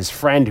too, who's his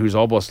friend, who's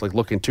almost like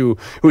looking too.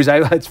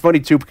 It's funny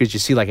too because you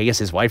see, like, I guess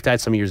his wife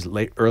died some years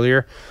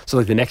earlier. So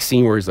like the next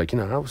scene where he's like,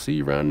 I'll see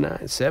you around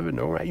 9, 7.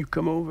 All right, you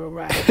come over, all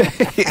right?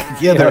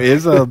 Yeah, there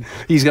is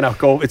he's gonna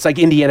go. It's like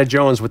Indiana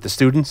Jones with the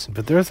students,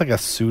 but there's like a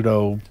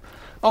pseudo.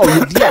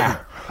 Oh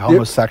yeah.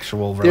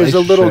 Homosexual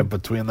relationship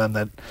between them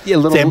that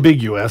it's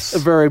ambiguous.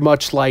 Very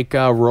much like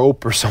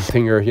Rope or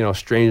something, or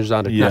Strangers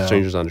on the not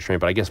Strangers on the Train,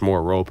 but I guess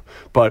more Rope.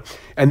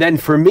 And then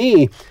for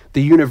me,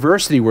 the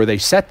university where they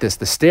set this,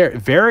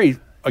 very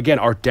again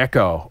Art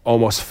Deco,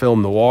 almost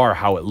film noir.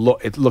 How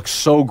it looks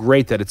so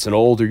great that it's an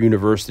older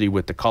university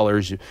with the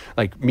colors.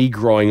 Like me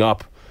growing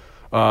up,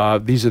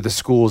 these are the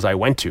schools I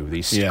went to.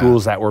 These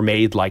schools that were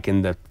made like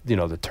in the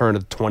the turn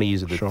of the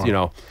 20s,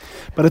 or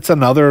But it's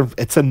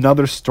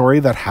another story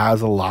that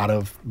has a lot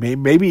of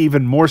maybe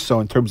even more so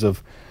in terms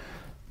of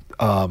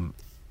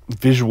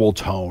visual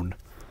tone,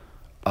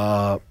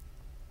 but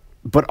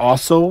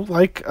also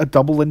like a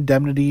Double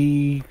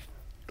Indemnity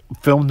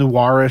film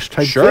noirish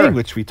type thing,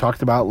 which we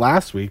talked about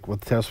last week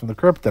with Tales from the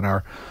Crypt and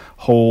our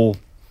whole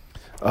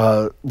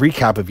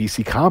recap of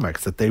EC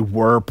Comics that they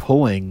were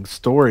pulling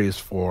stories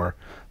for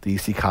the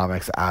EC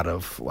Comics out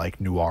of like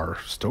noir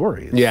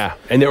stories. Yeah,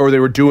 and they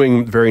were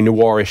doing very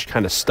noirish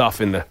kind of stuff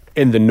in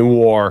the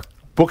noir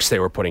books they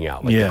were putting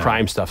out, like the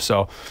crime stuff.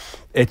 So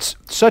it's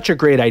such a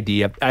great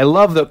idea. I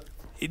love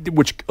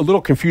which a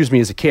little confused me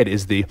as a kid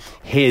is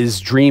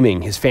his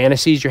dreaming, his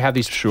fantasies. You have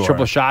these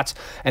triple shots,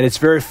 and it's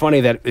very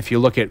funny that if you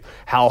look at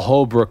Hal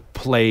Holbrook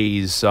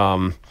plays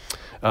what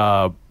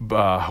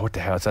the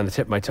hell? It's on the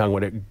tip of my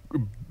tongue.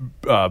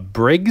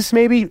 Briggs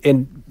maybe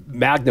in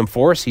Magnum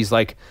Force. He's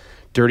like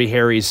Dirty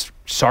Harry's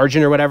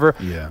sergeant or whatever.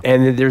 Yeah.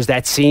 And then there's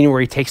that scene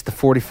where he takes the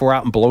 44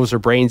 out and blows her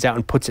brains out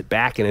and puts it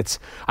back. And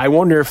I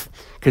wonder if,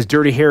 because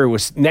Dirty Harry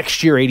was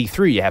next year,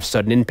 83, you have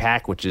Sudden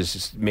Impact, which is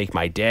just make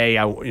my day.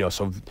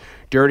 So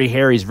Dirty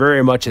Harry's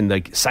very much in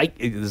the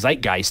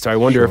zeitgeist. So I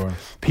wonder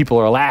if people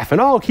are laughing.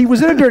 Oh, he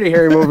was in a Dirty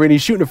Harry movie and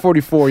he's shooting a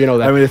 44.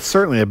 I mean, it's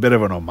certainly a bit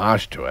of an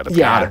homage to it. It's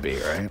gotta be,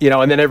 right?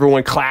 And then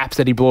everyone claps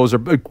that he blows her.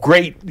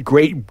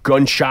 Great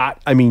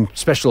gunshot. I mean,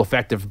 special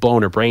effect of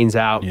blowing her brains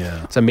out.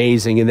 Yeah. It's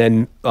amazing. And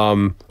then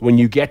when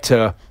you get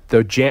to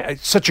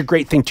such a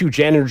great thing too,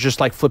 janitor's just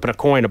like flipping a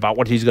coin about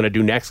what he's going to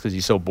do next because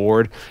he's so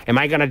bored. Am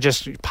I going to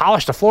just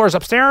polish the floors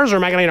upstairs, or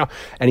am I going to,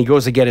 and he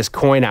goes to get his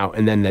coin out,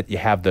 and then you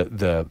have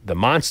the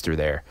monster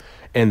there,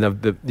 and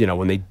the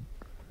when they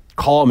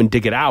call him and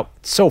dig it out,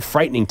 it's so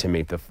frightening to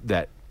me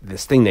that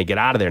this thing they get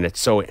out of there, and it's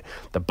so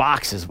the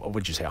box is, what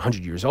would you say,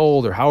 100 years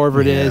old or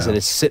however it is, and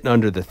it's sitting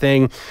under the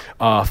thing.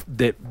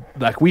 That,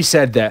 like we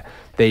said, that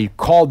they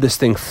called this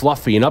thing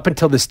Fluffy, and up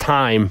until this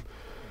time,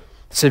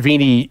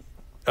 Savini.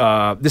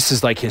 This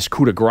is like his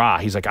coup de grace.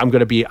 He's like,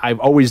 I've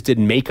always did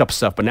makeup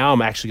stuff, but now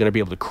I'm actually going to be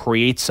able to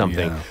create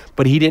something. Yeah.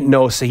 But he didn't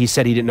know, so he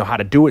said he didn't know how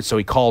to do it, so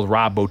he called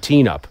Rob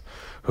Bottin up,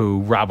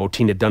 who Rob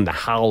Bottin had done The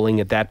Howling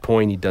at that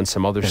point. He'd done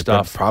some other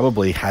stuff.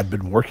 Probably had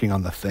been working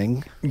on The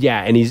Thing.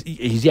 Yeah, and he's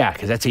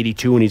because that's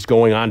 82, and he's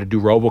going on to do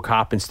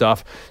RoboCop and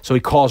stuff. So he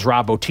calls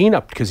Rob Bottin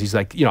up because he's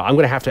like, I'm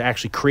going to have to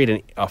actually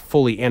create a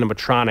fully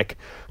animatronic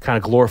kind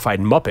of glorified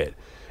Muppet.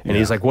 And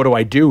he's like, what do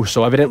I do?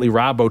 So evidently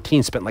Rob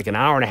Bottin spent like an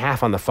hour and a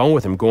half on the phone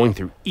with him going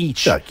through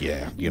each.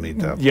 You need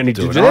to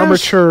do an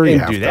armature, you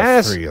and have do to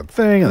this. free a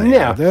thing, and then you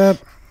have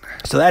that.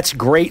 So that's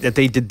great that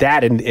they did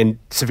that. And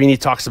Savini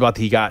talks about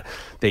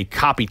they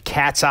copied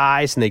cat's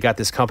eyes, and they got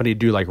this company to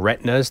do like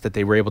retinas that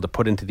they were able to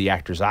put into the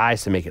actor's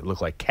eyes to make it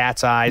look like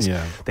cat's eyes.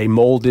 Yeah. They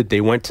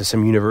went to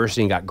some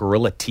university and got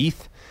gorilla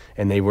teeth.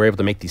 And they were able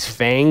to make these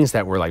fangs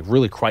that were like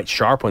really quite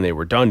sharp when they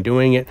were done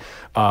doing it.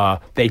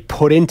 They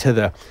put into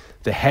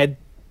the head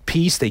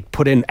piece, they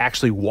put in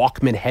actually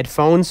Walkman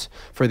headphones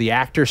for the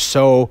actor,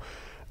 so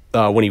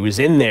when he was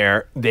in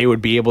there, they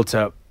would be able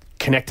to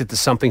connect it to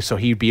something, so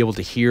he'd be able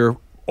to hear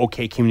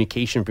okay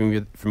communication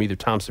from either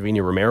Tom Savini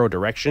or Romero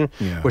direction,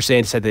 which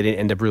they said they didn't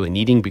end up really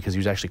needing because he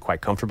was actually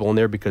quite comfortable in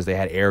there because they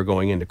had air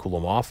going in to cool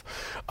him off.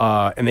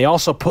 And they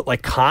also put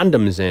like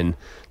condoms in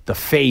the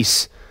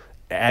face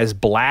as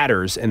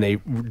bladders, and they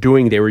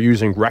were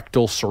using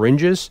rectal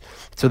syringes,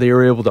 so they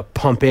were able to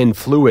pump in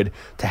fluid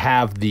to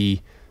have the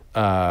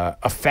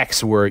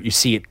effects where you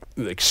see it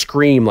like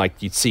scream, like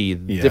you'd see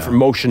different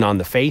motion on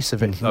the face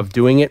of it, of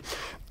doing it.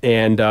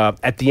 And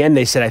at the end,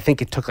 they said, I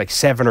think it took like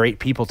 7 or 8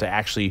 people to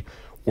actually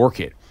work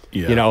it.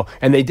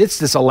 And they did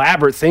this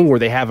elaborate thing where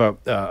they have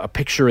a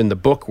picture in the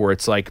book where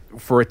it's like,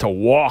 for it to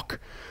walk,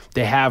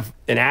 they have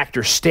an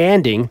actor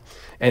standing,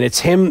 and it's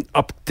him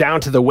up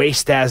down to the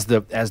waist as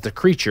the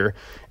creature,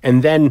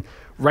 and then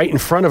right in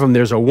front of him,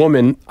 there's a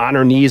woman on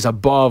her knees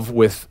above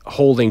with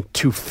holding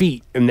 2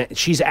 feet, and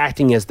she's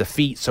acting as the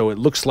feet, so it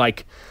looks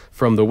like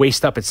from the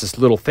waist up, it's this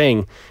little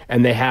thing,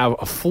 and they have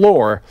a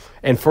floor,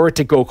 and for it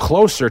to go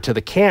closer to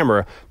the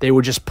camera, they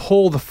would just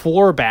pull the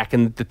floor back,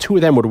 and the 2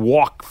 of them would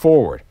walk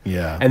forward.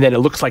 Yeah. And then it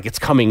looks like it's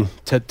coming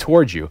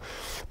towards you.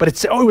 But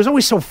it was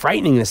always so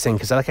frightening, this thing,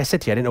 because like I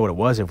said to you, I didn't know what it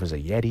was. It was a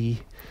Yeti.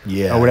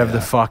 Or whatever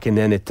the fuck, and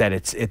then it's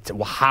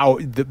how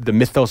the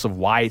mythos of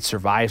why it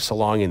survived so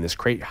long in this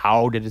crate.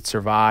 How did it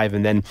survive?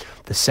 And then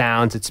the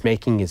sounds it's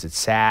making. Is it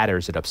sad or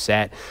is it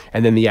upset?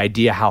 And then the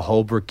idea how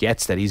Holbrook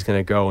gets that he's going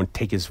to go and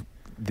take his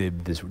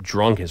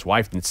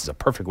wife. And this is a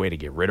perfect way to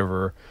get rid of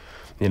her.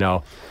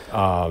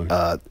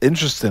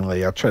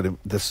 Interestingly,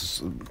 this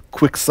is a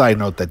quick side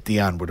note that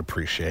Dion would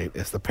appreciate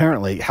is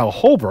apparently Hal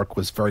Holbrook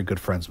was very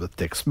good friends with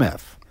Dick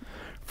Smith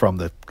from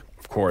the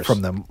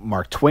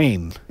Mark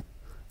Twain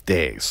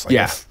days. I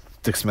guess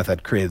Dick Smith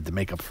had created the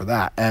makeup for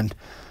that, and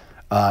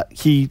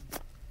he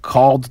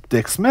called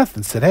Dick Smith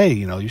and said, "Hey,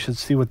 you should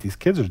see what these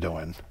kids are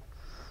doing.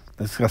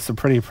 It's got some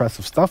pretty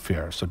impressive stuff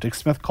here." So Dick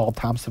Smith called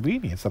Tom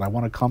Savini and said, "I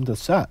want to come to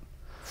set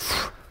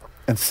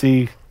and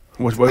see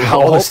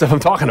all this stuff I'm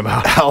talking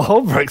about." Hal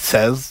Holbrook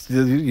says,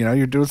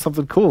 "You're doing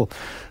something cool."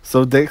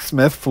 So Dick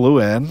Smith flew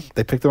in.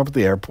 They picked him up at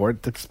the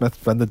airport. Dick Smith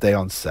spent the day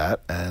on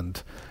set,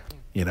 and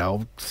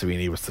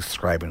Savini was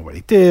describing what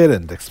he did,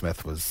 and Dick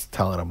Smith was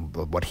telling him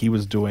what he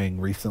was doing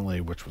recently,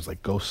 which was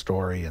like Ghost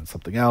Story and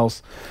something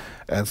else.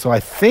 And so I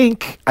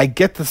think I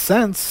get the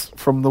sense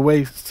from the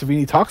way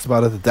Savini talks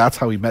about it that that's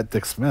how he met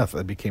Dick Smith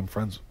and became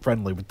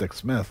friendly with Dick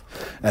Smith,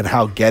 and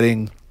how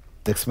getting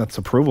Dick Smith's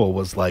approval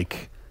was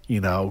like,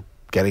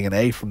 getting an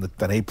A from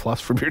an A+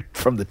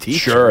 from the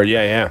teacher. Sure,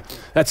 yeah.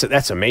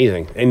 That's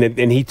amazing.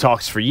 And he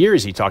talks for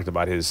years. He talked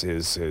about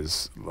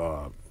his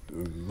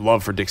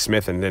love for Dick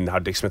Smith, and then how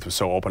Dick Smith was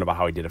so open about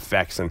how he did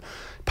effects and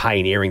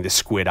pioneering the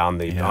squid on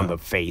the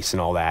face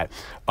and all that.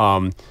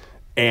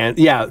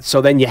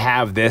 So then you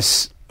have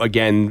this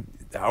again,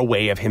 a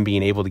way of him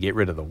being able to get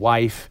rid of the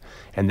wife,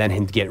 and then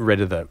him getting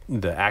rid of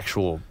the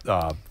actual.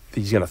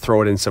 He's going to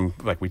throw it in some,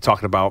 like we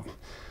talked about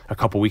a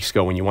couple weeks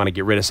ago, when you want to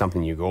get rid of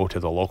something, you go to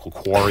the local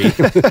quarry.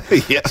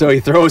 So he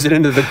throws it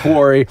into the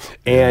quarry,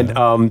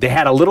 and they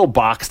had a little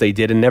box they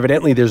did, and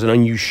evidently there's an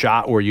unused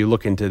shot where you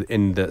look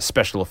in the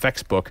special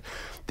effects book.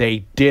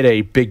 They did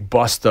a big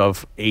bust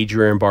of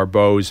Adrienne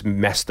Barbeau's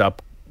messed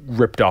up,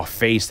 ripped off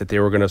face that they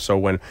were going to. So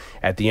when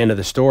at the end of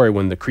the story,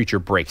 when the creature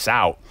breaks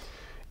out,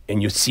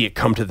 and you see it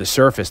come to the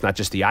surface, not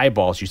just the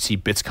eyeballs, you see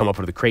bits come up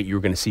out of the crate. You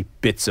were going to see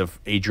bits of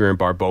Adrienne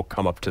Barbeau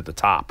come up to the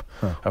top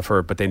of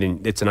her, but they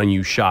didn't. It's an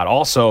unused shot.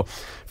 Also,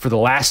 for the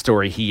last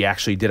story, he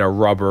actually did a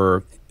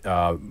rubber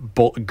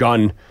bolt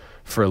gun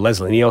for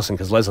Leslie Nielsen,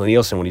 because Leslie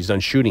Nielsen, when he's done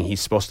shooting, he's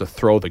supposed to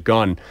throw the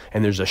gun,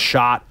 and there's a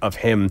shot of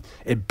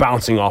it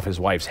bouncing off his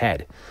wife's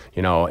head,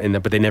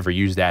 but they never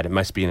used that. It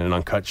must be in an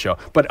uncut show.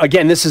 But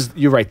again,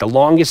 you're right, the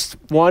longest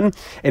one,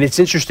 and it's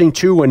interesting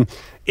too when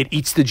it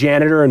eats the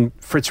janitor and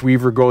Fritz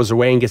Weaver goes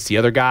away and gets the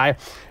other guy.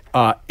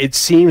 It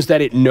seems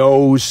that it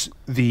knows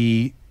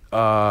the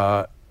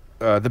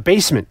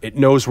basement. It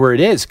knows where it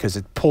is because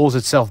it pulls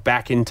itself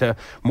back into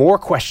more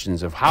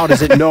questions of how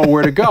does it know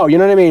where to go? You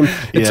know what I mean?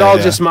 It's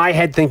just my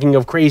head thinking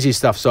of crazy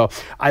stuff. So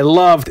I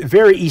loved,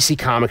 very EC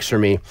Comics for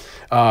me.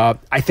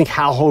 I think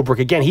Hal Holbrook,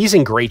 again, he's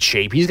in great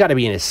shape. He's got to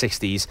be in his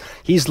 60s.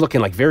 He's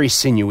looking like very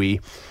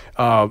sinewy.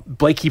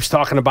 Blake keeps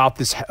talking about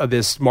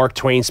this Mark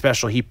Twain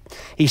special. He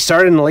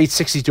started in the late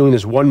 60s doing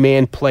this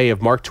one-man play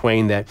of Mark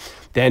Twain that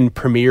then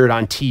premiered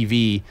on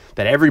TV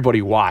that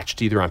everybody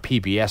watched, either on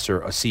PBS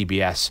or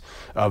CBS,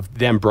 of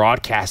them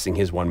broadcasting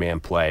his one-man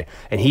play.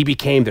 And he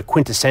became the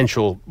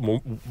quintessential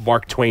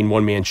Mark Twain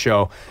one-man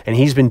show, and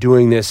he's been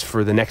doing this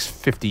for the next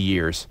 50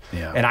 years.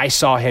 Yeah. And I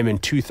saw him in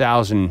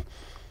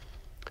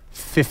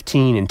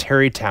 2015 in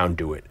Tarrytown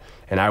do it.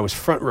 And I was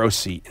front row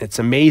seat. And it's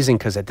amazing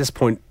because at this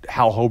point,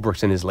 Hal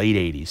Holbrook's in his late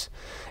 80s,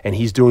 and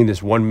he's doing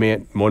this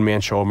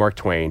one-man show of Mark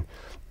Twain,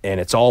 and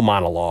it's all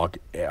monologue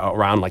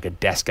around like a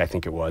desk, I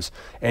think it was.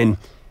 And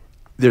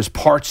there's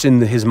parts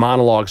in his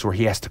monologues where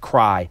he has to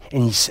cry,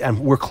 and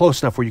we're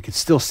close enough where you can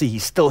still see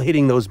he's still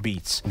hitting those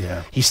beats.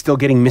 Yeah. He's still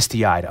getting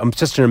misty-eyed. I'm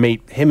just going to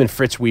make him and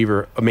Fritz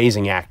Weaver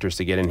amazing actors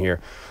to get in here.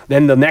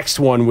 Then the next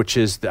one, which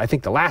is, I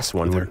think the last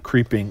one. They're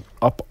creeping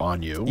up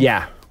on you.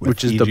 Yeah.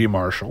 Which is E.G.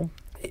 Marshall.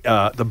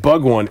 The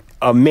bug one,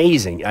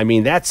 amazing. I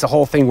mean, that's the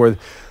whole thing where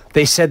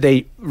they said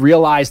they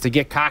realized to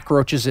get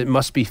cockroaches,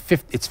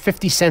 it's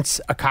 50 cents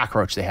a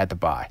cockroach they had to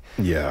buy.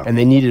 Yeah. And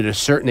they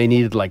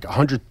needed like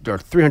 100 or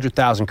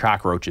 300,000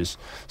 cockroaches.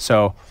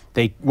 So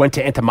they went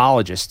to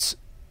entomologists.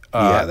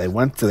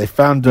 They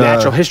found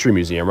Natural History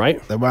Museum, right?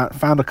 They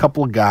found a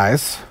couple of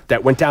guys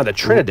that went down to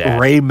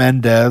Trinidad. Ray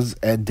Mendez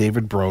and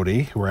David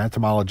Brody, who were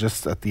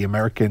entomologists at the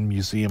American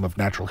Museum of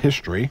Natural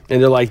History.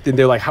 And they're like,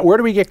 where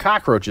do we get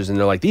cockroaches? And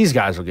they're like, these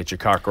guys will get you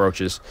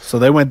cockroaches. So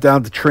they went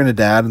down to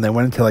Trinidad and they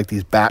went into like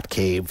these bat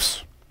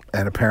caves,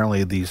 and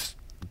apparently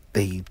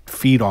they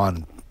feed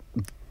on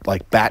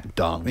like bat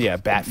dung. Yeah,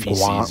 bat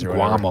feces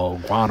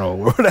guano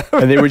or whatever.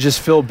 And they would just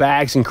fill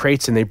bags and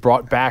crates, and they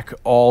brought back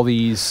all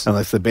these.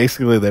 And so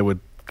basically they would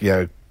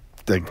they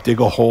dig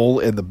a hole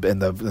in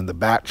the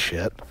bat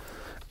shit,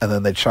 and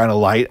then they'd shine a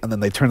light, and then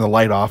they turn the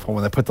light off, and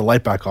when they put the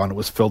light back on, it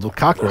was filled with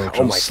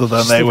cockroaches. So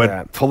then they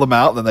would pull them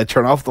out, and then they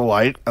turn off the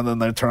light, and then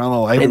they turn on the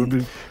light.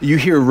 And you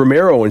hear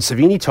Romero and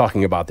Savini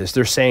talking about this.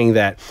 They're saying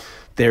that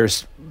they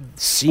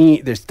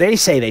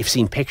say they've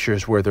seen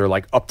pictures where they're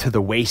like up to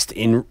the waist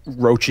in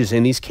roaches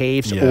in these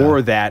caves,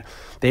 or that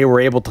they were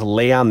able to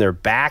lay on their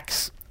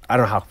backs. I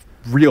don't know how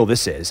real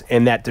this is,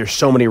 and that there's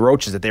so many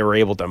roaches that they were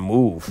able to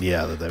move.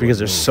 Yeah, because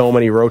there's so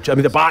many roaches. I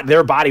mean,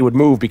 their body would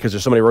move because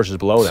there's so many roaches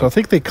below them. So I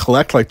think they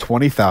collect like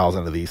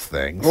 20,000 of these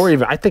things, or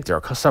even I think there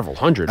are several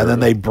hundred. And then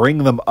they bring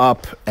them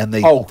up, and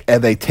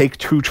they take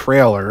two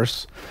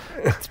trailers,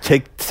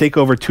 take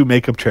over two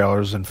makeup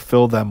trailers, and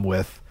fill them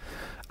with,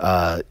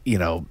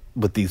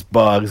 with these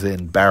bugs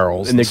in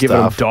barrels, and they're giving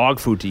them dog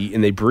food to eat,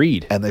 and they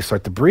breed, and they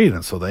start to breed,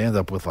 and so they end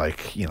up with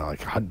like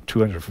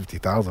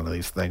 250,000 of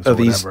these things, of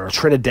these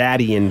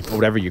Trinidadian,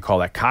 whatever you call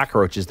that,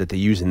 cockroaches that they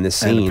use in this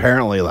scene. And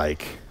apparently,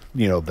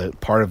 the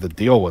part of the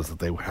deal was that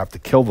they would have to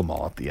kill them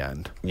all at the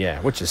end. Yeah,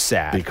 which is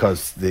sad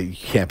because they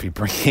can't be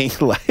bringing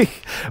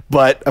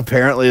but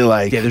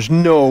apparently there's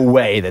no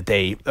way that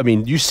they. I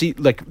mean, you see,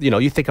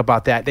 you think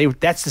about that.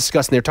 That's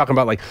disgusting. They're talking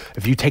about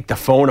if you take the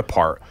phone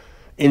apart.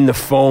 In the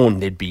phone,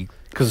 there'd be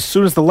because as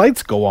soon as the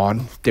lights go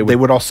on, they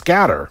would all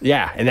scatter.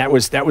 Yeah, and that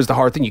was the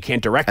hard thing. You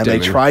can't direct And them.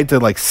 they tried to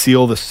like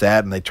seal the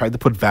set, and they tried to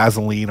put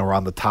Vaseline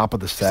around the top of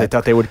the set. They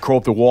thought they would crawl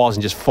up the walls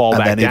and just fall and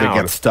back then down.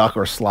 either get stuck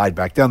or slide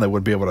back down. They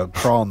would be able to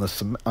crawl on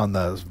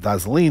the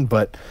Vaseline,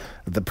 but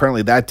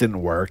apparently that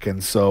didn't work,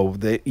 and so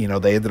they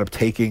ended up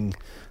taking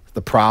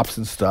the props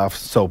and stuff.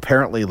 So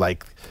apparently,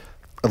 like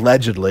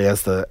allegedly,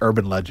 as the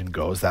urban legend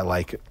goes, that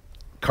like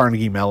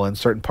Carnegie Mellon,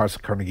 certain parts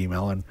of Carnegie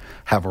Mellon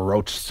have a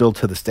roach, still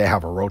to this day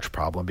have a roach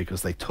problem,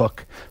 because they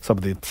took some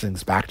of the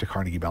things back to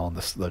Carnegie Mellon,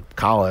 the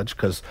college,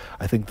 because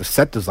I think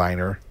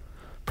the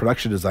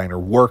production designer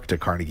worked at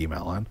Carnegie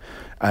Mellon.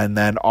 And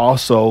then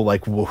also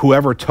like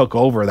whoever took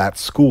over that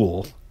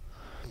school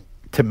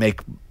to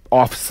make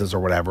offices or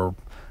whatever,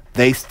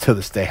 they to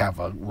this day have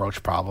a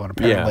roach problem. And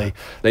apparently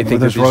they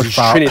think there's roach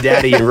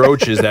Trinidadian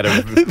roaches that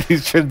are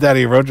these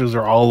Trinidadian roaches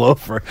are all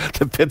over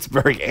the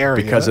Pittsburgh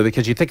area because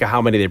you think of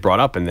how many they brought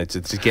up, and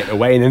it's getting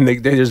away. And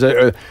then there's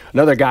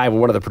another guy,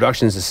 one of the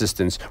production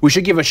assistants. We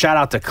should give a shout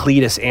out to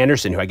Cletus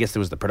Anderson, who I guess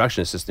was the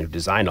production assistant who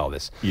designed all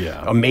this.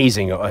 Yeah,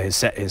 amazing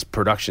his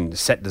production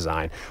set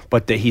design.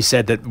 But he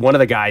said that one of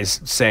the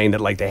guys saying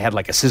that like they had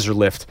like a scissor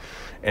lift,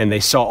 and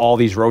they saw all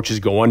these roaches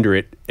go under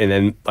it, and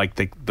then like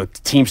the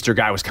Teamster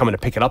guy was coming to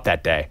pick it up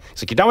that day.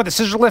 He's like, "You done with the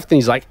scissor lift?" And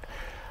he's like,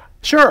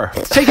 "Sure,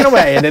 take it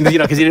away." And then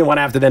because he didn't want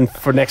to have to then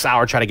for the next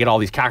hour try to get all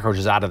these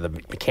cockroaches out of the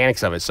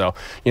mechanics of it. So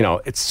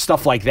it's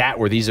stuff like that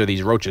where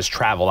these roaches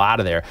travel out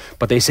of there.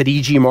 But they said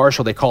E.G.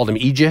 Marshall, they called him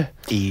Eege.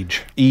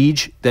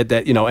 That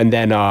and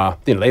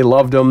then they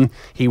loved him.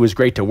 He was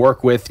great to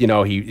work with.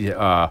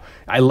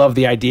 I love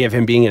the idea of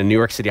him being in a New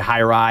York City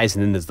high rise,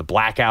 and then there's the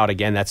blackout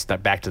again. That's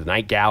back to the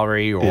Night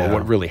Gallery or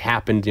what really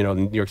happened. The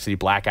New York City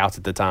blackouts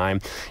at the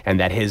time, and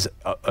that his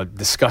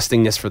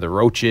disgustingness for the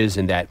roaches,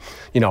 and that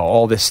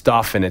all this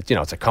stuff, and it's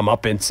a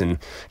comeuppance, and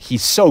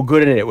he's so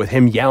good at it with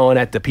him yelling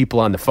at the people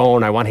on the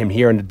phone. I want him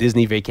here on the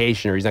Disney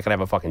vacation, or he's not gonna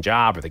have a fucking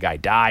job, or the guy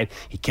died,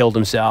 he killed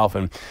himself,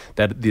 and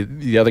that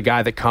the other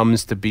guy that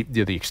comes to be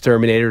the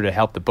exterminator to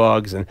help the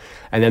bugs, and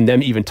then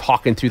them even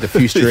talking through the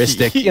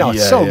futuristic.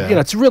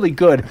 It's really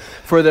good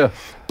for the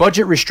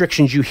budget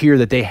restrictions you hear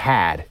that they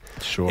had.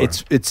 Sure.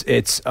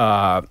 It's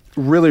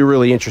really,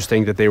 really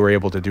interesting that they were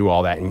able to do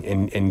all that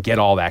and get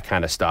all that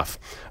kind of stuff.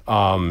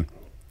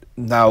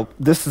 Now,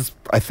 this is,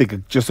 I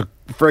think, just a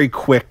very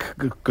quick,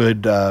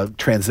 good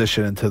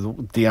transition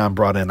into Dion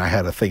brought in. I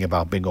had a thing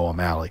about Bingo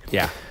O'Malley.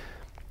 Yeah.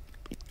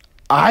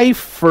 I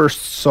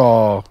first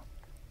saw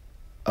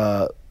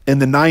in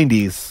the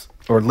 90s,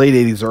 or late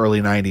 80s, or early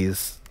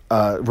 90s,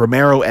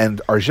 Romero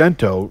and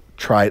Argento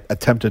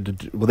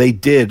they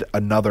did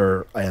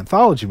another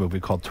anthology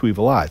movie called Two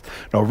Evil Eyes.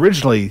 Now,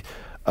 originally,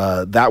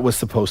 that was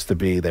supposed to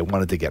be, they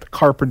wanted to get a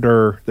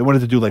Carpenter. They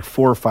wanted to do like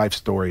 4 or 5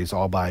 stories,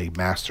 all by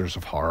masters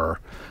of horror,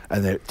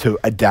 and to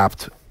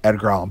adapt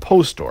Edgar Allan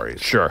Poe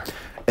stories. Sure.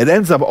 It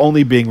ends up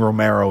only being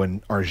Romero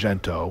and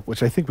Argento,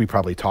 which I think we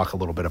probably talk a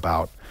little bit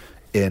about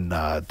in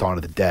Dawn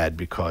of the Dead,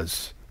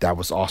 because that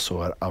was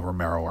also a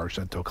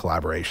Romero-Argento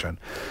collaboration.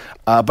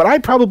 But I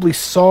probably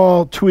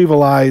saw Two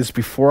Evil Eyes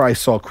before I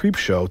saw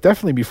Creepshow,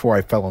 definitely before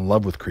I fell in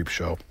love with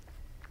Creepshow.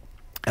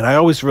 And I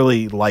always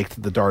really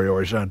liked the Dario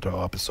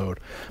Argento episode,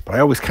 but I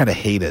always kind of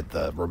hated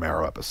the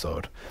Romero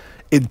episode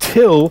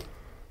until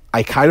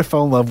I kind of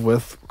fell in love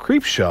with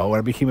Creepshow, and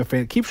I became a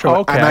fan of Creepshow.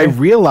 Okay. And I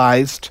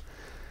realized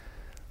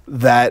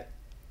that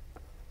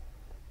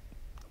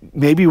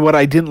maybe what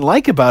I didn't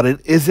like about it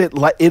is it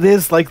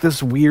is like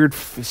this weird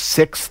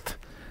sixth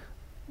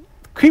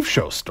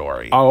Creepshow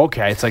story. Oh,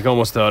 okay. It's like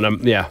almost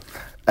yeah.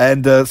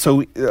 And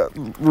so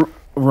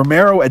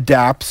Romero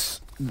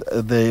adapts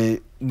the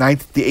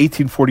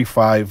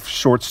 1845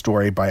 short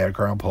story by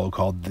Edgar Allan Poe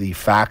called "The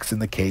Facts in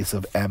the Case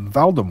of M.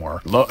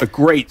 Valdemar." A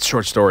great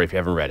short story if you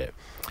haven't read it.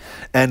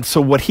 And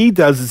so what he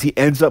does is he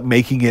ends up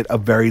making it a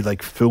very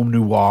like film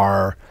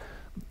noir.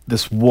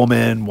 This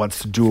woman wants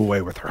to do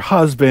away with her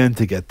husband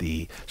to get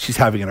she's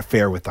having an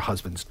affair with the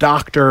husband's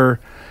doctor,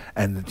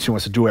 and she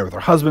wants to do away with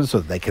her husband so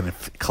that they can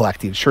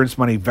collect the insurance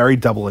money. Very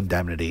double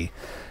indemnity.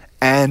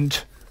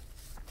 And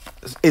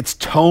its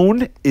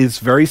tone is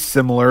very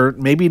similar,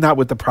 maybe not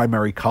with the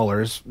primary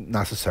colors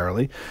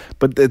necessarily,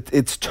 but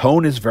its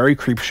tone is very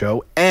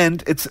Creepshow,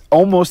 and it's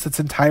almost its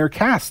entire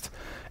cast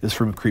is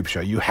from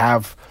Creepshow. You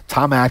have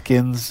Tom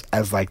Atkins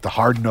as like the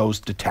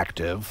hard-nosed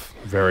detective.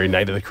 Very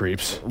Night of the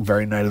Creeps.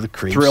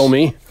 Thrill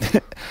me.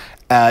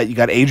 You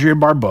got Adrienne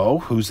Barbeau,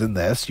 who's in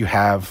this. You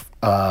have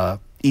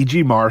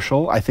E.G.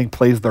 Marshall, I think,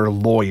 plays their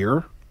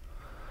lawyer.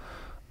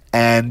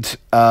 And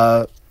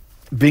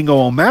Bingo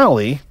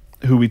O'Malley,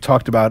 who we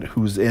talked about,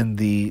 who's in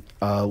the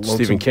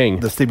Stephen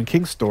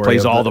King story.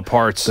 Plays all the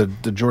parts.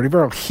 The Jordy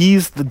Verrill.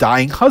 He's the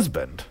dying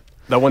husband.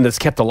 The one that's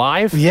kept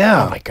alive?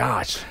 Yeah. Oh, my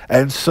gosh.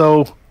 And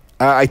so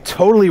I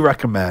totally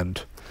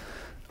recommend...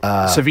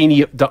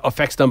 Savini, the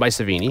effects done by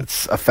Savini.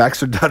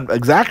 Effects are done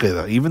exactly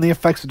though. Even the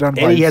effects are done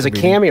by. And he has Savini.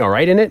 A cameo,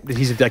 right, in it.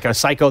 He's like a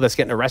psycho that's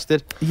getting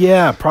arrested.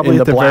 Yeah, probably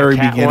at the very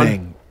beginning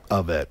one.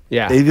 Of it.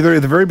 Yeah, either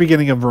at the very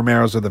beginning of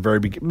Romero's or the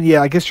very beginning.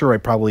 Yeah, I guess you're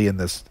right. Probably in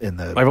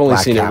the. I've only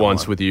seen it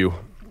once one. with you.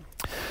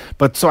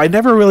 But so I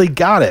never really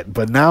got it.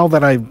 But now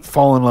that I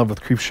fall in love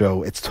with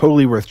Creepshow, it's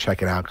totally worth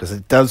checking out because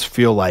it does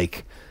feel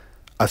like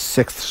a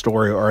sixth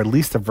story, or at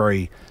least a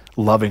very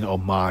loving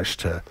homage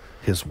to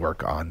his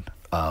work on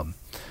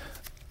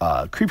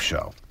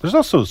Creepshow. There's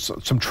also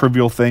some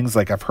trivial things,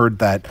 like I've heard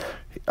that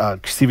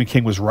Stephen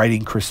King was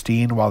writing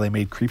Christine while they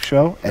made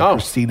Creepshow, and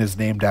Christine is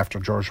named after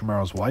George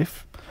Romero's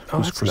wife,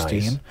 who's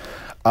Christine.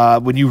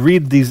 Nice. When you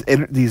read these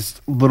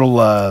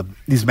little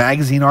these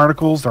magazine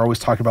articles, they're always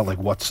talking about like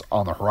what's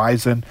on the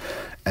horizon,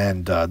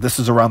 and this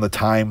is around the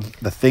time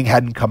The Thing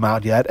hadn't come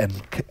out yet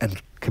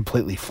and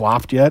completely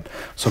flopped yet.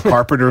 So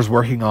Carpenter's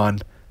working on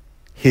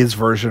his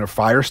version of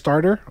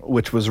Firestarter,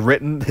 which was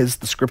written,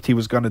 the script he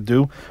was going to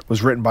do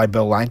was written by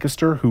Bill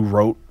Lancaster, who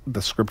wrote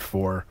the script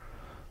for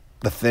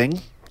The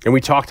Thing. And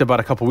we talked about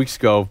a couple weeks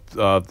ago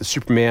the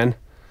Superman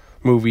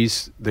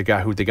movies. The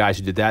guys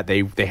who did that,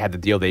 they had the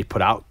deal. They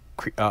put out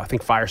I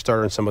think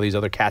Firestarter and some of these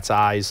other Cat's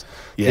Eyes.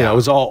 Yeah, you know, it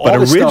was all. But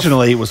all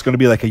originally, stuff. It was going to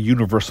be like a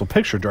Universal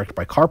picture directed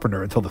by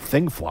Carpenter until The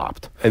Thing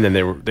flopped. And then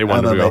they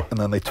wanted to go. And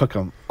then they took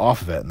him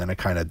off of it, and then it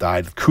kind of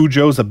died.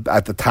 Cujo's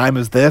at the time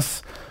as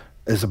this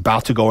is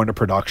about to go into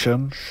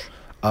production.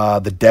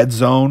 The Dead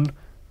Zone,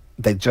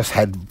 they just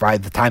had, by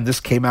the time this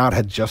came out,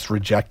 had just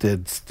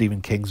rejected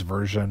Stephen King's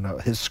version,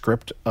 his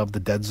script of The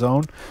Dead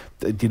Zone,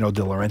 Dino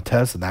De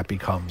Laurentiis, and that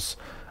becomes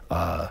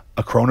a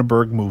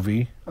Cronenberg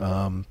movie.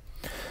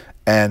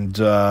 And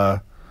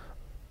around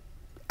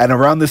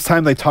this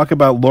time, they talk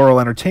about Laurel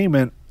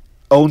Entertainment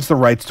owns the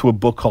rights to a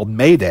book called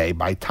Mayday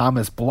by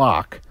Thomas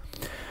Bloch,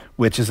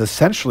 which is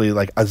essentially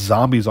like a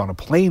zombies on a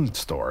plane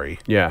story.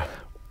 Yeah.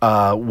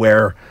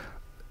 Where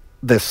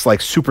this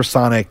like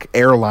supersonic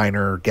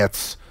airliner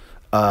gets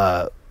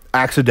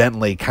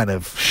accidentally kind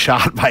of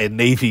shot by a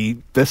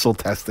Navy missile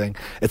testing.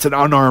 It's an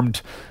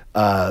unarmed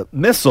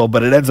missile,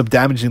 but it ends up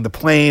damaging the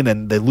plane,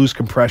 and they lose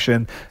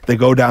compression. They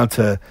go down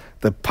to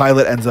the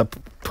pilot ends up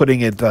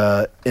putting it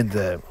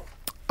into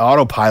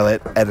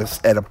autopilot at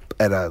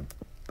an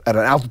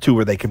altitude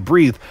where they can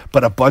breathe,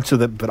 but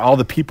all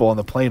the people on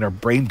the plane are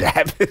brain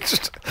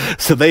damaged,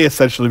 so they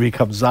essentially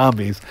become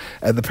zombies.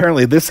 And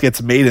apparently, this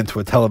gets made into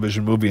a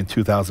television movie in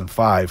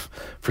 2005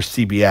 for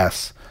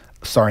CBS,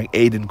 starring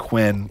Aidan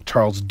Quinn,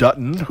 Charles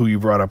Dutton, who you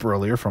brought up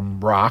earlier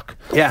from Rock,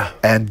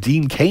 and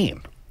Dean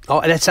Cain. Oh,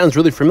 and that sounds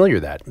really familiar.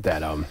 That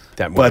movie.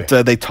 But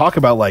they talk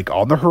about like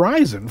on the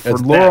horizon for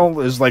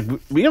Laurel is like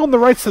we own the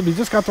rights. We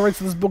just got the rights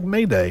to this book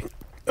Mayday.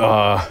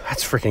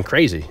 That's freaking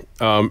crazy.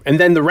 And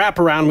then the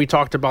wraparound, we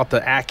talked about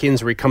the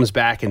Atkins where he comes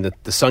back and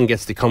the son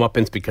gets the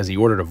comeuppance because he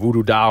ordered a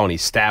voodoo doll and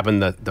he's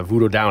stabbing the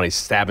voodoo doll and he's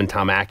stabbing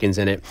Tom Atkins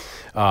in it.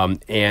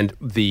 And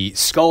the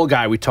skull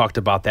guy, we talked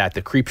about that,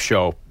 the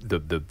Creepshow,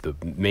 the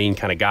main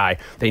kind of guy.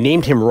 They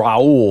named him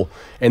Raoul,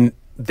 and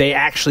they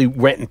actually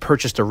went and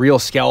purchased a real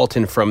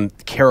skeleton from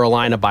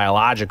Carolina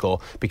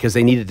Biological because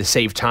they needed to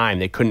save time.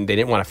 They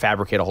didn't want to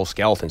fabricate a whole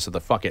skeleton, so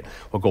fuck it,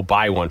 we'll go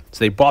buy one.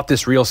 So they bought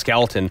this real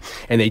skeleton,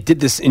 and they did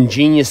this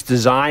ingenious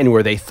design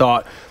where they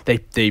thought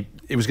it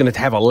was going to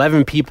have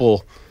 11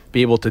 people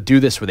be able to do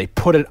this, where they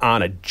put it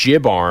on a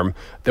jib arm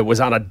that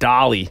was on a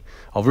dolly,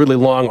 a really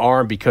long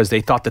arm, because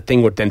they thought the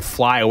thing would then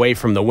fly away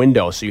from the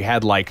window. So you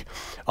had like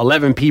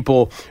 11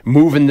 people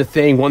moving the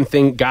thing,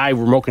 guy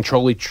remote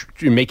control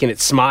making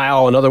it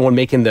smile, another one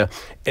making the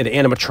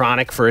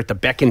animatronic for it to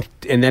beckon,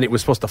 and then it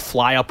was supposed to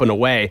fly up and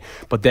away.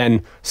 But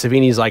then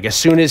Savini's like, as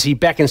soon as he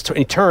beckons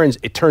and turns,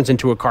 it turns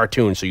into a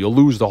cartoon, so you'll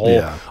lose the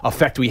whole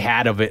effect we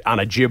had of it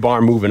on a jib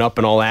arm moving up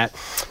and all that.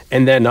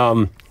 And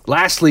then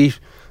lastly,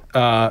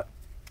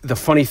 the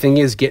funny thing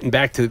is, getting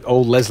back to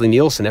old Leslie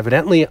Nielsen,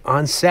 evidently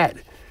on set,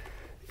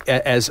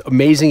 as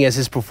amazing as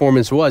his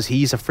performance was,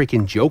 he's a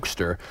freaking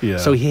jokester. Yeah.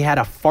 So he had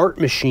a fart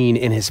machine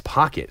in his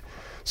pocket.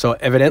 So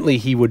evidently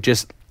he would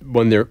just,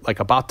 when they're like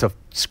about to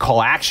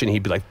call action,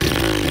 he'd be like,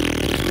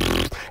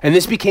 and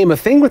this became a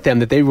thing with them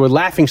that they were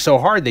laughing so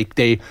hard they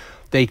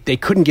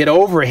couldn't get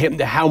over him,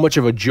 how much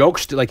of a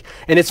jokester. Like,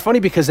 and it's funny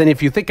because then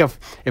if you think of,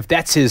 if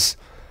that's his,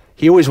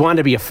 he always wanted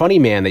to be a funny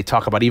man. They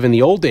talk about even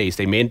the old days.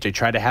 They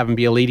tried to have him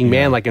be a leading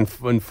man, like in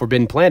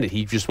Forbidden Planet.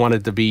 He just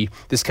wanted to be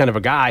this kind of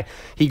a guy.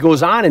 He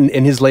goes on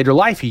in his later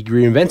life. He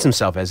reinvents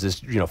himself as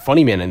this,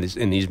 funny man in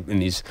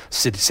these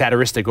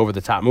satiristic, over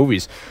the top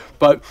movies.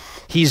 But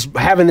he's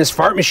having this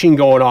fart machine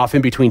going off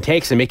in between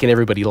takes and making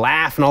everybody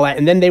laugh and all that.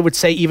 And then they would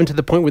say, even to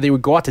the point where they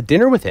would go out to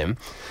dinner with him,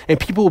 and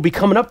people would be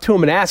coming up to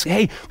him and ask,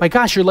 "Hey, my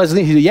gosh, you're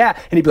Leslie?" He'd be, "Yeah,"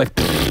 and he'd be like,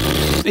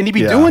 and he'd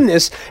be doing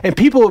this, and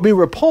people would be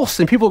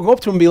repulsed, and people would go up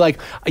to him and be like,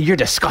 "You're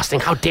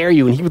disgusting, how dare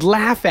you?" And he would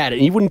laugh at it,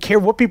 and he wouldn't care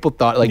what people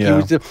thought. Like, he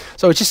was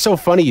so it's just so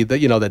funny that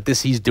that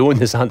he's doing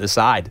this on the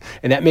side,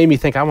 and that made me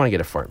think I want to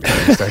get a fart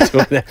machine and start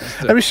doing that.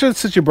 I mean,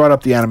 since you brought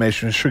up the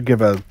animation, I should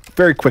give a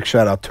very quick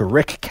shout out to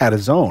Rick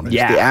Catazone, who's the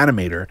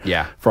animator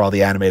for all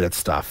the animated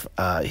stuff.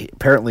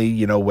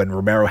 Apparently, when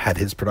Romero had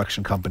his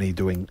production company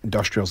doing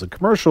industrials and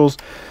commercials,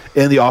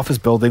 in the office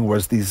building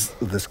was these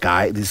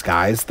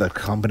guys, the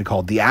company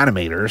called The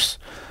Animators.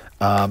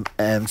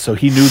 And so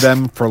he knew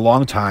them for a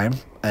long time,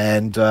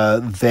 and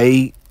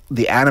the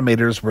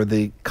Animators were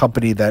the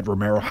company that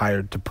Romero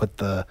hired to put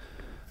the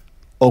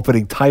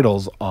opening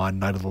titles on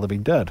Night of the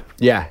Living Dead.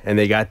 Yeah, and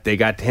they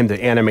got him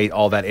to animate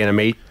all that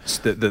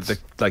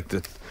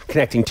the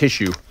connecting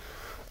tissue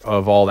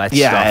of all that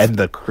stuff. And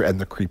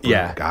the creeper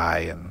guy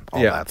and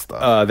all that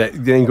stuff. That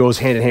then goes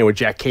hand in hand with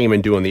Jack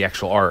Kamen doing the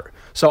actual art.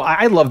 So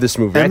I love this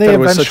movie. And I they thought it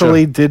was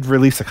eventually did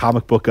release a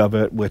comic book of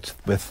it with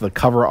the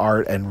cover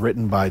art and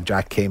written by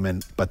Jack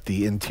Kamen, but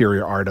the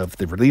interior art of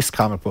the released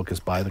comic book is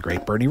by the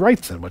great Bernie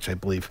Wrightson, which I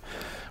believe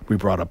we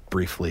brought up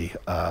briefly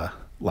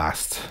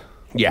last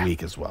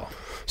week as well.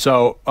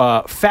 So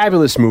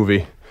fabulous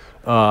movie.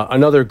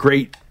 Another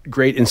great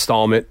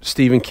installment.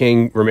 Stephen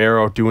King,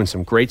 Romero doing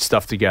some great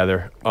stuff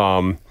together.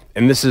 And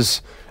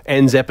this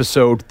ends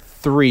episode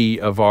 3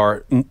 of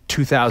our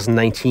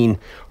 2019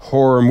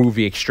 horror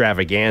movie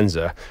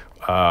extravaganza.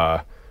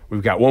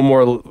 We've got one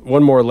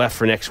more left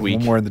for next week.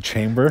 One more in the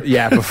chamber.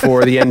 Yeah,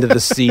 before the end of the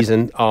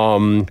season.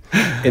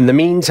 In the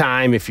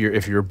meantime, if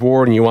you're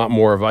bored and you want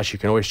more of us, you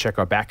can always check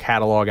our back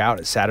catalog out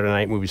at Saturday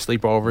Night Movie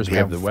Sleepovers. We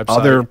have the website.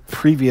 Other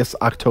previous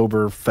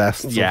October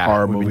fests of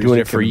horror movies. We've been doing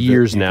it for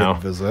years now.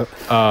 Visit.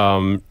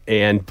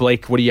 And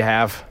Blake, what do you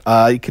have?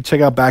 You can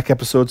check out back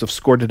episodes of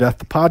Scored to Death,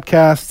 the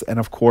podcast, and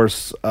of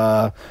course,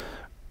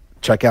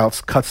 check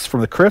out Cuts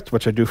from the Crypt,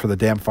 which I do for the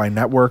Damn Fine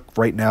Network.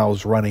 Right now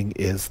is running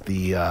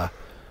the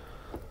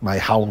my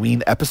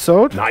Halloween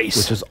episode. Nice.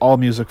 Which is all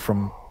music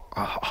from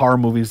horror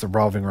movies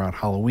revolving around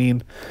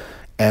Halloween.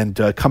 And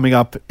coming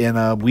up in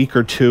a week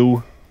or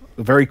two,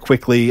 very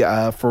quickly,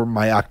 for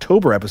my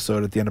October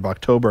episode at the end of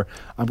October,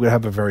 I'm going to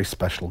have a very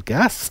special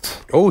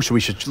guest. Oh, so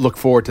we should look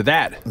forward to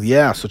that.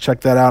 Yeah, so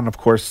check that out. And of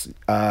course,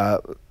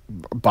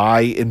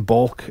 buy in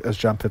bulk, as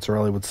John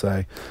Pizzarelli would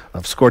say,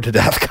 of Scored to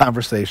Death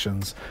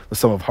Conversations with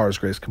some of horror's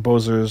greatest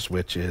composers,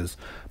 which is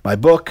my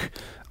book,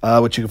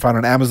 which you can find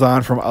on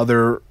Amazon from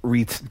other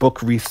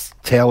book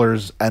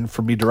retailers and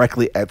from me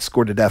directly at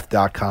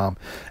scoredtodeath.com.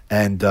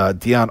 And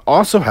Dion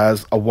also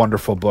has a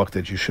wonderful book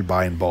that you should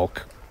buy in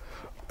bulk.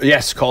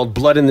 Yes, called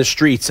Blood in the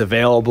Streets,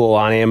 available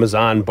on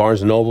Amazon,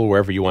 Barnes & Noble,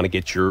 wherever you want to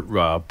get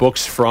your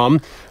books from.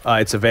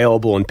 It's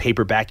available in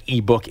paperback,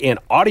 ebook, and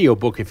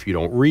audiobook if you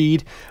don't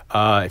read.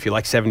 If you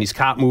like 70s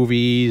cop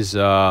movies,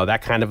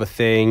 that kind of a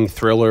thing,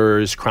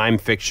 thrillers, crime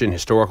fiction,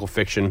 historical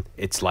fiction,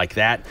 it's like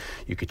that.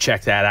 You could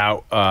check that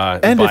out.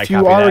 And if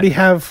you already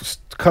have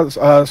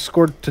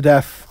Scored to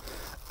Death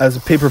as a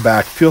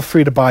paperback, feel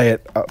free to buy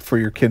it for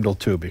your Kindle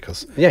too,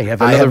 because you have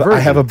another version. I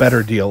have a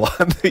better deal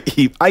on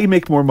the I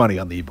make more money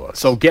on the ebook.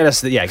 So get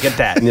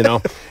that,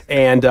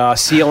 And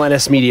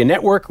CLNS Media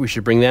Network, we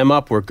should bring them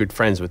up. We're good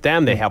friends with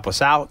them. They help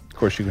us out. Of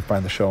course, you can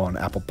find the show on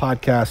Apple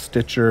Podcasts,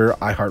 Stitcher,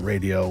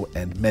 iHeartRadio,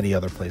 and many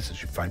other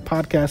places you find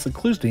podcasts,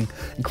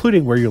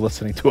 including where you're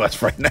listening to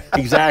us right now.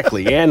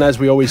 Exactly. And as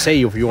we always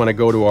say, if you want to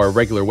go to our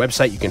regular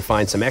website, you can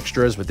find some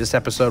extras. With this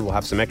episode, we'll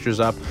have some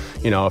extras up.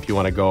 If you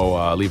want to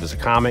go leave us a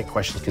comment,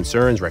 questions,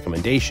 concerns,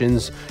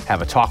 recommendations,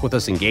 have a talk with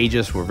us, engage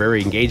us. We're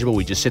very engageable.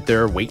 We just sit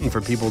there waiting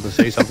for people to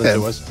say something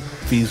to us.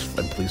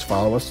 Please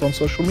follow us on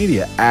social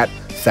media at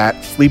SAT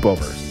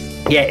Sleepovers.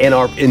 Yeah, and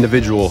our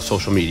individual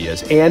social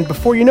medias. And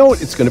before you know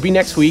it, it's going to be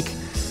next week,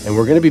 and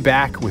we're going to be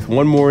back with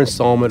one more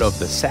installment of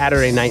the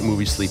Saturday Night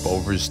Movie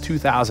Sleepovers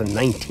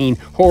 2019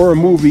 horror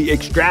movie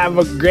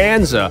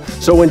extravaganza.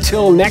 So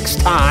until next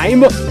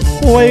time,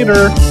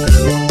 later.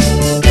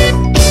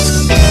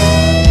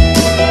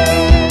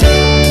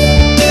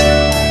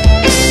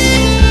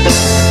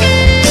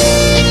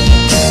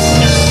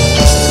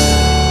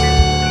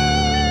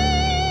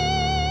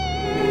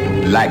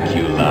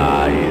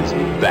 Blacula is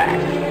back.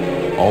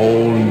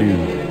 All new,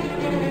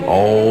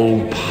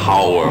 all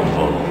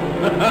powerful.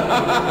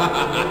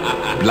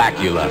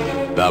 Blacula,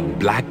 the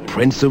Black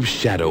Prince of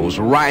Shadows,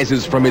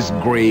 rises from his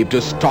grave to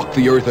stalk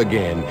the earth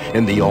again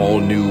in the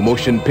all-new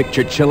motion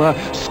picture chiller,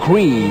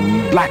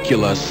 Scream,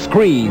 Blacula,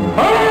 Scream.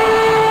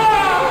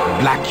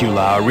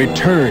 Blacula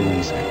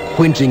returns,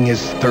 quenching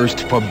his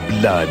thirst for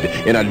blood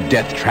in a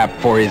death trap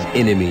for his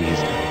enemies.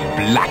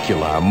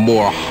 Blacula,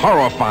 more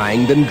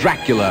horrifying than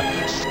Dracula,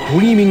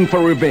 screaming for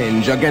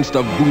revenge against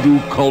a voodoo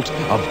cult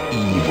of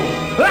evil.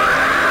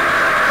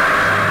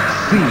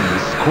 See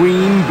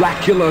Scream,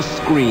 Blacula,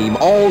 Scream,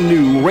 all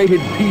new,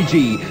 rated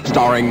PG,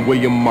 starring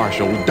William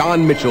Marshall,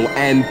 Don Mitchell,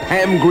 and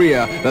Pam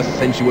Grier, the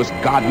sensuous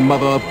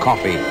godmother of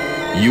coffee.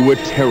 You were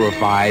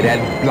terrified at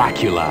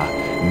Blacula.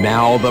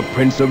 Now the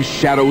Prince of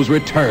Shadows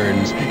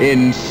returns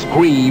in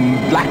Scream,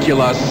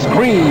 Blacula,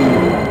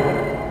 Scream.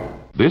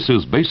 This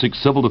is basic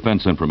civil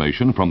defense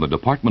information from the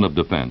Department of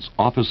Defense,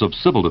 Office of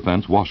Civil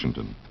Defense,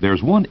 Washington.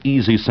 There's one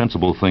easy,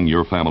 sensible thing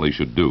your family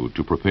should do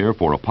to prepare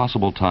for a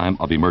possible time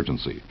of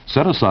emergency.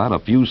 Set aside a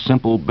few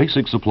simple,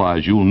 basic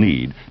supplies you'll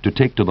need to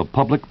take to the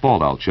public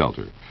fallout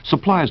shelter.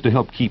 Supplies to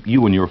help keep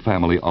you and your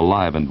family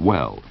alive and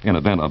well in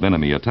event of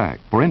enemy attack.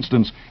 For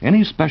instance,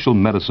 any special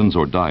medicines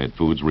or diet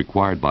foods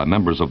required by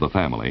members of the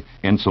family,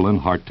 insulin,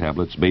 heart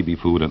tablets, baby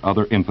food, and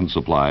other infant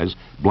supplies,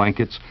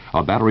 blankets,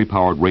 a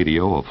battery-powered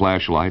radio, a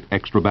flashlight,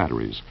 extra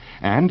batteries.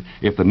 And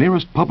if the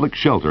nearest public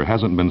shelter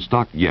hasn't been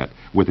stocked yet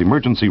with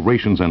emergency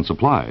rations and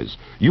supplies,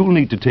 you'll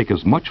need to take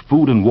as much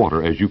food and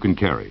water as you can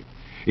carry.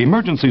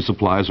 Emergency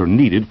supplies are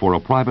needed for a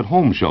private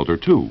home shelter,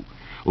 too.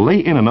 Lay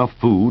in enough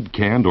food,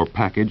 canned or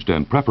packaged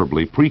and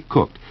preferably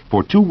pre-cooked,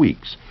 for 2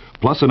 weeks,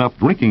 plus enough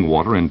drinking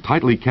water in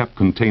tightly kept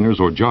containers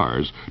or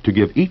jars to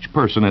give each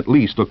person at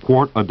least a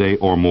quart a day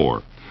or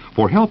more.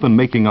 For help in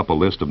making up a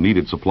list of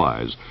needed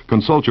supplies,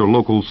 consult your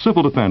local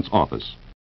Civil Defense office.